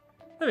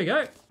 There we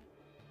go.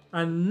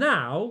 And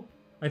now,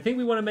 I think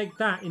we want to make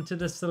that into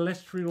the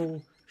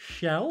celestial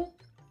shell.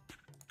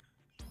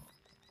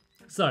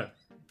 So,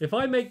 if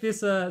I make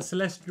this a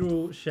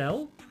celestial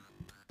shell,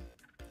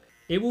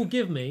 it will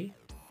give me...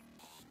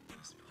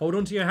 Hold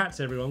on to your hats,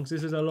 everyone, because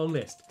this is a long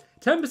list.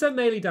 10%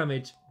 melee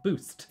damage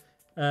boost.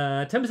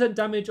 10%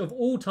 damage of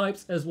all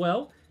types as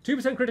well.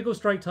 2% critical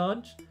strike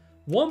charge.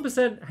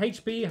 1%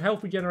 HP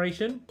health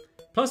regeneration.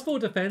 Plus 4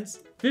 defense.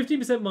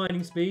 15%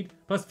 mining speed.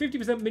 Plus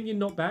 50% minion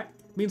knockback.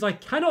 Means I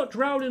cannot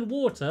drown in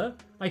water.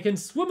 I can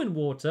swim in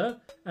water.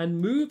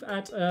 And move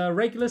at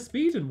regular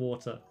speed in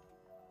water.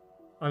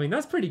 I mean,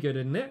 that's pretty good,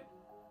 isn't it?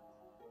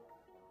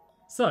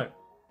 So,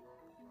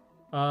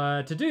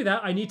 to do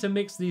that, I need to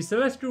mix the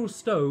celestial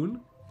stone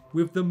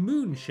with the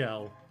moon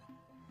shell.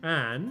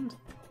 And,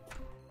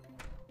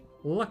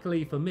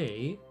 luckily for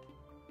me,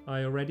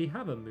 I already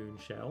have a moon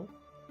shell.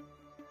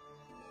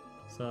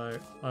 So,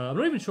 I'm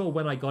not even sure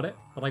when I got it,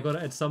 but I got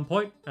it at some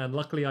point, and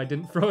luckily I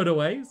didn't throw it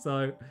away.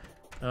 So,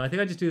 I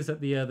think I just do this at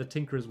the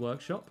Tinkerer's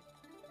Workshop.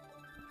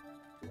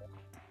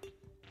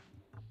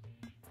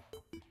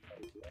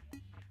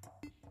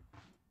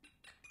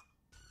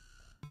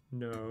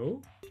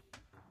 No.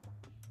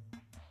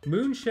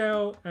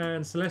 Moonshell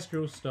and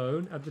Celestial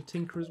Stone at the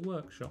Tinkerer's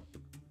Workshop.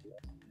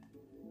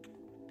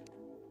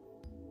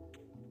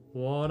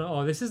 What?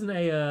 Oh, this isn't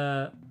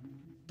a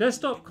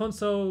desktop,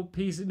 console,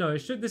 PC. No, it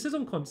should. This is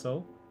on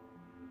console.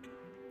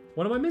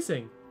 What am I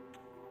missing?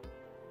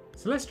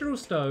 Celestial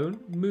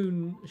Stone,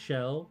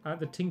 Moonshell at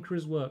the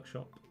Tinkerer's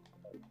Workshop.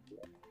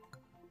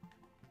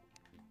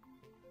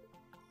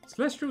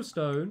 Celestial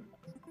Stone.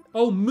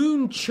 Oh,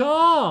 Moon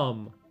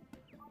Charm.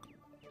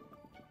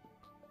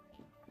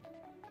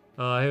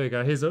 Oh, here we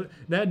go. Here's a...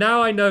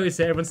 Now I notice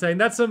it. Everyone's saying,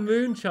 that's a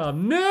moon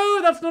charm. No,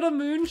 that's not a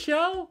moon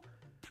shell.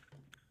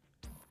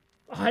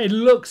 Oh, it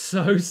looks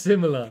so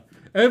similar.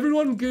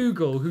 Everyone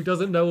Google, who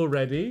doesn't know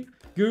already,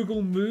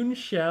 Google moon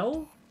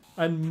shell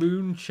and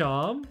moon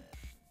charm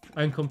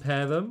and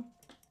compare them.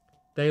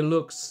 They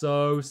look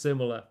so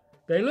similar.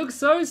 They look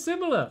so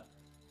similar.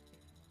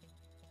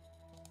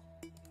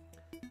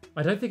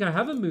 I don't think I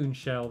have a moon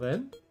shell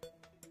then.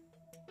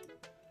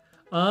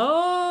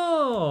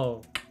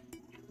 Oh...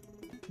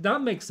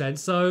 That makes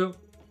sense. So,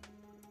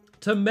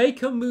 to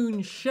make a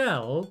moon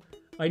shell,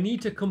 I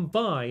need to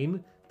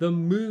combine the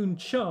moon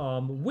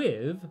charm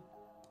with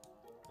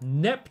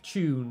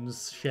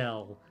Neptune's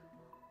shell.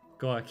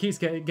 God, it keeps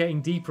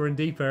getting deeper and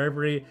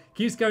deeper.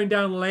 Keeps going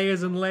down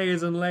layers and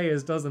layers and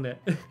layers, doesn't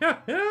it?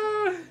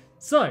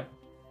 So,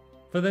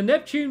 for the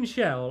Neptune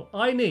shell,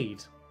 I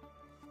need...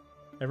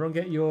 Everyone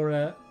get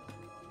your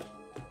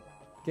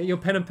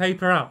pen and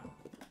paper out.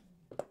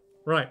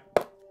 Right.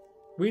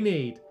 We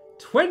need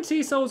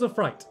 20 Souls of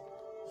Fright,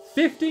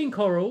 15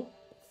 Coral,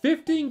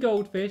 15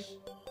 Goldfish,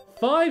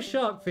 5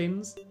 Shark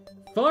Fins,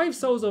 5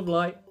 Souls of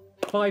Light,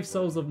 5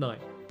 Souls of Night.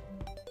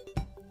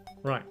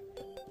 Right,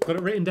 got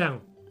it written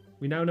down.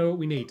 We now know what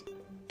we need.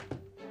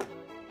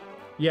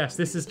 Yes,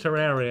 this is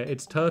Terraria.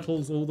 It's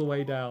turtles all the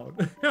way down.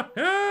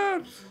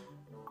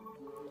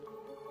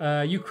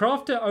 You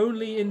craft it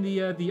only in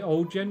the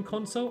old gen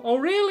console? Oh,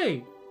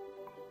 really?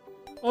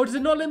 Oh, does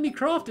it not let me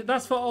craft it?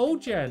 That's for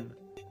old gen.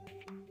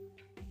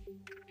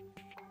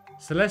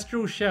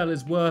 Celestial Shell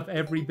is worth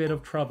every bit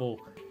of trouble.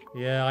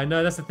 Yeah, I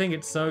know, that's the thing,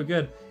 it's so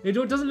good. It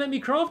doesn't let me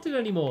craft it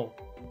anymore.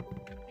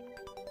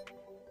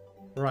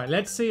 Right,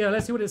 let's see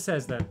what it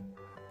says then.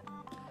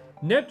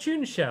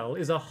 Neptune Shell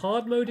is a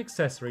hard mode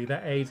accessory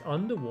that aids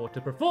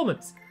underwater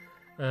performance.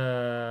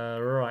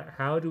 Right,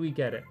 how do we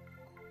get it?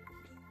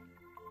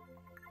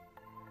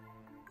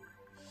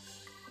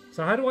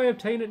 So how do I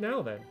obtain it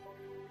now then?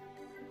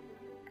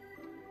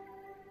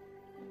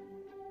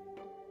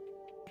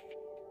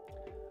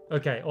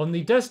 Okay, on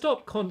the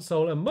desktop,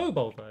 console, and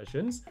mobile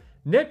versions,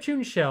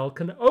 Neptune Shell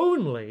can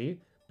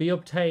only be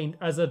obtained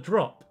as a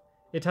drop.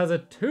 It has a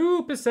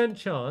 2%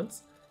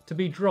 chance to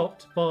be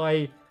dropped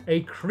by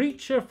a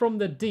creature from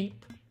the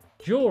deep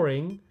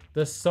during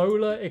the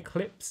solar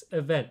eclipse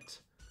event.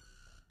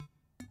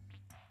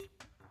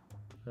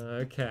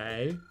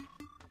 Okay.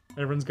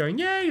 Everyone's going,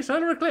 yay,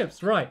 solar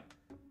eclipse! Right.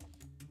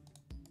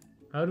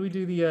 How do we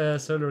do the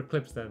solar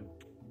eclipse then?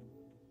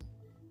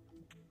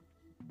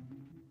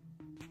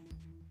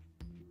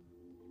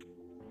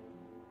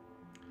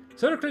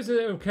 Solar eclipse,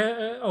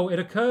 it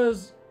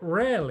occurs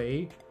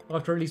rarely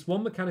after at least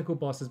one mechanical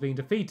boss has been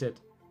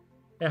defeated.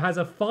 It has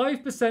a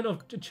 5%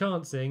 of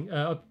chancing.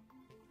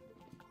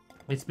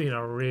 It's been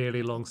a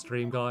really long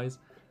stream, guys.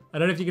 I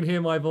don't know if you can hear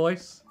my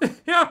voice,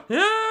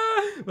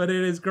 but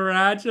it is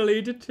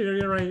gradually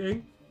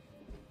deteriorating.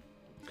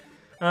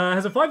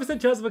 Has a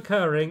 5% chance of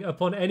occurring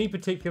upon any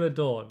particular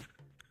dawn.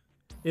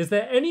 Is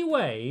there any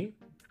way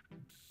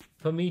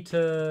for me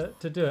to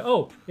do it.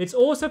 Oh, it's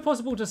also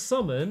possible to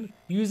summon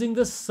using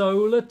the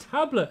solar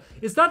tablet.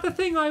 Is that the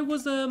thing I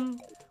was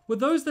were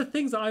those the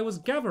things that I was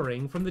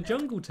gathering from the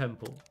jungle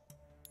temple?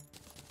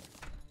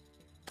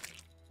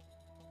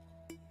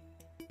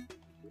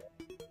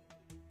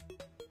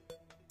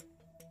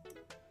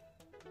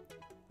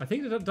 I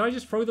think, did I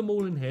just throw them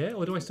all in here,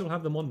 or do I still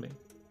have them on me?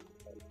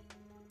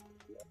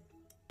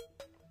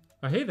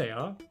 Oh, here they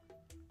are.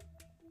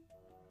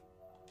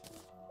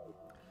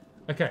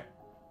 Okay.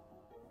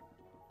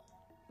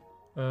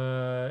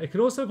 It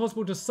could also be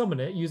possible to summon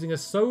it using a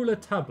solar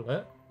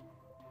tablet.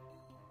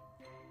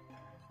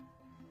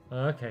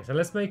 Okay, so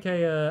let's make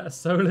a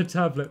solar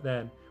tablet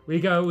then. We're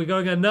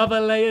going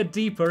another layer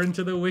deeper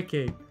into the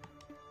wiki.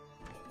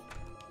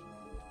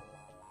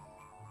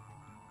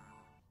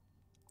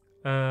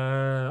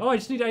 Oh, I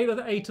just need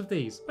 8 of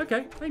these.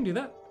 Okay, I can do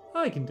that.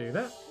 I can do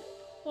that.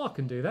 I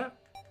can do that.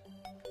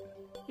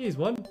 Here's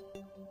one.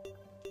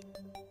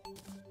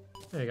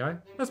 There you go.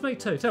 Let's make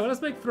 2. Tell me,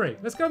 let's make 3.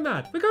 Let's go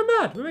mad. We go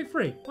mad. We make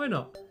 3. Why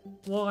not?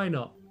 Why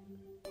not?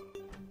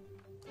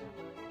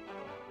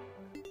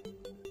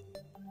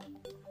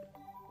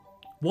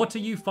 What are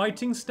you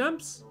fighting,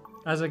 Stamps?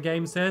 As a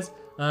game says,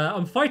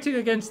 I'm fighting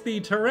against the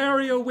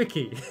Terraria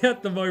wiki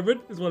at the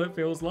moment, is what it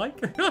feels like.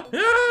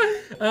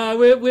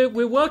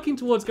 We're working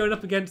towards going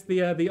up against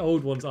the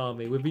old ones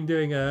army. We've been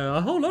doing a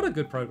whole lot of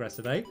good progress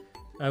today.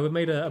 We've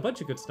made a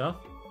bunch of good stuff.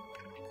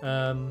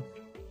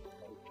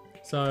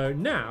 So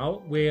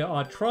now we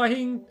are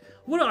trying.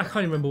 I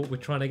can't remember what we're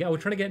trying to get. We're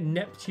trying to get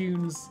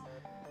Neptune's.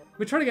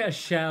 We're trying to get a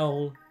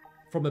shell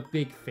from a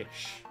big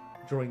fish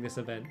during this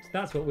event.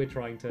 That's what we're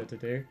trying to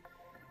do.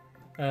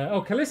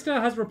 Oh, Callista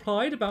has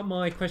replied about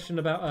my question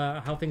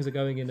about how things are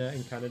going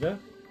in Canada.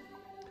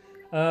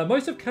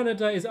 Most of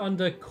Canada is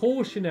under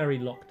cautionary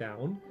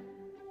lockdown.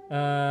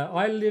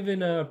 I live in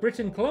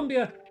Britain,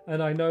 Columbia,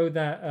 and I know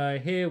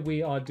that here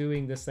we are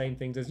doing the same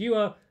things as you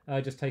are,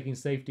 just taking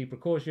safety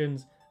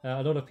precautions.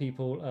 A lot of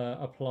people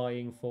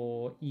applying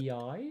for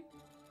EI.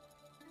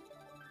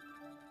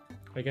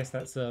 I guess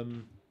that's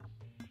some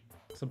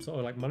sort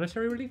of like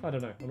monetary relief. I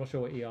don't know. I'm not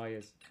sure what EI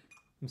is.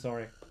 I'm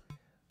sorry.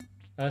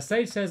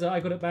 Sage says, I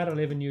got it bad. I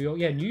live in New York.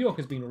 Yeah, New York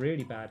has been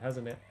really bad,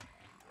 hasn't it?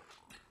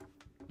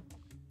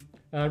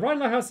 Ryan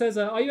Lighthouse says,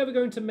 are you ever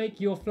going to make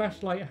your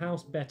flashlight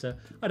house better?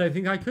 I don't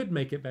think I could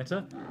make it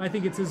better. I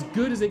think it's as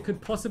good as it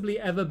could possibly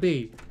ever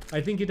be.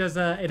 I think it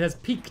has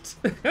peaked.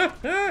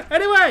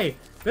 Anyway,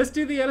 let's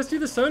do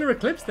the solar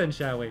eclipse then,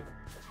 shall we?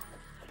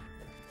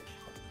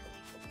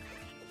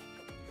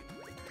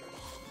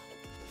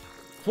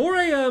 For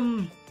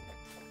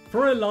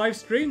a live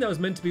stream that was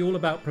meant to be all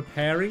about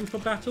preparing for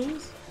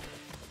battles,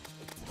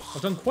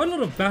 I've done quite a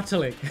lot of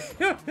battling.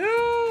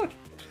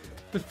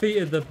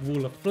 Defeated the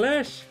Wall of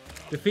Flesh.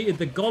 Defeated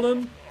the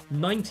Golem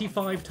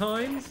 95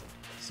 times.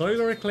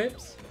 Solar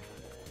Eclipse.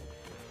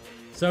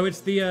 So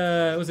it's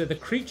the, was it the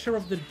Creature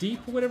of the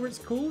Deep or whatever it's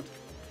called?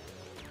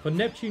 For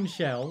Neptune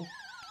Shell.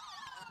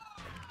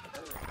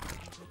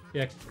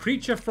 Yeah,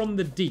 Creature from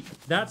the Deep.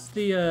 That's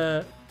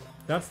the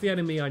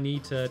enemy I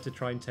need to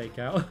try and take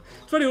out.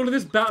 It's funny, all of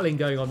this battling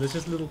going on. There's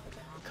just a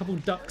couple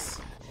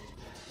ducks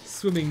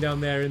swimming down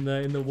there in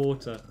the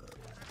water.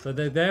 So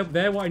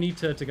they're what I need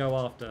to go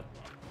after.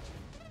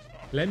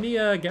 Let me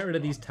get rid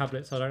of these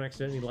tablets so I don't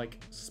accidentally like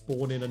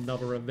spawn in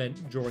another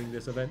event during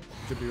this event.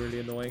 Could be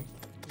really annoying.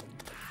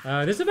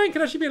 This event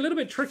can actually be a little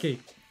bit tricky.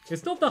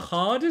 It's not the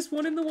hardest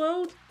one in the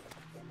world,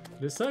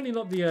 but it's certainly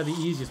not the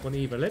easiest one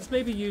either. Let's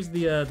maybe use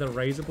the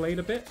razor blade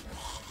a bit.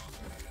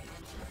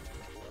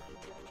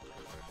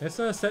 Let's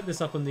set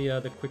this up on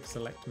the quick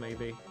select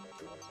maybe.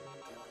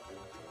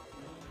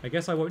 I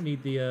guess I won't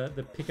need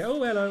the pick.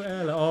 Oh, hello,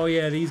 hello. Oh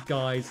yeah, these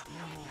guys,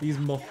 these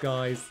moth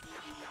guys.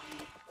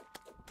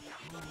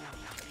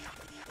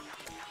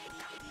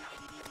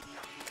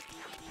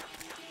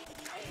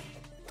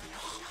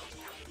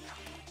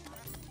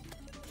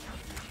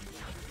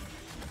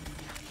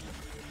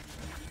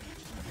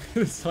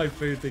 This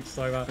typhoon thing's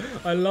so bad.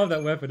 I love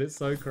that weapon. It's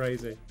so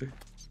crazy.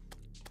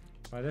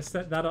 Right, let's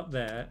set that up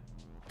there,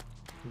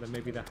 and then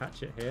maybe the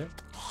hatchet here.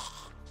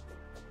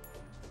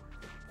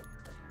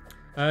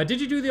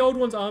 Did you do the old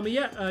one's army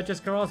yet?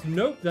 Jessica asked.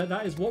 Nope.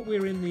 That is what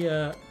we're in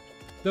the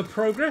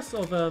progress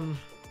of.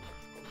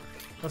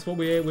 That's what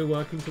we're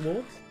working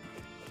towards.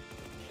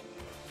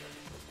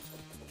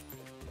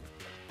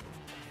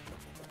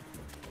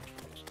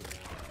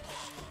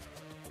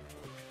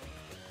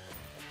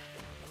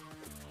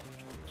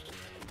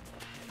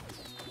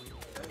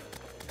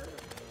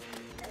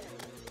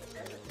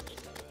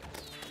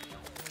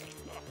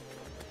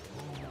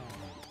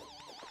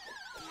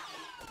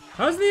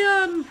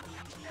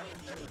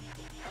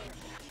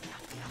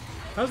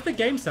 How's the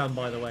game sound,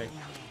 by the way?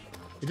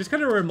 It just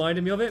kind of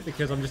reminded me of it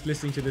because I'm just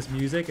listening to this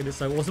music and it's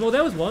so awesome. Oh,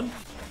 there was one.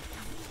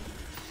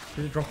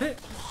 Did it drop it?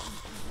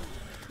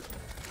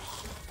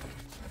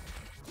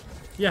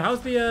 Yeah,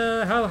 how's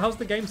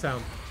the game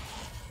sound?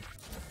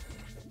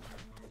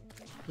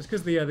 Just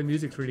because the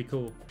music's really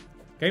cool.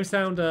 Game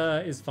sound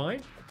is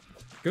fine.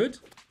 Good.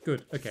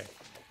 Good. Okay.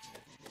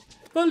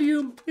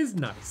 volume is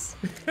nice.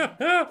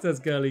 Says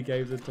girly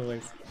games and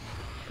toys.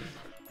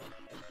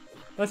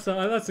 That's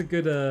a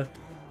good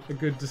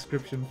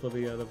description for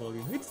the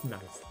volume. It's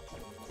nice.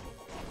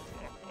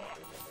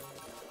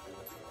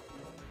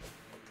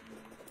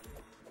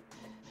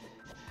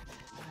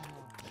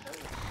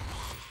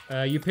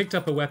 You picked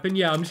up a weapon.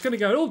 Yeah, I'm just gonna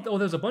go. Oh,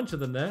 there's a bunch of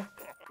them there.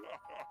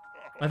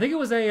 I think it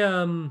was a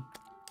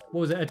what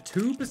was it? A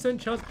 2%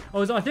 chance.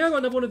 Oh, I think I got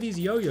another one of these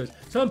yo-yos.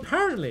 So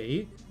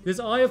apparently, this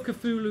Eye of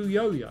Cthulhu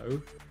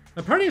yo-yo.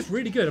 Apparently, it's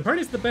really good.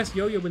 Apparently, it's the best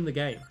yo-yo in the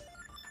game.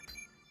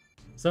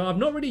 So I've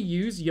not really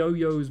used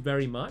yo-yos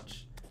very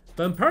much,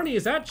 but apparently,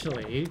 it's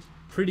actually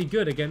pretty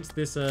good against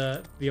this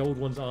the Old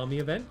One's Army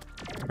event.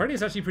 Apparently,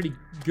 it's actually pretty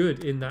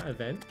good in that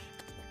event.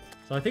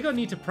 So I think I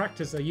need to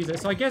practice use it.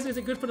 So I guess, is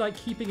it good for like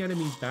keeping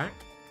enemies back?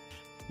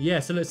 Yeah,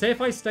 so let's say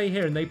if I stay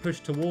here and they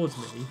push towards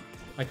me,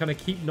 I kind of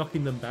keep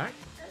knocking them back.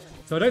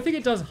 So I don't think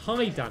it does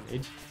high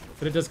damage,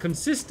 but it does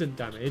consistent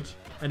damage,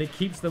 and it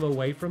keeps them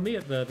away from me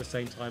at the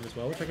same time as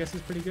well, which I guess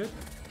is pretty good.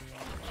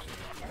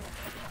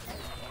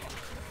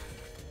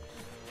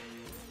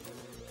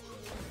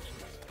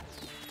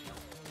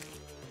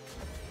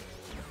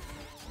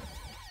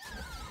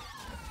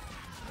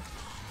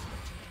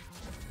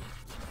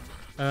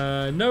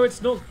 No,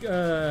 it's not.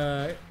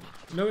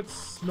 No,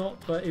 it's not.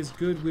 But is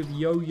good with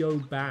yo-yo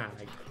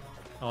bag.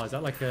 Oh, is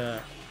that like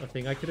a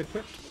thing I could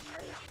equip?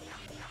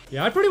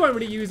 Yeah, I probably won't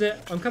really use it.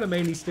 I'm kind of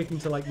mainly sticking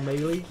to like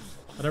melee.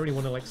 I don't really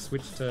want to like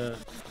switch to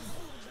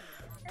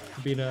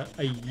being a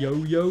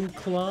yo-yo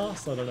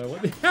class. I don't know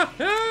what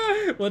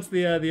the what's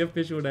the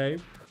official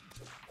name.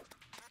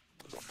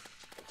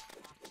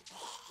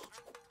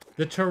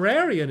 The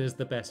Terrarian is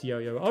the best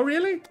yo-yo. Oh,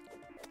 really?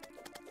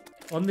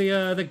 On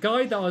the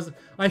guide that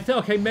I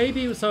thought, okay,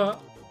 maybe, so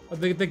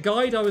the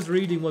guide I was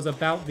reading was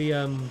about the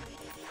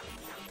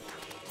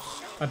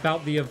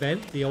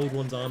event, the Old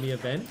One's Army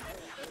event,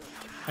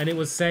 and it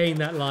was saying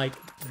that like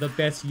the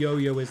best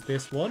yo-yo is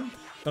this one,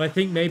 but I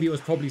think maybe it was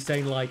probably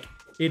saying like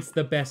it's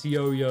the best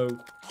yo-yo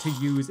to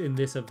use in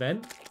this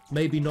event,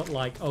 maybe not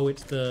like, oh,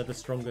 it's the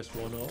strongest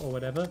one or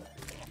whatever.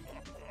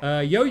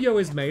 Yo-yo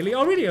is melee.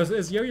 Oh, really?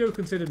 Is yo-yo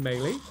considered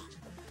melee?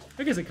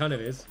 I guess it kind of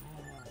is.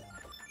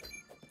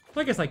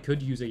 I guess I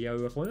could use a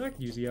yo-yo if I want. I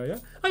could use a yo-yo.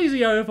 I use a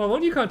yo-yo if I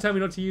want. You can't tell me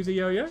not to use a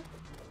yo-yo.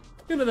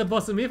 You're not the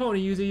boss of me. If I want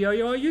to use a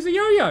yo-yo, I'll use a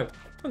yo-yo.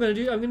 I'm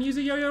gonna use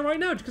a yo-yo right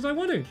now just because I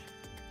want to.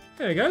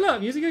 There we go. Look,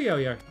 I'm using a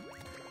yo-yo.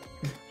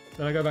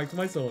 Then I go back to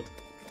my sword.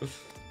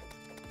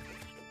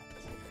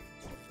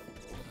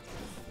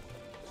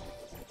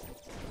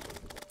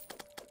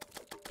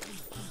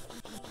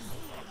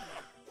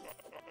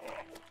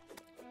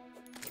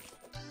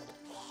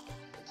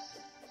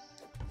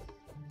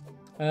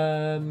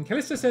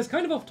 Callista says,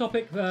 kind of off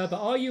topic, but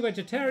are you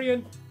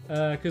vegetarian?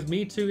 Because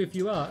me too if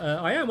you are.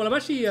 I am. Well, I'm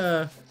actually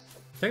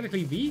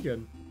technically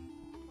vegan.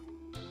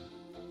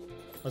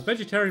 I was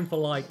vegetarian for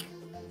like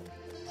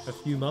a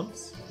few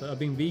months, but I've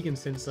been vegan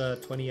since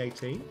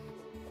 2018.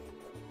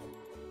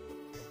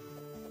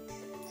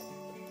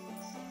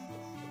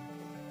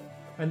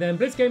 And then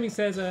Blitz Gaming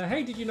says,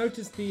 hey, did you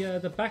notice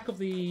the back of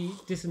the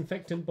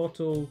disinfectant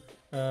bottle?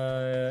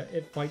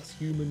 It fights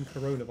human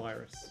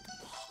coronavirus.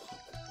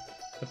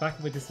 The back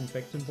of a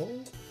disinfectant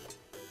bottle?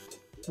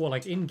 What,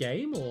 like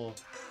in-game, or...?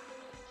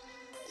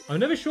 I'm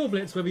never sure,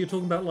 Blitz, whether you're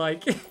talking about,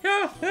 like,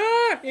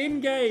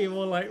 in-game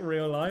or, like,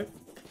 real life.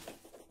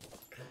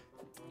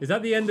 Is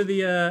that the end of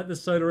the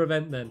solar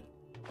event, then?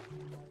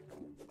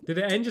 Did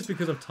it end just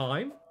because of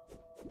time?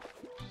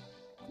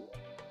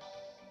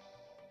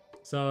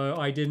 So,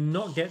 I did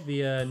not get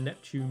the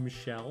Neptune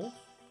shell.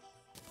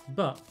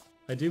 But,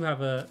 I do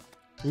have a...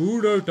 Ooh,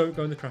 no, don't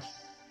go in the trash.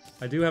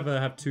 I do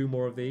have 2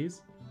 more of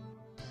these.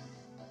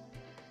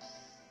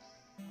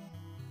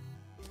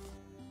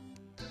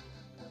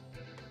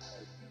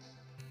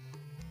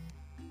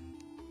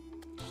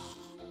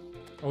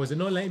 Oh, is it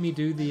not letting me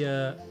do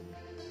the...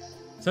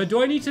 So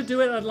do I need to do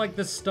it at like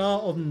the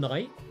start of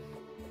night?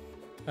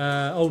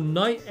 Oh,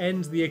 night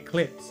ends the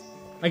eclipse.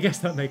 I guess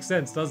that makes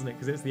sense, doesn't it?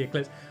 Because it's the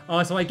eclipse.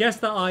 Oh, so I guess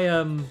that I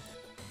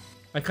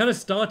kind of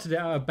started it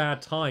at a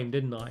bad time,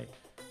 didn't I?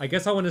 I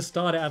guess I want to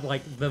start it at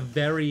like the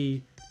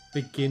very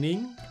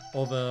beginning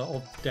of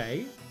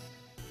day.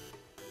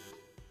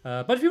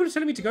 But if people are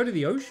telling me to go to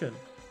the ocean.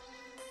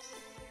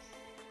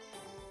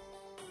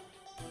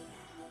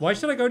 Why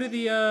should I go to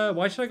the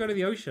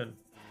ocean?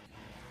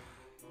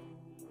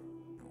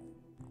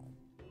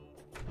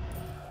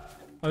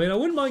 I mean, I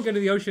wouldn't mind going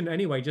to the ocean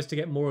anyway, just to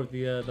get more of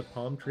the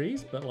palm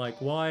trees. But like,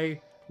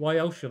 why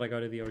else should I go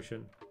to the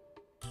ocean?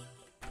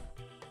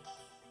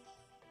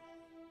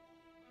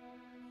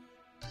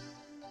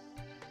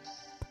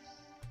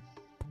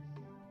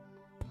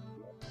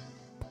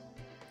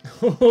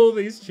 All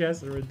these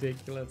chests are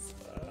ridiculous.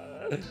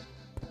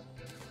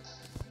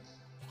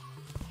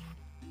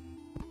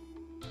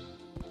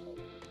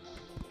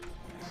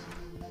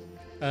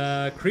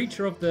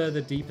 Creature of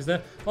the deep is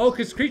there. Oh,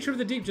 because creature of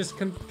the deep just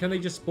can they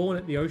just spawn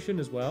at the ocean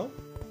as well?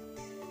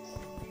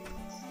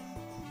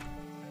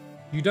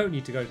 You don't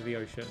need to go to the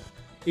ocean.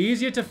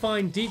 Easier to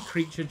find deep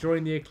creature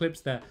during the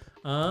eclipse there.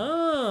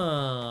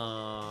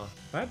 Ah,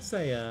 that's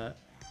a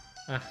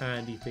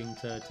handy thing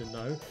to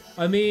know.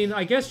 I mean,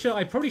 I guess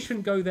I probably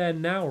shouldn't go there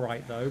now,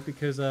 right, though,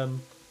 because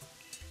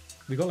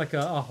we got like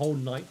a whole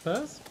night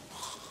first.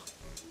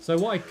 So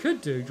what I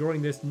could do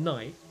during this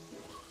night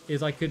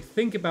is I could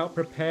think about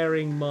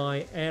preparing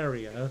my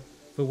area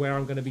for where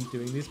I'm going to be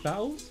doing these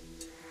battles.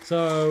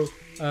 So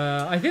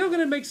I think I'm going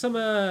to make some...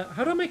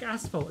 how do I make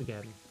asphalt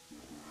again?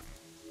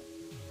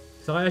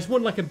 So I just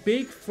want like a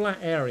big flat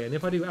area, and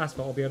if I do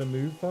asphalt, I'll be able to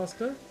move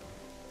faster.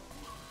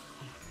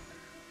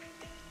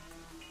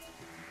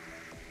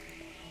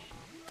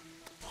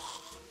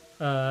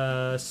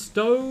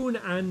 Stone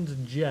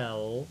and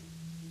gel,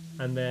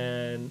 and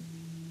then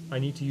I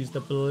need to use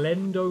the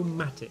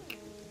Blend-O-Matic,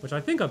 which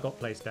I think I've got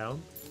placed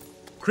down.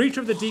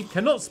 Creature of the deep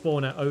cannot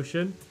spawn at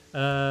ocean,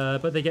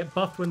 but they get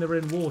buffed when they're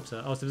in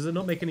water. Oh, so does it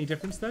not make any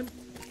difference then?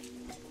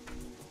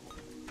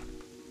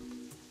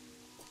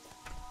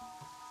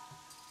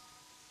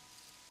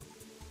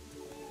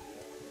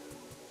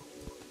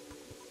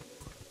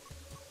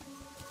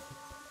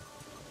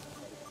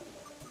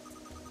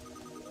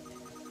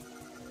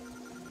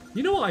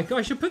 You know what?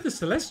 I should put the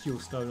Celestial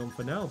Stone on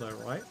for now, though,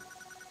 right?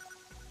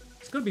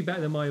 It's got to be better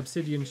than my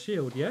Obsidian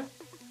Shield, yeah?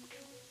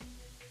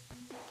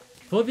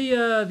 For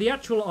the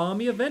actual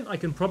army event, I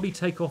can probably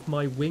take off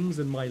my wings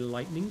and my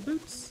lightning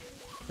boots.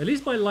 At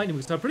least my lightning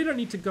boots. I probably don't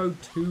need to go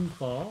too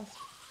fast,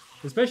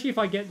 especially if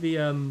I get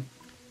the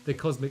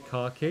Cosmic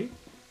Car Key.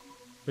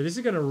 But this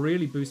is going to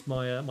really boost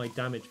my my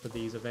damage for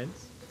these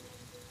events.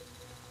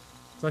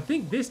 So I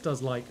think this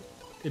does, like,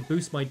 it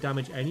boosts my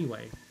damage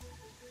anyway.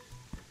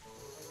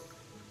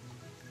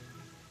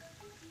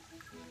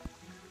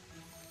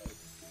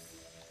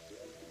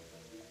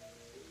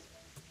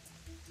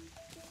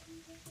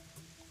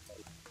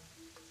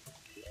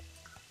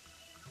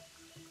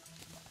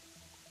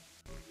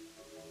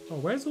 Oh,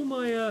 where's all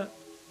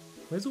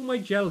my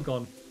gel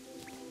gone?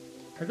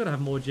 I gotta have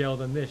more gel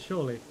than this,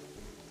 surely.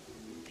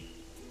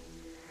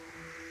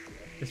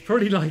 It's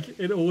probably like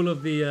in all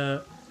of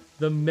the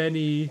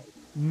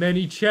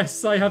many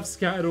chests I have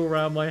scattered all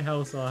around my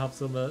house. I'll have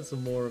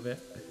some more of it.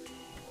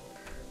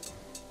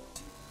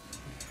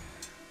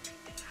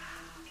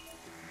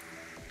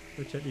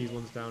 Go check these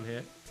ones down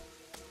here.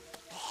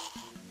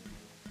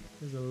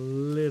 There's a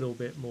little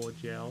bit more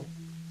gel.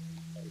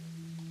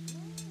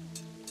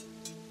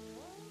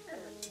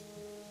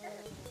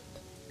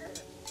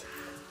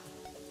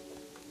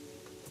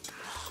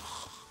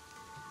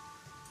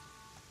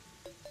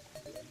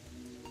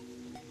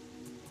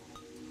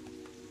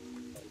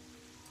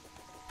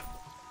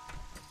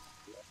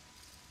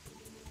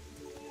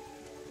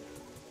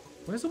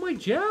 Where's all my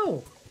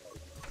gel?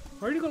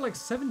 I already got like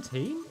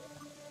 17.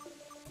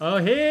 Oh,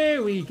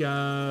 here we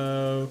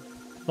go.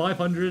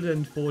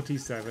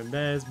 547.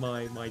 There's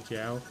my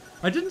gel.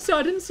 I didn't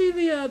see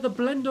the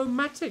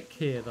Blend-O-Matic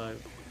here though.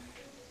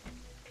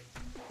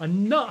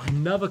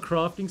 Another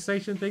crafting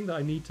station thing that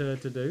I need to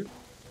do.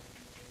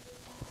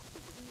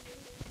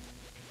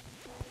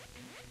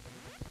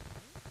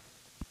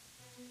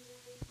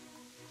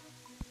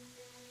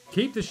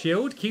 Keep the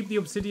shield. Keep the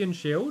obsidian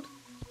shield.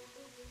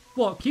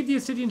 What? Keep the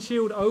obsidian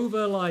shield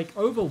over, like,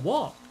 over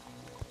what?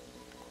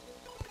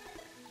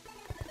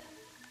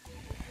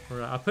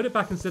 Alright, I'll put it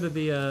back instead of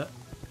the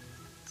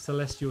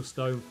celestial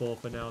stone for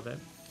now then.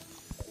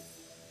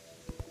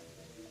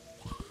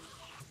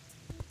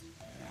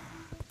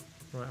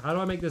 Right, how do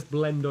I make this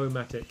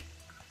Blend-O-Matic?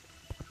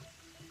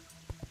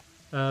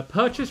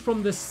 Purchase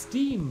from the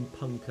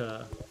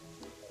Steampunker.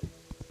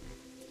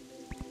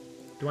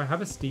 Do I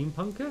have a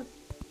Steampunker?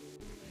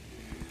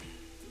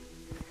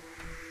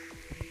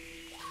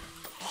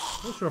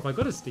 Not sure if I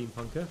got a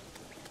Steampunker.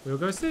 We'll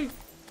go see.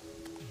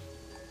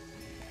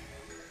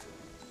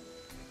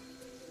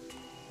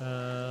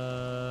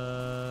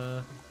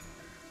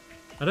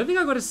 I don't think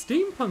I got a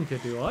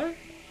Steampunker, do I?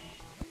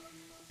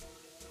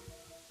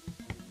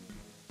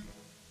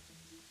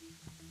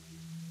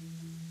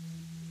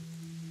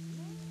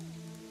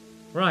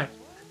 Right.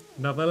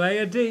 Another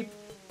layer deep.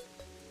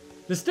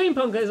 The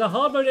Steampunker is a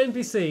hard mode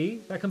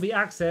NPC that can be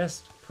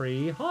accessed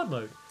pre-hard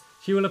mode.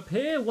 She will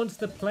appear once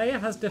the player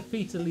has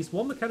defeated at least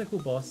one mechanical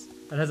boss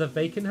and has a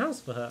vacant house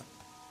for her.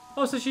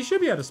 Oh, so she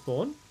should be able to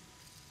spawn.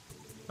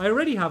 I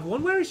already have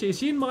one. Where is she? Is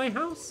she in my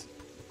house?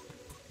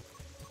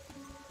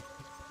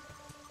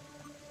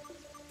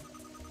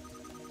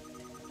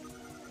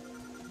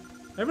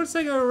 Everyone's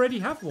saying I already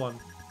have one.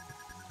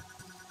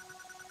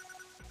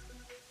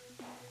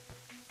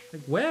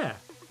 Like, where?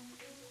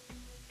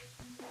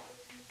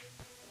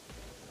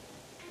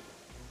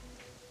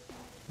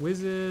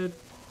 Wizard.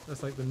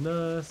 That's like the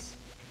nurse.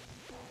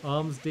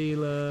 Arms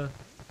dealer.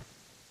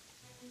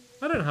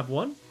 I don't have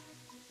one.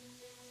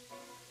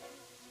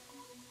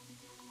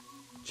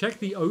 Check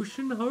the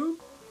ocean home?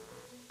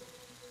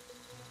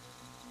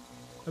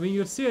 I mean,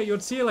 you'd see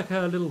her like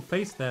her little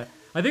face there.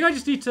 I think I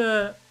just need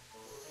to...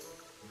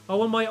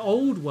 Oh, on my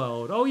old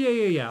world. Oh,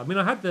 yeah. I mean,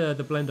 I had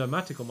the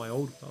Blend-O-Matic on my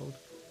old world.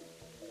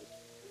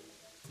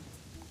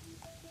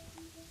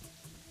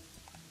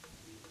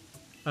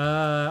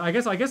 I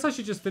guess I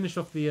should just finish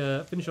off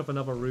the finish off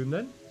another room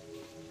then,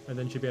 and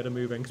then should be able to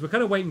move in because we're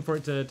kind of waiting for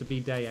it to be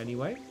day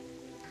anyway.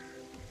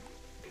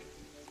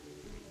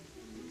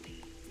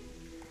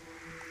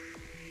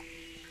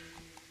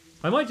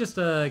 I might just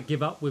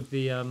give up with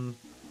the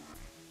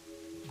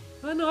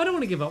no, I don't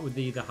want to give up with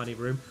the honey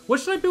room. What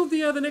should I build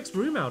the next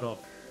room out of?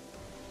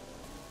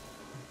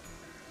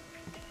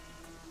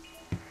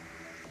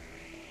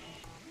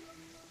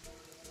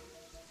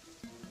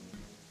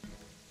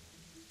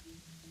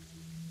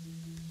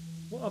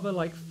 What other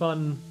like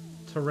fun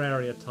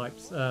Terraria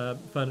types,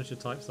 furniture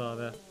types are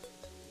there?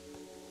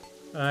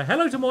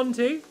 Hello to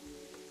Monty.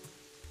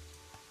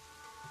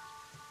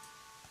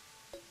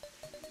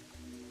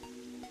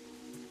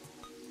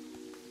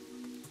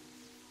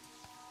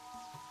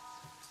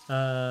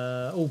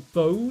 Oh,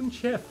 bone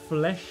chair,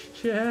 flesh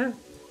chair,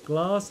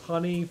 glass,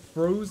 honey,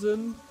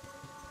 frozen,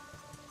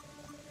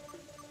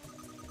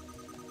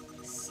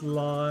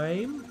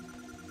 slime.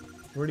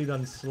 Already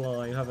done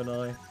slime, haven't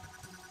I?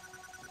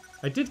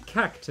 I did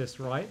cactus,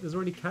 right? There's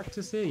already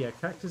cactus here? Yeah,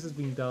 cactus has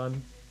been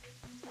done.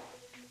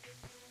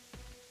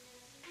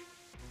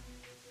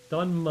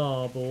 Done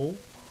marble.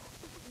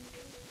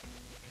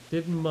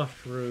 Did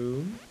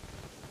mushroom.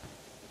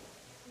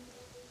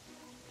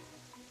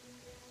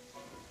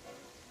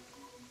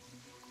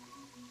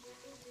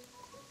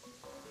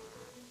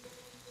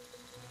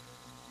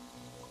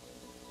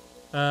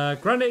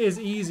 Granite is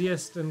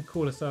easiest and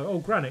coolest. So, oh,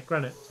 granite.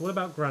 So what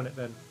about granite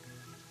then?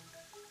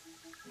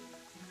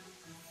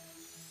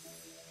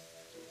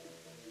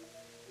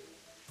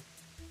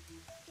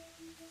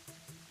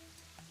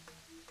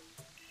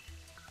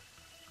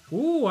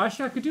 Ooh,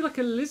 actually I could do like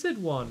a lizard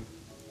one.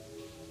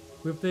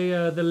 With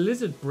the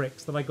lizard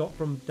bricks that I got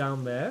from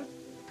down there.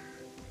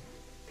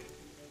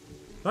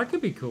 That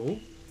could be cool.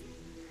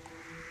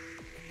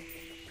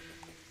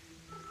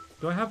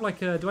 Do I have like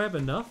do I have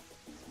enough?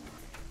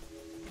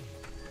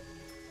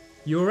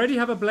 You already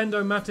have a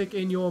Blendomatic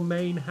in your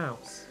main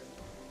house.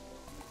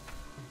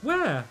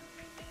 Where?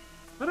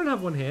 I don't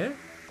have one here.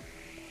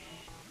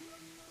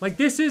 Like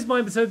this is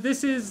my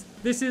this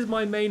is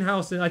my main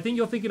house, and I think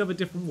you're thinking of a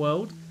different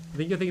world. I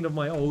think you're thinking of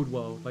my old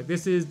world. Like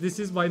this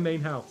is my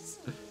main house.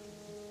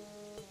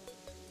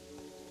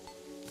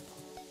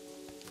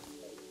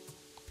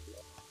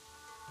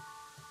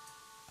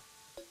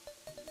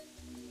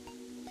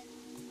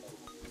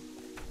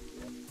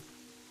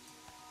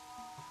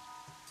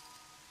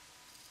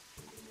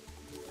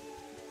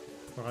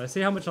 Alright, let's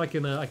see how much I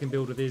can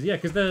build with these. Yeah,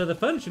 because the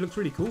furniture looks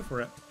really cool for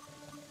it.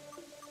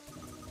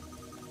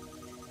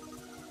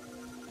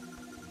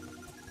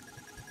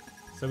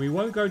 So we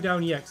won't go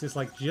down yet because it's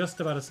like just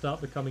about to start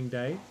becoming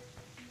day.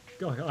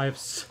 God, I have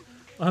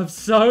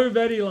so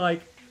many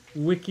like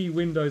wiki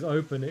windows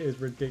open. It is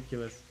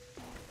ridiculous.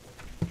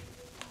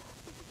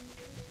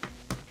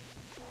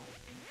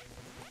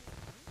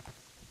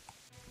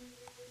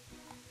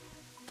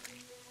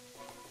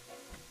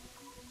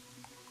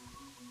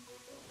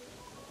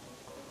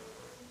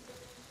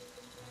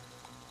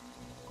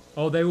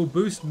 Oh, they will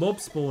boost mob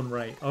spawn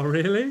rate. Oh,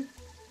 really?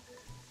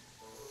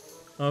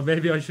 Oh,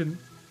 maybe I shouldn't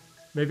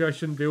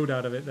build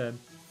out of it then.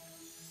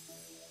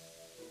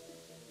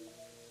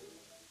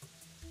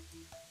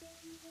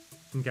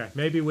 Okay,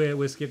 maybe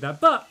we'll skip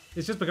that. But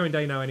it's just becoming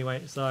day now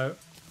anyway, so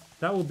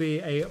that will be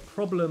a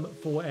problem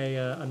for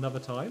another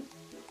time.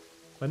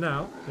 But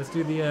now let's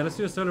do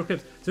a solar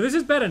eclipse. So this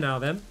is better now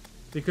then,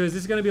 because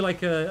this is going to be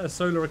like a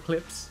solar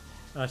eclipse.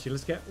 Actually,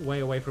 let's get way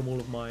away from all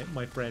of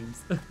my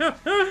friends.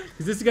 Because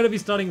this is going to be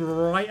starting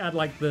right at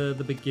like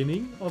the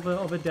beginning of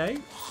a day.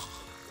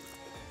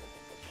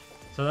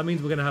 So that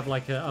means we're going to have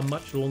like a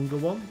much longer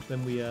one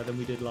than we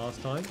did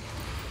last time.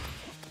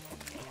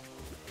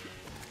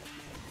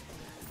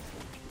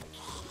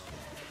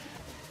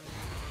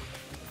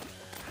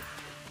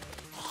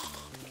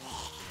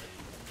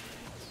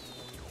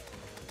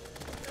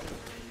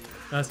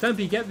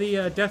 Stampy, get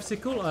the Death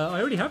Sickle. I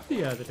already have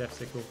the Death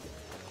Sickle.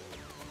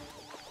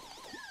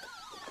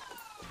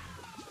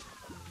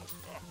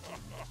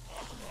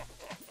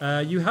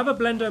 You have a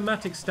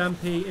Blendomatic,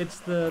 Stampy. It's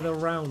the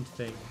round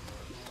thing.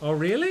 Oh,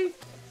 really?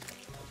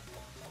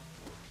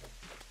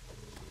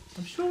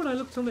 I'm sure when I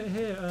looked on it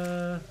here,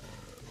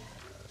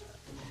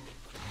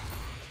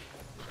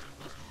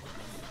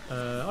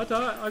 I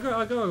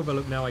go have a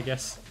look now, I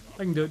guess.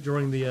 I can do it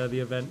during the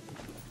event.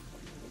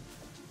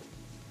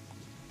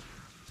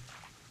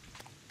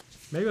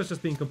 Maybe I was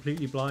just being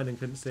completely blind and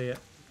couldn't see it.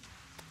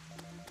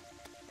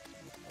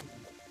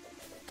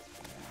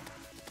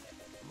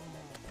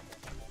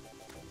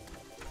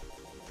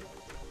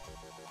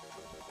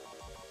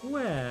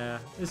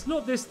 Where? It's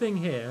not this thing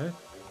here.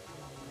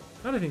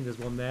 I don't think there's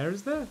one there,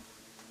 is there?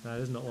 No,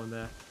 there's not one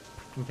there.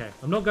 Okay,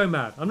 I'm not going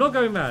mad. I'm not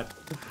going mad.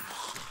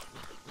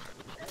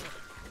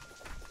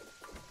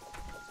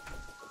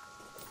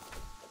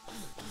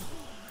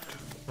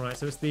 Right,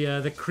 so it's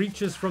the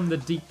creatures from the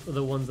deep are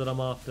the ones that I'm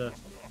after.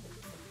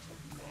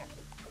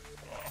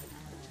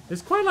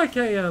 It's quite like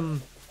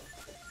a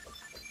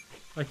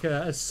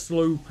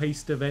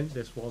slow-paced event,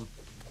 this one.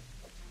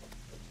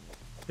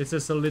 It's a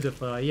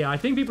solidifier. Yeah, I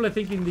think people are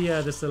thinking the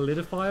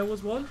solidifier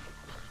was one.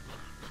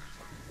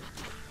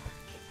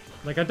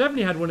 Like, I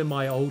definitely had one in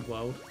my old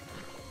world.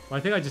 But I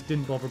think I just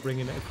didn't bother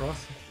bringing it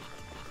across.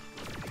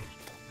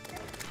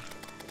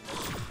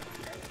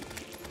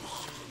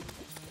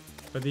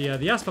 But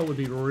the asphalt would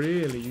be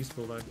really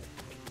useful, though.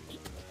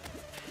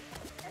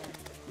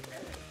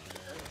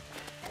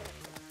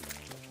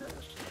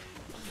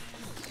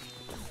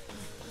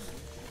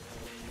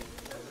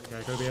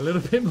 Okay, gotta be a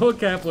little bit more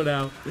careful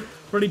now.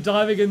 Probably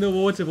diving in the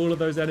water of all of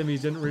those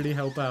enemies didn't really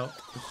help out.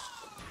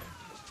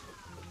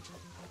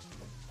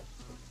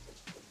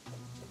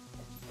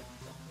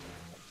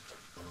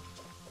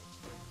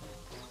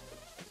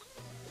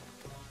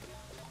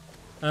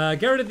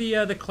 Get rid of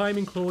the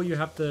climbing claw. You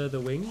have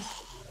the wings.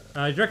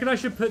 Do you reckon I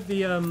should put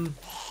the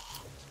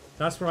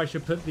that's where I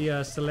should put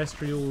the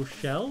celestial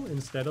shell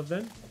instead of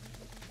then?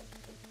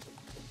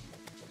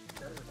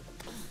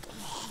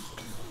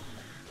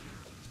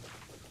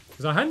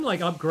 Because I hadn't like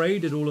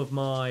upgraded all of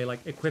my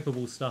like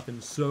equipable stuff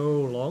in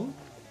so long,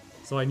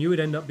 so I knew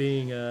it'd end up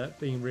being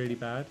being really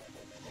bad.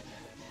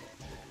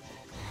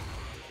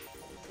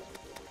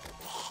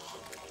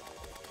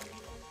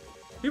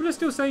 People are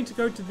still saying to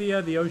go to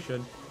the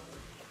ocean.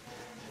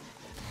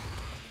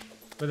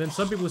 But then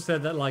some people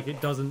said that like it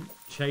doesn't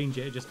change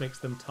it, it just makes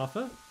them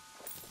tougher.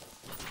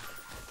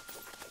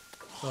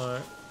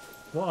 So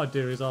what I'll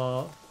do is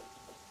I'll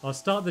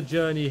start the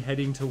journey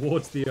heading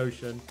towards the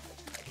ocean,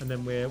 and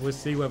then we'll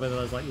see whether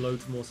there's like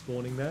loads more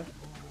spawning there.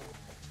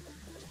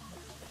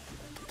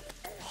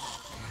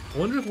 I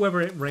wonder if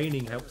whether it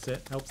raining helps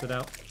it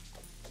out.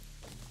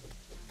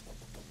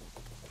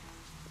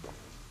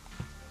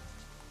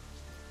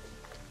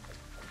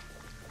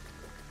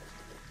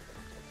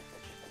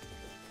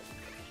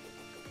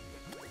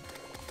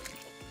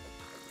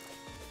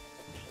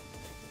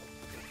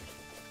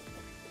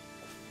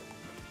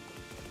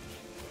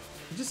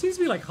 It just seems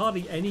to be like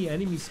hardly any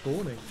enemies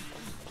spawning.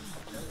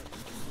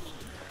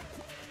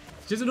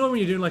 It's just annoying when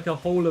you're doing like a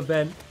whole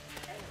event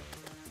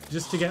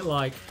just to get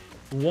like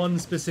one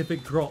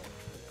specific drop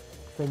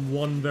from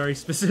one very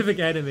specific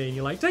enemy, and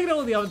you're like, take it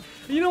all the others.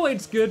 And you know what?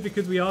 It's good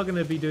because we are going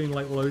to be doing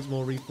like loads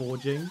more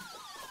reforging.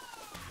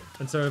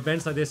 And so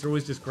events like this are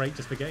always just great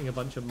just for getting a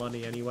bunch of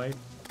money anyway.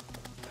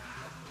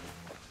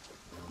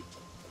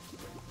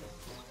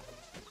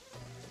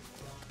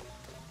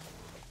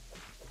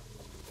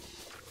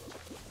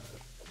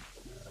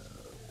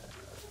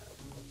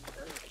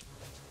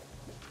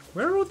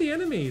 Where are all the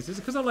enemies? Is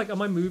it because I'm like,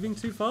 am I moving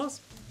too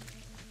fast?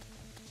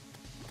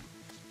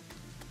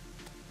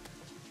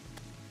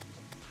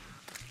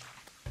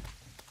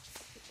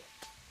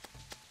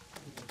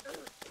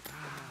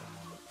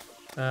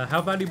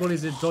 How valuable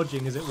is it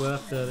dodging? Is it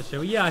worth the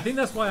shell? Yeah, I think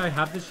that's why I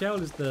have the shell,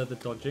 is the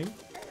dodging.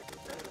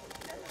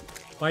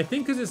 But I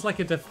think because it's like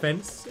a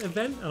defense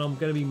event and I'm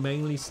going to be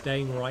mainly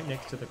staying right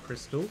next to the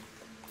crystal,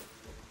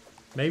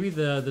 maybe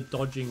the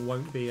dodging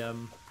won't be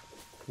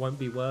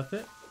worth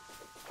it.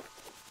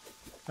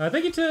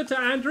 Thank you to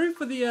Andrew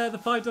for the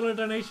 $5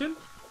 donation,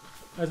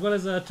 as well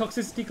as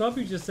Toxicity Club,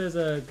 who just says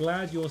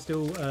glad you're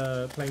still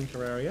playing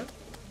Terraria.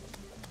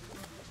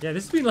 Yeah,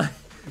 this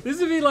has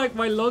been like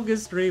my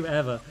longest stream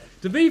ever.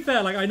 To be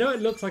fair, like I know it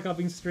looks like I've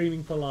been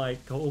streaming for like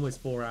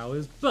almost 4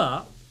 hours,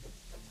 but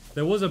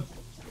there was a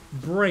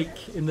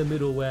break in the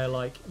middle where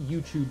like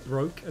YouTube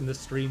broke and the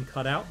stream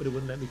cut out, but it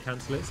wouldn't let me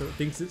cancel it, so it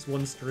thinks it's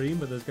one stream,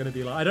 but there's going to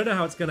be like, I don't know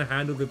how it's going to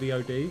handle the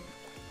VOD.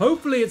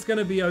 Hopefully it's going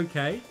to be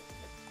okay.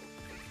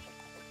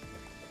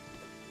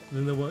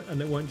 And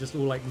then it won't just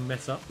all like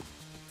mess up.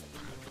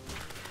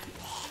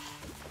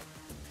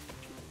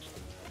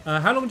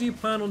 How long do you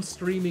plan on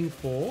streaming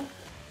for?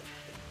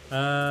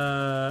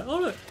 Oh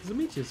look, there's a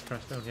meteor's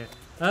crashed down here.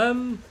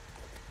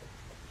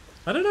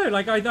 I don't know,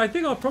 like I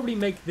think I'll probably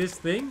make this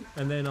thing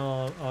and then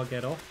I'll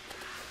get off.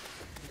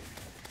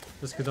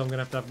 Just because I'm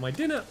gonna have my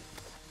dinner.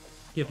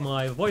 Give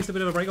my voice a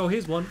bit of a break. Oh,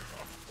 here's one.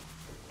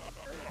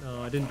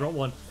 Oh, I didn't drop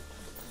one.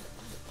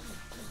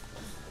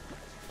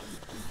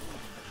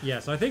 Yeah,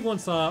 so I think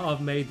once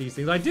I've made these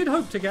things, I did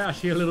hope to get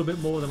actually a little bit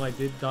more than I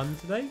did done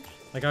today.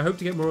 Like I hope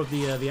to get more of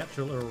the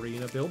actual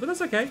arena build, but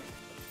that's okay.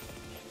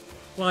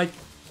 Like,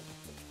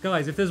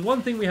 guys, if there's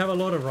one thing we have a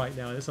lot of right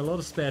now, it's a lot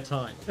of spare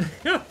time.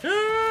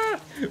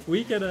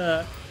 We can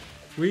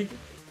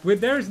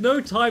there is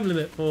no time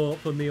limit for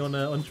me on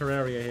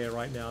Terraria here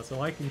right now, so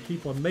I can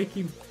keep on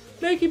making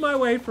my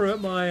way through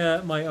at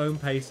my own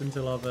pace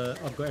until I've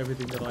got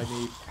everything that I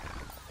need.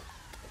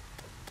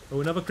 Oh,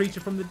 another creature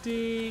from the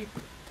deep.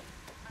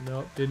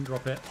 Nope, didn't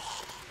drop it.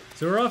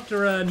 So we're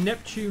after a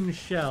Neptune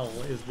shell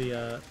is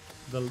the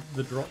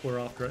drop we're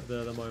after at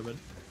the moment.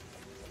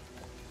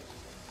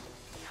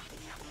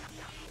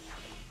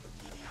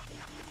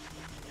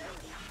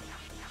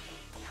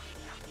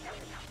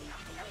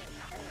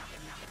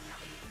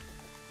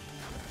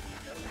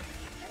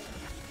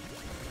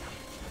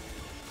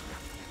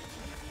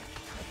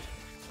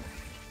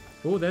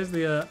 Oh, there's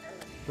the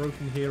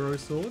broken hero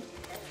sword.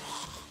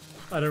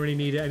 I don't really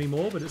need it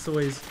anymore, but it's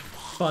always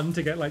fun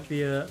to get like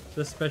the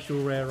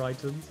special rare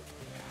items.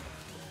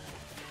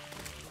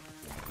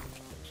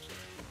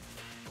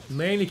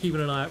 Mainly keeping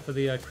an eye out for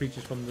the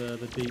creatures from the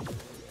deep.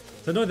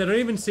 So no, they don't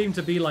even seem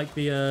to be like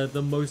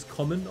the most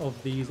common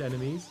of these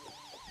enemies.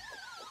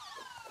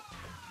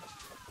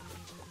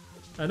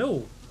 And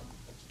oh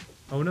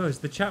no, is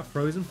the chat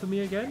frozen for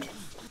me again?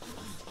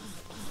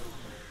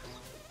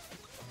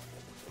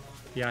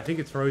 Yeah, I think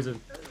it's frozen.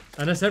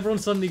 Unless everyone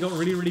suddenly got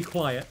really, really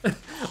quiet.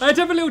 I had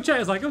to have a little chat.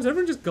 It's like, oh, is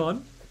everyone just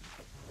gone?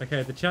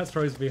 Okay, the chat's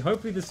frozen for me.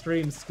 Hopefully the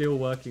stream's still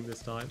working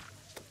this time.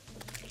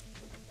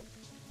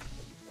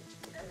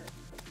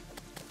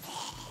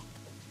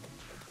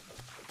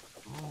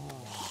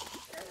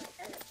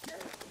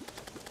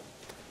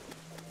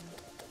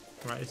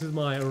 Right, this is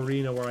my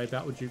arena where I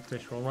battle Duke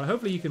Fishroll. Right,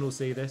 hopefully you can all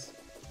see this.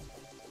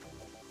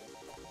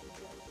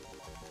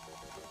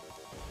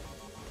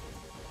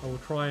 I will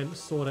try and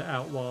sort it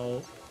out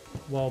while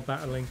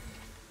battling.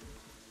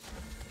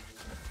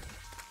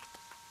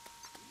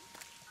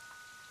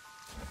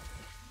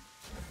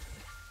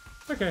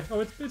 Okay, oh,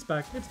 it's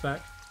back, it's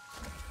back.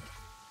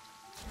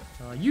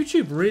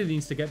 YouTube really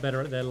needs to get better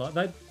at their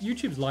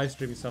YouTube's live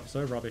streaming stuff is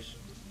so rubbish.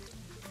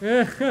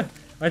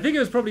 I think it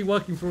was probably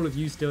working for all of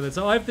you still then.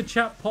 So I have the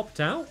chat popped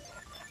out,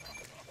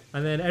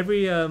 and then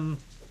every now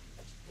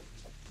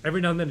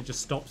and then it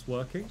just stops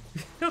working.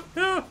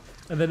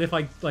 And then if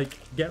I like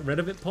get rid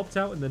of it popped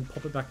out and then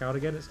pop it back out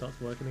again, it starts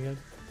working again.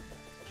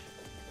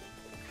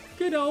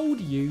 Good old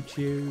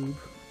YouTube,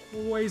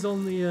 always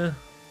on the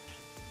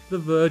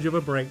verge of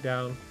a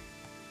breakdown.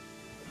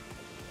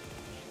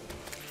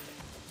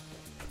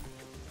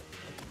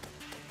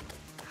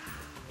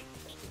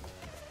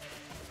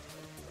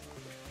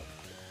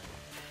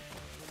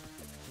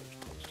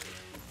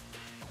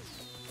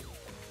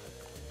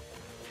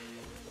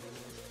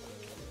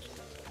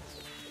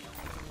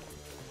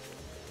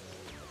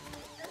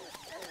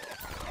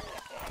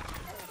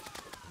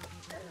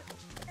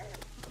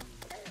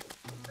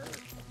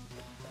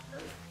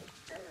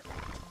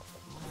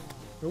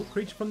 Oh,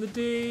 creature from the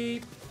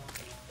deep.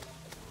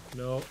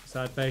 No,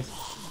 sad face.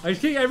 I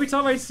just keep, every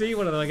time I see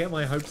one of them, I get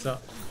my hopes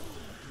up.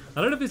 I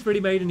don't know if it's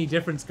really made any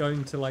difference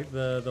going to like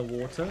the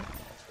water.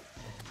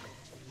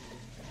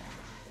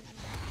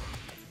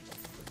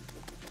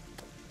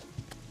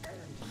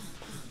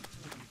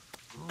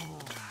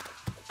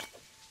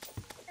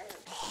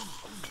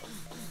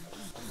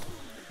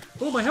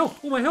 Oh, my health!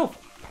 Oh, my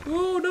health!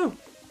 Oh, no!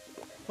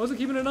 I wasn't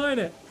keeping an eye on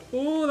it.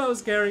 Oh, that was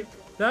scary.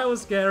 That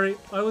was scary.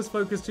 I was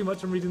focused too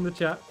much on reading the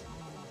chat.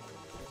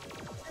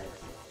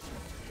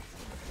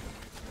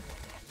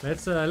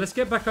 Let's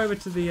get back over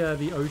to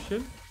the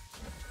ocean,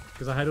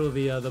 because I had all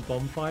the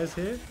bonfires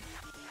here,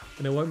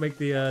 and it won't make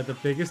the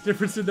biggest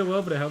difference in the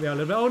world, but it helped me out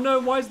a little bit. Oh no!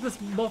 Why is this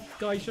moth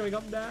guy showing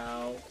up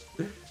now?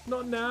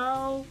 Not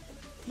now!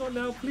 Not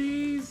now,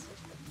 please!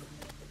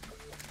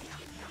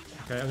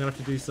 Okay, I'm gonna have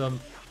to do some.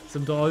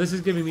 Oh, this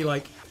is giving me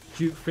like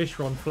Duke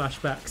Fishron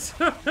flashbacks.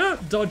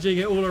 Dodging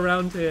it all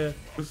around here.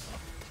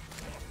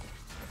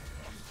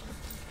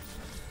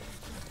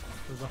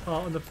 There's a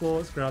heart on the floor.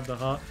 Let's grab the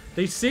heart.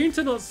 They seem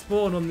to not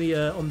spawn on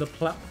the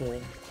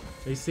platform.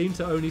 They seem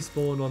to only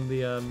spawn on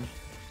the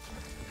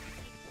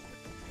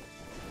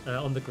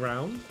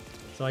ground.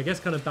 So I guess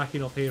kind of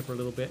backing off here for a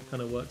little bit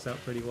kind of works out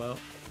pretty well.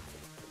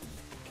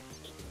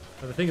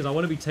 But the thing is, I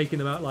want to be taking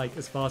them out like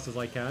as fast as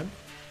I can.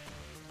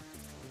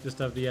 Just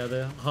have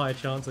the higher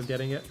chance of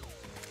getting it.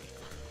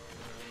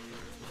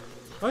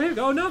 Oh, here we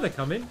go. Oh, now they're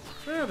coming.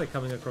 Now they're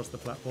coming across the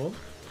platform.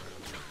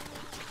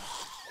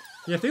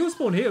 Yeah, if they all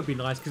spawn here, it would be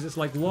nice, because it's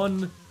like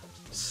one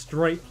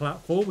straight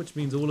platform, which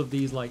means all of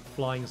these like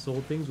flying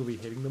sword things will be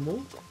hitting them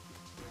all.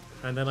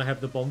 And then I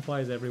have the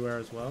bonfires everywhere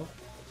as well.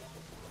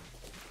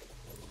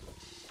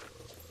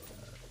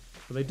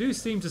 But they do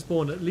seem to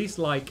spawn at least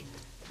like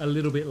a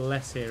little bit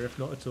less here, if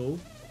not at all.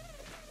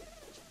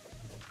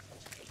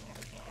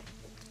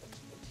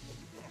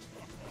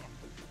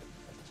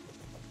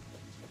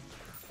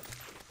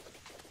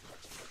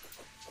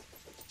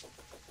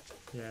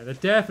 Yeah, they're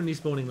definitely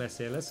spawning less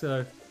here.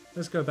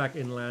 Let's go back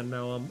inland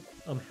now.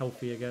 I'm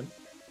healthy again.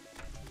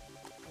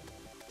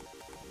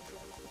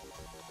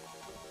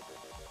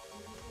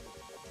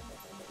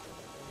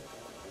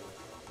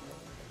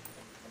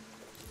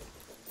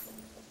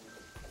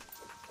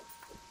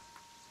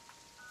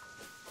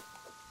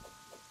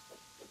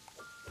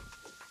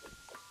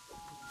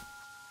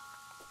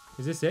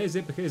 Is this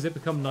it? Is it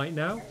become night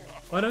now?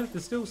 Oh no,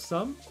 there's still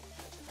some.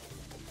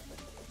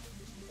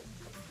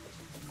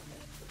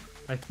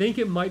 I think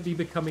it might be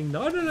becoming...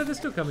 No, no, they're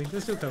still coming.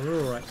 They're still coming.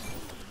 We're alright.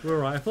 We're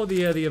alright. I thought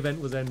the event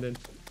was ending.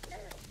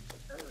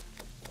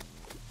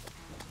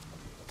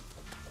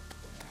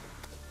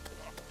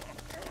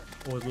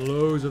 Oh, there's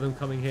loads of them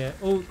coming here.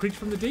 Oh, creature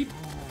from the deep?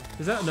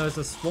 Is that... No, it's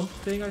a swamp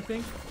thing, I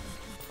think.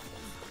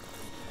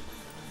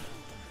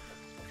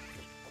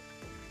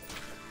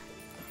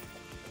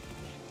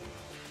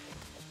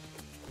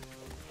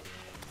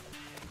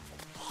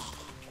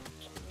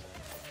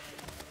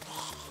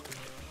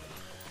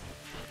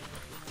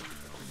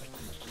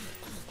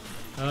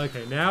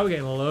 Okay, now we're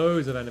getting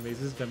loads of enemies.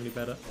 This is definitely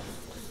better.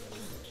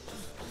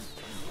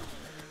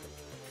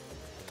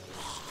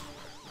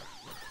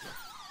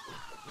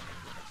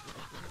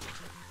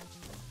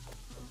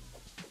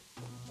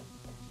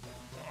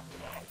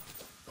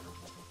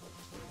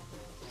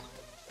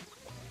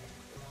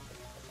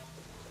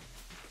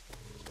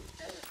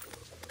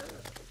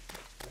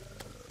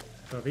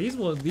 So these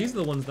are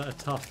the ones that are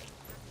tough.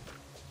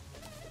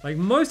 Like,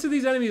 most of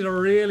these enemies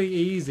are really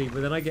easy,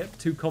 but then I get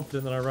too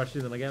confident that I rush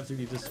in and I get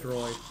absolutely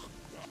destroyed.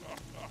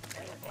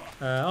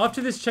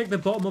 After this, check the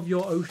bottom of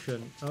your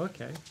ocean. Oh,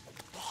 okay.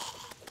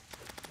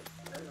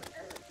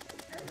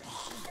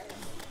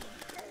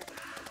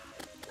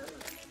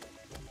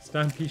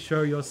 Stampy,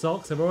 show your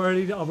socks. I've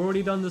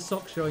already done the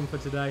sock showing for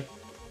today.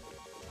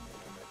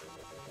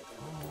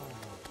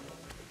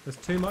 There's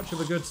too much of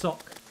a good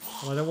sock.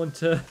 I don't want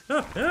to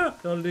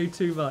don't want to do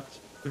too much.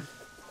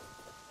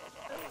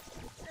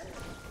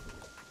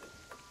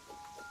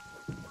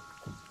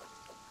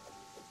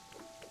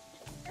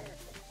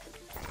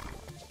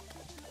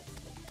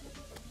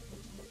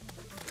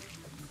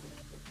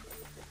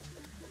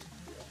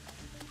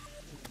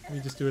 Let me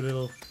just do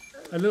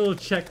a little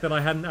check that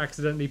I hadn't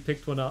accidentally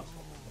picked one up.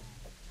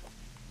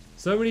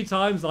 So many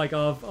times, like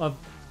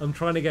I'm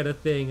trying to get a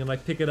thing and I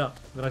pick it up,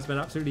 then I spend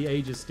absolutely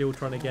ages still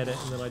trying to get it,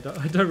 and then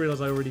I don't realize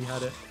I already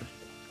had it.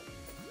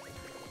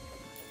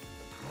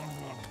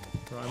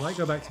 Right, I might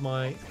go back to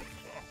my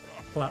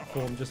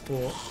platform just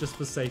for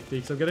safety,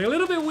 because I'm getting a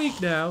little bit weak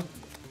now,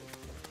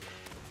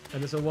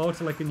 and it's a while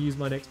till I can use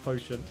my next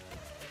potion.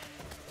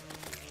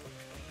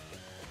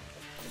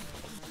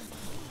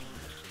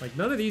 Like,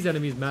 none of these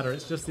enemies matter.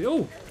 It's just the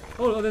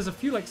oh, there's a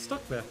few like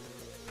stuck there.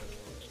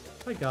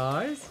 Hi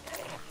guys.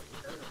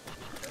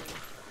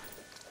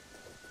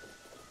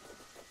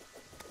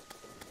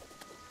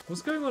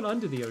 What's going on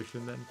under the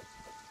ocean then?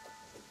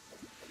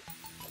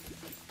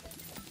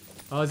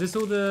 Oh, is this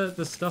all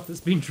the stuff that's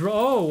been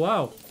oh,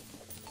 wow.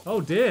 Oh,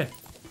 dear.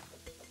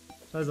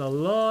 There's a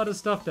lot of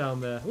stuff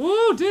down there.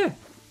 Oh, dear.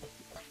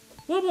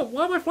 Why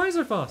am I flying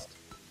so fast?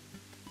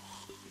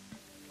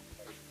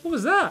 What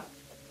was that?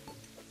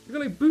 I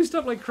got like boost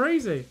up like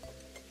crazy.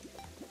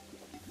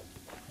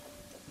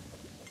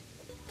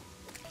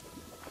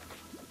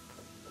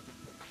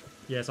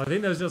 Yes, I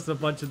think there was just a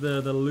bunch of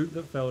the loot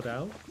that fell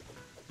down.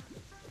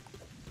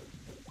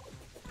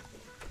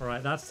 All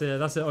right, that's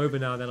it over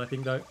now. Then I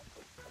think though,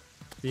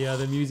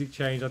 the music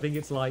changed. I think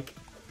it's like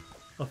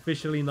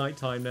officially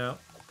nighttime now.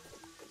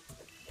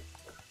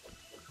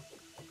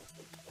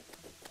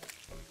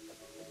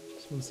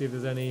 Just want to see if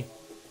there's any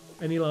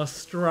last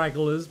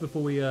stragglers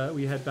before we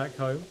head back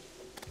home.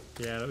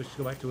 Yeah, let's just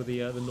go back to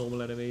the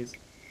normal enemies.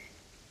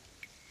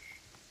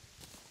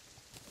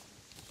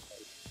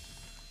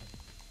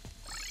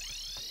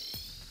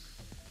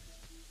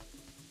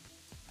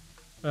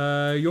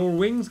 Your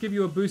wings give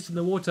you a boost in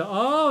the water.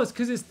 Oh, it's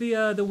because it's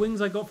the wings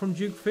I got from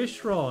Duke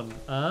Fishron.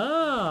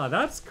 Ah,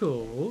 that's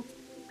cool.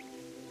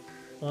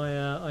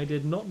 I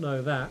did not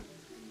know that.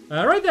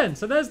 Right then,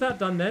 so there's that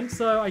done then.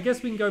 So I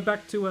guess we can go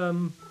back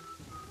to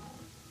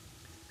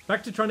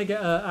trying to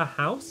get a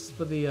house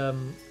for the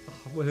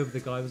whoever the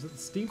guy was, it the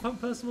steampunk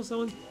person or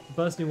someone? The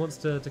person who wants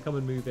to come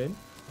and move in.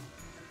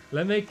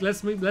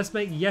 Let's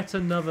make yet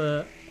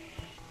another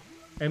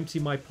empty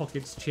my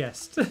pockets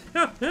chest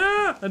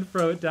and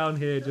throw it down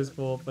here just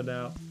for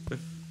now.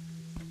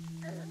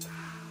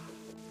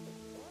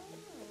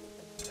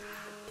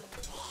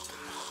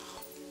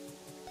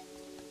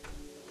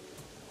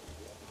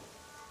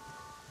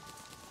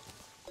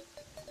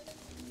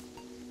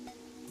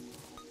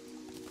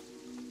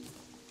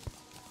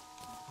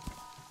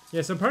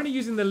 Yeah, so apparently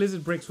using the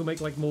lizard bricks will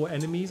make like more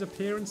enemies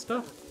appear and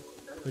stuff,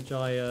 which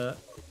I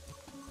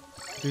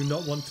do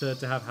not want to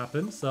have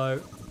happen.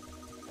 So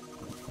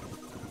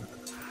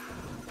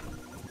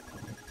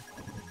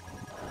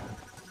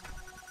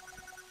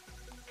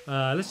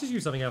let's just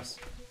use something else.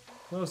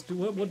 What else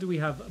what do we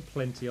have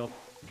plenty of?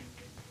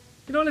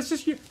 You know, let's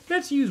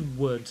use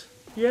wood.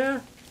 Yeah,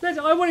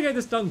 I want to get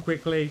this done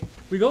quickly.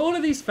 We got all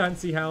of these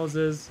fancy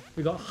houses.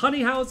 We got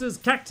honey houses,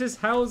 cactus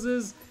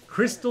houses,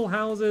 crystal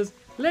houses.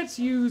 Let's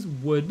use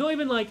wood. Not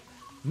even like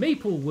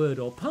maple wood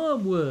or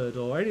palm wood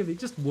or any of it.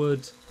 Just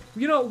wood.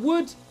 You know,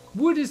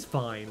 wood is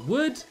fine.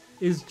 Wood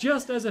is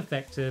just as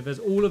effective as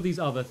all of these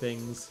other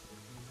things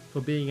for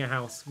being a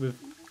house with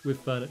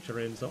furniture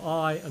in. So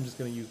I am just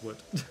going to use wood.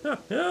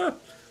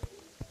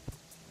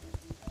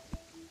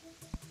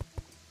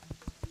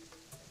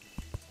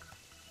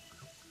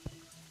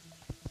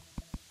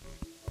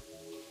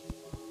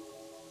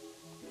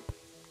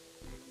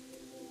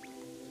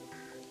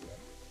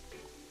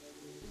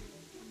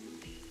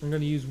 I'm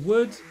going to use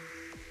wood,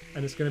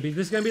 and this is going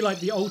to be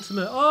like the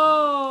ultimate.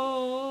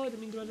 Oh, I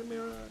didn't mean to enter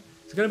mirror.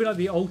 It's going to be like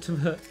the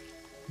ultimate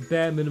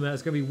bare minimum.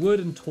 It's going to be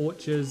wood and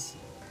torches,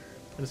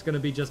 and it's going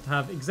to be just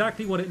have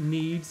exactly what it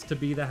needs to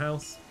be the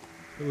house,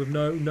 but with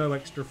no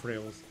extra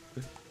frills.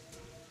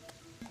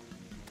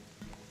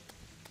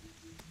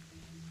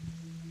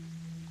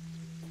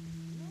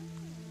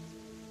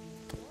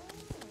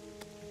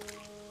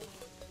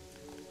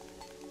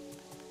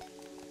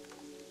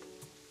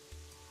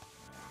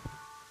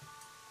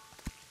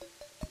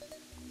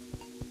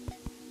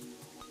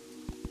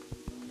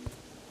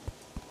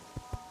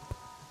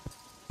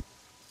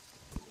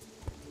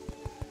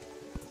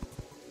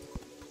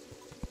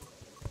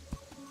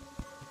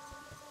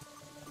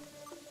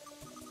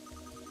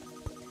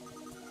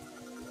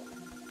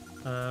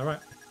 Right.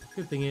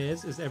 Good thing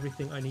is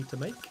everything I need to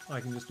make I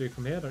can just do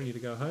from here. I don't need to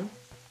go home.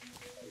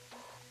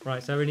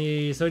 Right, so it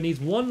needs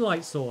one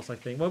light source, I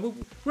think. Well,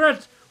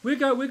 we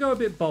go a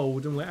bit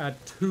bold and we'll add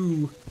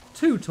two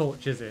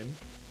torches in.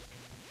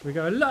 We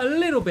go a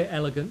little bit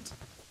elegant.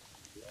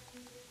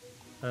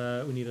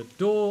 We need a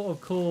door,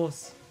 of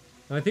course.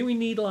 And I think we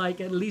need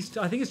like at least,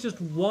 I think it's just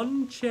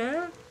one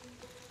chair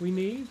we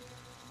need.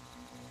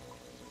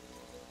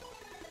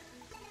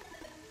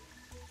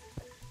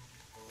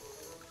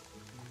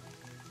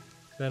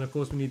 Then of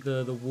course we need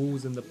the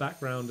walls in the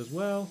background as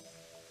well.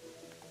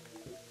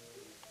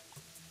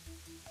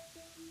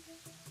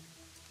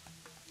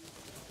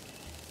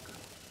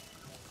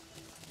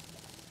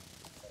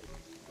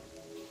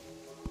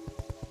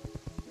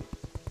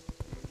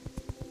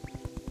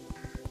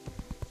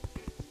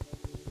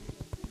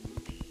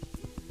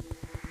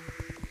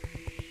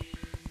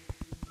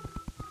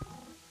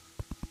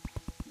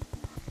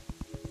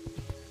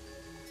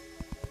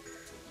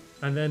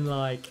 And then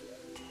like,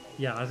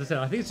 yeah, as I said,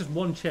 I think it's just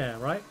one chair,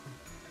 right?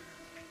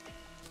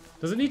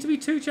 Does it need to be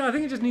two chairs? I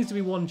think it just needs to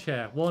be one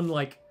chair.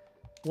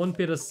 One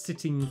bit of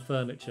sitting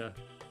furniture.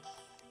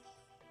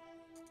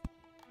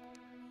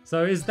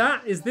 So is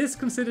this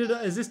considered,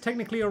 is this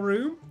technically a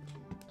room?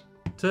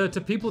 To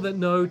people that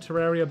know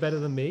Terraria better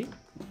than me?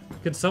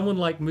 Could someone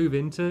like move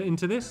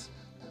into this?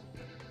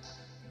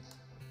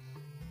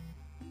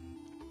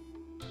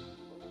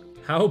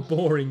 How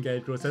boring,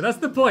 Gabriel. So that's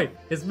the point.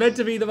 It's meant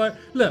to be the most...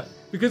 Look,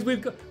 because we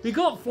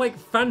got like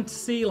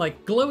fantasy,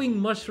 like glowing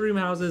mushroom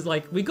houses.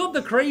 Like we got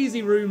the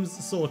crazy rooms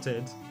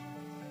sorted.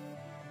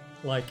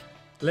 Like,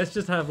 let's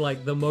just have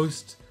like the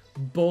most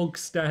bog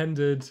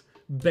standard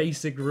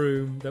basic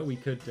room that we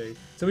could do.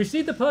 So we just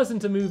need the person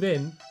to move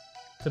in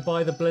to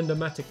buy the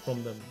Blender-matic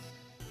from them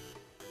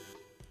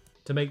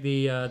to make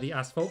the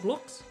asphalt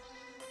blocks.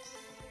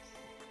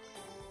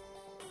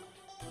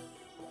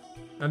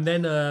 And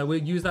then we'll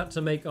use that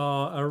to make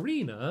our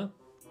arena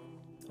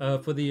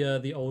for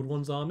the Old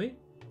Ones army.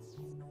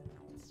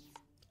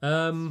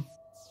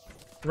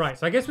 Right,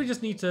 so I guess we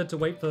just need to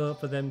wait for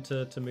them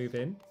to move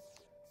in.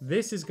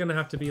 This is going to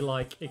have to be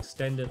like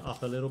extended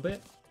up a little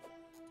bit.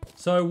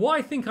 So what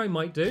I think I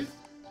might do,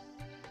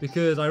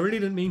 because I really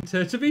didn't mean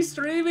to be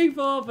streaming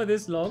for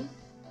this long,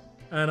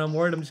 and I'm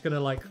worried I'm just going to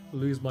like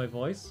lose my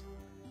voice.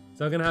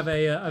 So I'm going to have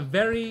a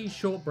very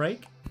short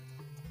break.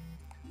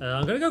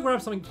 I'm going to go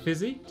grab something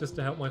fizzy just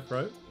to help my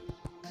throat.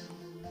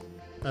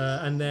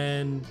 And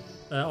then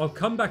I'll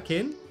come back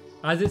in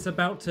as it's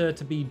about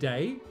to be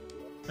day.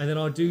 And then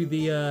I'll do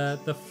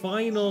the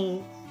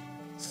final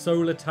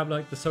solar tab,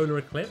 like the solar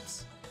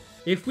eclipse.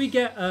 If we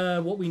get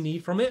what we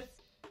need from it,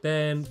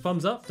 then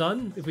thumbs up,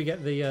 done. If we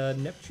get the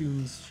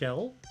Neptune's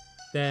shell,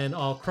 then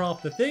I'll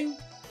craft the thing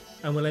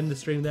and we'll end the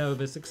stream there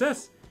with a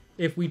success.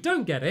 If we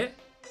don't get it,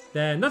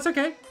 then that's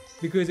okay,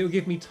 because it will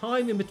give me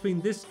time in between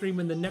this stream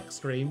and the next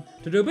stream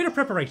to do a bit of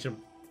preparation.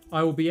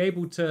 I will be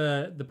able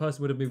to, the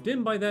person would have moved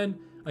in by then.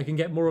 I can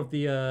get more of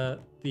the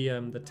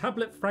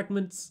tablet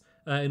fragments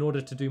in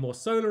order to do more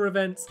solar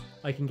events.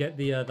 I can get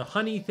the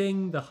honey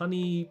thing, the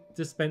honey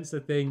dispenser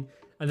thing.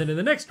 And then in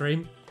the next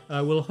stream,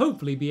 we'll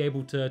hopefully be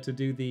able to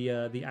do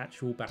the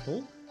actual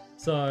battle.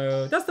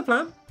 So that's the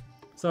plan.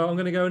 So I'm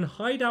gonna go and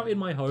hide out in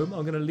my home.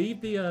 I'm gonna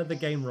leave the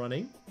game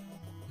running.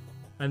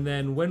 And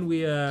then when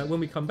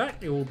we come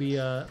back, it will be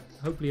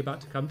hopefully about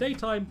to come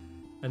daytime,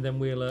 and then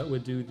we'll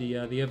do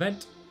the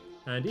event.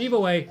 And either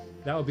way,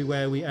 that will be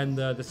where we end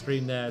the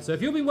stream there. So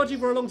if you've been watching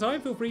for a long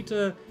time, feel free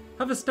to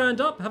have a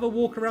stand up, have a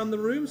walk around the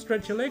room,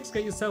 stretch your legs,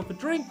 get yourself a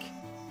drink,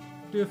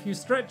 do a few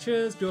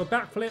stretches, do a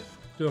back flip,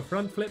 do a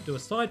front flip, do a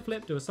side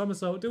flip, do a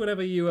somersault, do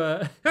whatever you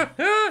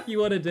you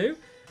want to do,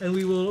 and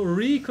we will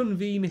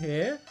reconvene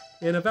here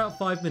in about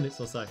 5 minutes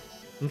or so.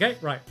 Okay,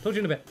 right, talk to you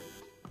in a bit.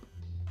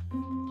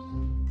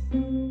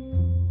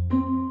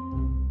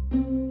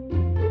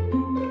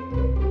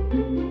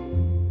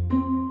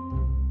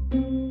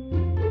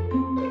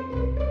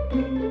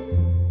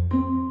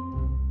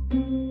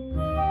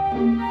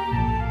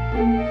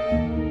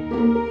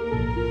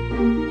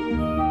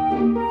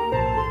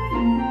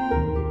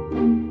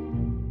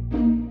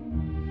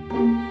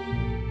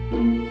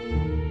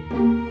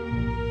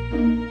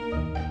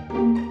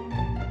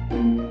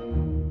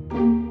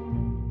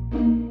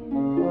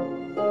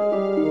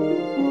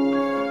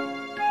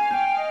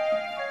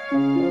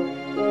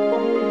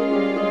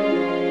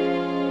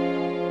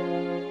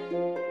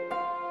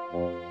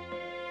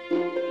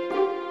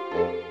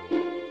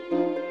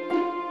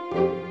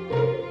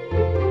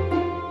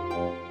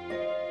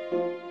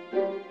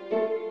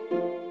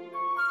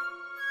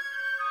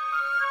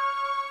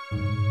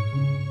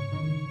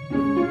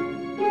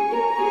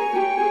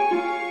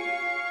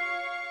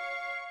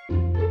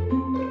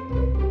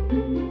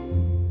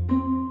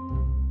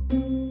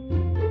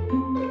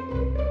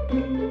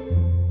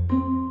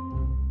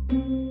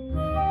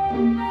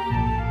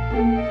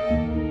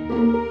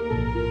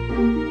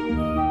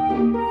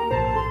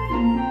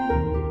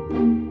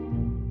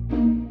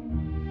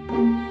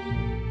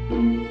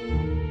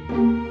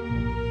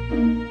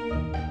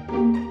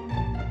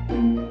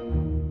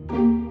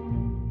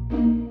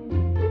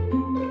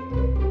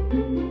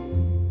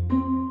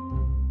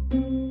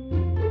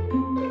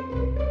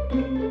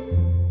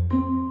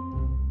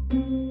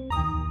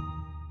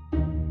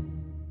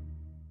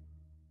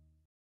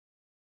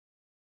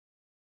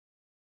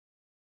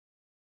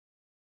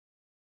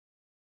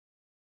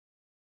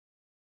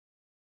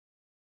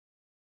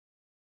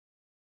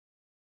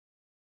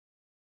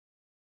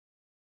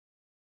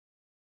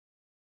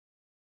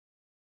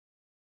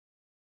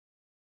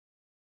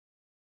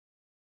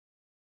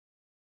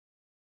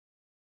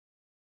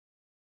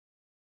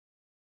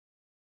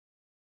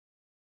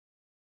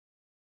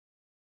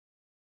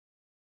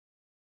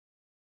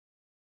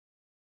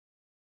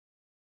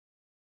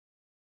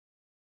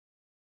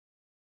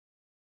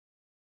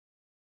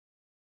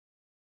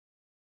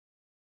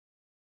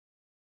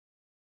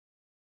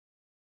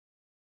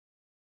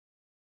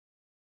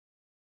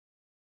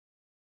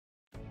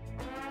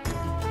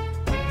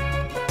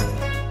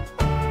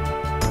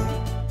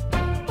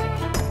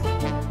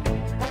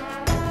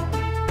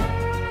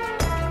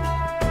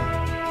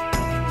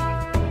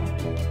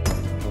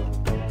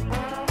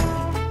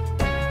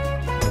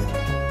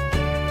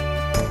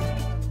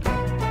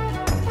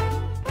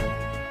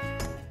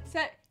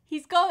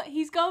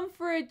 he's gone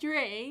for a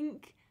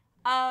drink,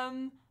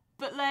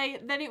 but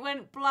like then it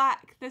went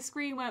black. The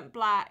screen went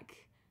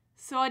black,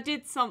 so I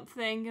did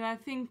something, and I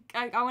think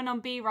I went on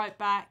be right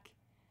back,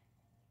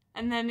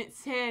 and then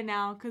it's here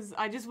now because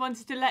I just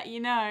wanted to let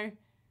you know.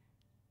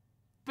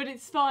 But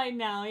it's fine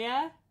now,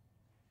 yeah?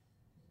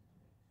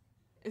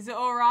 Is it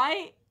all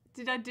right?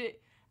 Did I do?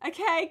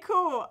 Okay,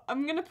 cool.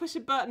 I'm gonna push a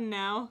button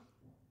now.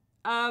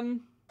 No,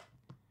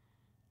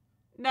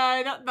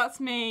 that's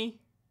me.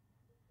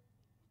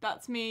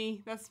 That's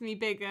me. That's me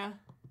bigger.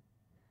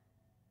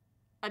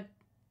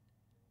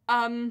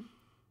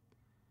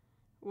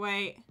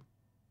 Wait.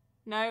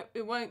 No,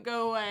 it won't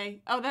go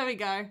away. Oh, there we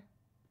go.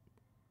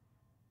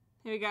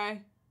 Here we go.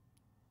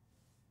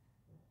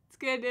 It's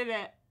good, isn't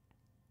it?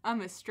 I'm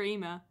a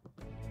streamer.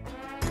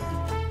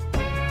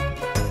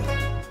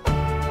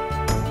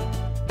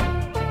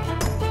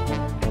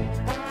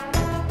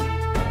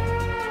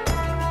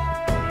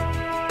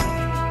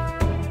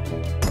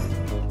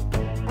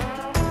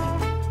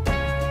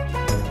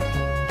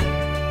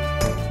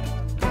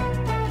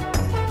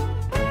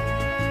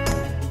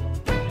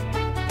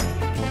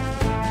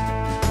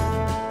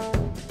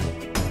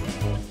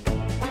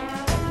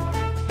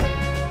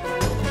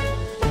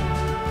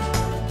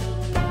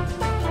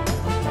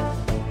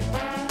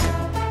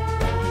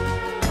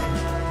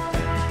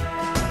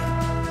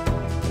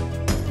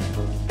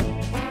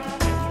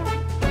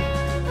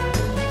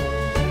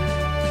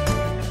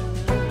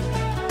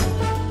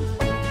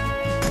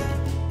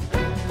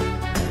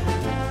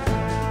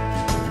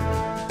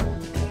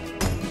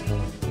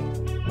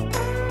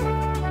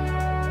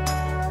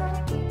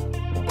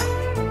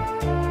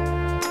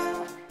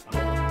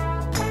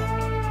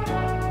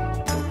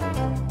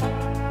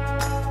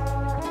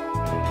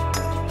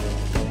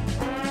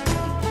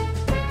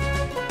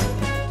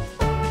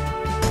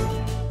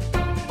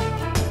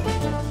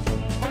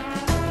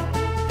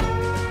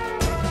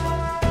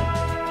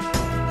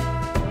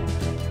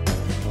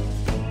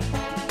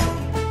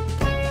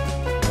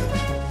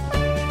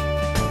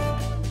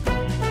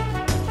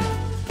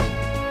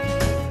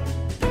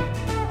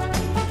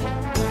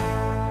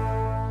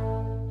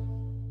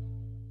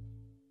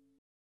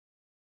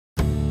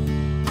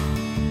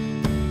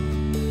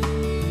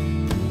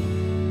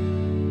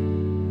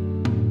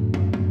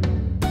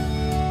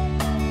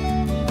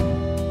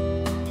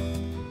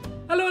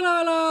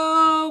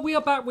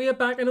 We are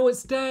back. I know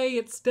it's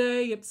day,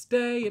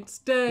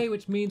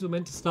 which means we're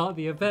meant to start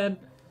the event.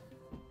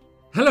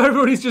 Hello,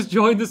 everyone who's just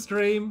joined the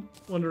stream,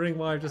 wondering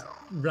why I just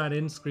ran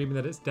in screaming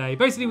that it's day.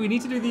 Basically, we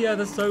need to do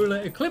the solar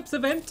eclipse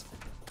event,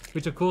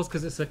 which of course,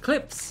 because it's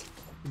eclipse,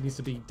 it needs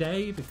to be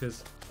day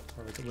because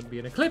otherwise it wouldn't be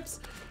an eclipse.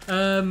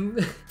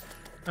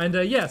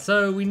 Yeah,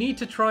 so we need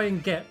to try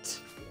and get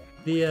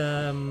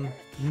the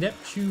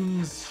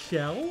Neptune's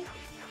shell,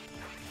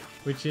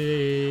 which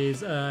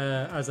is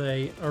as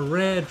a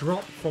rare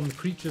drop from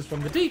creatures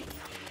from the deep.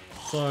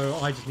 So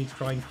I just need to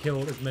try and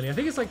kill as many. I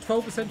think it's like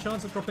 12%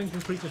 chance of dropping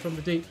from creatures from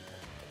the deep.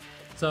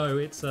 So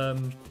it's like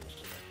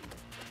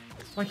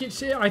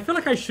I feel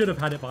like I should have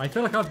had it, but I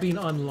feel like I've been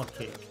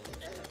unlucky.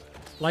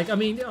 Like I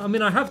mean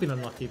I have been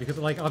unlucky because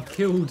like I've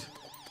killed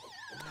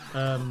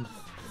you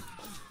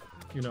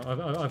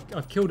know,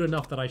 I've killed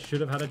enough that I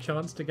should have had a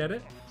chance to get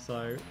it.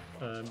 So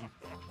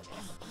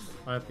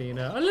I've been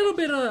a little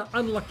bit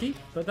unlucky,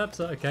 but that's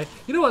okay.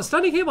 You know what?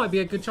 Standing here might be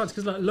a good chance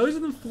because like loads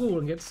of them fall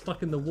and get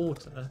stuck in the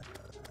water.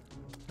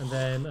 And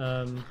then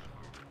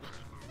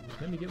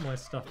let me get my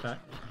stuff back.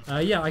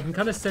 Yeah, I can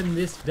kind of send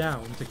this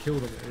down to kill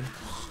them all.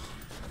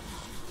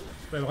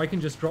 But I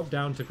can just drop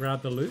down to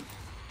grab the loot.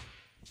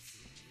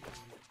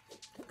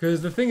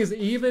 Because the thing is,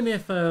 even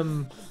if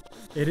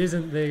it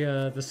isn't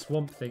the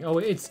swamp thing. Oh,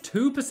 it's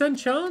 2%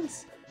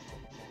 chance?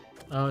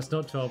 Oh, it's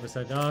not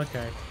 12%. Oh,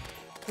 okay.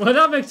 Well,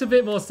 that makes a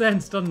bit more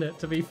sense, doesn't it,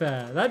 to be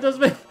fair? That does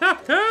make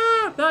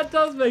that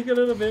does make a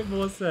little bit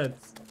more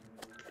sense.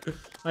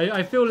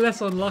 I feel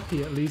less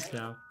unlucky at least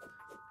now.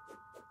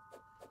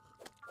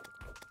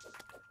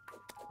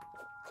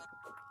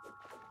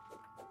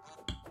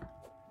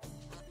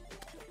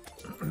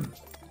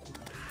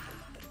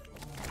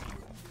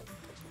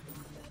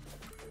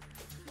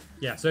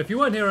 Yeah, so if you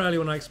weren't here earlier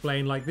when I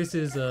explained, like, this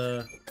is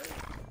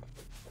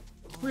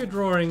we're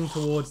drawing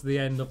towards the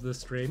end of the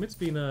stream. It's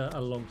been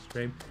a long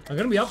stream. I'm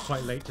going to be up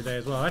quite late today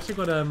as well. I actually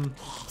got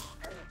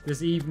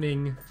this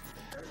evening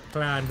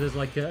planned. There's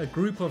like a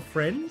group of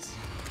friends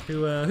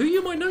who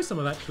you might know some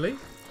of actually.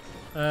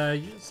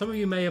 Some of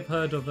you may have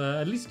heard of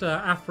at least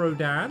Afro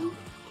Dan.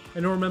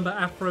 Anyone remember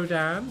Afro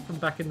Dan from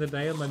back in the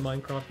day on my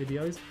Minecraft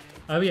videos?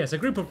 Yeah, it's a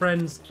group of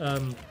friends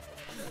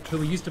who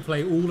we used to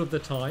play all of the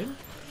time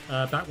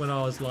back when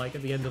I was like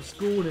at the end of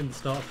school and in the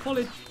start of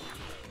college.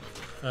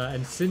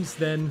 And since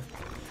then,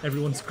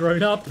 everyone's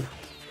grown up,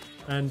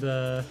 and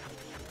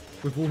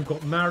we've all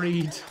got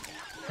married.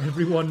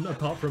 Everyone,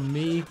 apart from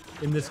me,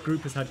 in this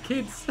group has had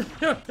kids.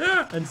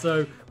 And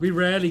so we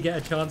rarely get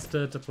a chance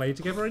to play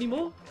together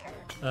anymore.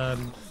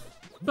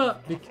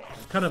 But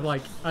kind of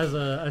like as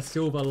a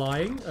silver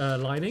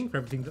lining for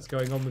everything that's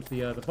going on with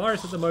the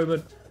virus at the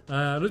moment,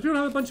 loads of people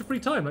have a bunch of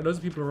free time. Like loads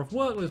of people are off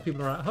work, loads of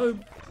people are at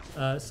home.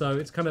 So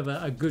it's kind of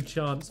a good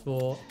chance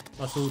for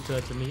us all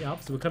to meet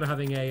up. So we're kind of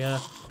having a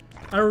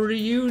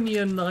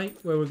reunion night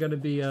where we're going to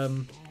be all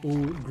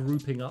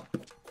grouping up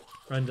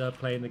and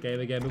playing the game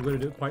again. We're going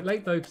to do it quite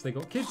late though because they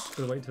got kids. We're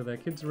going to wait until their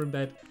kids are in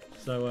bed.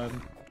 So I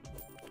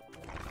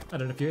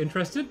don't know if you're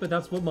interested, but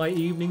that's what my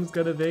evening's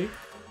going to be.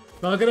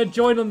 But I'm going to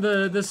join on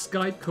the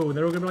Skype call and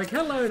they're all going to be like,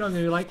 hello, and I'm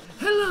going to be like,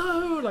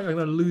 hello! Like I'm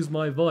going to lose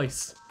my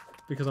voice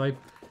because I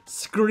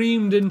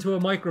screamed into a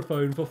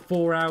microphone for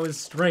 4 hours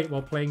straight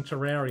while playing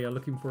Terraria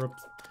looking for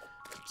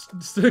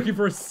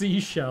a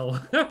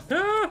seashell.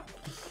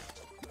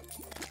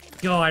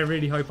 Oh, I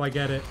really hope I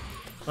get it.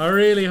 I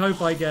really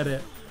hope I get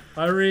it.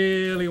 I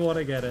really want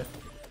to get it.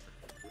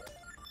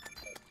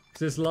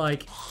 It's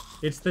like,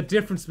 it's the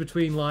difference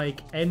between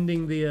like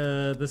ending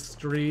the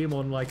stream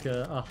on like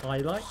a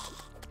highlight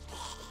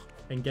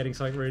and getting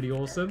something really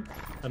awesome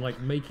and like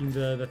making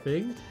the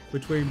thing,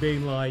 between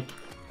being like,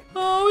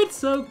 oh,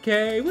 it's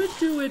okay, we'll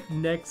do it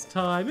next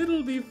time,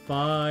 it'll be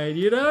fine,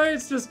 you know?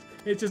 It's just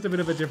a bit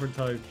of a different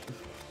tone.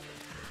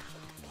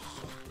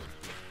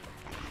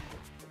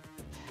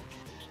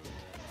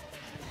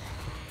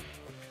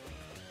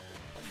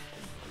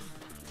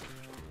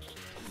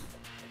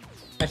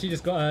 Actually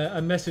just got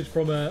a message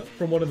from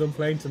one of them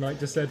playing tonight,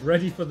 just said,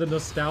 ready for the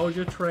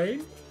nostalgia train?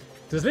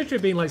 So it's literally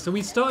been like, so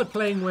we started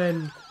playing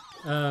when,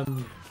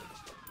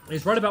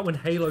 it's right about when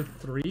Halo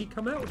 3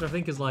 came out, which I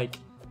think is like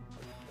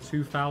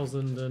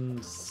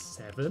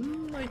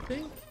 2007, I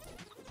think?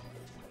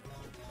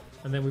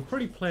 And then we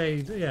probably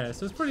played, yeah,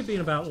 so it's probably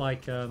been about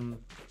like, probably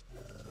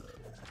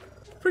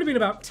been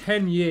about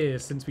 10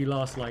 years since we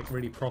last like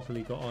really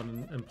properly got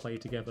on and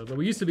played together. But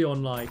we used to be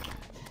on like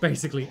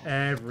basically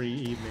every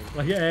evening,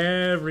 like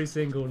every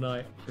single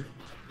night.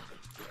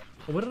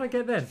 Oh, what did I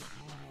get then?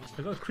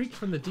 I got a creature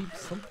from the deep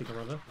something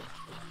or other.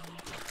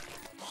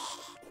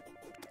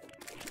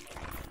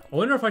 I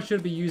wonder if I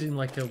should be using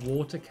like a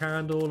water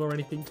candle or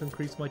anything to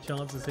increase my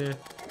chances here.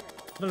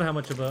 I don't know how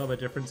much of a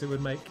difference it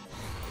would make.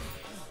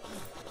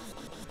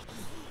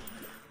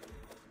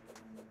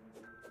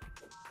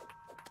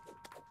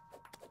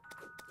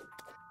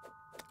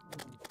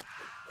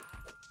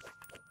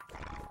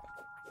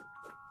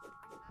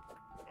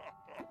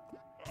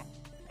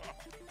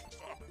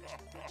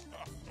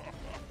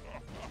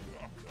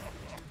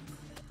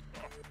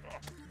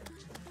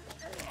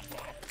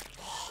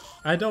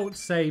 Adults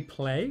say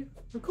play.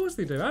 Of course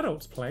they do.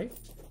 Adults play.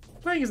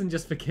 Playing isn't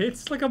just for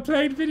kids. Like I'm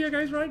playing video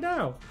games right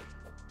now.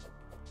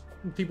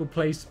 And people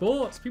play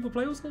sports. People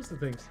play all sorts of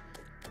things.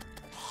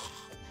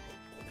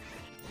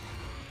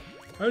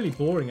 Only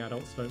boring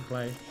adults don't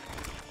play.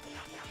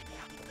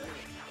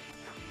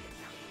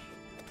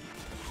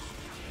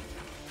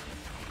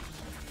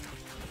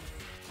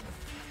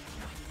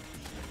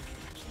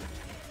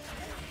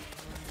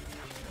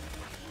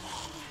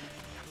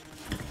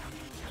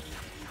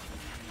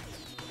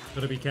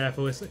 Gotta be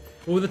careful. It's,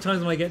 all the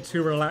times when I get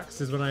too relaxed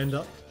is when I end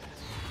up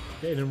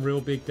getting in real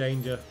big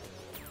danger.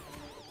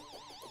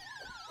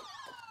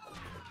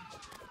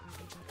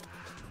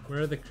 Where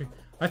are the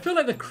I feel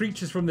like the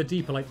creatures from the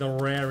deep are like the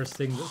rarest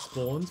thing that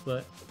spawns,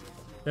 but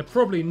they're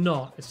probably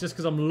not. It's just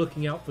because I'm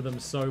looking out for them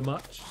so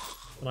much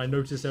and I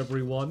notice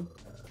every one.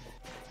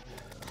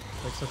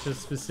 Like such a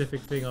specific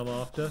thing I'm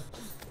after.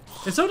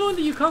 It's so annoying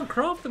that you can't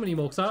craft them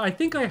anymore, because I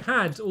think I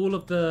had all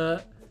of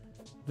the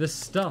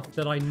stuff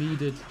that I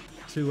needed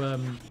to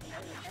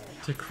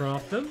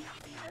craft them.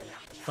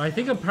 But I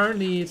think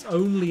apparently it's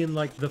only in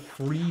like the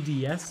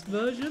 3DS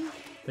version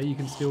that you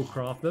can still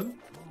craft them.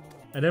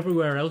 And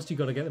everywhere else you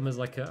got to get them as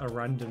like a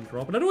random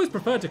drop. And I'd always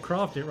prefer to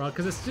craft it, right?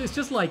 Because it's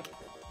just like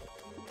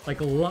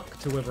luck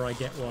to whether I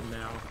get one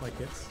now. Like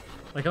it's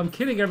like I'm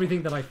killing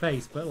everything that I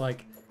face, but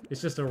like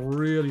it's just a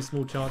really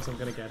small chance I'm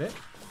gonna get it.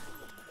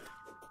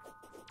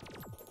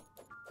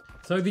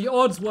 So the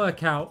odds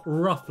work out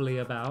roughly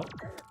about,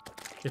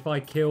 if I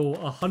kill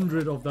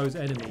 100 of those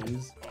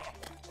enemies,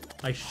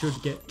 I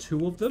should get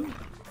 2 of them.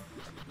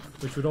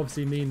 Which would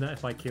obviously mean that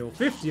if I kill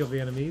 50 of the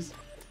enemies,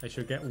 I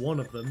should get 1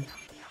 of them.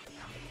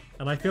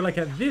 And I feel like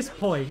at this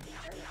point,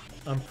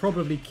 I'm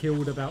probably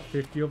killed about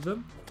 50 of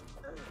them.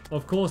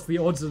 Of course, the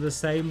odds are the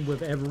same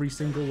with every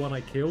single one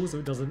I kill, so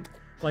it doesn't...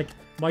 Like,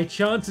 my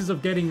chances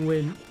of getting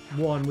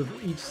one with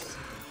each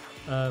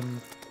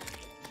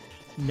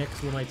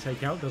next one I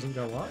take out doesn't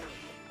go up.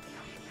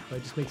 So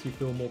it just makes me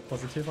feel more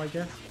positive, I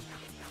guess.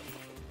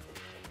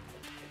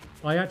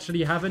 I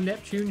actually have a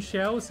Neptune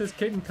shell, says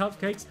Kitten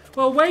Cupcakes.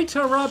 Well, wait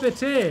to rub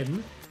it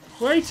in.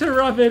 Wait to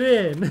rub it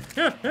in.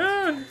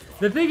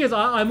 The thing is,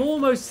 I'm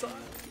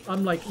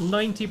like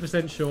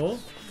 90% sure.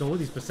 God, all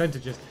these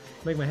percentages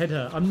make my head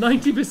hurt. I'm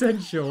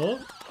 90% sure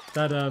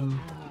that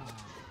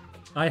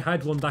I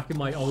had one back in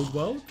my old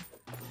world,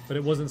 but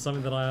it wasn't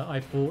something that I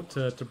thought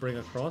to bring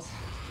across.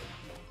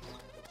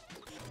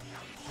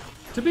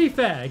 To be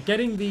fair,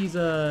 getting these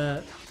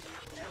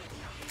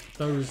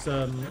those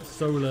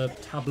solar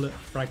tablet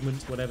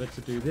fragments, whatever,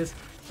 to do this,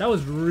 that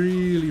was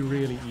really,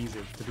 really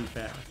easy, to be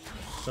fair.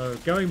 So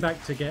going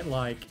back to get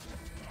like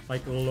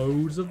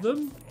loads of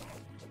them.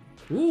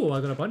 Ooh,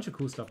 I got a bunch of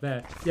cool stuff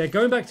there. Yeah,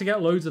 going back to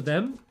get loads of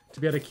them to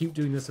be able to keep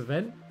doing this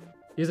event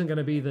isn't going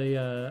to be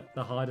the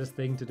hardest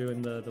thing to do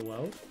in the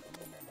world.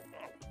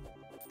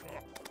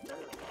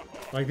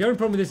 Like, the only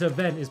problem with this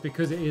event is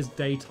because it is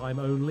daytime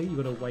only. You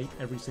got to wait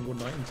every single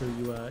night until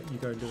you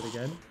go and do it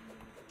again.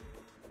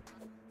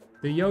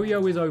 The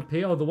yo-yo is OP.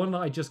 Oh, the one that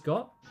I just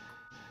got.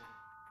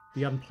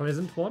 The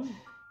unpleasant one.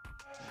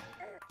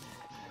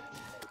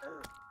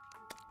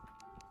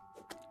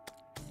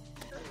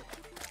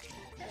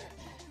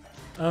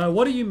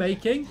 What are you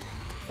making?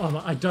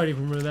 Oh, I don't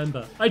even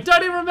remember. I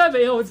don't even remember.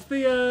 Oh, it's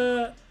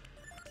the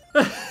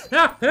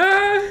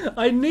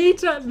I need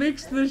to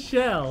mix the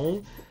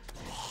shell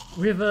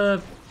with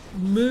a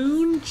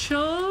moon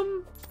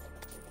charm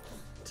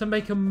to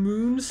make a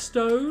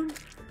moonstone.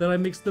 Then I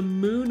mix the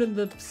moon and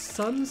the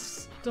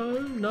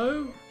sunstone.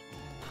 No,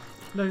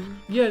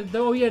 yeah.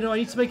 Oh yeah, no. I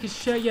need to make a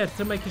shell. Yeah,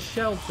 to make a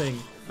shell thing.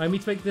 I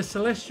need to make the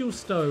celestial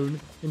stone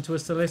into a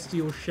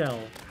celestial shell,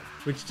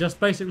 which just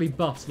basically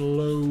buffs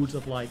loads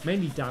of, like,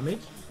 mainly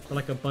damage for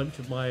like a bunch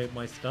of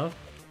my stuff.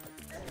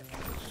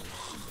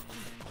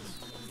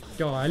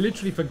 God, I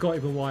literally forgot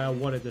even why I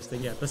wanted this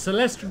thing. Yeah, the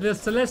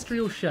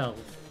celestial shell.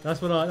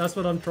 That's what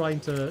I'm trying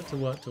to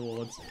work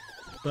towards.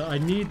 But I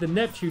need the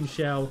Neptune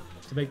shell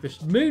to make the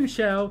moon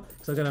shell.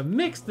 So I'm gonna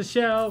mix the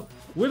shell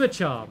with a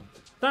charm.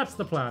 That's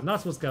the plan.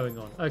 That's what's going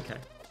on. Okay.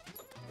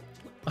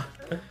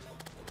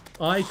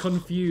 I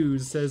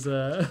confuse, says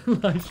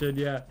Lyshon,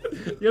 yeah.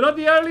 You're not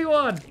the only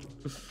one.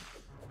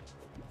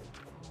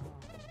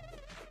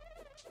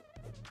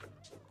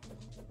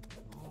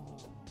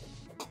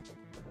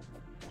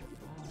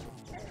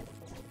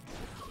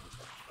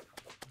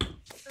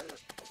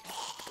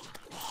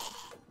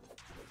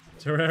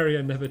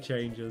 Terraria never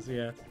changes,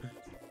 yeah.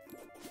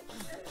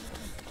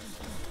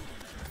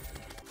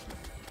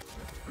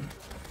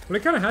 Well,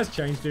 it kind of has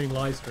changed doing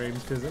live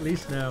streams, because at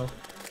least now,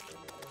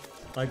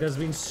 like, there's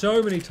been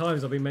so many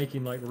times I've been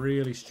making, like,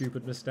 really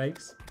stupid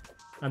mistakes,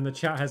 and the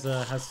chat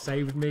has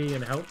saved me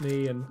and helped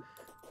me and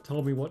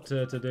told me what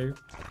to do.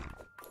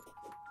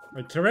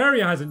 Like,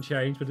 Terraria hasn't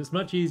changed, but it's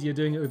much easier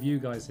doing it with you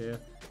guys here.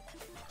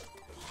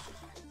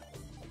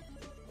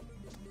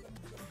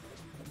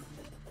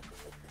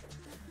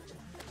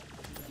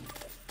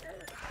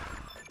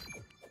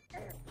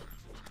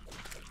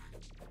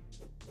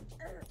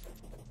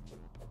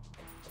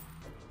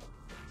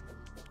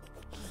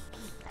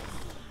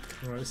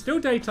 Alright, it's still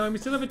daytime, we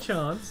still have a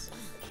chance.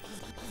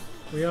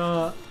 We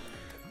are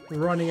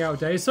running out of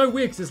day. It's so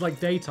weird because it's like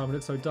daytime and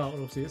it's so dark.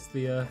 Obviously it's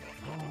the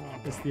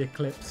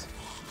eclipse.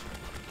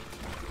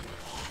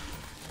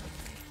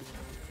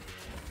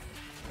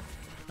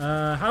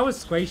 How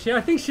was Squishy?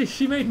 I think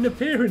she made an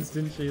appearance,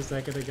 didn't she, a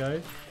second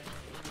ago?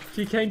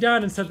 She came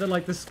down and said that,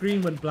 like, the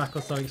screen went black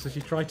or something, so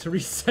she tried to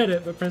reset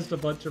it but pressed a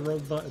bunch of wrong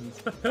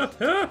buttons.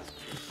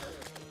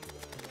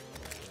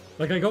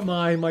 Like, I got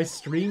my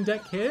Stream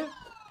Deck here.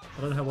 I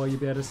don't know how well you'll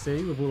be able to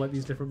see with all, like,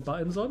 these different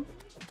buttons on.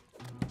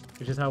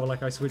 Which is how,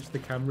 like, I switched the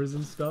cameras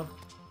and stuff.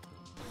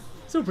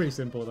 Still pretty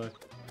simple, though.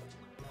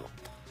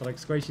 But, like,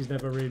 Squishy's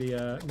never really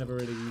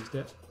used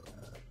it.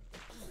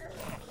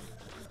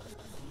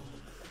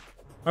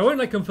 I won't,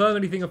 like, confirm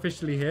anything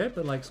officially here,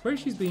 but, like,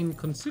 Squishy's been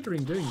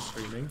considering doing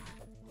streaming.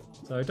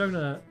 So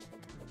don't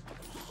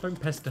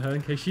pester her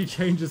in case she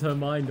changes her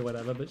mind or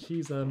whatever, but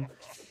she's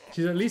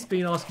at least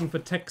been asking for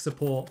tech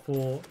support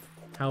for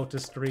how to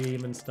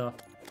stream and stuff.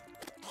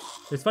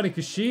 It's funny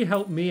because she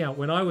helped me out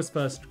when I was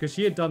first, because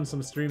she had done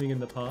some streaming in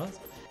the past.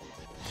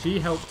 She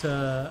helped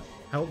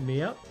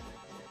me out.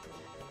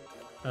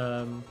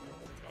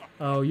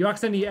 Oh, you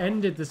accidentally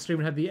ended the stream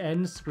and had the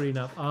end screen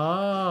up.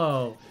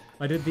 Oh,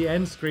 I did the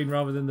end screen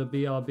rather than the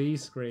BRB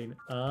screen.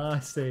 Ah, I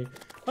see.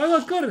 Oh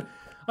my god.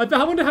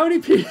 I wonder how many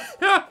people.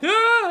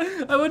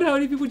 I wonder how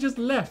many people just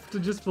left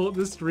and just thought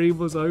the stream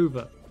was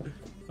over.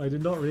 I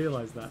did not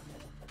realize that.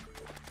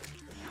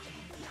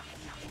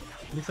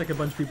 Looks like a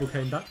bunch of people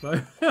came back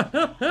though.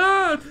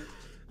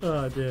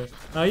 Oh dear.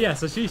 Yeah,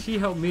 so she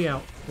helped me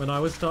out when I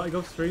was starting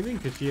off streaming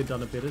because she had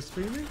done a bit of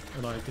streaming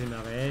and I didn't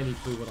have any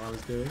clue what I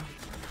was doing.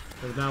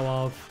 But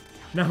now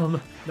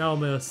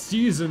I'm a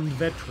seasoned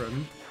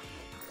veteran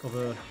of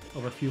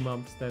a few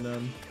months. Then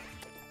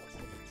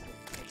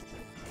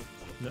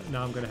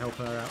now I'm going to help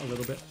her out a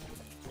little bit.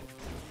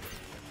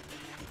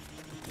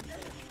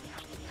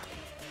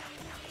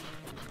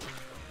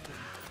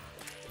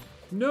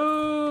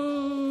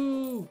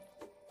 No!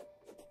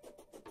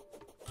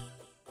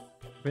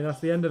 I think that's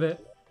the end of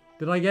it.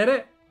 Did I get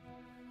it?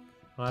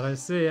 I don't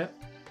see it.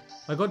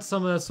 I got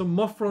some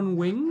Mothron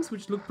wings,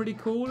 which look pretty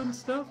cool and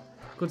stuff.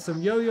 Got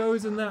some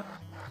yo-yos and that.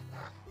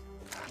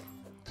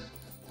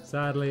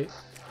 Sadly,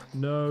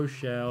 no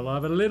shell. I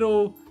have a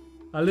little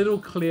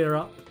clear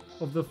up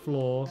of the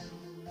floor.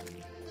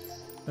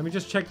 Let me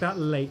just check that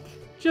lake,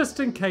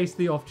 just in case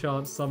the off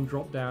chance some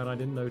drop down. I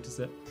didn't notice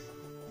it.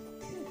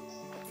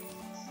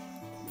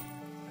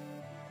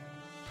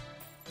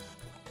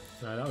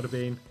 No, that would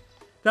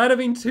have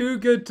been too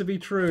good to be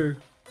true,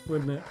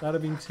 wouldn't it? That'd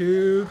have been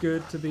too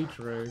good to be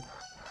true.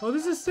 Oh,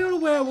 there's still a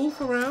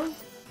werewolf around.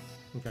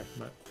 Okay,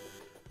 no.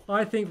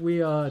 I think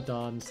we are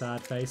done,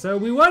 sad face. So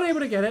we weren't able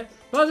to get it,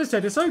 but as I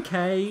said, it's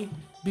okay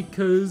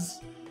because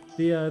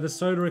the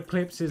solar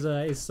eclipse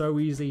is so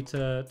easy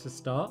to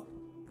start.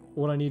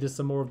 All I need is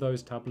some more of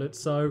those tablets.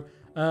 So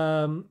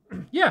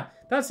yeah,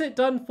 that's it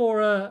done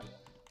for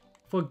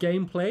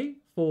gameplay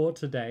for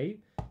today.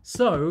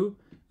 So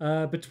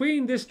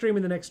between this stream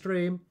and the next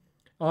stream,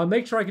 I'll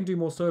make sure I can do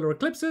more solar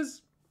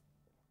eclipses.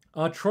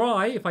 I'll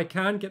try, if I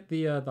can, get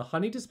the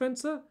honey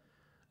dispenser.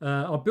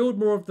 I'll build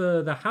more of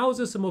the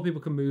houses so more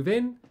people can move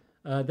in.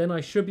 Then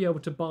I should be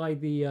able to buy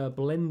the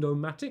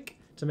Blendomatic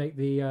to make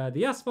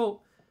the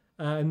asphalt.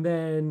 And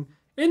then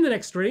in the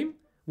next stream,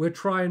 we'll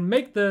try and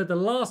make the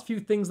last few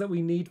things that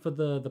we need for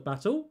the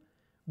battle.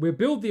 We'll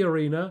build the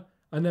arena,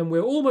 and then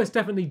we'll almost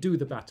definitely do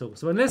the battle.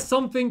 So unless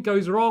something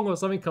goes wrong or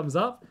something comes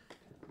up,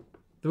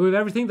 with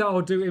everything that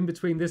I'll do in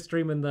between this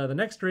stream and the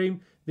next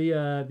stream,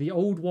 the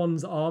Old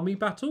One's army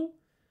battle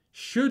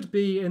should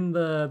be in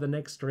the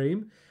next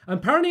stream. And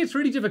apparently it's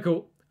really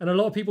difficult, and a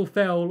lot of people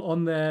fail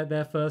on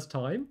their first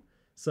time.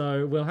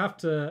 So we'll have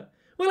to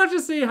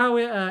see how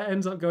it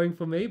ends up going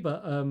for me.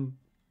 But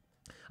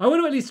I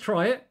want to at least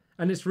try it,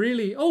 and it's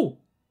really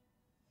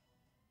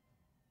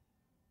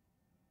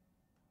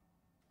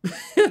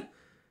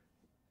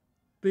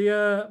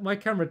my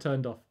camera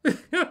turned off.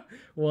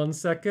 1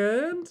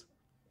 second.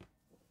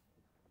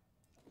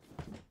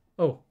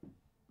 Oh,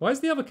 why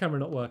is the other camera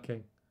not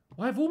working?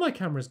 Why have all my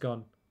cameras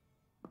gone?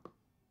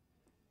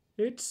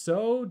 It's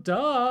so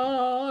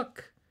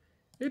dark.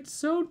 It's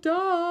so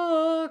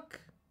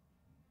dark.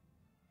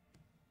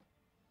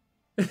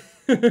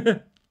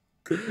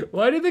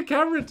 Why did the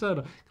camera turn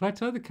on? Can I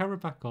turn the camera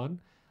back on?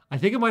 I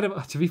think it might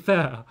have, to be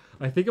fair,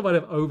 I think it might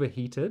have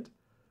overheated.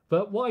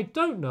 But what I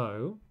don't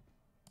know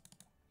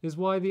is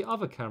why the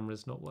other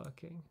camera's not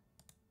working.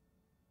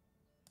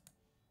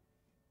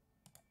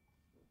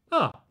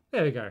 Ah,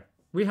 there we go.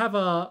 We have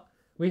our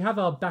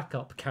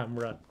backup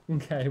camera,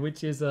 okay,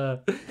 which is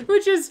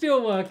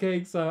still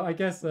working. So I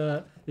guess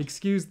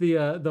excuse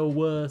the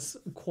worse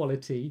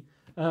quality.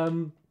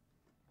 What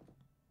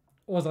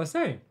was I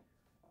saying?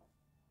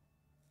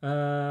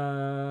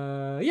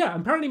 Yeah,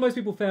 apparently most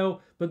people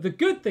fail, but the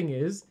good thing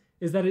is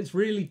that it's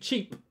really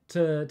cheap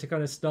to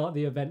kind of start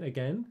the event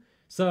again.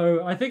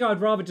 So I think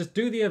I'd rather just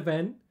do the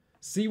event,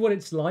 see what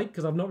it's like,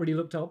 because I've not really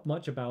looked up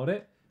much about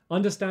it,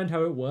 understand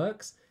how it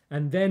works,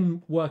 and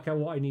then work out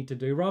what I need to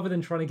do, rather than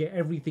trying to get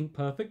everything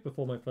perfect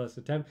before my first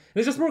attempt. And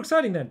it's just more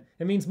exciting then.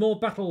 It means more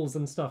battles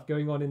and stuff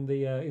going on in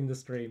the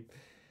stream.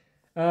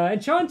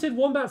 Enchanted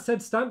Wombat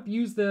said, Stamp,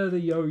 use the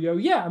yo-yo.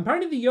 Yeah,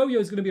 apparently the yo-yo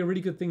is going to be a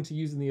really good thing to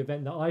use in the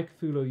event. The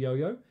Ikefulo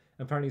yo-yo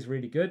apparently is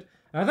really good.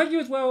 Thank you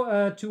as well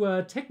to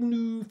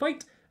Technu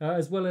Fight,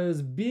 as well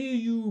as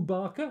Biu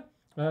Barker,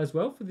 as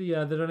well for the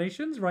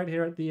donations right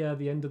here at the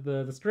end of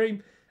the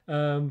stream.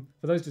 For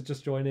those that are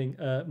just joining,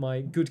 my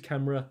good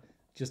camera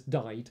just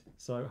died,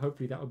 so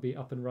hopefully that will be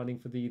up and running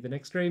for the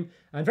next stream.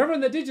 And for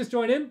everyone that did just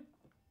join in,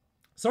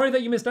 sorry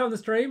that you missed out on the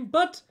stream,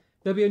 but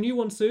there'll be a new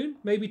one soon,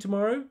 maybe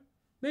tomorrow,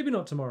 maybe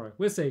not tomorrow,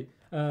 we'll see.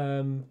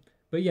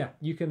 But yeah,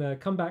 you can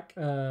come back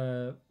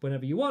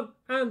whenever you want,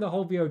 and the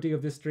whole VOD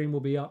of this stream will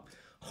be up,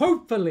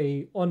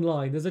 hopefully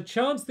online. There's a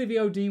chance the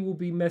VOD will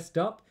be messed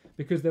up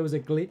because there was a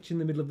glitch in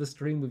the middle of the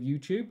stream with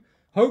YouTube.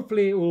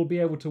 Hopefully it will be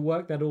able to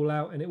work that all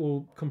out, and it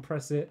will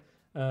compress it,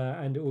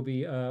 and it will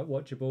be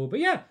watchable. But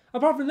yeah,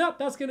 apart from that,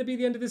 that's going to be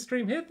the end of this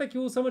stream here. Thank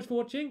you all so much for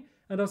watching,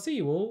 and I'll see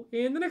you all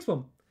in the next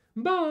one.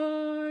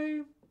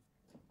 Bye!